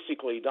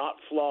basically not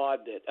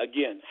flawed, that,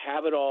 again,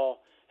 have it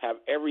all, have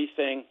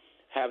everything,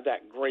 have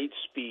that great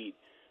speed.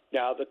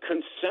 Now, the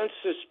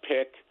consensus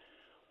pick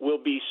will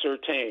be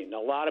Surtain. A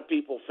lot of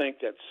people think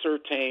that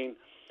Surtain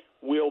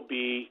will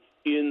be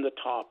in the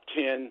top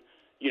 10,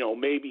 you know,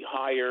 maybe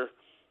higher.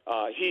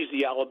 He's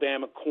the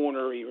Alabama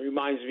corner. He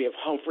reminds me of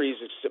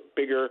Humphreys, except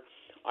bigger.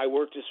 I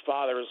worked his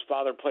father. His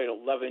father played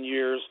 11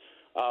 years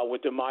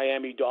with the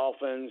Miami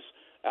Dolphins.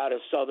 out of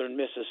southern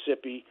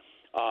Mississippi.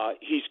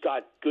 He's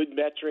got good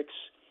metrics.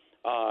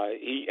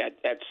 He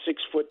at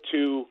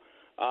 6'2",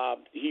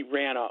 he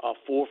ran a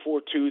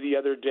 4.42 the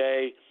other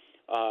day.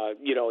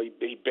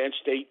 He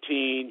benched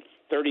 18,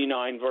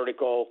 39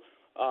 vertical.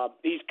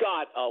 He's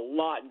got a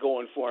lot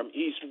going for him.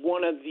 He's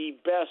one of the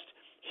best.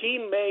 He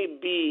may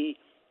be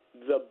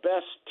the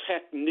best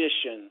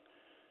technician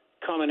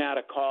coming out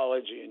of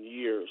college in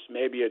years,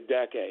 maybe a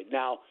decade.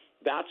 Now,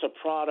 that's a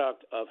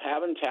product of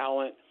having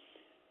talent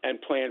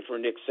and playing for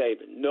Nick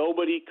Saban.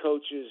 Nobody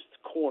coaches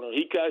corner.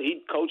 He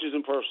coaches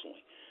them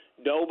personally.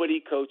 Nobody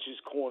coaches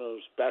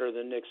corners better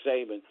than Nick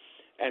Saban.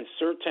 And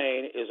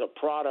Surtain is a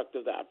product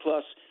of that.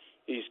 Plus,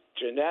 he's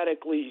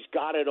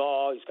got it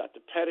all. He's got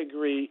the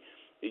pedigree.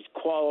 He's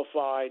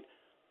qualified.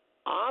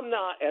 I'm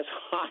not as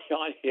high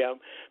on him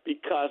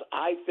because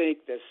I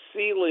think the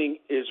ceiling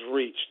is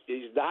reached.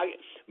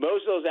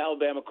 Most of those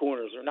Alabama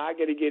corners are not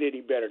going to get any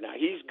better. Now,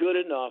 he's good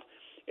enough,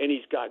 and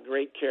he's got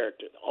great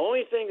character. The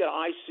only thing that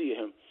I see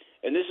him,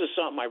 and this is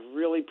something I've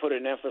really put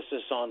an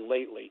emphasis on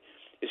lately,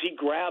 is he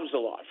grabs a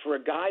lot. For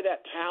a guy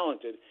that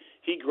talented,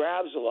 he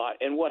grabs a lot.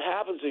 And what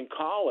happens in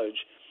college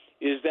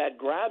is that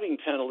grabbing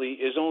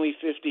penalty is only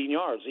 15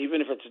 yards,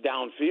 even if it's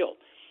downfield.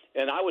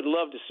 And I would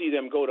love to see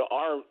them go to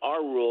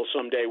our rule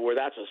someday where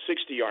that's a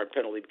 60-yard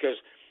penalty, because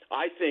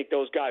I think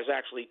those guys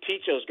actually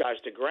teach those guys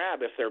to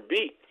grab if they're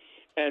beat.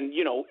 And,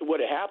 what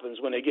happens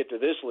when they get to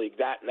this league,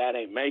 that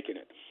ain't making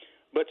it.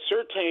 But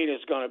Surtain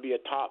is going to be a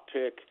top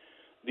pick.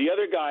 The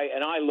other guy,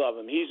 and I love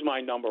him, he's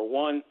my number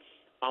one.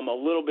 I'm a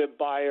little bit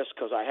biased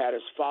because I had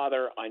his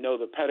father. I know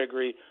the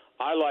pedigree.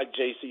 I like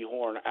J.C.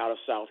 Horn out of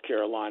South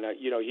Carolina.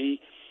 He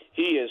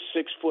is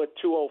 6 foot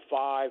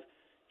 205.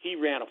 He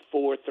ran a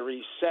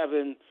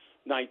 4.37,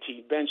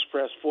 19 bench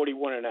press,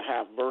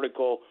 41.5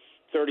 vertical,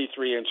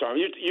 33-inch arm.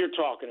 You're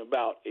talking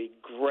about a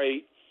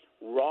great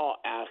raw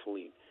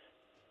athlete.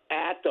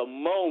 At the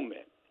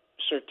moment,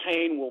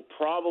 Surtain will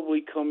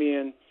probably come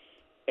in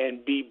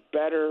and be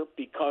better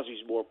because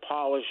he's more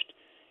polished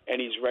and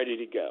he's ready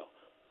to go.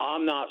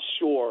 I'm not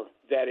sure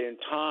that in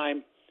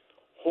time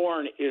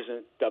Horn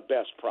isn't the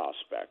best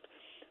prospect.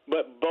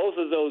 But both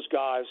of those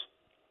guys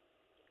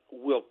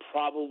will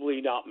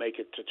probably not make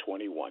it to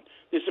 21.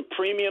 It's a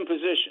premium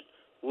position.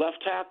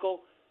 Left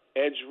tackle,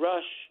 edge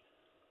rush,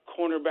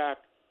 cornerback,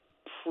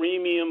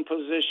 premium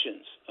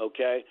positions,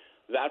 okay?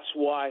 That's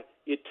why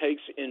it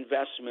takes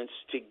investments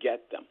to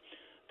get them.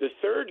 The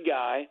third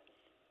guy,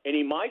 and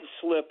he might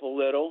slip a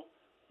little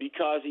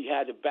because he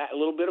had a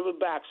little bit of a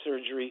back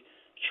surgery,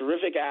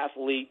 terrific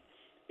athlete,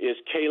 is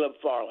Caleb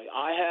Farley.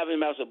 I have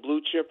him as a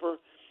blue chipper.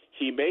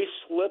 He may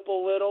slip a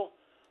little.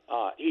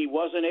 He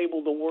wasn't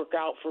able to work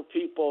out for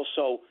people,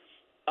 so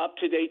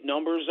up-to-date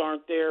numbers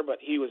aren't there, but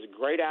he was a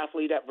great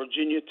athlete at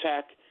Virginia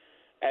Tech,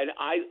 and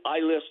I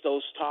list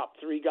those top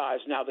three guys.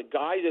 Now, the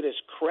guy that has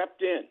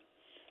crept in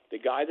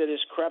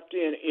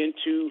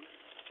into,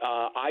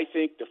 I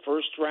think, the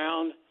first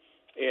round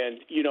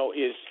and,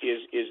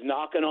 is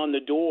knocking on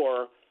the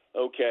door,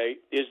 okay,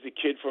 is the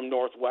kid from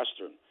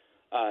Northwestern,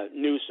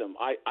 Newsom.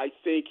 I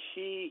think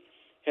he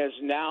has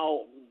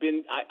now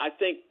been, I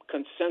think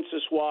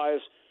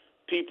consensus-wise,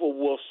 people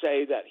will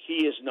say that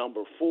he is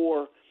number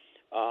 4.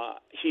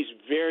 He He's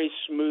very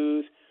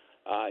smooth.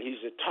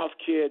 He's a tough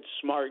kid,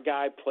 smart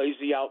guy, plays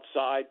the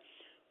outside.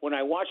 When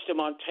I watched him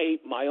on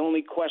tape, my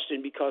only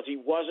question, because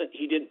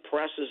he didn't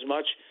press as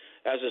much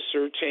as a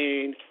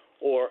Surtain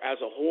or as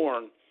a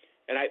Horn,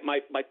 and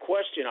my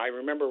question, I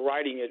remember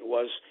writing it,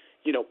 was,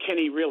 can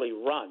he really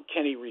run?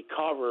 Can he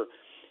recover?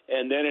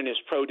 And then in his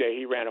pro day,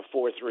 he ran a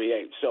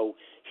 4.38. So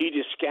he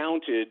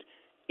discounted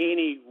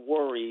any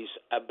worries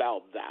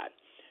about that.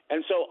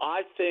 And so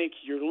I think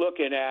you're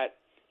looking at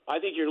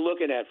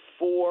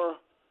 4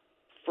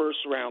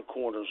 first-round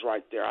corners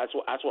right there.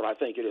 That's what I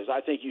think it is.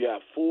 I think you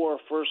have 4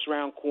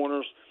 first-round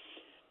corners,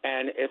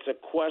 and it's a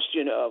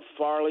question of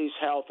Farley's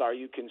health. Are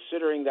you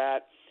considering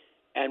that?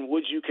 And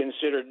would you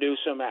consider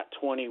Newsom at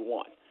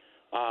 21?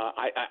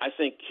 I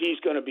think he's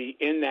going to be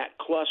in that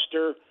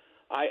cluster.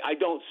 I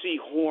don't see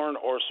Horn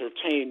or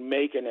Surtain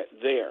making it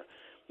there.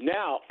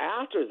 Now,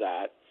 after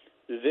that,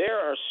 there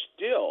are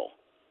still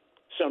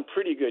some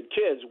pretty good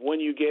kids when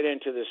you get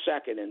into the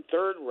second and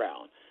third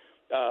round.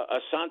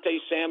 Asante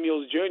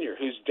Samuels Jr.,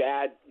 whose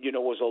dad,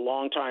 was a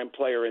longtime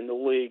player in the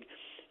league,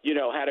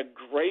 had a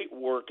great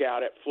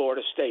workout at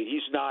Florida State.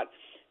 He's not,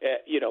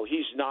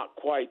 he's not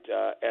quite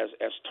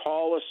as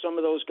tall as some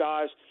of those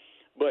guys,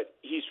 but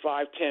he's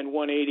 5'10",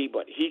 180,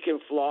 but he can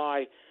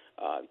fly,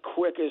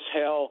 quick as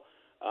hell,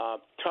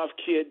 tough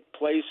kid,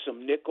 plays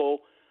some nickel.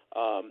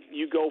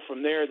 You go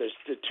from there. There's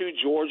the 2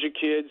 Georgia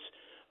kids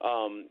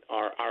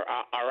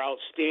are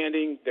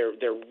outstanding.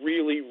 They're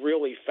really,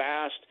 really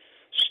fast.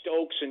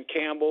 Stokes and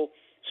Campbell.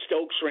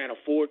 Stokes ran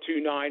a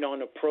 4.29 on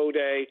the pro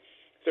day,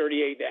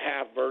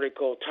 38.5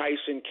 vertical.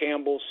 Tyson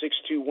Campbell,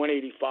 6'2",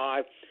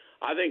 185.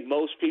 I think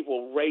most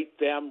people rate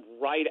them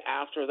right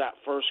after that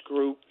first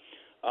group.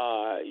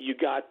 You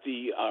got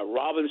the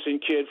Robinson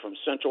kid from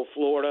Central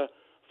Florida,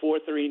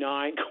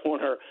 4.39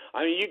 corner.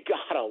 I mean, you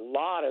got a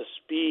lot of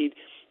speed.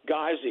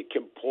 guys that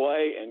can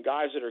play and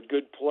guys that are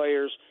good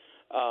players.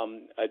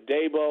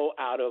 Adebo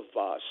out of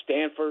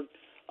Stanford,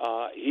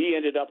 he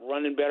ended up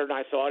running better than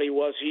I thought he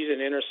was. He's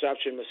an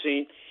interception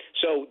machine.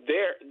 So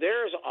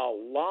there's a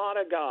lot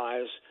of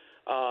guys.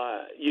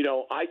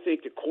 I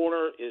think the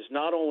corner is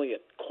not only a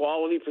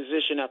quality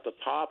position at the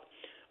top,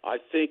 I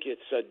think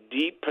it's a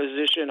deep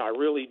position. I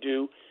really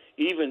do.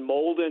 Even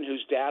Molden,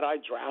 whose dad I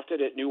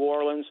drafted at New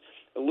Orleans,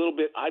 a little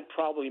bit, I'd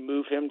probably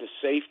move him to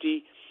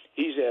safety.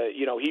 He's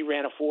he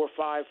ran a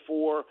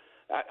 4.54.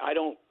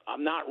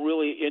 I'm not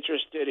really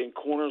interested in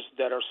corners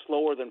that are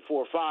slower than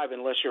 4.5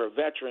 unless you're a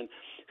veteran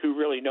who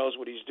really knows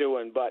what he's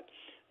doing. But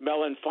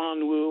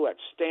Melanfonwu at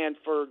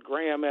Stanford,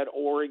 Graham at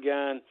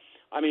Oregon.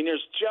 I mean,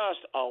 there's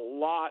just a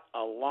lot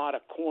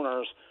of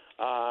corners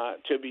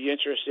to be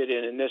interested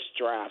in this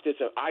draft. It's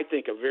I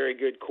think a very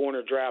good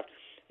corner draft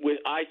with,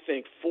 I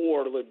think,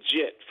 4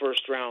 legit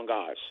first-round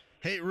guys.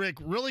 Hey, Rick,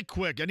 really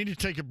quick, I need to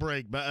take a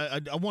break,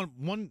 but I want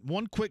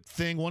one quick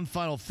thing, one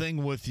final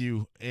thing with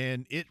you,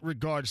 and it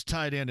regards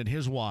tight end, and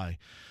here's why.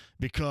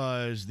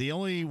 Because the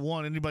only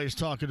one anybody's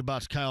talking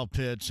about is Kyle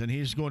Pitts, and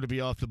he's going to be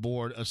off the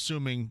board,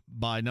 assuming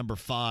by number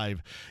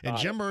 5. And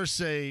Jim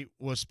Irsay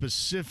was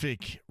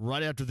specific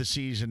right after the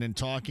season in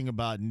talking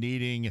about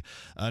needing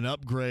an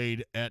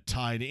upgrade at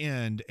tight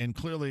end, and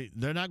clearly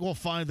they're not going to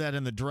find that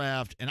in the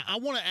draft. And I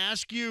want to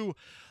ask you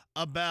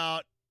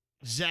about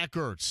Zach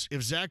Ertz.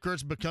 If Zach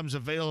Ertz becomes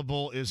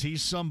available, is he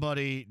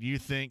somebody you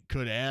think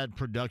could add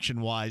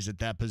production-wise at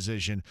that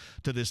position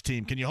to this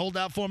team? Can you hold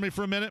out for me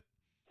for a minute?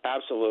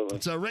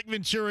 Absolutely. So Rick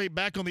Venturi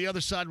back on the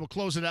other side. We'll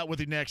close it out with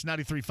you next.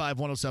 93.5,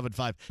 107.5,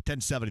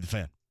 1070 The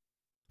Fan.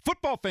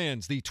 Football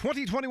fans, the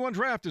 2021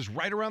 draft is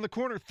right around the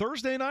corner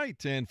Thursday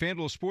night, and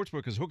FanDuel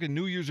Sportsbook is hooking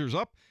new users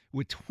up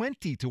with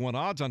 20-1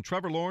 odds on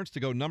Trevor Lawrence to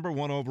go number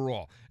 1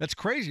 overall. That's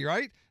crazy,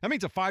 right? That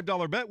means a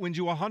 $5 bet wins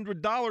you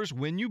 $100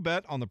 when you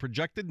bet on the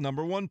projected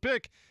number 1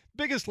 pick.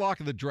 Biggest lock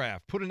of the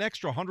draft. Put an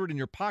extra $100 in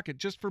your pocket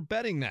just for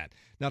betting that.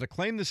 Now, to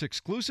claim this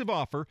exclusive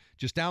offer,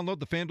 just download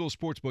the FanDuel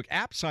Sportsbook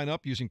app, sign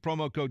up using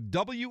promo code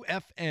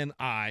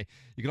WFNI.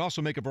 You can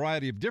also make a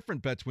variety of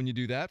different bets when you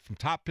do that, from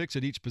top picks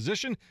at each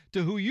position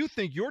to who you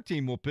think your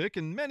team will pick,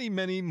 and many,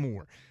 many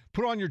more.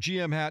 Put on your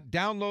GM hat,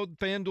 download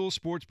FanDuel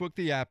Sportsbook,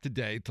 the app,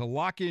 today to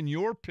lock in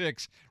your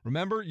picks.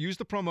 Remember, use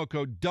the promo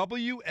code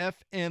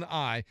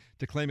WFNI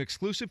to claim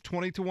exclusive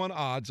 20-1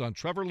 odds on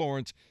Trevor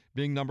Lawrence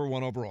being number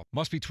 1 overall.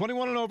 Must be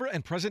 21 and over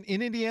and present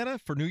in Indiana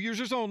for new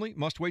users only.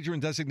 Must wager in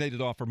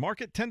designated offer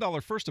market.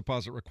 $10 first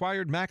deposit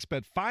required. Max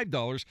bet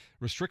 $5.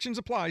 Restrictions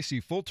apply. See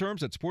full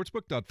terms at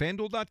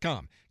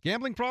sportsbook.fanduel.com.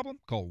 Gambling problem?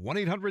 Call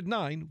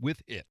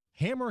 1-800-9-WITH-IT.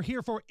 Hammer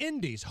here for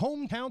Indy's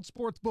hometown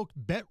sportsbook,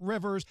 Bet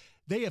Rivers.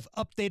 They have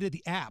updated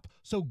the app,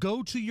 so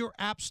go to your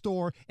app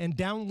store and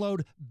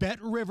download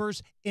Bet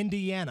Rivers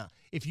Indiana.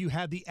 If you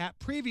had the app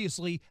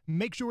previously,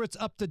 make sure it's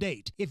up to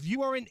date. If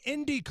you are an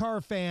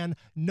IndyCar fan,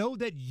 know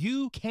that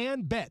you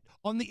can bet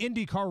on the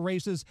IndyCar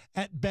races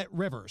at Bet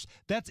Rivers.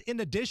 That's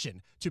in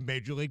addition to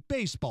Major League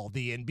Baseball,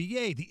 the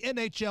NBA, the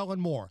NHL,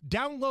 and more.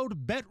 Download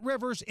Bet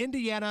Rivers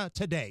Indiana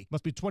today.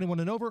 Must be 21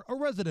 and over, a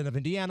resident of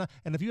Indiana,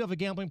 and if you have a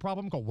gambling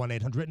problem, call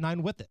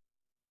 1-800-9-WITH-IT.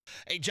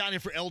 Hey, Johnny,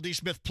 for LD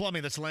Smith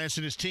Plumbing, that's Lance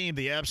and his team,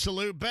 the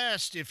absolute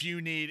best. If you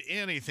need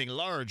anything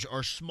large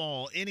or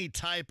small, any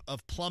type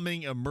of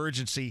plumbing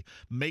emergency,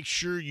 make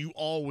sure you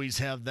always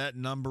have that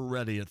number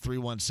ready at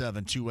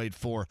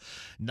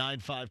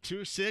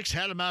 317-284-9526.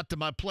 Had them out to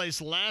my place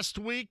last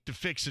week to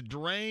fix a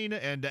drain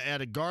and to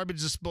add a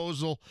garbage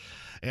disposal.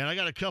 And I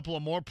got a couple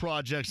of more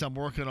projects I'm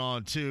working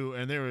on, too,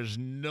 and there is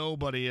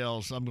nobody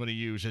else I'm going to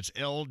use. It's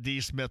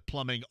LD Smith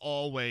Plumbing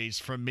always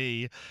from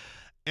me.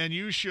 And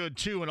you should,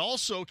 too. And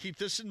also, keep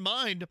this in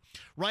mind,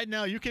 right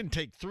now you can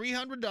take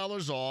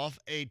 $300 off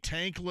a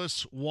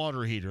tankless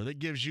water heater that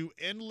gives you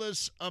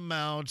endless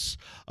amounts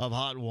of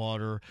hot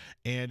water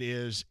and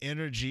is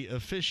energy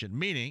efficient,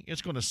 meaning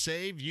it's going to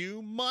save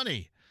you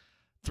money.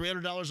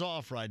 $300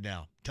 off right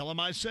now. Tell them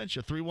I sent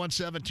you.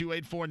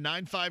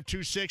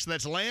 317-284-9526.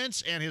 That's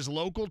Lance and his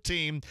local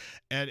team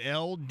at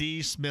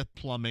LD Smith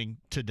Plumbing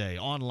today.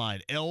 Online,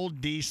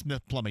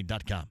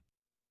 ldsmithplumbing.com.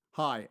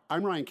 Hi,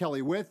 I'm Ryan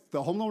Kelly with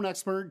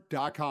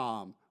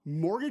thehomeloanexpert.com.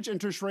 Mortgage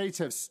interest rates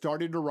have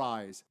started to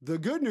rise. The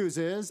good news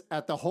is,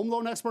 at the Home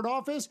Loan Expert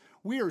office,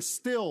 we are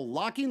still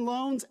locking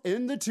loans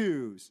in the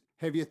 2s.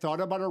 Have you thought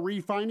about a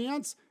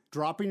refinance?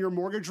 Dropping your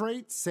mortgage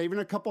rate, saving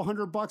a couple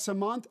 $100 a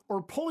month,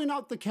 or pulling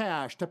out the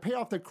cash to pay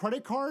off the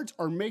credit cards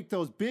or make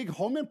those big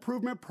home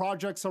improvement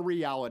projects a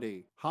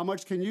reality? How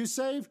much can you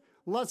save?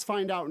 Let's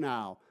find out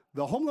now.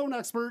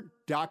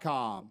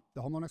 TheHomeLoanExpert.com.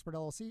 The Home Loan Expert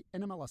LLC,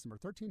 NMLS number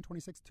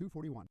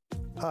 1326241.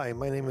 Hi,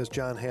 my name is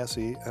John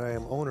Hassey, and I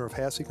am owner of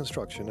Hassey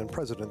Construction and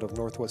president of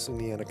Northwest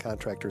Indiana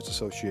Contractors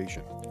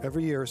Association.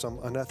 Every year, some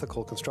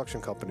unethical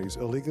construction companies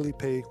illegally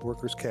pay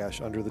workers cash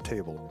under the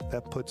table.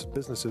 That puts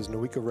businesses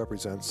Nowika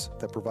represents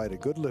that provide a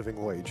good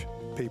living wage,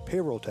 pay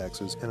payroll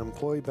taxes, and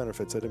employee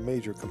benefits at a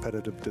major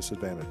competitive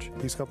disadvantage.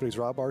 These companies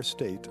rob our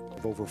state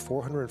of over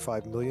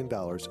 $405 million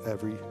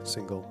every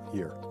single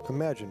year.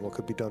 Imagine what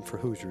could be done for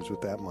Hoosiers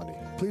with that money.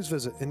 Please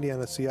visit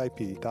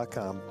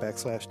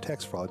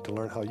indianacip.com/tax fraud to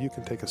learn how you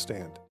can take a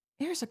stand.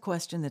 Here's a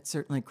question that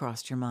certainly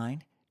crossed your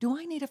mind. Do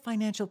I need a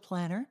financial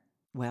planner?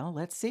 Well,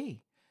 let's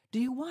see. Do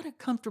you want to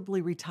comfortably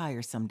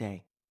retire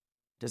someday?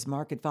 Does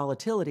market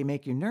volatility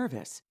make you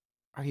nervous?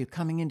 Are you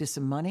coming into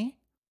some money?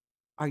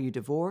 Are you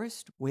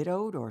divorced,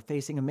 widowed, or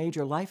facing a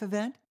major life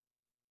event?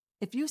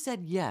 If you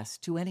said yes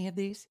to any of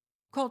these,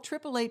 call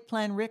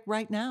 888-PLAN-RIC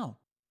right now.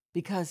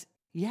 Because,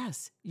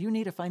 yes, you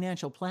need a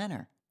financial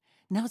planner.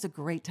 Now's a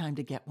great time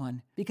to get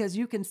one because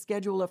you can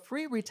schedule a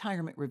free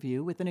retirement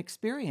review with an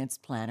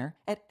experienced planner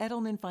at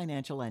Edelman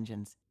Financial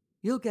Engines.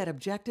 You'll get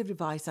objective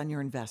advice on your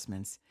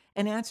investments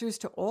and answers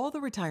to all the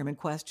retirement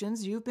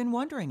questions you've been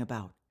wondering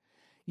about.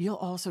 You'll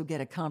also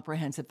get a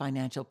comprehensive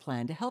financial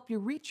plan to help you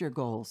reach your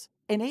goals.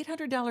 An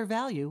 $800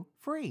 value,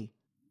 free.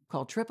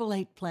 Call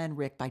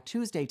 888-PLAN-RIC by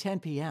Tuesday,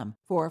 10 p.m.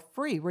 for a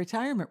free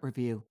retirement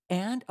review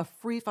and a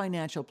free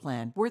financial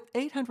plan worth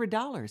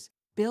 $800,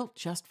 built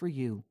just for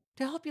you,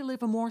 to help you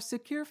live a more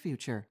secure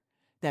future.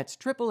 That's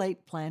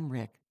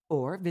 888-PLAN-RIC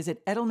or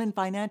visit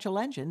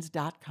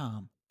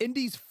EdelmanFinancialEngines.com.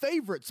 Indy's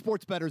favorite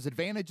sports bettor's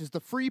advantage is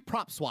the free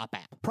PropSwap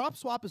app.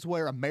 PropSwap is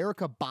where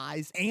America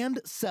buys and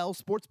sells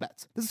sports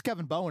bets. This is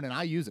Kevin Bowen, and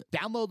I use it.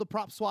 Download the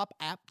PropSwap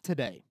app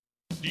today.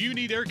 Do you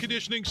need air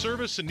conditioning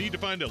service and need to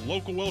find a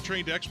local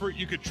well-trained expert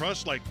you could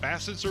trust like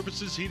Bassett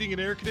Services Heating and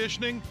Air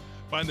Conditioning?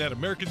 Find that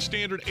American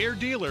Standard air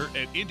dealer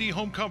at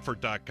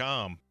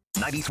IndyHomeComfort.com.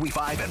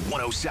 93.5 and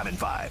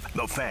 107.5,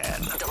 The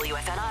Fan.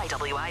 WFNI,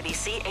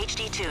 WIBC,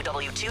 HD2,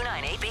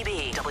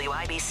 W298BB,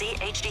 WIBC,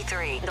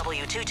 HD3,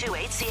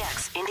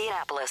 W228CX,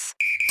 Indianapolis.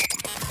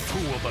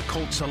 Who will the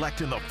Colts select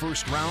in the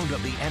first round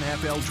of the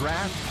NFL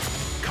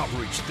Draft?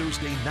 Coverage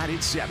Thursday night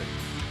at 7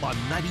 on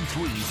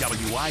 93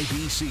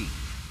 WIBC.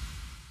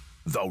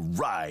 The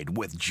Ride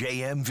with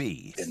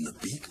JMV. And the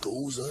beat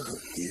goes on,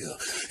 yeah.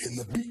 And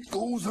the beat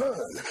goes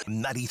on.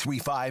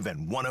 93.5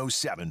 and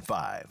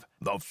 107.5,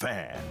 The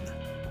Fan.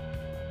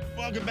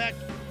 Welcome back.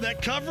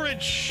 That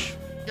coverage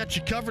got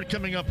you covered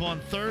coming up on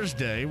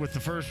Thursday with the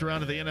first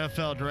round of the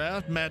NFL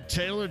Draft. Matt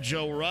Taylor,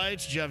 Joe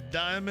Reitz, Jeff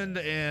Diamond,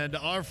 and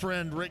our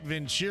friend Rick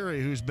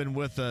Venturi, who's been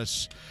with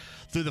us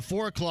through the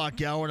 4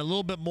 o'clock hour and a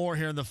little bit more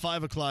here in the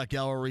 5 o'clock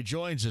hour,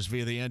 rejoins us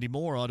via the Andy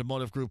Moore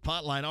Automotive Group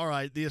hotline. All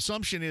right, the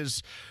assumption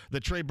is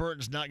that Trey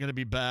Burton's not going to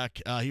be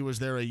back. He was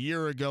there a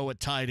year ago at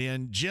tight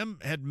end. Jim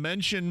had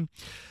mentioned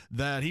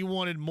that he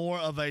wanted more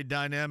of a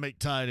dynamic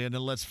tight end,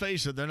 and let's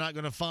face it, they're not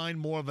going to find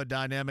more of a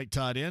dynamic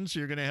tight end, so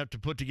you're going to have to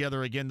put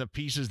together, again, the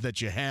pieces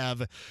that you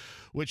have,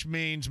 which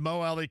means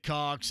Mo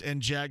Alley-Cox and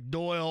Jack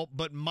Doyle.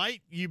 But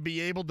might you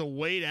be able to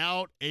wait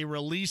out a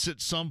release at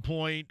some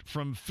point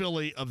from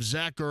Philly of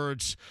Zach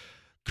Ertz?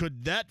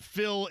 Could that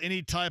fill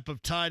any type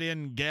of tight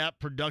end gap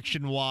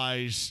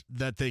production-wise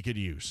that they could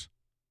use?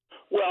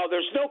 Well,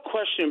 there's no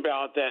question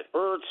about that.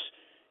 Ertz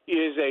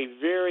is a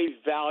very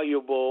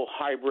valuable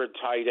hybrid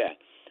tight end.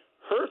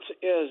 Ertz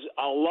is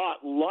a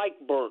lot like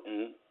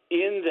Burton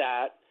in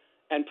that,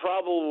 and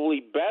probably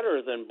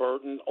better than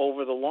Burton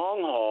over the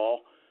long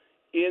haul,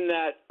 in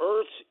that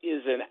Ertz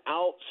is an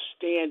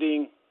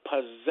outstanding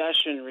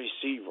possession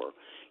receiver.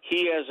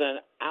 He is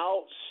an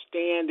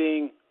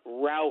outstanding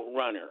route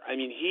runner. I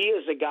mean, he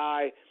is a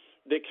guy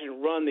that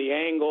can run the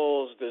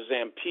angles, the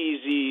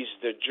Zampesis,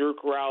 the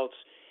jerk routes.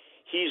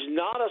 He's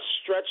not a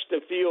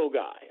stretch-the-field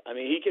guy. I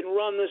mean, he can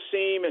run the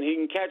seam and he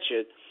can catch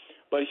it,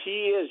 but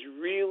he is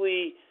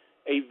really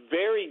a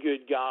very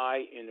good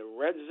guy in the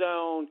red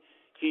zone.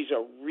 He's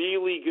a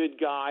really good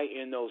guy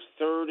in those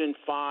 3rd and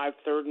 5,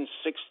 3rd and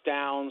 6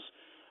 downs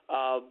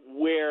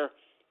where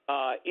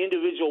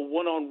individual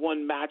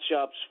one-on-one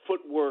matchups,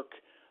 footwork,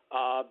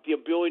 the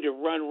ability to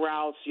run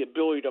routes, the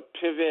ability to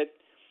pivot,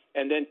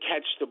 and then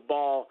catch the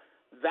ball.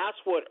 That's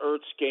what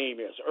Ertz's game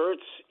is.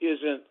 Ertz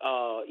isn't,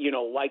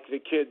 like the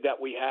kid that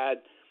we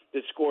had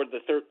that scored the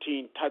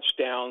 13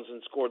 touchdowns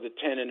and scored the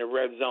 10 in the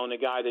red zone, the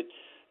guy that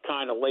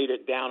kind of laid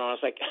it down on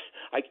us.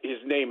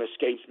 His name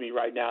escapes me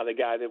right now, the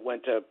guy that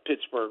went to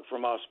Pittsburgh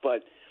from us.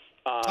 But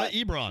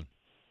Ebron.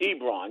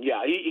 Ebron,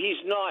 yeah. He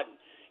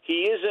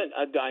isn't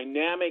a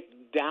dynamic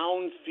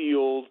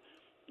downfield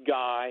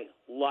guy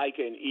like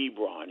an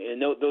Ebron.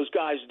 And those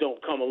guys don't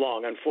come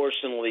along.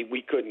 Unfortunately,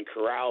 we couldn't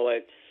corral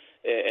it,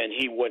 and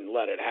he wouldn't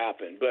let it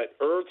happen. But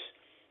Ertz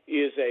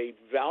is a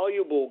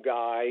valuable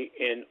guy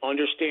and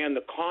understand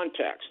the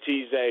context.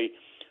 He's a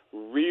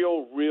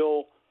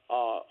real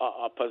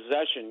a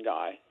possession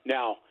guy.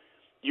 Now,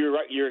 you're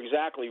right, you're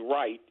exactly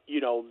right.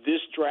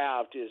 This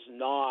draft is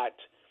not,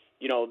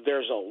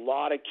 there's a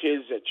lot of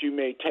kids that you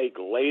may take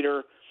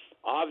later.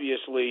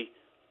 Obviously,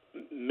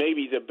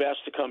 maybe the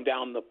best to come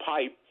down the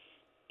pipe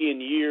in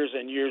years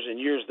and years and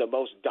years, the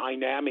most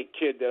dynamic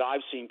kid that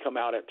I've seen come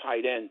out at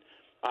tight end.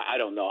 I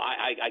don't know.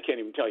 I can't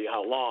even tell you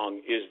how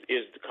long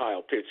is the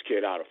Kyle Pitts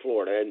kid out of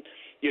Florida. And,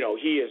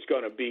 he is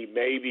going to be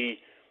maybe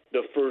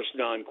the first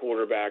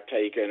non-quarterback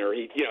taken, or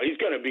he's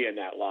going to be in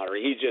that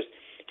lottery.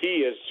 He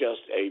is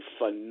just a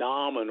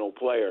phenomenal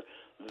player.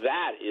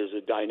 That is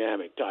a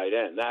dynamic tight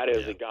end. That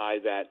is a guy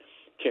that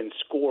can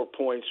score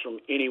points from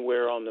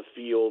anywhere on the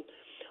field.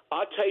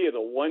 I'll tell you the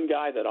one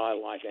guy that I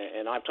like,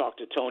 and I've talked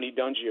to Tony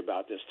Dungy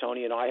about this.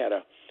 Tony and I had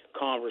a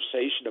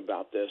conversation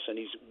about this, and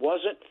he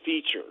wasn't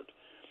featured.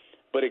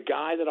 But a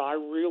guy that I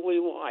really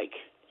like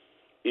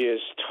is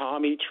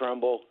Tommy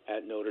Tremble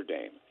at Notre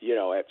Dame.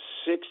 At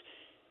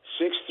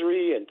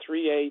 6'3" and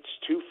 3/8,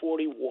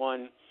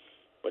 241.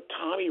 But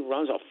Tommy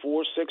runs a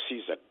 4.6.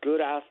 He's a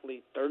good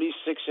athlete,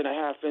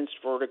 36.5-inch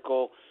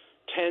vertical,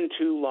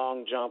 10.2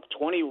 long jump,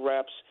 20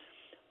 reps.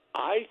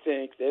 I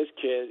think this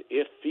kid,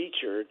 if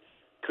featured,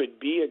 could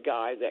be a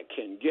guy that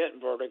can get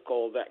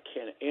vertical, that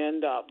can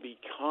end up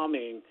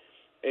becoming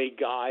a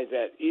guy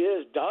that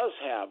does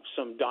have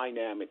some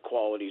dynamic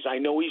qualities. I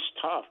know he's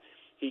tough.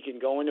 He can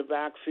go in the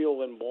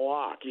backfield and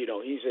block.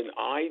 He's an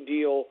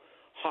ideal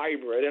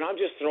hybrid, and I'm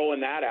just throwing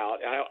that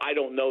out. I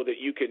don't know that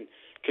you can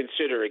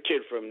consider a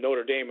kid from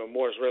Notre Dame a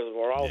Morris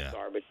Reservoir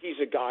All-Star, but he's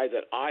a guy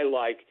that I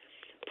like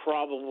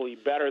probably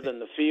better than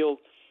the field.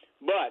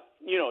 But,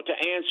 to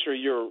answer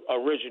your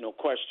original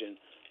question,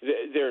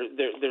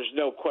 there's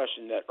no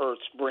question that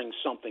Ertz brings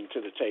something to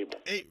the table.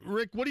 Hey,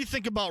 Rick, what do you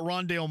think about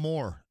Rondale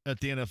Moore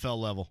at the NFL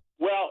level?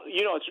 Well,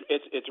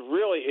 it's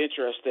really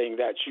interesting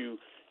that we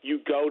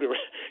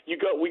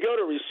go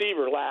to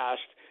receiver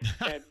last,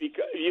 and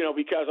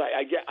because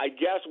I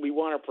guess we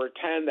want to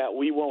pretend that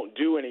we won't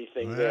do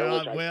anything there.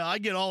 I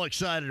get all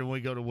excited when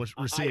we go to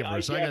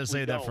receiver, so I got to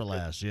say that for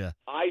last. Yeah,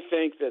 I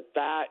think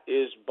that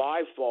is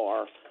by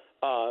far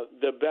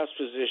the best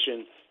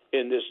position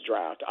in this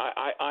draft.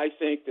 I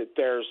think that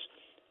there's,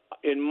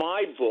 in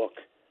my book,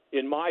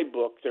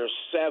 there's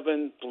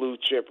 7 blue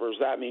chippers.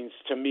 That means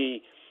to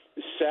me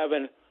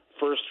 7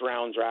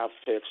 first-round draft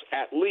picks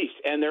at least,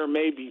 and there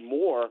may be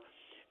more.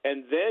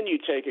 And then you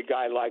take a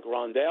guy like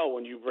Rondale.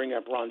 When you bring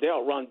up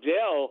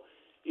Rondale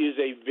is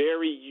a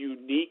very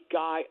unique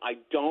guy. I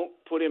don't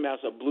put him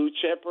as a blue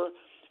chipper,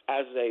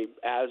 as a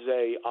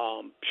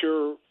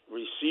pure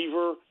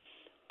receiver,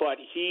 but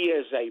he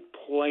is a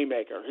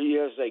playmaker. He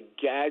is a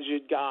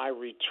gadget guy,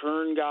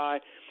 return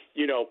guy,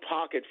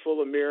 pocket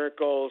full of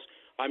miracles.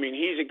 I mean,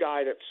 he's a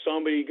guy that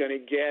somebody going to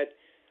get,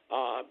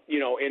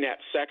 in that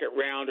second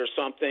round or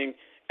something.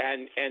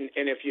 And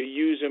if you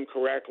use him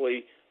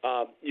correctly,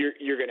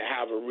 you're going to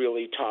have a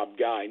really top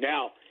guy.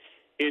 Now,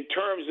 in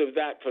terms of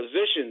that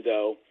position,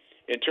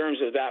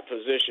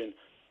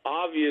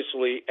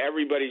 obviously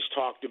everybody's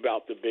talked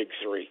about the big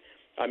three.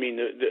 I mean,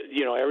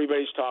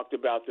 everybody's talked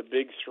about the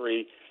big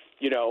three,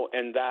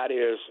 and that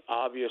is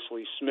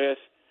obviously Smith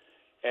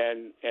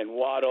and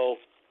Waddle,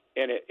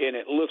 and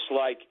it looks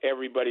like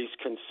everybody's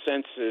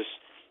consensus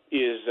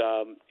is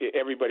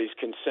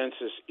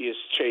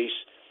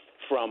Chase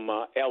from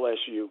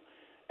LSU.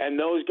 And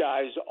those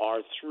guys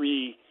are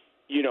 3,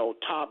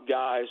 top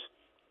guys.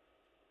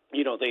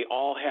 They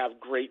all have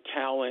great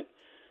talent.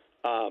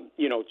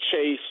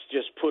 Chase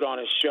just put on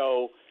a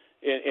show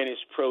in his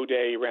pro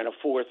day. He ran a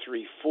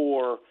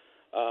 4.34,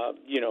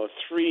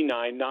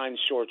 3.99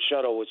 short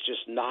shuttle, which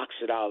just knocks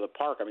it out of the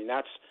park. I mean,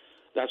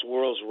 that's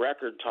world's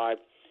record type.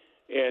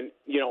 And,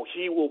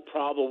 he will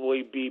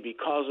probably be,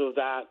 because of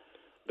that,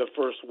 the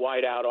first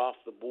wideout off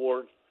the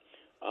board.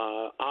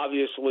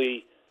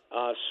 Obviously,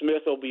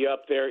 Smith will be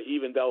up there,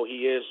 even though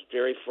he is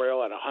very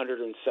frail at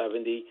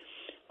 170.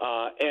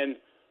 And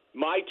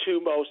my 2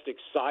 most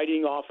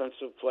exciting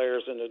offensive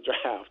players in the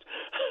draft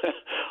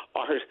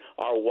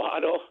are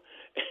Waddle,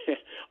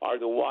 are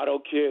the Waddle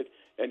kid,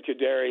 and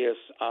Kadarius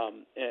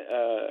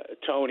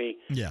Toney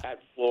at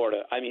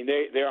Florida. I mean,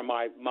 they are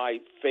my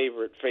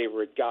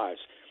favorite guys.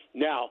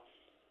 Now,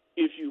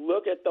 if you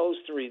look at those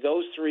three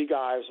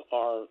guys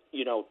are,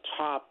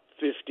 top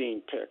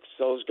 15 picks.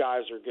 Those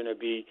guys are going to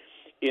be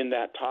in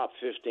that top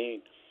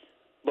 15.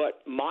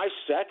 But my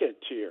second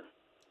tier,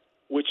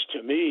 which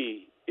to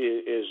me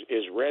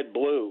is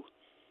red-blue,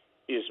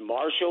 is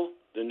Marshall,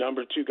 the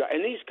number 2 guy.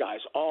 And these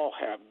guys all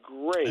have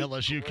great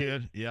LSU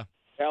kid, yeah.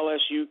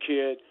 LSU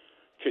kid,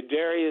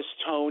 Kadarius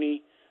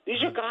Toney.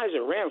 These are guys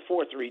that ran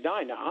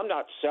 4.39. Now, I'm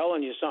not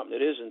selling you something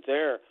that isn't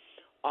there.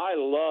 I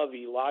love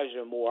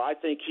Elijah Moore. I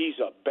think he's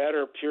a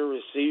better pure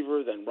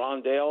receiver than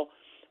Rondale,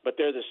 but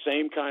they're the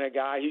same kind of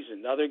guy. He's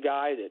another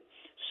guy that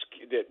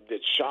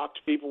shocked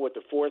people with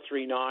the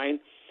 4.39,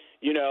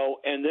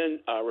 and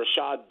then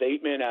Rashad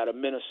Bateman out of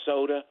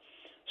Minnesota.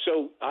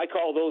 So I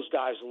call those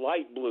guys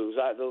light blues.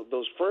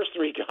 Those first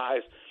 3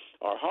 guys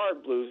are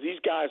hard blues.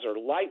 These guys are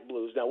light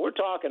blues. Now, we're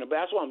talking about,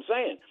 that's what I'm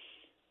saying.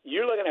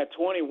 You're looking at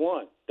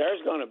 21.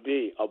 There's going to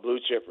be a blue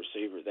chip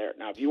receiver there.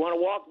 Now, if you want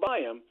to walk by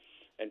him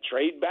and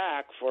trade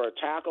back for a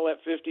tackle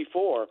at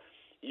 54,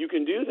 you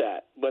can do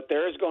that. But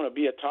there is going to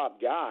be a top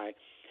guy.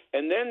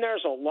 And then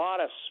there's a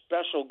lot of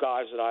special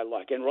guys that I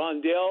like. And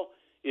Rondale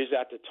is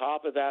at the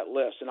top of that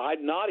list. And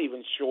I'm not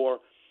even sure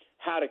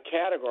how to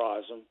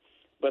categorize them,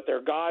 but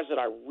they're guys that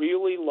I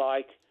really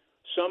like.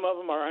 Some of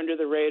them are under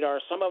the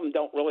radar. Some of them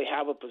don't really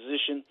have a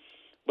position.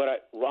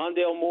 But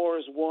Rondale Moore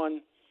is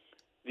one.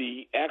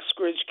 The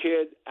Exridge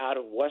kid out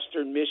of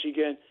Western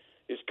Michigan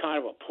is kind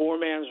of a poor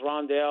man's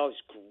Rondale.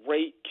 He's a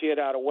great kid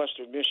out of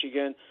Western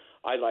Michigan.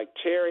 I like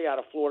Terry out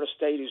of Florida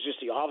State, who's just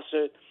the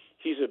opposite.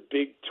 He's a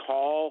big,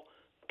 tall,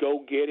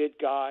 go-get-it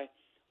guy.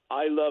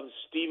 I love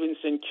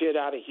Stevenson kid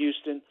out of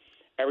Houston.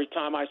 Every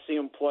time I see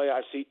him play,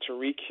 I see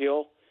Tariq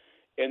Hill.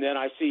 And then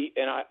I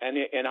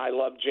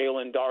love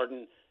Jalen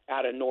Darden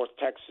out of North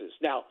Texas.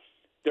 Now,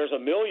 there's a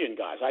million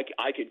guys.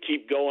 I could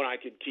keep going. I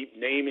could keep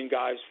naming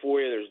guys for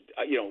you. There's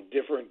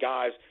different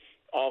guys,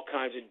 all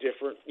kinds of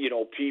different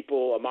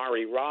people.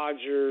 Amari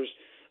Rogers,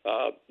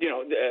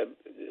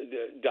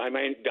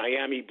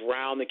 Diami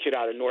Brown, the kid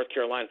out of North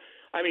Carolina.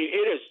 I mean,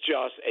 it is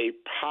just a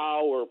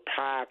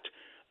power-packed.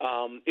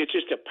 It's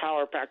just a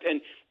power-packed,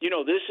 and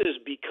this is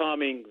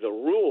becoming the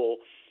rule.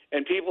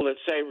 And people that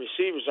say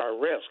receivers are a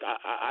risk,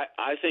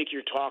 I think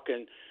you're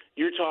talking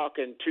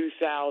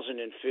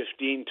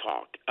 2015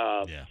 talk.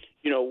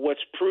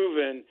 What's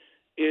proven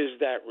is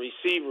that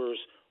receivers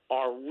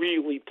are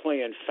really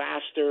playing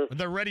faster.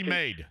 They're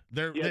ready-made.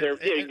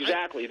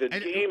 Exactly. The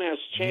game has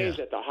changed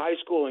at the high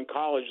school and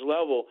college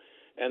level,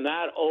 and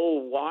that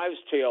old wives'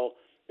 tale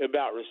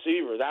about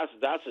receiver, that's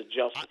a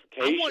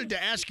justification. I wanted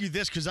to ask you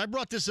this because I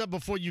brought this up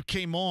before you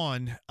came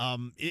on.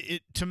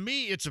 To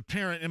me, it's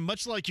apparent, and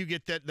much like you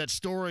get that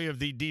story of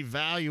the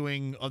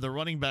devaluing of the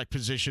running back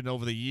position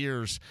over the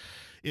years,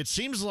 it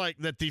seems like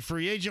that the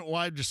free agent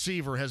wide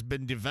receiver has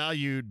been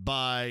devalued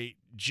by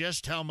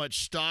just how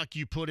much stock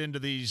you put into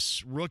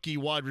these rookie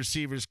wide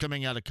receivers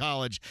coming out of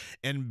college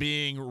and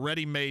being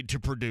ready-made to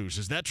produce.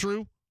 Is that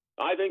true?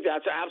 I think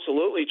that's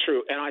absolutely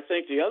true. And I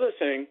think the other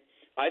thing,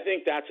 I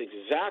think that's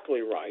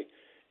exactly right.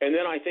 And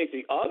then I think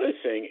the other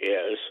thing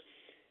is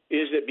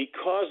that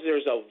because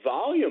there's a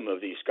volume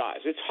of these guys,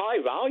 it's high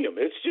volume,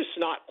 it's just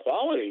not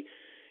quality,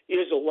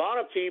 is a lot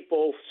of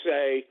people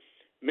say,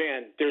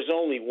 man, there's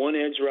only one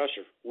edge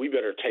rusher, we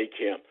better take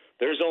him.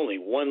 There's only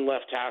one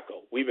left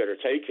tackle, we better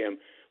take him.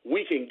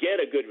 We can get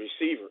a good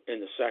receiver in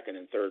the second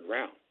and third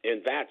round,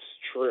 and that's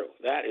true.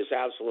 That is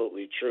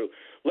absolutely true.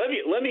 Let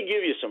me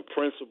give you some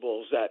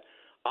principles that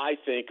I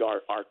think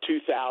are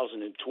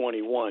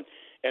 2021,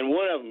 and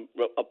one of them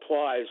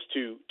applies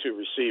to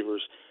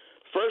receivers.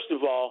 First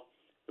of all,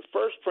 the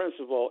first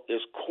principle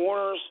is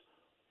corners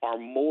are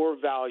more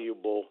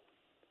valuable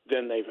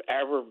than they've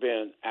ever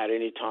been at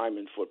any time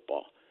in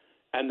football.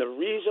 And the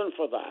reason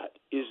for that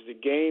is the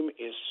game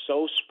is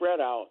so spread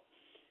out.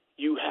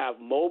 You have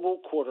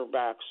mobile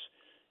quarterbacks.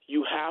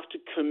 You have to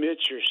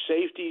commit your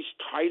safeties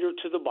tighter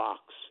to the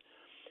box.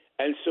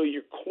 And so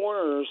your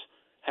corners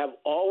have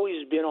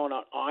always been on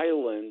an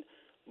island,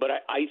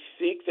 but I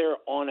think they're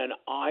on an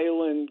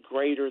island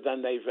greater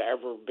than they've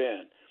ever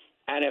been.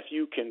 And if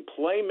you can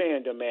play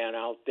man-to-man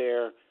out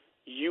there,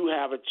 you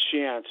have a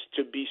chance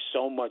to be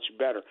so much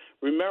better.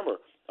 Remember,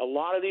 a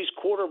lot of these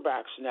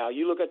quarterbacks now,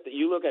 you look at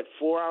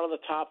 4 out of the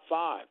top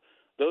 5.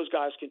 Those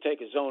guys can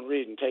take a zone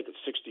read and take it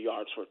 60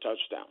 yards for a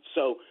touchdown.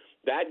 So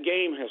that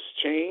game has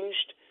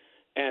changed,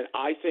 and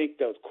I think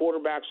the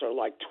quarterbacks are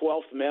like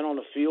 12th men on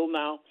the field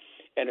now,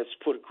 and it's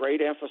put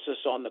great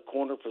emphasis on the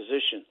corner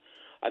position.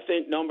 I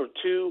think number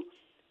 2,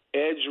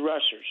 edge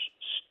rushers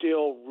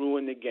still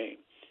ruin the game.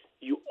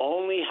 You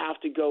only have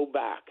to go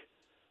back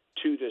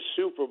to the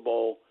Super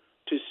Bowl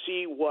to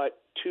see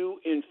what 2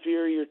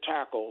 inferior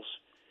tackles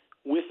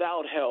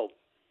without help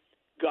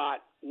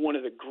got one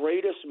of the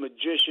greatest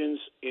magicians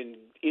in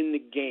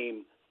the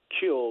game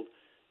killed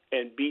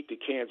and beat the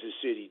Kansas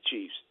City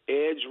Chiefs.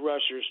 Edge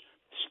rushers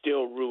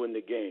still ruin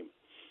the game.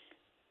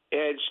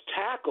 Edge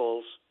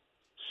tackles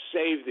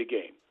save the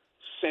game.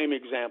 Same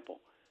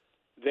example.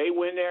 They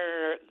went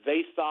there,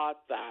 they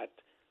thought that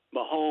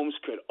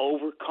Mahomes could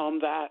overcome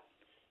that,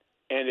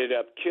 ended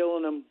up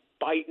killing them,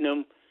 biting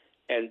them,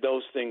 and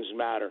those things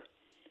matter.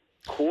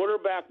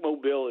 Quarterback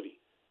mobility,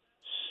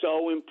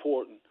 so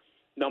important.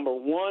 Number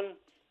 1,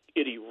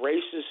 it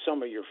erases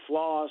some of your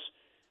flaws.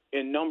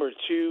 And number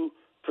 2,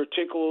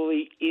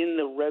 particularly in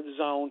the red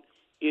zone,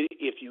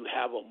 if you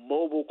have a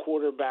mobile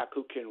quarterback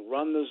who can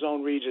run the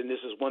zone reads, and this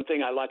is one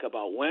thing I like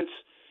about Wentz,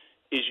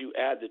 is you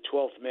add the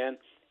 12th man.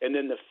 And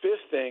then the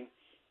 5th thing,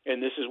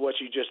 and this is what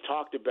you just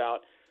talked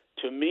about,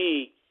 to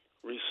me,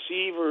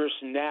 receivers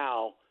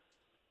now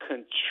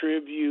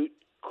contribute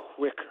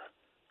quicker.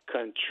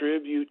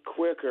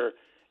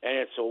 And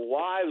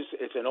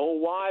it's an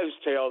old wives'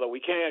 tale that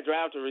we can't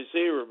draft a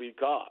receiver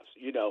because,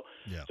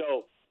 Yeah.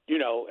 So,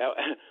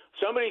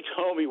 somebody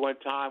told me one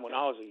time when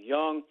I was a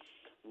young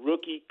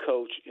rookie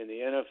coach in the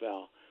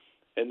NFL,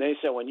 and they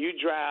said when you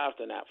draft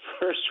in that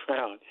first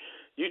round,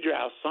 you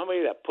draft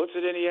somebody that puts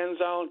it in the end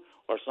zone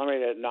or somebody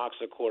that knocks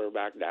the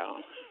quarterback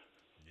down.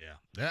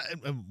 Yeah.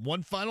 And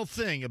one final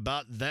thing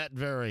about that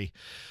very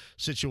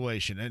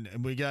situation,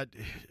 and we got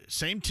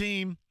same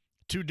team,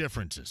 two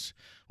differences.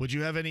 Would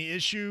you have any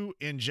issue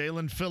in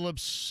Jalen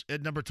Phillips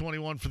at number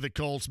 21 for the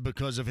Colts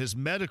because of his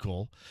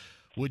medical?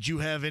 Would you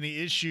have any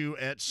issue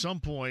at some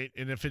point,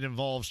 and if it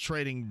involves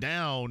trading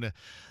down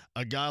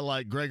a guy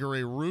like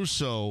Gregory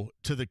Rousseau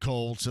to the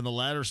Colts in the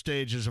latter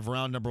stages of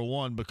round number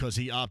 1 because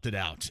he opted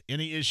out?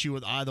 Any issue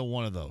with either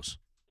one of those?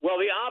 Well,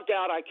 the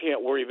opt-out I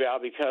can't worry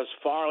about because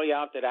Farley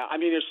opted out. I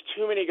mean, there's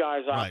too many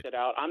guys opted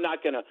out.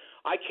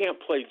 I can't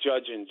play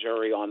judge and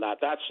jury on that.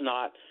 That's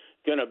not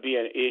going to be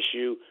an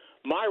issue.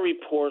 My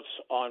reports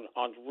on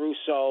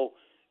Rousseau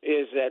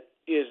is that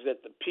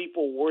the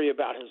people worry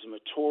about his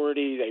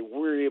maturity. They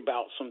worry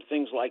about some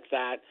things like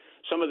that,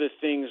 some of the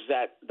things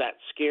that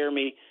scare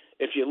me.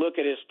 If you look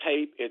at his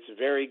tape, it's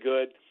very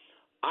good.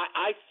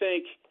 I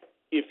think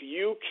if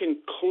you can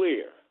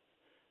clear,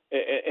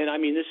 and I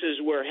mean this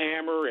is where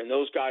Hammer and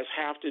those guys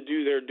have to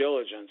do their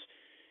diligence,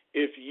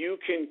 if you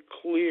can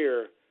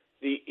clear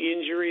the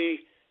injury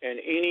and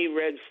any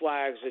red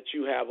flags that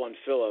you have on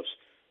Phillips,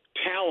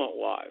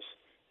 talent-wise,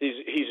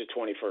 he's a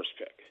 21st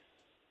pick.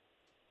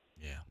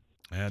 Yeah,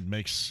 that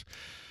makes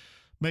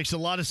a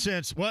lot of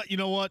sense. Well, you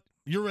know what?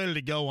 You're ready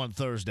to go on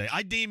Thursday.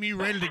 I deem you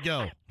ready to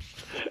go.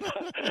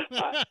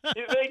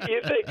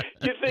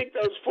 You think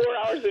those 4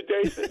 hours a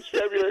day since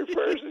February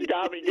 1st has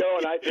got me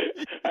going?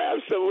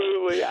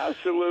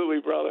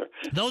 Absolutely, brother.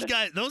 Those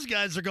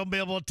guys are going to be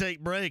able to take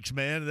breaks,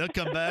 man. They'll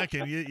come back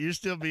and you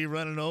still be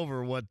running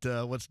over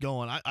what's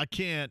going. I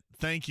can't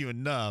thank you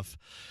enough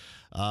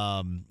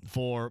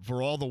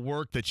for all the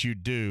work that you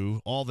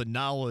do, all the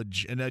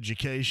knowledge and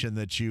education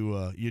that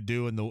you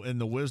do,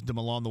 and the wisdom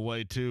along the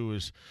way too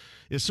is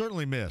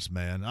certainly missed,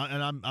 man.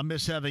 I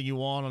miss having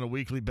you on a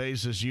weekly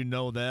basis. You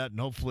know that, and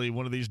hopefully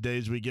one of these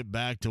days we get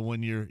back to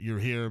when you're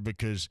here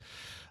because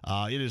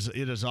it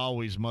is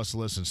always must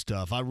listen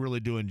stuff. I really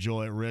do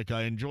enjoy it, Rick.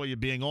 I enjoy you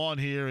being on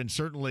here, and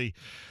certainly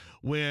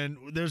when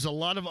there's a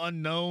lot of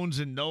unknowns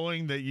and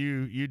knowing that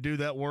you do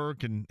that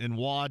work and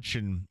watch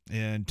and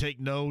take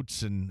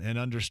notes and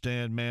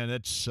understand, man,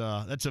 that's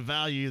a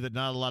value that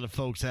not a lot of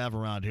folks have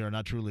around here, and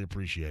I truly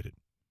appreciate it.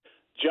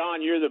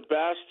 John, you're the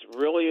best.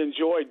 Really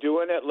enjoy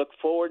doing it. Look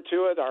forward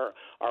to it. Our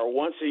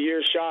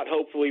once-a-year shot.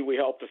 Hopefully we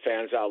help the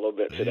fans out a little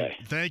bit today.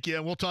 Thank you,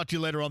 and we'll talk to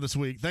you later on this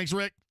week. Thanks,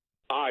 Rick.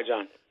 All right,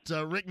 John.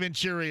 So Rick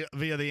Venturi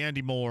via the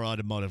Andy Moore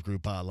Automotive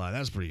Group hotline.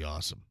 That's pretty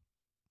awesome.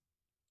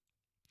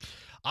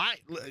 I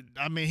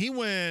mean, he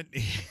went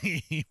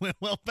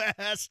well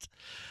past.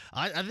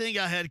 I think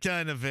I had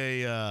kind of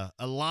a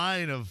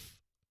line of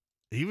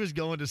he was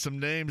going to some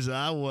names that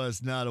I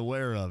was not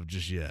aware of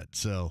just yet.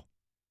 So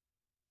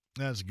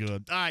that's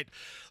good. All right,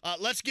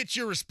 let's get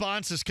your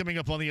responses coming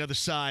up on the other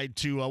side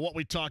to what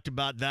we talked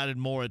about, that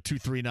and more at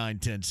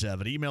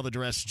 239-1070. Email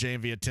address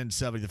JMV at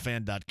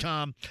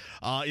 1070thefan.com.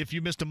 If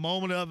you missed a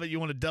moment of it, you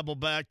want to double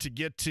back to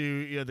get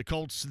to the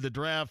Colts, the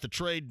draft, the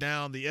trade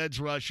down, the edge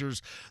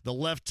rushers, the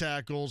left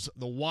tackles,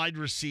 the wide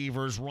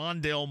receivers,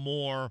 Rondale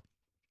Moore,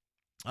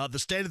 the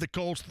state of the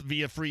Colts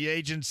via free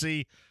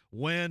agency,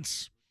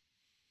 Wentz.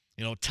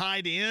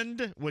 Tight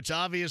end, which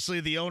obviously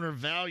the owner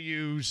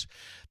values,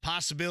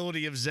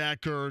 possibility of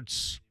Zach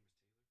Ertz.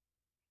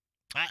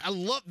 I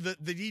love the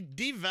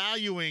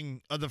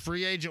devaluing of the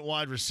free agent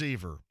wide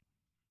receiver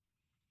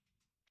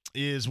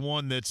is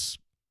one it's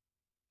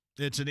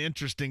an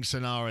interesting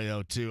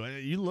scenario, too.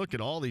 You look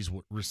at all these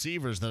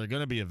receivers that are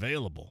going to be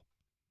available.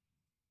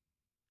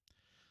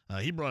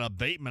 He brought up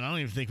Bateman. I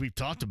don't even think we've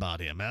talked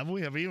about him, have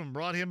we? Have we even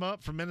brought him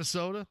up from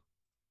Minnesota?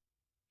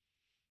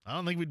 I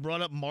don't think we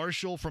brought up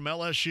Marshall from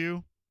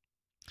LSU.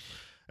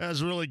 That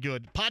was really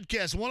good.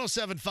 Podcast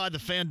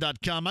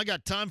 1075thefan.com. I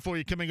got time for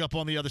you coming up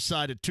on the other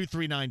side at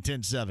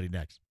 239-1070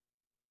 next.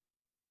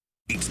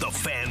 It's the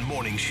Fan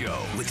Morning Show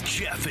with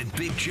Jeff and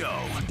Big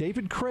Joe.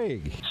 David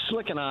Craig.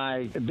 Slick and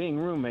I, being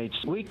roommates,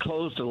 we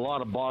closed a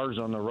lot of bars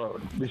on the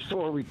road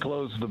before we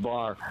closed the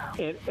bar.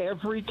 In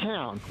every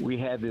town, we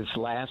had this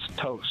last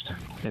toast.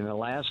 And the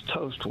last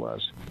toast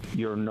was,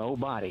 you're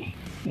nobody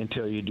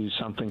until you do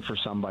something for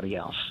somebody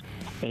else.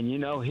 And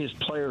his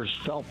players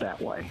felt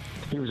that way.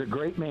 He was a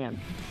great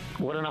man.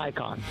 What an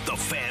icon. The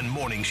Fan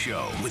Morning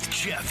Show with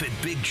Jeff and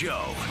Big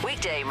Joe.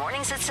 Weekday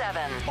mornings at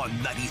 7. On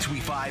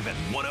 93.5 and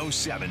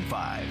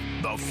 107.5.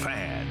 The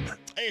Fan.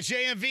 Hey, it's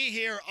JMV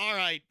here. All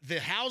right,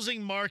 the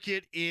housing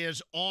market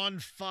is on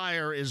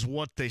fire is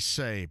what they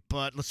say.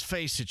 But let's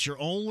face it,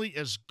 you're only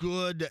as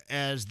good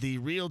as the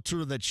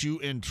realtor that you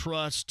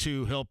entrust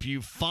to help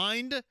you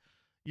find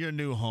your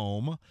new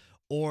home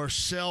or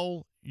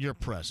sell your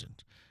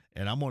present.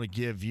 And I'm going to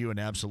give you an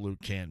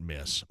absolute can't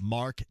miss.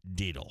 Mark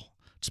Dietel.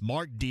 It's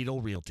Mark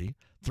Dietel Realty,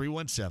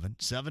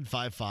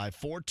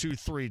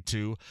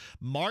 317-755-4232,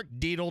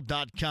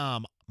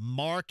 markdietel.com,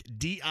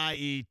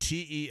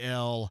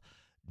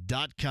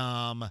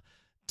 markdietel.com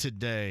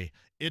today.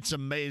 It's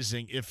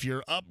amazing. If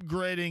you're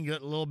upgrading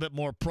a little bit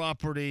more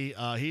property,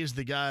 he's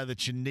the guy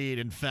that you need.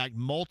 In fact,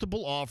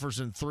 multiple offers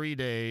in 3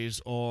 days,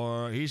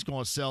 or he's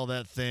going to sell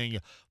that thing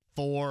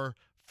for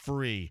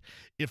free.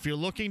 If you're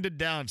looking to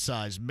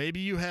downsize,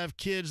 maybe you have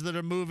kids that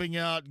are moving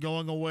out,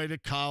 going away to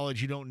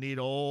college. You don't need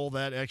all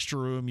that extra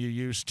room you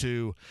used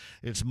to.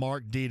 It's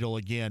Mark Dietel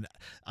again.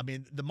 I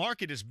mean, the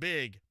market is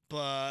big,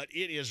 but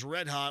it is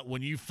red hot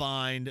when you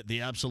find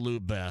the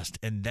absolute best,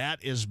 and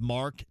that is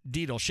Mark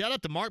Dietel. Shout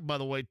out to Mark, by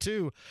the way,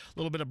 too. A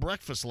little bit of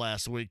breakfast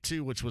last week,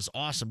 too, which was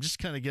awesome. Just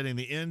kind of getting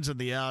the ins and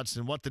the outs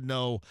and what to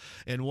know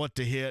and what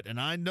to hit.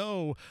 And I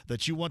know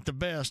that you want the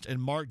best,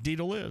 and Mark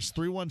Dietel is.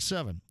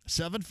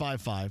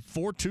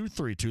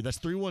 317-755-4232. That's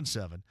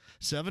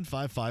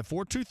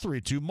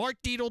 317-755-4232.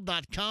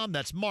 MarkDietel.com.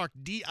 That's Mark,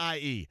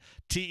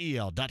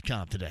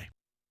 DIETEL.com today.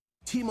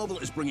 T-Mobile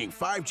is bringing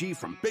 5G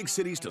from big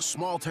cities to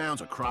small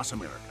towns across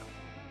America.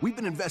 We've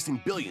been investing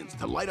billions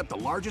to light up the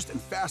largest and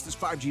fastest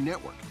 5G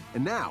network.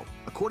 And now,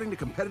 according to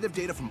competitive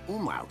data from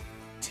Umlaut,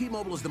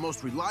 T-Mobile is the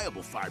most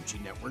reliable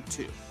 5G network,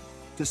 too.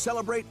 To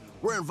celebrate,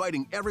 we're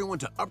inviting everyone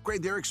to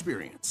upgrade their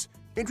experience.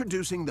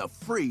 Introducing the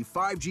free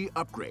 5G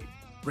upgrade.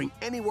 Bring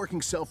any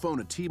working cell phone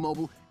to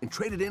T-Mobile and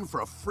trade it in for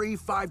a free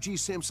 5G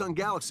Samsung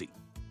Galaxy.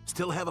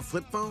 Still have a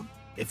flip phone?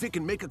 If it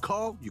can make a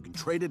call, you can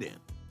trade it in.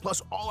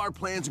 Plus, all our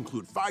plans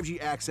include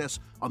 5G access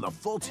on the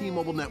full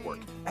T-Mobile network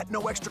at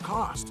no extra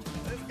cost.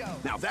 Let's go.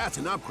 Now that's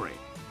an upgrade.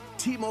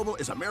 T-Mobile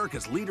is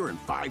America's leader in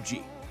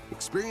 5G.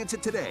 Experience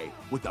it today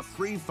with the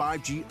free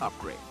 5G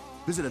upgrade.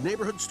 Visit a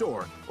neighborhood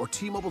store or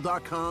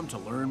T-Mobile.com to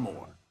learn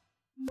more.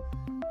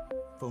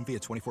 Phone via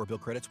 24 bill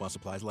credits while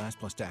supplies last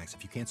plus tax.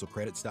 If you cancel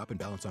credit, stop and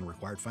balance on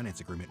required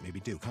finance agreement may be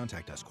due.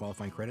 Contact us.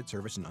 Qualifying credit,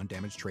 service, and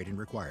undamaged trade-in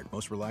required.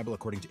 Most reliable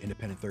according to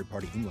independent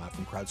third-party Umlaut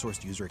from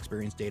crowdsourced user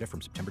experience data from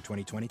September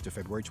 2020 to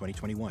February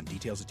 2021.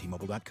 Details at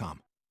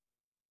T-Mobile.com.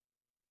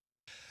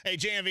 Hey,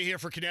 JMV here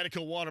for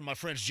Connecticut Water. My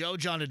friends Joe,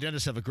 John, and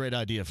Dennis have a great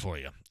idea for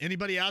you.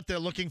 Anybody out there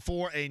looking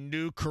for a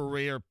new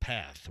career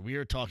path? We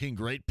are talking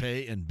great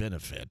pay and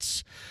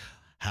benefits.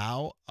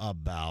 How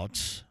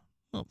about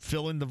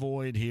fill in the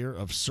void here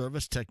of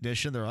service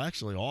technician? They're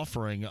actually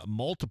offering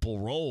multiple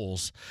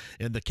roles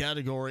in the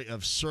category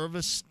of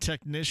service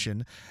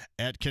technician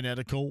at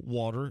Connecticut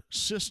Water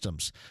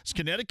Systems. It's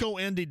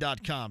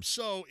ConnecticutND.com.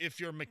 So if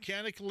you're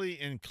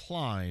mechanically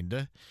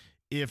inclined,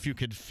 if you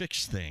can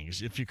fix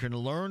things, if you can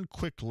learn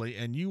quickly,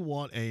 and you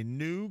want a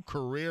new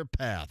career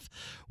path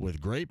with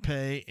great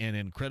pay and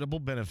incredible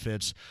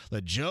benefits,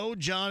 let Joe,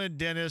 John, and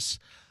Dennis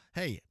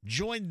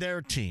join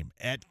their team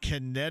at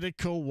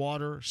Connecticut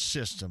Water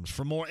Systems.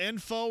 For more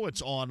info,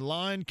 it's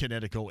online,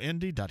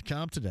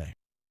 ConnecticutND.com today.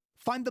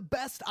 Find the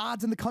best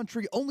odds in the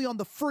country only on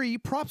the free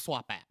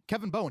PropSwap app.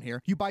 Kevin Bowen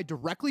here. You buy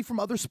directly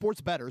from other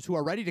sports bettors who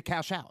are ready to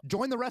cash out.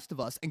 Join the rest of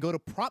us and go to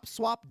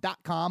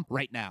PropSwap.com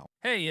right now.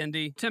 Hey,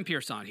 Indy. Tim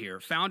Pearson here,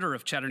 founder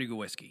of Chattanooga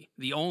Whiskey,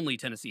 the only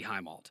Tennessee high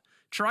malt.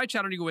 Try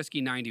Chattanooga Whiskey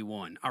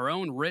 91, our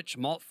own rich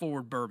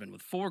malt-forward bourbon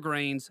with 4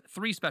 grains,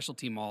 3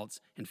 specialty malts,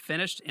 and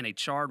finished in a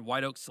charred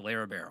white oak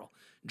Solera barrel.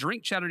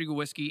 Drink Chattanooga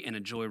Whiskey and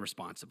enjoy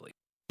responsibly.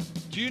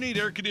 Do you need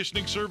air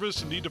conditioning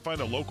service and need to find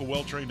a local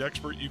well-trained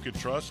expert you can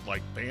trust,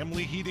 like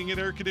Family Heating and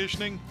Air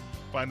Conditioning?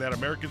 Find that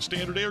American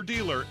Standard Air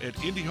dealer at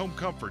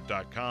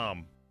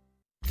IndyHomeComfort.com.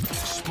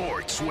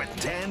 Sports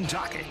with Dan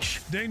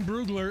Dakich. Dane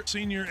Brugler,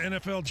 senior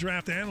NFL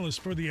draft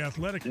analyst for The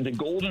Athletic. The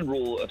golden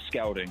rule of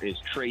scouting is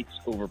traits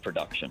over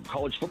production.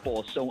 College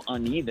football is so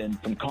uneven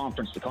from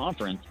conference to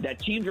conference that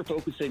teams are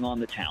focusing on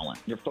the talent.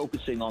 They're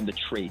focusing on the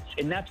traits.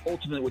 And that's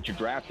ultimately what you're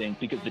drafting,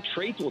 because the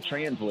traits will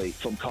translate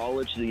from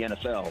college to the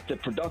NFL. The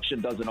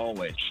production doesn't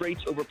always.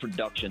 Traits over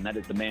production, that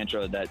is the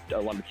mantra that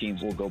a lot of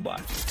teams will go by.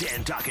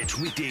 Dan Dakich,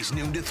 weekdays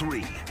noon to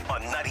 3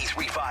 on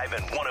 93.5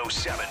 and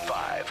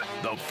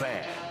 107.5. The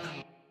Fan.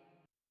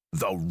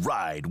 The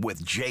Ride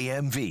with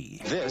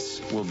JMV. This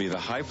will be the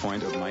high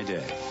point of my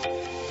day.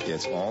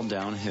 It's all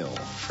downhill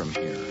from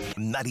here.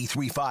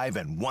 93.5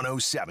 and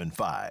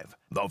 107.5.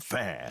 The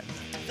Fan.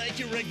 Thank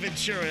you, Rick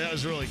Venturi. That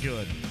was really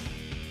good.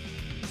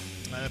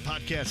 The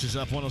podcast is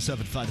up,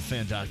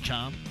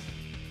 1075thefan.com.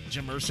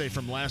 Jim Irsay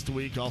from last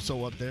week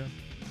also up there.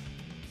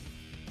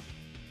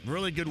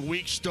 Really good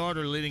week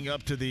starter leading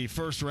up to the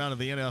first round of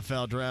the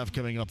NFL draft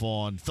coming up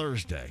on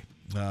Thursday.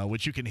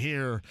 Which you can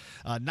hear,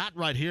 not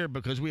right here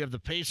because we have the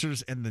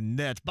Pacers and the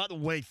Nets. By the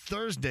way,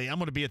 Thursday, I'm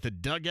going to be at the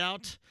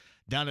Dugout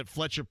down at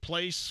Fletcher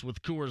Place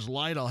with Coors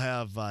Light. I'll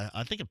have,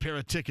 I think, a pair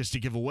of tickets to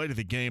give away to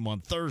the game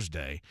on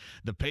Thursday,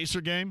 the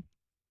Pacer game.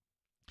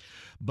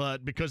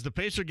 But because the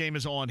Pacer game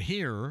is on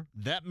here,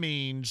 that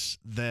means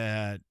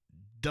that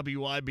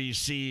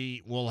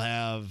WIBC will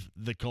have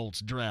the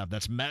Colts draft.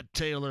 That's Matt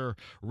Taylor,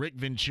 Rick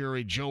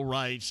Venturi, Joe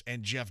Wrights,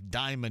 and Jeff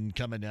Diamond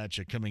coming at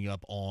you coming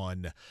up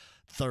on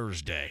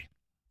Thursday.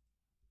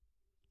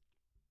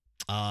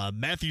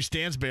 Matthew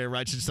Stansberry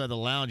writes inside the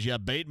lounge, yeah,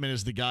 Bateman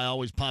is the guy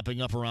always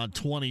popping up around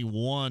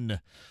 21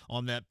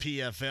 on that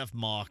PFF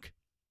mock.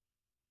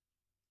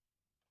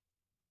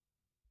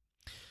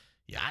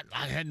 Yeah,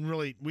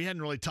 we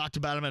hadn't really talked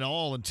about him at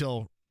all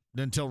until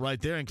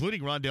right there,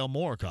 including Rondale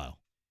Moore, Kyle.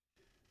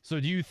 So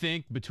do you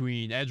think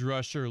between edge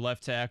rusher,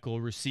 left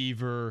tackle,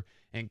 receiver,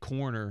 and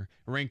corner,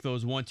 rank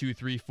those 1, 2,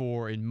 3,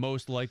 4, and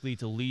most likely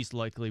to least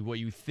likely what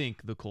you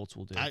think the Colts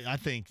will do? I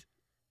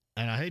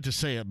and I hate to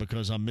say it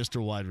because I'm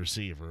Mr. Wide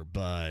Receiver,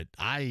 but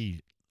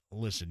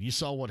listen, you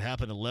saw what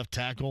happened at left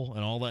tackle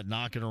and all that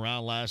knocking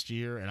around last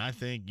year, and I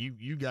think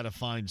you got to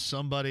find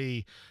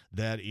somebody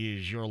that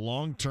is your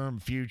long-term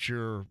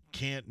future,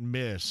 can't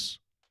miss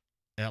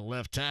at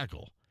left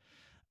tackle.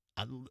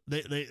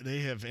 They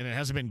have, and it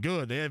hasn't been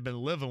good. They have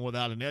been living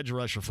without an edge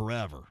rusher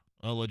forever.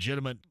 A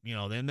legitimate,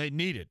 and they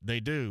need it. They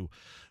do.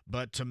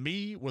 But to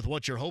me, with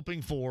what you're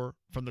hoping for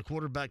from the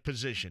quarterback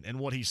position and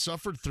what he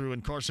suffered through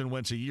in Carson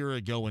Wentz a year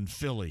ago in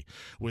Philly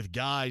with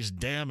guys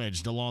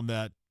damaged along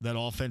that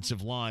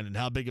offensive line and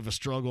how big of a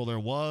struggle there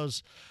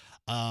was,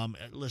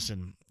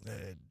 listen,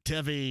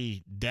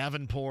 Tevy,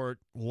 Davenport,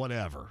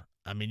 whatever.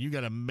 I mean, you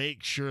got to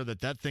make sure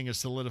that thing is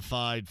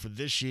solidified for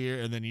this year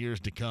and then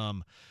years to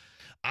come.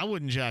 I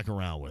wouldn't jack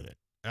around with it.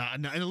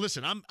 And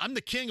listen, I'm the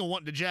king of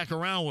wanting to jack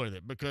around with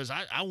it because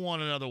I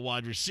want another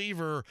wide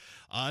receiver.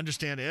 I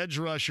understand edge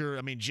rusher.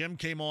 I mean, Jim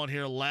came on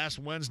here last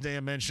Wednesday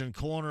and mentioned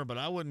corner, but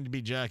I wouldn't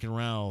be jacking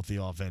around with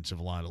the offensive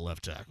line at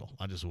left tackle.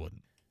 I just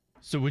wouldn't.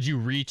 So would you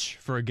reach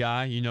for a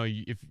guy,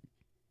 even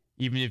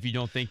if you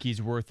don't think he's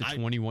worth the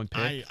 21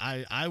 pick?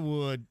 I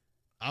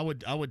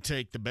would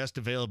take the best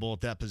available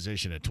at that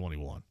position at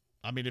 21.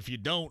 I mean, if you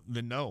don't,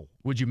 then no.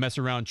 Would you mess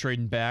around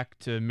trading back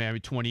to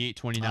maybe 28,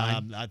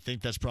 29? I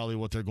think that's probably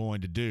what they're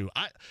going to do.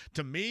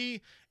 To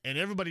me, and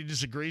everybody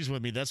disagrees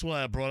with me, that's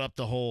why I brought up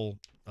the whole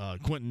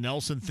Quentin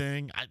Nelson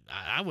thing.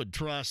 I would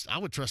trust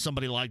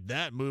somebody like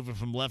that moving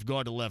from left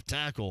guard to left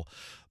tackle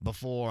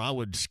before I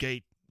would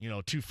skate,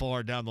 too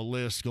far down the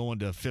list going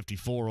to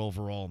 54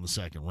 overall in the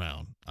second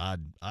round.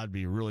 I'd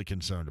be really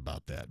concerned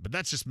about that. But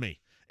that's just me.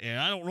 And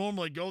I don't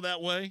normally go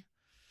that way.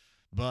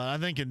 But I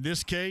think in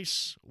this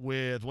case,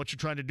 with what you're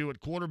trying to do at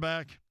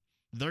quarterback,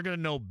 they're going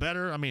to know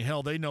better. I mean,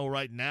 hell, they know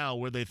right now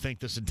where they think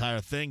this entire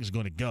thing is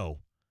going to go.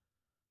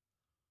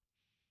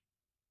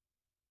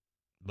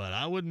 But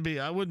I wouldn't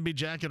be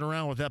jacking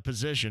around with that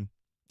position.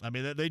 I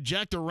mean, they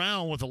jacked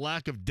around with a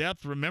lack of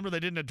depth. Remember, they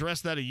didn't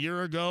address that a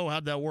year ago.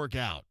 How'd that work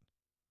out?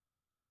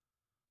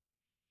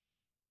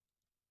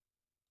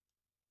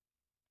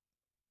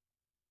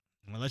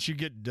 Unless you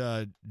get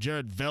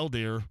Jared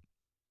Veldier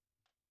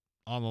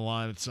on the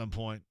line at some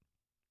point.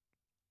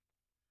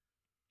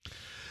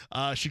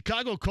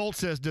 Chicago Colts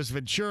says, does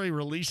Venturi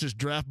release his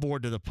draft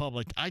board to the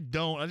public? I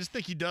don't. I just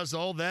think he does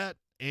all that,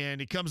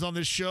 and he comes on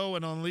this show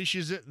and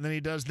unleashes it, and then he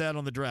does that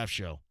on the draft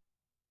show.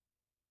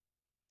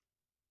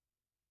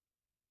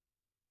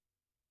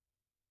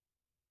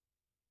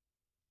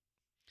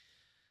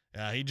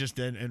 He just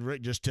and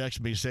Rick just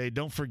texted me, say,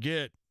 don't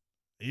forget,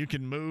 you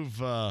can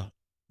move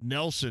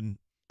Nelson.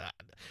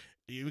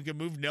 You can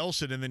move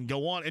Nelson and then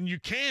go on. And you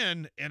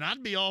can, and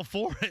I'd be all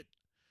for it.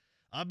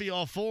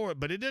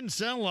 But it didn't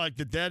sound like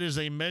that is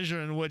a measure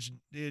in which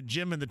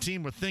Jim and the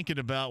team were thinking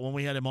about when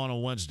we had him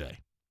on Wednesday.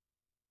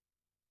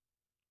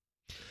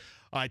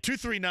 All right,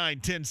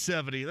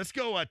 239-1070. Let's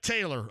go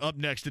Taylor up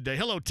next today.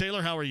 Hello,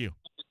 Taylor. How are you?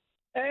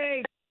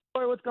 Hey,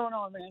 what's going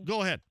on, man?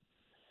 Go ahead.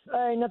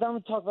 Hey, nothing. I'm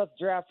going to talk about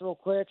the draft real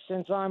quick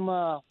since I'm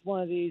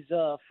one of these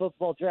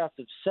football draft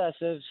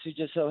obsessives who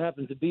just so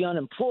happens to be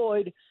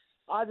unemployed.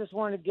 I just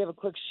wanted to give a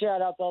quick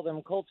shout-out to all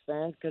them Colts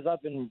fans because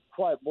I've been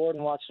quite bored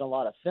and watching a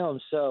lot of film.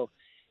 So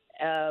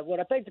what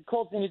I think the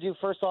Colts need to do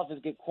first off is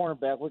get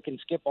cornerback. We can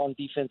skip on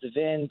defensive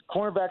end.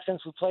 Cornerback,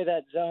 since we play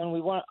that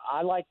zone,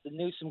 I like the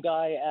Newsom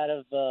guy out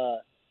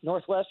of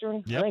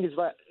Northwestern. Yep. I think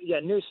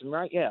it's Newsom,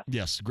 right? Yeah.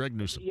 Yes, Greg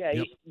Newsom. Yeah,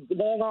 yep.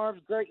 Long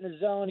arms, great in the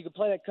zone. He can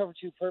play that cover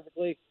two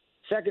perfectly.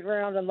 Second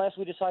round, unless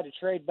we decide to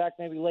trade back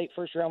maybe late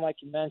first round like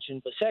you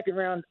mentioned. But second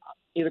round,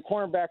 either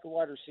cornerback or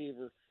wide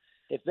receiver.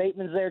 If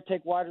Bateman's there,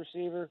 take wide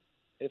receiver.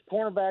 If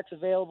cornerback's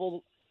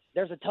available,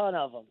 there's a ton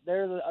of them.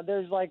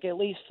 There's like at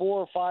least 4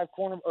 or 5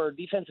 corner or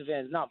defensive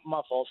ends. Not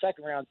my fault.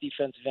 Second round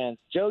defensive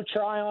ends. Joe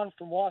Tryon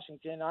from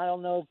Washington. I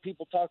don't know if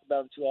people talk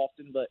about him too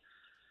often, but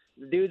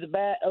the dude's a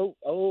bat.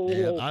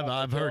 Yeah,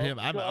 I've heard him.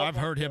 I've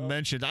heard him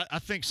mentioned. I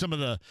think some of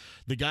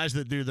the guys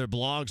that do their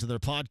blogs and their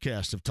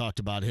podcasts have talked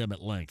about him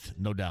at length,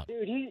 no doubt.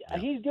 Dude,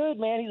 he's good,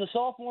 man. He's a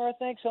sophomore, I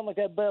think, something like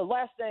that. But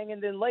last thing,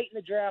 and then late in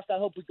the draft, I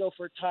hope we go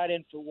for a tight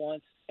end for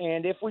once.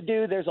 And if we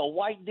do, there's a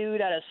white dude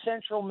out of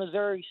Central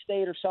Missouri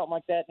State or something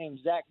like that named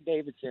Zach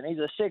Davidson. He's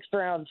a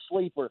 6th-round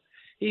sleeper.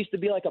 He used to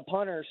be like a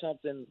punter or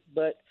something.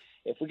 But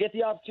if we get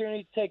the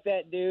opportunity to take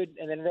that dude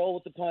and then roll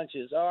with the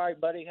punches. All right,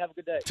 buddy. Have a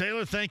good day.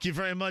 Taylor, thank you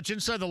very much.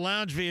 Inside the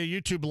Lounge via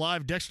YouTube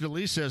Live, Dexter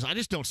Lee says, I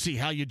just don't see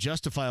how you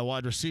justify a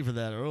wide receiver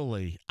that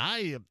early.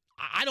 I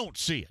don't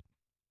see it.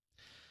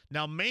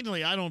 Now,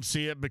 mainly I don't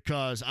see it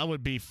because I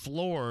would be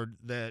floored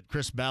that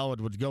Chris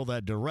Ballard would go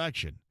that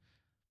direction.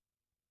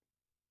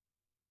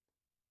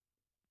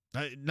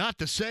 Not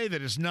to say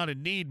that it's not a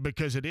need,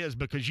 because it is,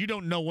 because you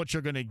don't know what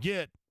you're going to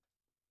get.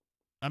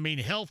 I mean,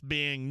 health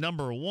being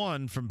number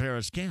one from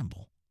Paris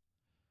Campbell.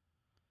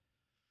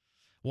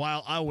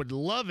 While I would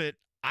love it,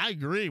 I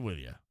agree with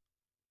you.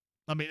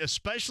 I mean,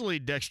 especially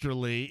Dexter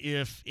Lee,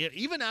 if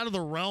even out of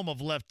the realm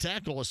of left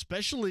tackle,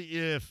 especially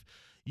if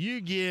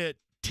you get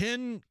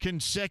 10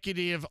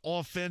 consecutive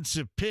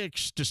offensive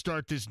picks to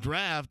start this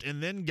draft,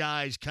 and then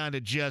guys kind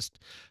of just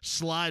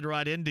slide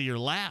right into your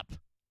lap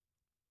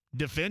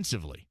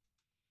defensively.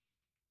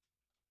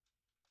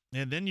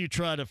 And then you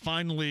try to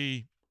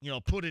finally,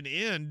 put an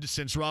end,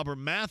 since Robert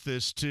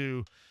Mathis,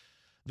 to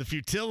the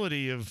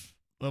futility of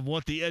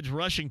what the edge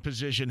rushing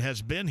position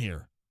has been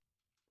here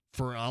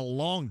for a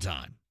long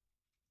time.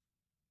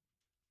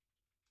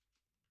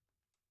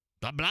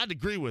 But I'd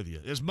agree with you.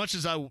 As much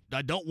as I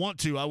don't want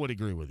to, I would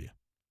agree with you.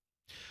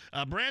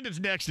 Brandon's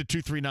next at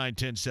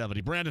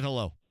 239-1070. Brandon,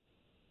 hello.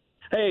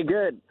 Hey,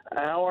 good.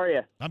 How are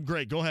you? I'm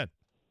great. Go ahead.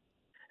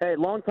 Hey,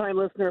 long-time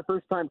listener,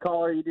 first-time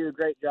caller. You do a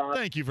great job.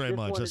 Thank you very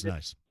much. That's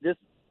nice.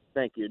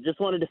 Thank you. Just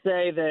wanted to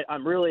say that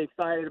I'm really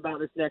excited about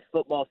this next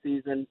football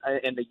season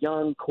and the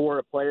young core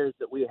of players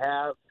that we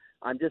have.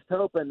 I'm just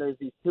hoping there's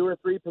these 2 or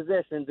 3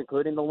 positions,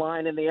 including the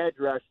line and the edge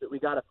rush, that we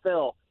got to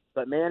fill.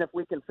 But, man, if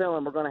we can fill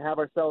them, we're going to have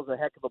ourselves a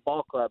heck of a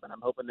ball club, and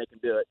I'm hoping they can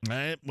do it. All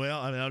right. Well,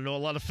 I know a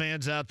lot of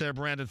fans out there.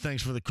 Brandon,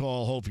 thanks for the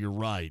call. Hope you're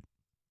right.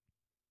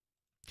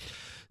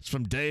 It's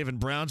from Dave in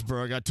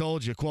Brownsburg. I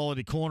told you,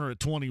 quality corner at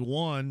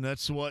 21.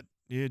 That's what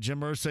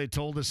Jim Irsay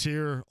told us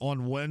here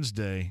on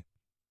Wednesday.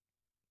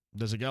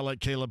 Does a guy like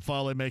Caleb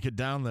Farley make it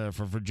down there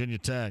for Virginia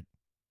Tech?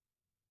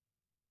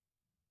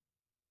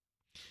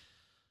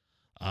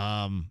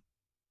 And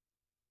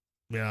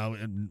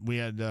we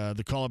had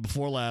the caller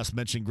before last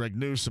mentioned Greg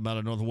Newsom out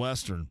of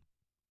Northwestern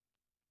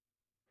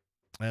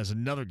as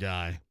another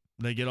guy.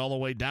 They get all the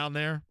way down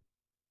there.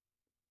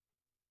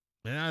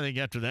 And I think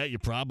after that, you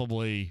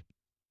probably,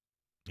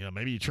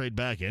 maybe you trade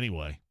back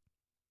anyway.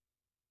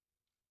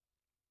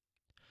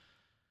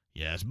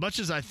 Yeah, as much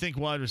as I think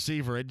wide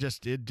receiver, it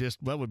just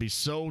would be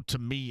so, to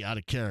me, out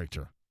of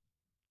character.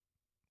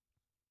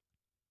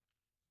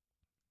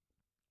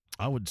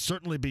 I would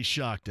certainly be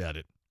shocked at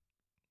it.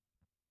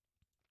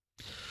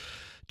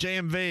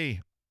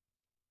 JMV.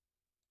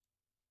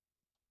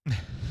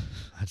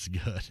 That's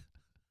good.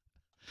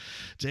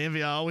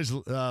 JMV, I always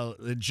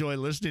enjoy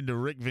listening to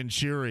Rick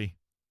Venturi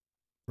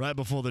right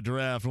before the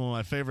draft. One of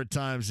my favorite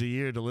times of the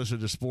year to listen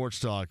to sports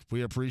talk.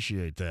 We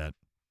appreciate that.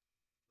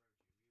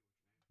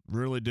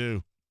 Really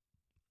do.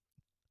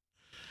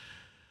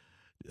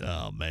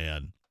 Oh,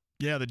 man.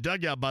 Yeah, the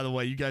dugout, by the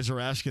way, you guys are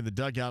asking the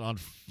dugout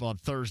on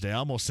Thursday. I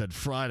almost said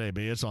Friday,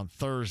 but it's on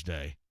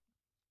Thursday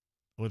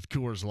with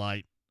Coors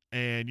Light.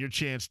 And your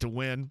chance to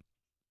win.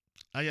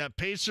 I got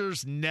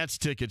Pacers Nets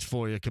tickets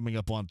for you coming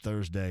up on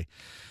Thursday.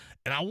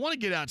 And I want to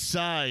get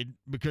outside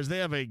because they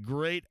have a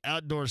great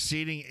outdoor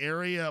seating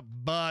area,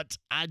 but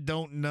I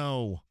don't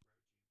know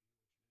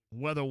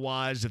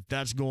weather-wise if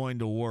that's going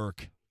to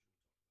work.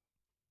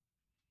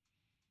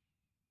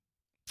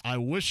 I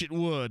wish it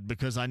would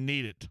because I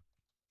need it.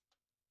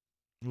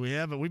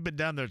 We've been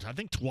down there, I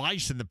think,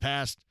 twice in the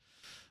past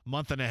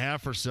month and a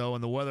half or so,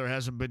 and the weather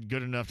hasn't been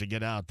good enough to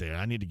get out there.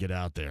 I need to get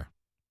out there.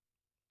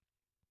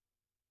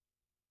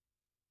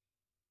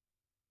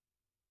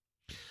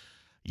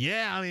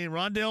 Yeah, I mean,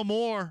 Rondale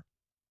Moore.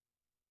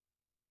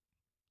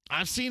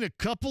 I've seen a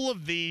couple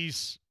of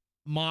these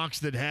mocks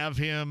that have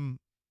him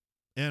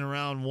in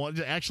around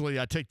one. Actually,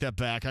 I take that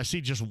back. I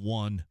see just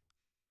one.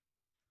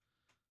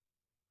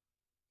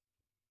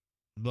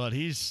 But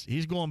he's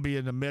going to be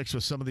in the mix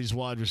with some of these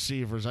wide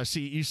receivers.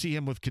 You see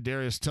him with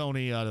Kadarius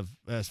Toney out of,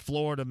 as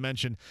Florida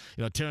mentioned.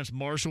 Terrence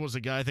Marshall was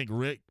a guy I think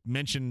Rick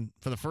mentioned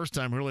for the first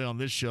time really on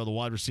this show, the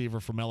wide receiver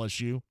from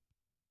LSU.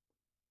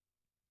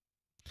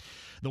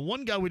 The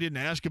one guy we didn't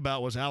ask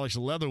about was Alex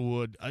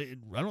Leatherwood. I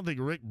don't think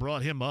Rick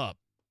brought him up,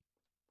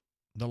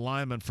 the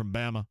lineman from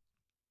Bama.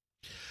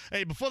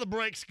 Hey, before the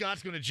break,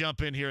 Scott's going to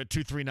jump in here at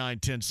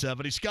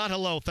 239-1070. Scott,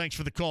 hello. Thanks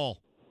for the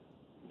call.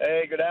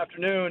 Hey, good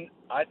afternoon.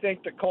 I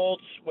think the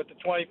Colts with the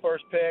 21st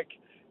pick,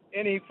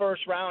 any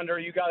first rounder,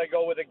 you got to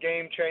go with a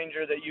game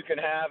changer that you can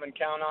have and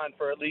count on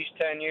for at least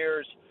 10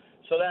 years.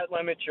 So that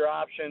limits your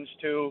options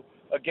to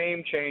a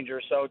game changer.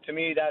 So to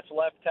me, that's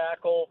left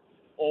tackle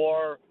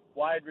or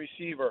wide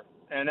receiver.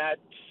 And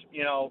that's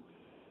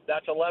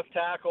a left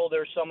tackle.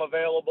 There's some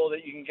available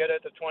that you can get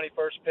at the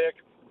 21st pick,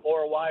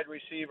 or a wide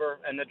receiver,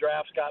 and the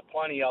draft's got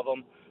plenty of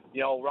them.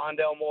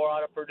 Rondale Moore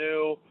out of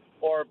Purdue,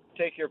 or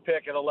take your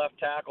pick at a left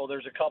tackle.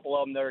 There's a couple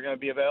of them that are going to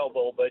be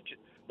available, but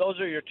those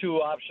are your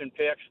 2 option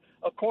picks.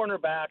 A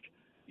cornerback,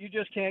 you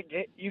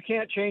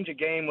can't change a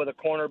game with a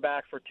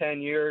cornerback for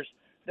 10 years.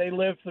 They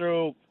live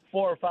through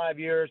 4 or 5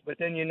 years, but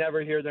then you never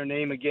hear their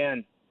name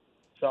again.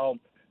 So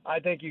I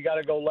think you got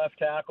to go left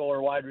tackle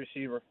or wide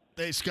receiver.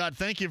 Hey, Scott,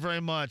 thank you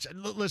very much.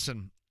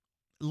 Listen,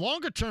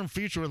 longer-term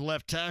future with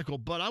left tackle,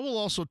 but I will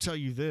also tell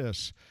you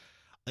this.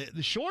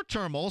 The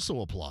short-term also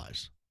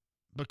applies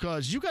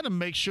because you got to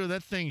make sure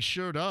that thing's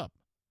shored up.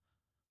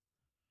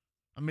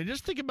 I mean,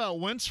 just think about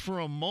Wentz for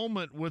a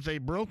moment with a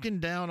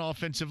broken-down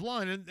offensive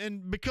line.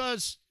 And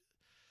because,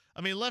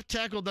 left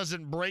tackle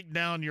doesn't break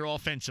down your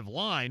offensive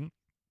line,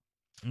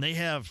 and they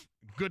have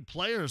good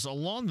players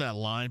along that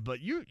line,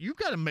 but you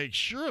got to make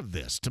sure of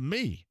this, to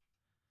me.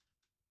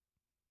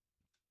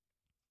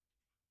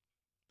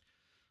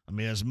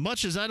 As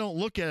much as I don't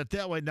look at it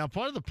that way, now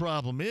part of the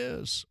problem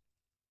is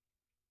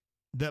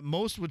that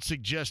most would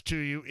suggest to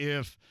you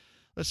if,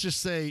 let's just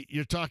say,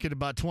 you're talking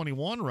about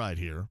 21 right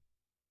here,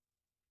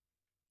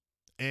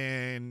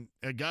 and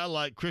a guy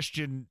like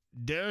Christian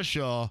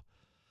Darrisaw,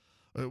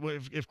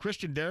 if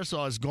Christian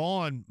Darrisaw is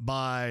gone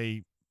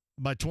by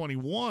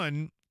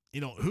 21,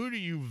 who do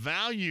you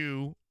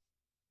value,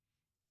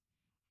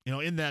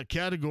 in that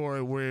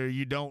category where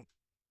you don't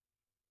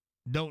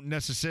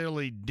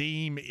necessarily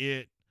deem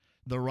it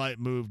the right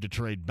move to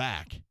trade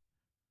back?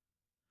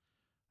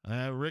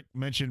 Rick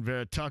mentioned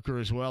Vera Tucker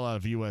as well out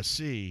of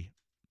USC.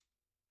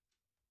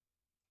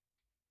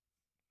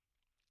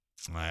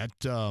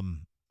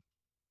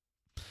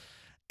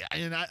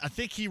 And I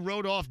think he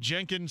wrote off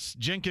Jenkins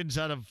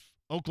out of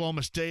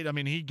Oklahoma State. I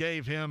mean, he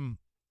gave him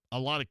a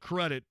lot of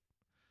credit,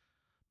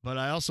 but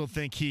I also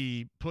think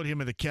he put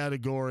him in the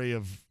category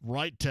of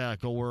right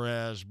tackle,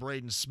 whereas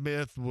Braden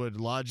Smith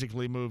would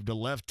logically move to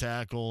left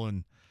tackle,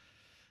 and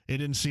it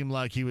didn't seem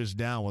like he was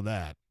down with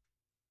that.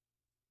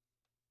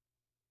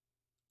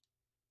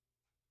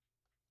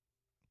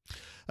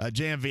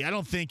 JMV, I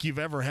don't think you've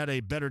ever had a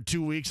better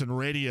 2 weeks in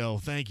radio.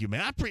 Thank you,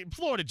 man.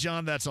 Florida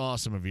John, that's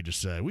awesome of you to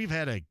say. We've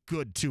had a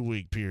good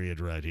 2-week period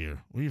right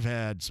here. We've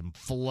had some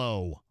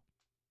flow.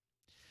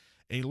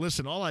 And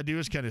listen, all I do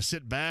is kind of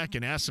sit back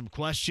and ask some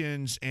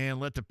questions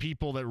and let the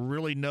people that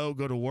really know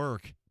go to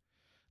work.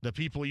 The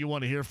people you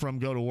want to hear from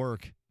go to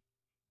work.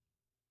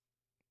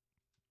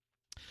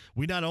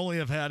 We not only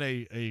have had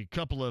a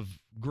couple of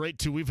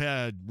great we've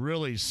had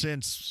really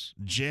since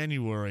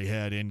January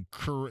had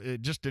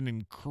just an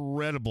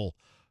incredible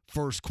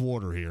first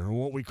quarter here, or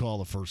what we call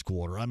the first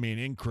quarter. I mean,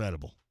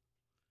 incredible.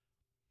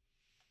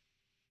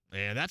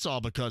 And that's all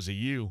because of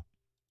you.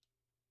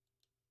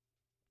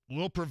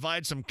 We'll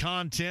provide some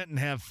content and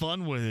have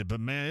fun with it, but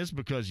man, it's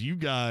because you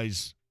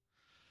guys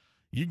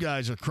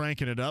are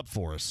cranking it up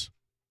for us.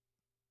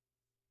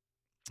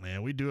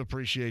 And we do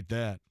appreciate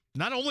that.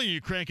 Not only are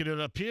you cranking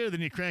it up here,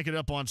 then you crank it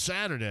up on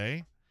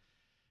Saturday.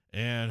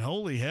 And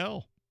holy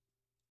hell.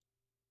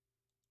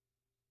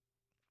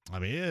 I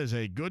mean, it is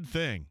a good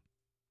thing.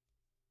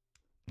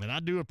 And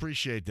I do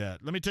appreciate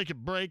that. Let me take a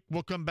break.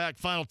 We'll come back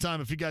final time.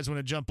 If you guys want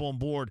to jump on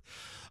board,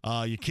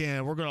 you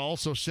can. We're going to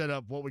also set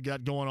up what we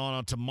got going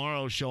on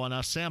tomorrow's show. And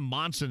now Sam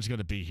Monson's going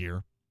to be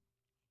here.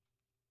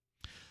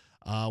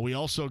 We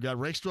also got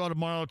Rakestraw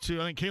tomorrow,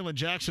 too. I think Kaylin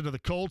Jackson of the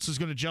Colts is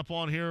going to jump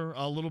on here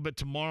a little bit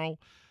tomorrow.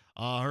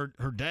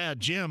 Her dad,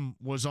 Jim,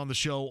 was on the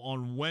show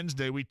on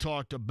Wednesday. We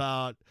talked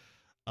about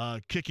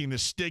kicking the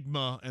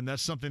stigma, and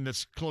that's something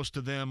that's close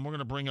to them. We're going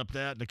to bring up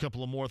that and a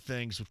couple of more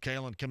things with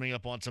Kaylin coming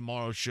up on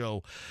tomorrow's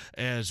show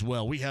as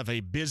well. We have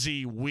a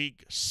busy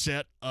week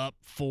set up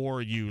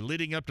for you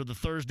leading up to the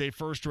Thursday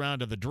first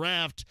round of the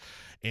draft,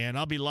 and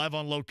I'll be live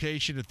on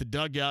location at the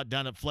dugout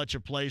down at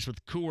Fletcher Place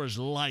with Coors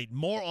Light.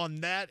 More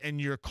on that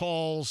and your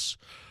calls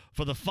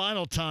for the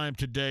final time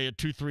today at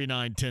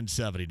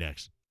 239-1070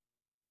 next.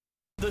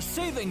 The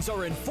savings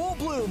are in full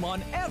bloom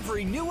on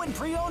every new and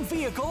pre-owned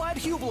vehicle at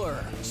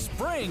Hubler.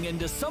 Spring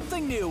into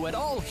something new at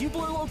all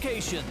Hubler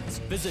locations.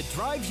 Visit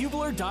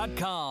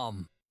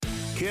drivehubler.com.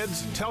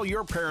 Kids, tell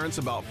your parents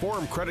about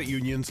Forum Credit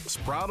Union's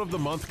Sprout of the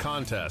Month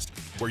contest,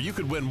 where you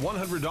could win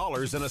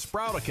 $100 in a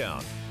Sprout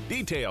account.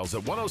 Details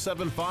at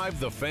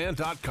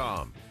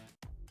 1075thefan.com.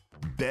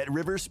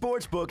 BetRivers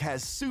Sportsbook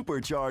has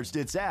supercharged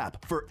its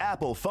app for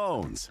Apple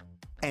phones.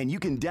 And you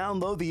can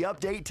download the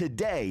update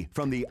today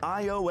from the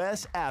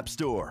iOS App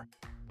Store.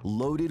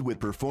 Loaded with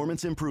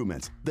performance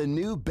improvements, the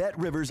new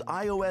BetRivers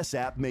iOS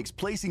app makes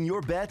placing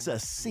your bets a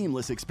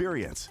seamless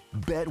experience.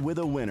 Bet with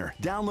a winner.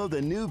 Download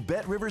the new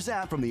BetRivers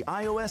app from the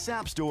iOS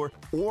App Store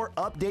or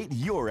update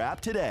your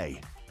app today.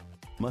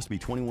 Must be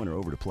 21 or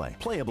over to play.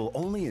 Playable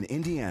only in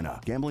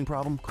Indiana. Gambling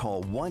problem?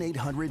 Call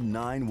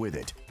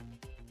 1-800-9-WITH-IT.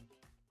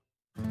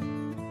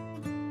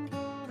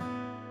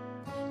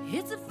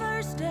 It's the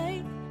first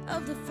day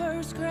of the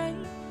first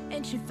grade,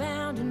 and she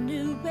found a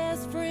new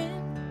best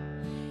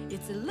friend.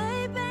 It's a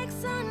laid-back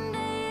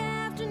Sunday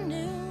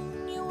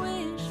afternoon you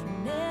wish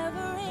would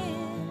never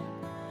end.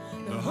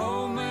 The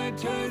homemade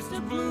taste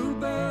of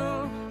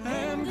Bluebell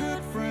and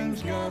good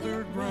friends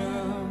gathered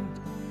round.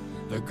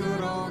 The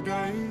good old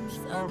days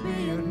are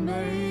being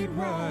made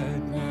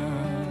right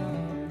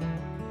now.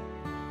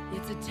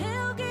 It's a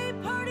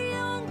tailgate party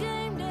on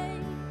game day.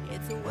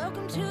 It's a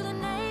welcome to the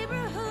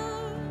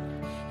neighborhood.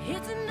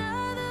 It's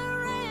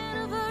another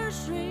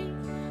anniversary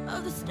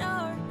of the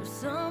start of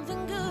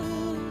something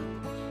good.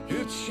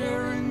 It's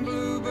sharing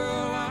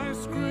Bluebell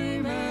ice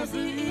cream as the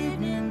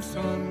evening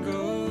sun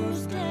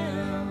goes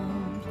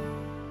down.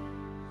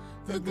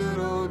 The good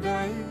old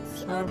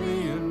days are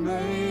being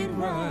made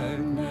right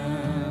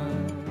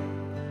now.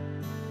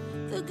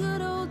 The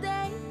good old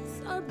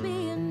days are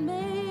being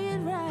made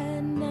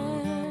right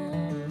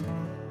now.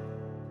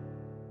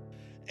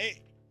 Hey,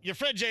 your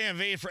friend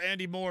JMV for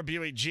Andy Moore,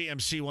 Buick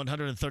GMC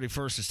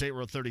 131st and State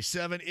Road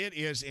 37. It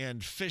is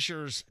in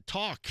Fisher's.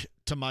 Talk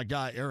to my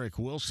guy, Eric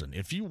Wilson.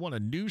 If you want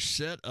a new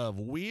set of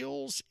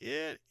wheels,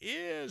 it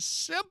is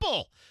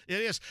simple.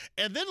 It is.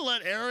 And then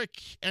let Eric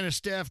and his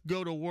staff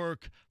go to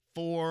work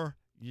for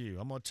you.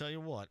 I'm going to tell you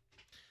what.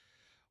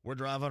 We're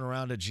driving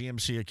around at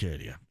GMC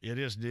Acadia. It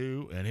is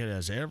new, and it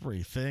has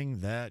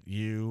everything that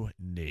you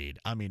need.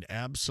 I mean,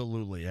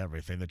 absolutely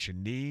everything that you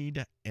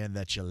need and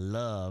that you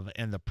love,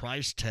 and the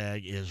price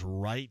tag is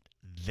right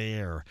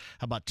there.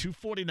 How about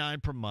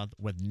 $249 per month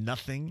with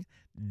nothing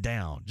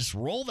down? Just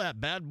roll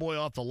that bad boy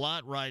off the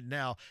lot right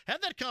now.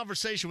 Have that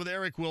conversation with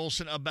Eric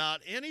Wilson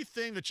about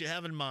anything that you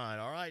have in mind.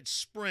 All right,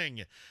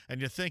 spring, and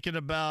you're thinking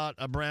about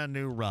a brand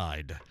new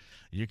ride.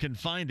 You can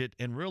find it,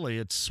 and really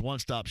it's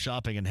one-stop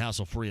shopping and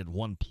hassle-free at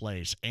one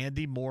place.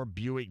 Andy Moore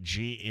Buick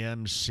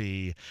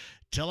GMC.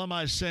 Tell him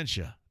I sent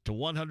you to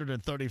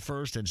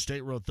 131st and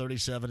State Road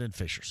 37 in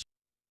Fishers.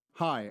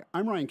 Hi,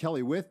 I'm Ryan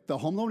Kelly with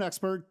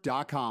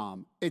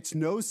thehomeloanexpert.com. It's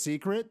no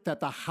secret that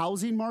the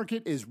housing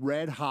market is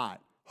red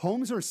hot.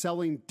 Homes are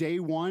selling day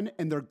one,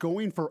 and they're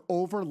going for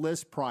over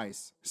list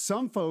price.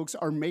 Some folks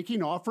are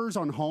making offers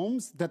on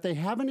homes that they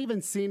haven't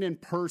even seen in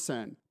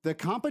person. The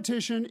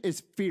competition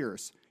is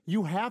fierce.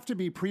 You have to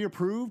be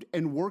pre-approved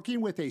and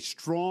working with a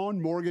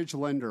strong mortgage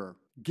lender.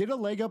 Get a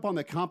leg up on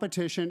the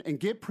competition and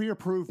get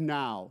pre-approved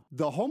now.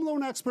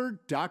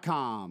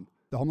 TheHomeLoanExpert.com.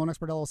 The Home Loan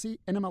Expert LLC,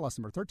 NMLS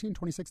number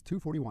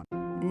 1326241.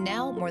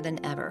 Now more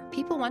than ever,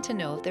 people want to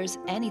know if there's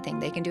anything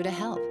they can do to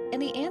help.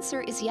 And the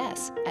answer is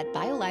yes at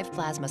BioLife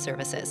Plasma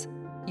Services.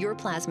 Your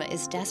plasma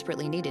is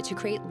desperately needed to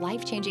create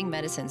life-changing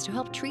medicines to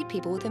help treat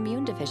people with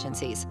immune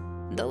deficiencies,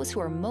 those who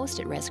are most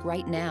at risk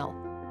right now.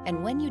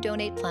 And when you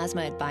donate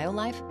plasma at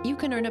BioLife, you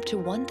can earn up to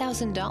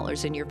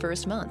 $1,000 in your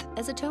first month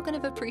as a token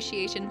of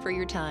appreciation for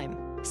your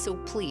time. So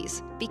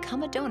please,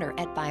 become a donor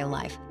at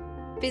BioLife.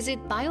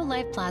 Visit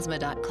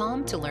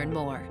biolifeplasma.com to learn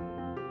more.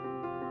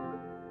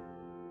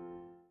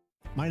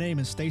 My name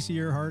is Stacy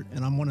Earhart,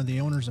 and I'm one of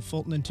the owners of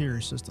Fulton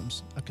Interior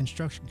Systems, a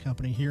construction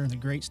company here in the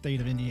great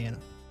state of Indiana.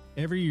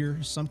 Every year,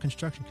 some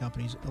construction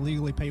companies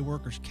illegally pay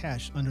workers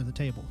cash under the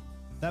table.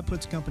 That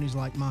puts companies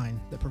like mine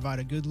that provide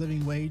a good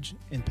living wage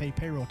and pay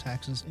payroll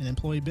taxes and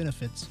employee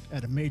benefits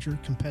at a major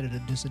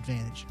competitive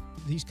disadvantage.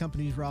 These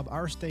companies rob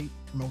our state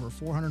from over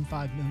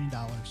 $405 million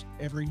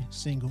every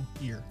single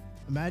year.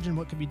 Imagine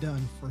what could be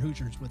done for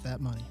Hoosiers with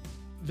that money.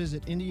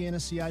 Visit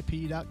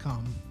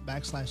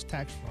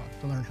indianacip.com/tax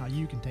fraud to learn how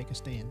you can take a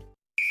stand.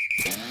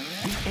 The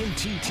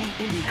NTT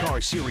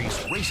IndyCar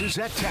Series races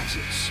at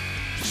Texas.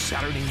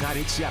 Saturday night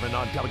at 7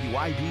 on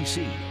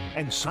WIBC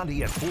and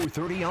Sunday at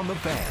 4:30 on The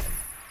Fan.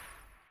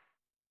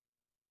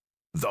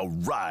 The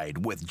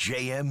Ride with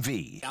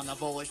JMV. I'm the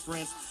boys,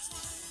 Prince.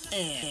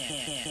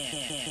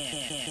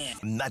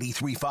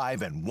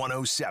 93.5 and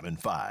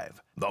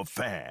 107.5. The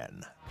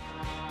Fan.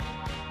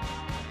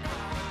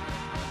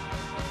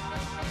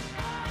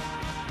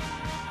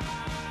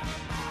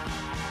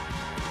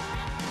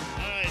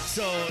 All right,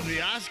 so the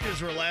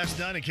Oscars were last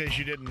night, in case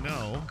you didn't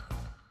know.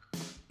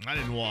 I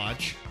didn't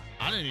watch.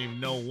 I didn't even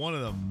know one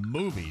of the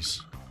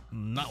movies,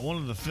 not one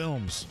of the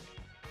films.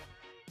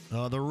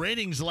 The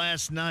ratings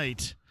last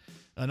night,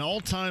 an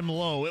all-time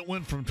low. It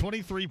went from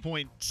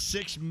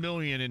 23.6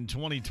 million in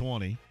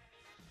 2020,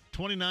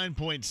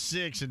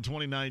 29.6 in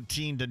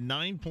 2019 to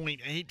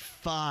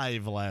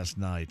 9.85 last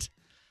night.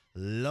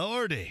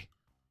 Lordy.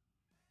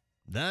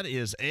 That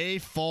is a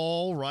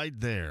fall right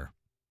there.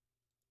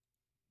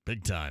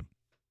 Big time.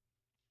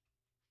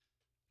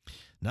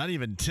 Not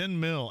even 10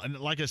 mil. And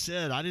like I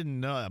said, I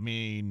didn't know. I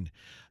mean,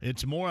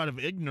 it's more out of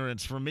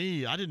ignorance for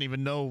me. I didn't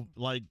even know,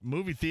 like,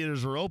 movie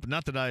theaters were open.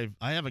 Not that I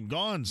haven't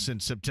gone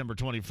since September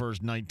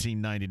 21st,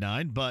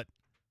 1999, but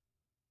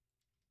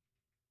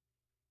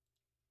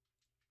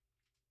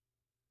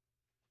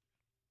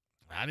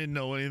I didn't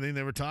know anything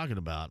they were talking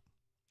about.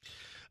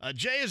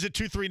 Jay is at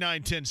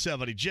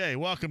 239-1070. Jay,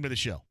 welcome to the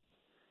show.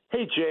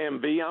 Hey,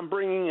 JMV. I'm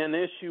bringing an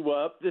issue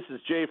up. This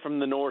is Jay from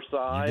the North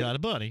Side. You got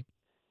it, buddy.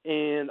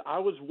 And I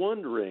was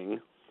wondering,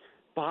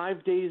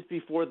 5 days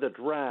before the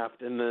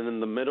draft and then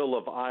in the middle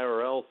of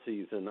IRL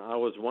season, I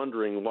was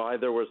wondering why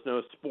there was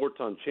no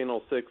sports on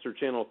Channel 6 or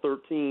Channel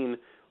 13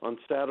 on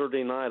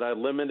Saturday night. I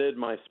limited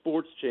my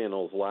sports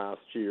channels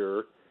last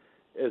year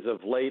as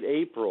of late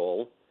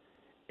April,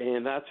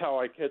 and that's how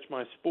I catch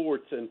my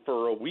sports. And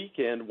for a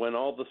weekend when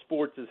all the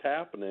sports is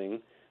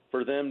happening,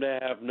 for them to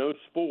have no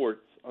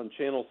sports on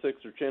Channel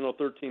 6 or Channel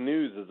 13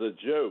 News is a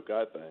joke,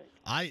 I think.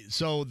 I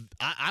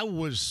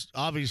was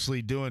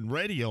obviously doing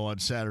radio on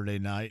Saturday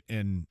night,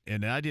 and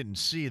I didn't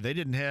see. They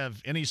didn't have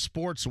any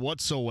sports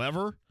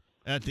whatsoever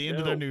at the end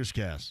of their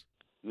newscast.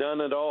 None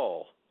at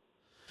all.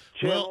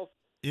 Channel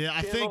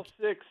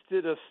 6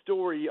 did a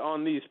story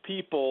on these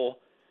people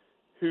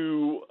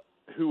who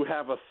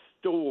have a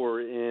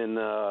store in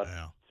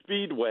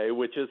Speedway,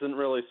 which isn't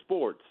really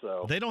sports.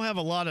 So they don't have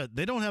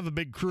a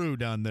big crew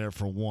down there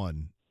for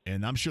one.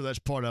 And I'm sure that's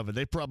part of it.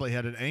 They probably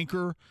had an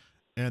anchor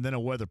and then a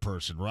weather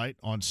person, right,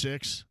 on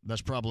 6.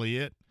 That's probably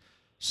it.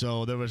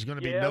 So there was going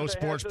to be no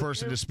sports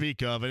person to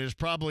speak of. And it's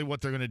probably what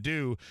they're going to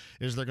do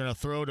is they're going to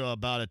throw to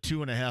about a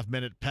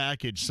 2.5-minute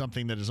package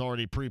something that is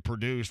already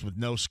pre-produced with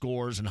no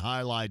scores and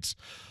highlights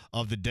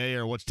of the day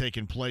or what's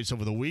taken place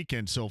over the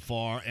weekend so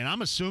far. And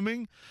I'm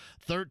assuming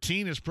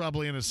 13 is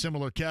probably in a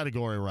similar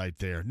category right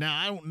there. Now,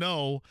 I don't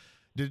know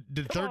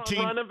Did Come 13?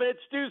 on, Runovich,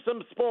 do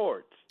some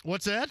sports.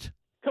 What's that?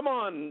 Come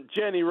on,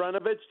 Jenny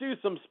Runovich, do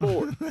some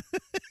sports.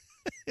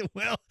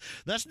 Well,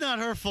 that's not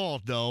her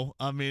fault, though.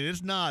 I mean,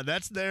 it's not.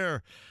 That's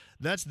their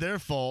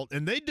fault,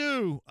 and they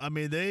do. I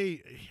mean,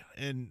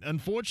 and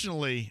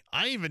unfortunately,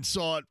 I even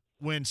saw it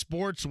when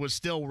sports was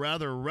still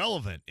rather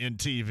relevant in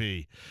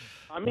TV.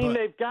 I mean,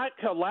 they've got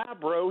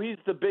Calabro. He's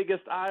the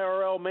biggest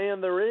IRL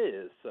man there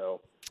is.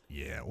 So.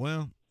 Yeah,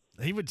 well,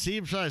 he would try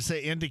to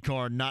say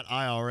IndyCar, not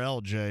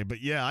IRL, Jay.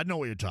 But yeah, I know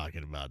what you're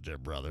talking about there,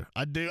 brother.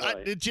 I do.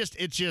 Right. It's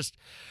just,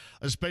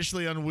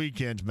 especially on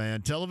weekends,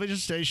 man. Television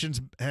stations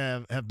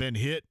have been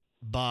hit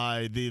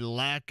by the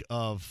lack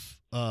of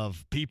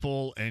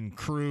people and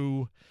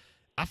crew.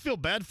 I feel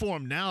bad for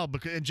them now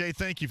because. And Jay,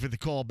 thank you for the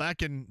call.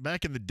 Back in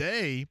the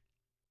day,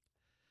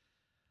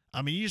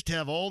 I mean, you used to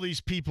have all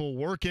these people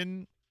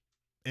working.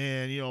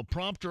 And,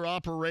 prompter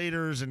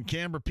operators and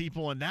camera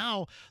people. And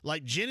now,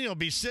 like, Jenny will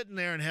be sitting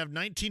there and have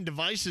 19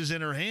 devices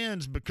in her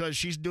hands because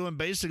she's doing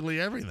basically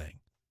everything.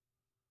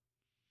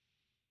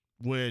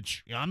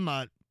 Which I'm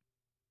not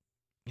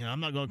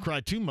going to cry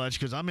too much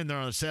because I'm in there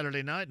on a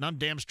Saturday night and I'm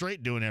damn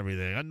straight doing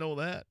everything. I know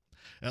that.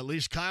 At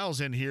least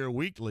Kyle's in here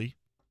weekly,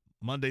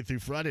 Monday through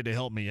Friday, to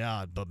help me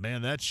out. But,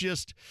 man, that's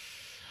just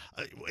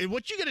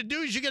what you got to do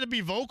is you got to be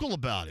vocal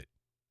about it.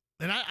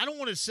 And I don't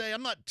want to say,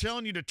 I'm not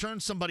telling you to turn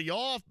somebody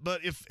off,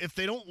 but if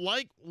you don't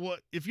like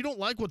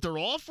what they're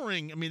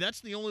offering, I mean, that's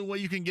the only way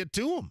you can get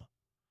to them.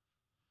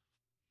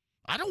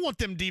 I don't want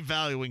them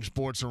devaluing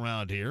sports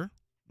around here.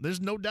 There's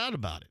no doubt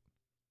about it.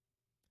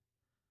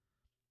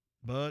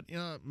 But,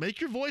 make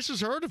your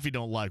voices heard if you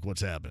don't like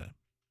what's happening.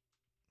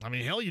 I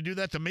mean, hell, you do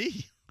that to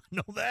me. I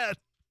know that.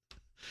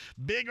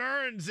 Big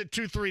Earn's at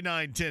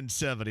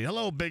 239-1070.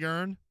 Hello, Big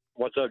Earn.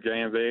 What's up,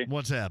 JMV?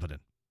 What's happening?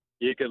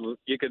 You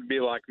could be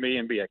like me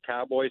and be a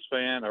Cowboys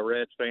fan, a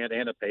Reds fan,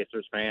 and a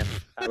Pacers fan.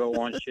 I haven't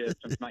won shit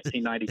since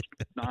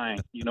 1999.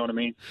 You know what I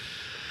mean?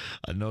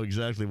 I know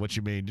exactly what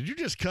you mean. Did you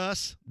just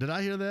cuss? Did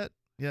I hear that?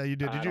 Yeah, you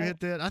did. Did you hit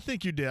that? I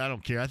think you did. I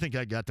don't care. I think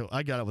I got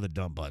it with a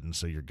dumb button,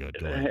 so you're good.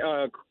 Go ahead.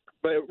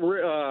 But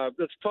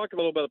let's talk a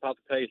little bit about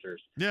the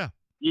Pacers. Yeah.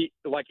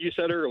 Like you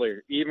said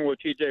earlier, even with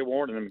T.J.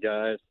 Warren and them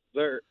guys,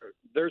 they're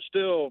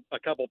still a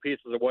couple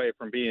pieces away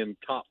from being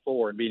top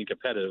four and being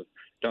competitive,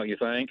 don't you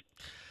think?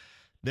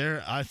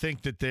 I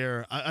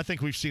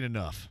think we've seen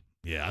enough.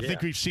 Yeah, I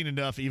think we've seen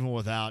enough even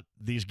without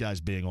these guys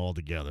being all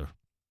together.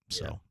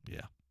 So,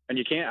 yeah. And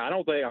you can't – I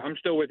don't think – I'm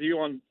still with you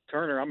on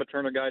Turner. I'm a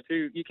Turner guy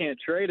too. You can't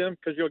trade him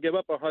because you'll give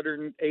up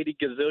 180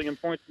 gazillion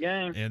points a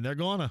game. And they're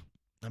going to.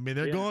 I mean,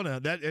 they're going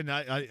to.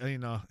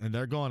 And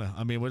they're going to.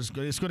 I mean, it's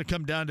going to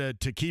come down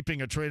to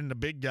keeping or trading the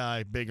big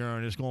guy, Big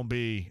Earn. It's going to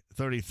be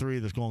 33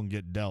 that's going to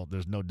get dealt.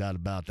 There's no doubt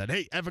about that.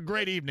 Hey, have a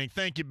great evening.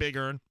 Thank you, Big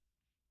Earn.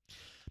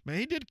 Man,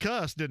 he did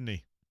cuss, didn't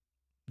he?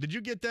 Did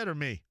you get that or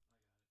me?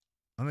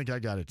 I think I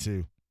got it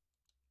too.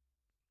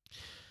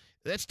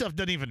 That stuff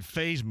doesn't even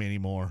faze me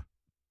anymore.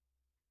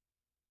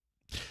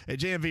 Hey,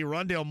 JMV,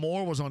 Rondale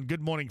Moore was on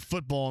Good Morning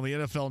Football on the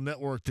NFL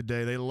Network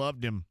today. They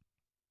loved him.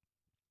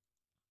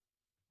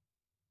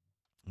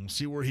 We'll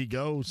see where he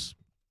goes.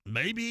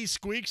 Maybe he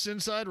squeaks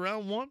inside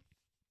round one.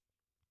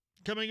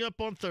 Coming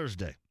up on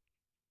Thursday.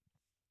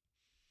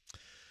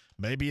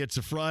 Maybe it's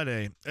a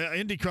Friday.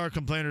 IndyCar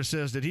complainer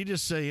says, did he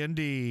just say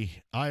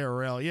Indy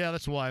IRL? Yeah,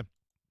 that's why.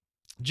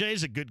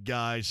 Jay's a good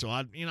guy, so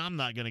I'm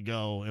not going to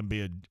go and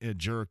be a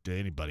jerk to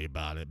anybody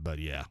about it. But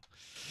yeah,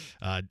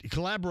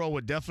 Calabro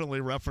would definitely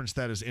reference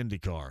that as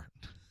IndyCar.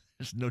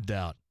 There's no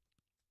doubt.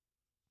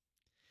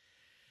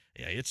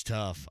 Yeah, it's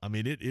tough. I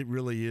mean, it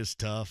really is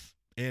tough.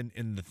 And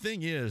the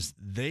thing is,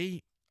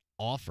 they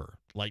offer,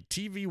 like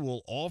TV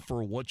will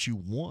offer what you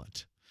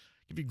want.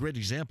 I'll give you a great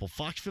example.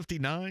 Fox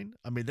 59.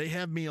 I mean, they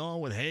have me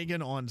on with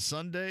Hagan on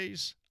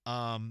Sundays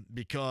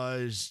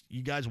because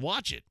you guys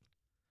watch it.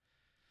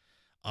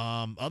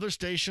 Other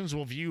stations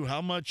will view how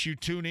much you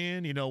tune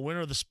in, when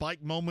are the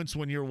spike moments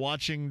when you're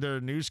watching their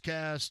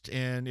newscast,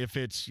 and if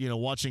it's,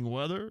 watching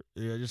weather,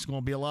 it's going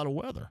to be a lot of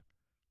weather.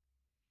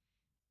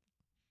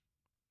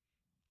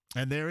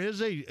 And there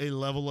is a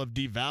level of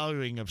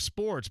devaluing of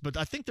sports, but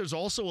I think there's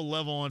also a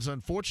level, and it's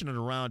unfortunate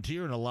around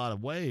here in a lot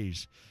of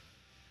ways,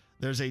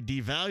 there's a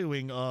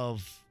devaluing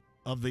of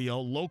the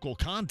local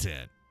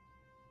content.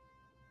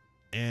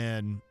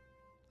 And,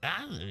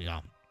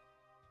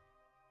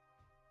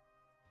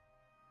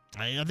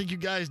 I think you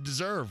guys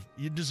deserve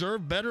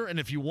better, and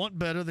if you want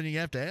better, then you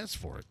have to ask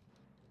for it.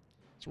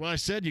 That's why I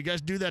said you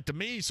guys do that to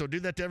me, so do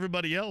that to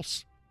everybody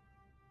else.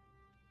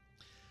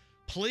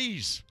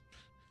 Please.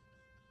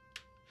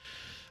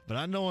 But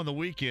I know on the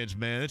weekends,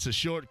 man, it's a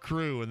short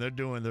crew, and they're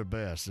doing their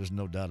best. There's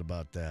no doubt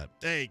about that.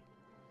 Hey,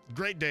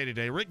 great day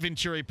today. Rick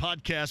Venturi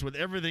podcast with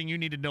everything you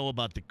need to know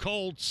about the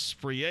Colts,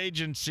 free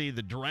agency,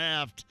 the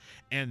draft,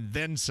 and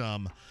then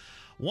some.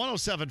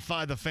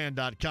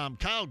 1075thefan.com.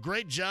 Kyle,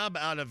 great job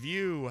out of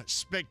you.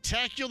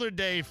 Spectacular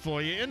day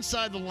for you.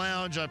 Inside the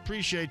lounge, I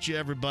appreciate you,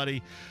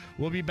 everybody.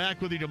 We'll be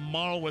back with you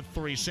tomorrow with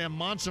 3. Sam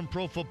Monson,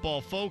 Pro Football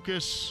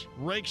Focus.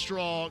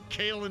 Rakestraw,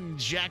 Kalen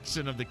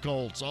Jackson of the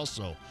Colts,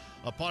 also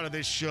a part of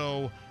this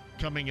show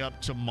coming up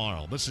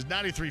tomorrow. This is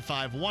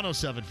 93.5, 107.5,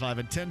 and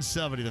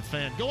 1070 The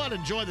Fan. Go out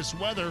and enjoy this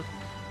weather.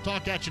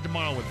 Talk at you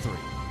tomorrow at 3.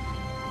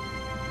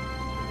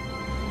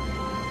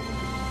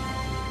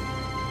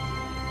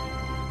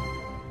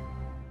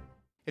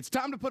 It's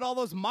time to put all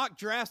those mock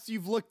drafts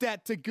you've looked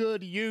at to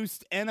good use.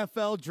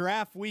 NFL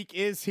Draft Week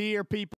is here, people.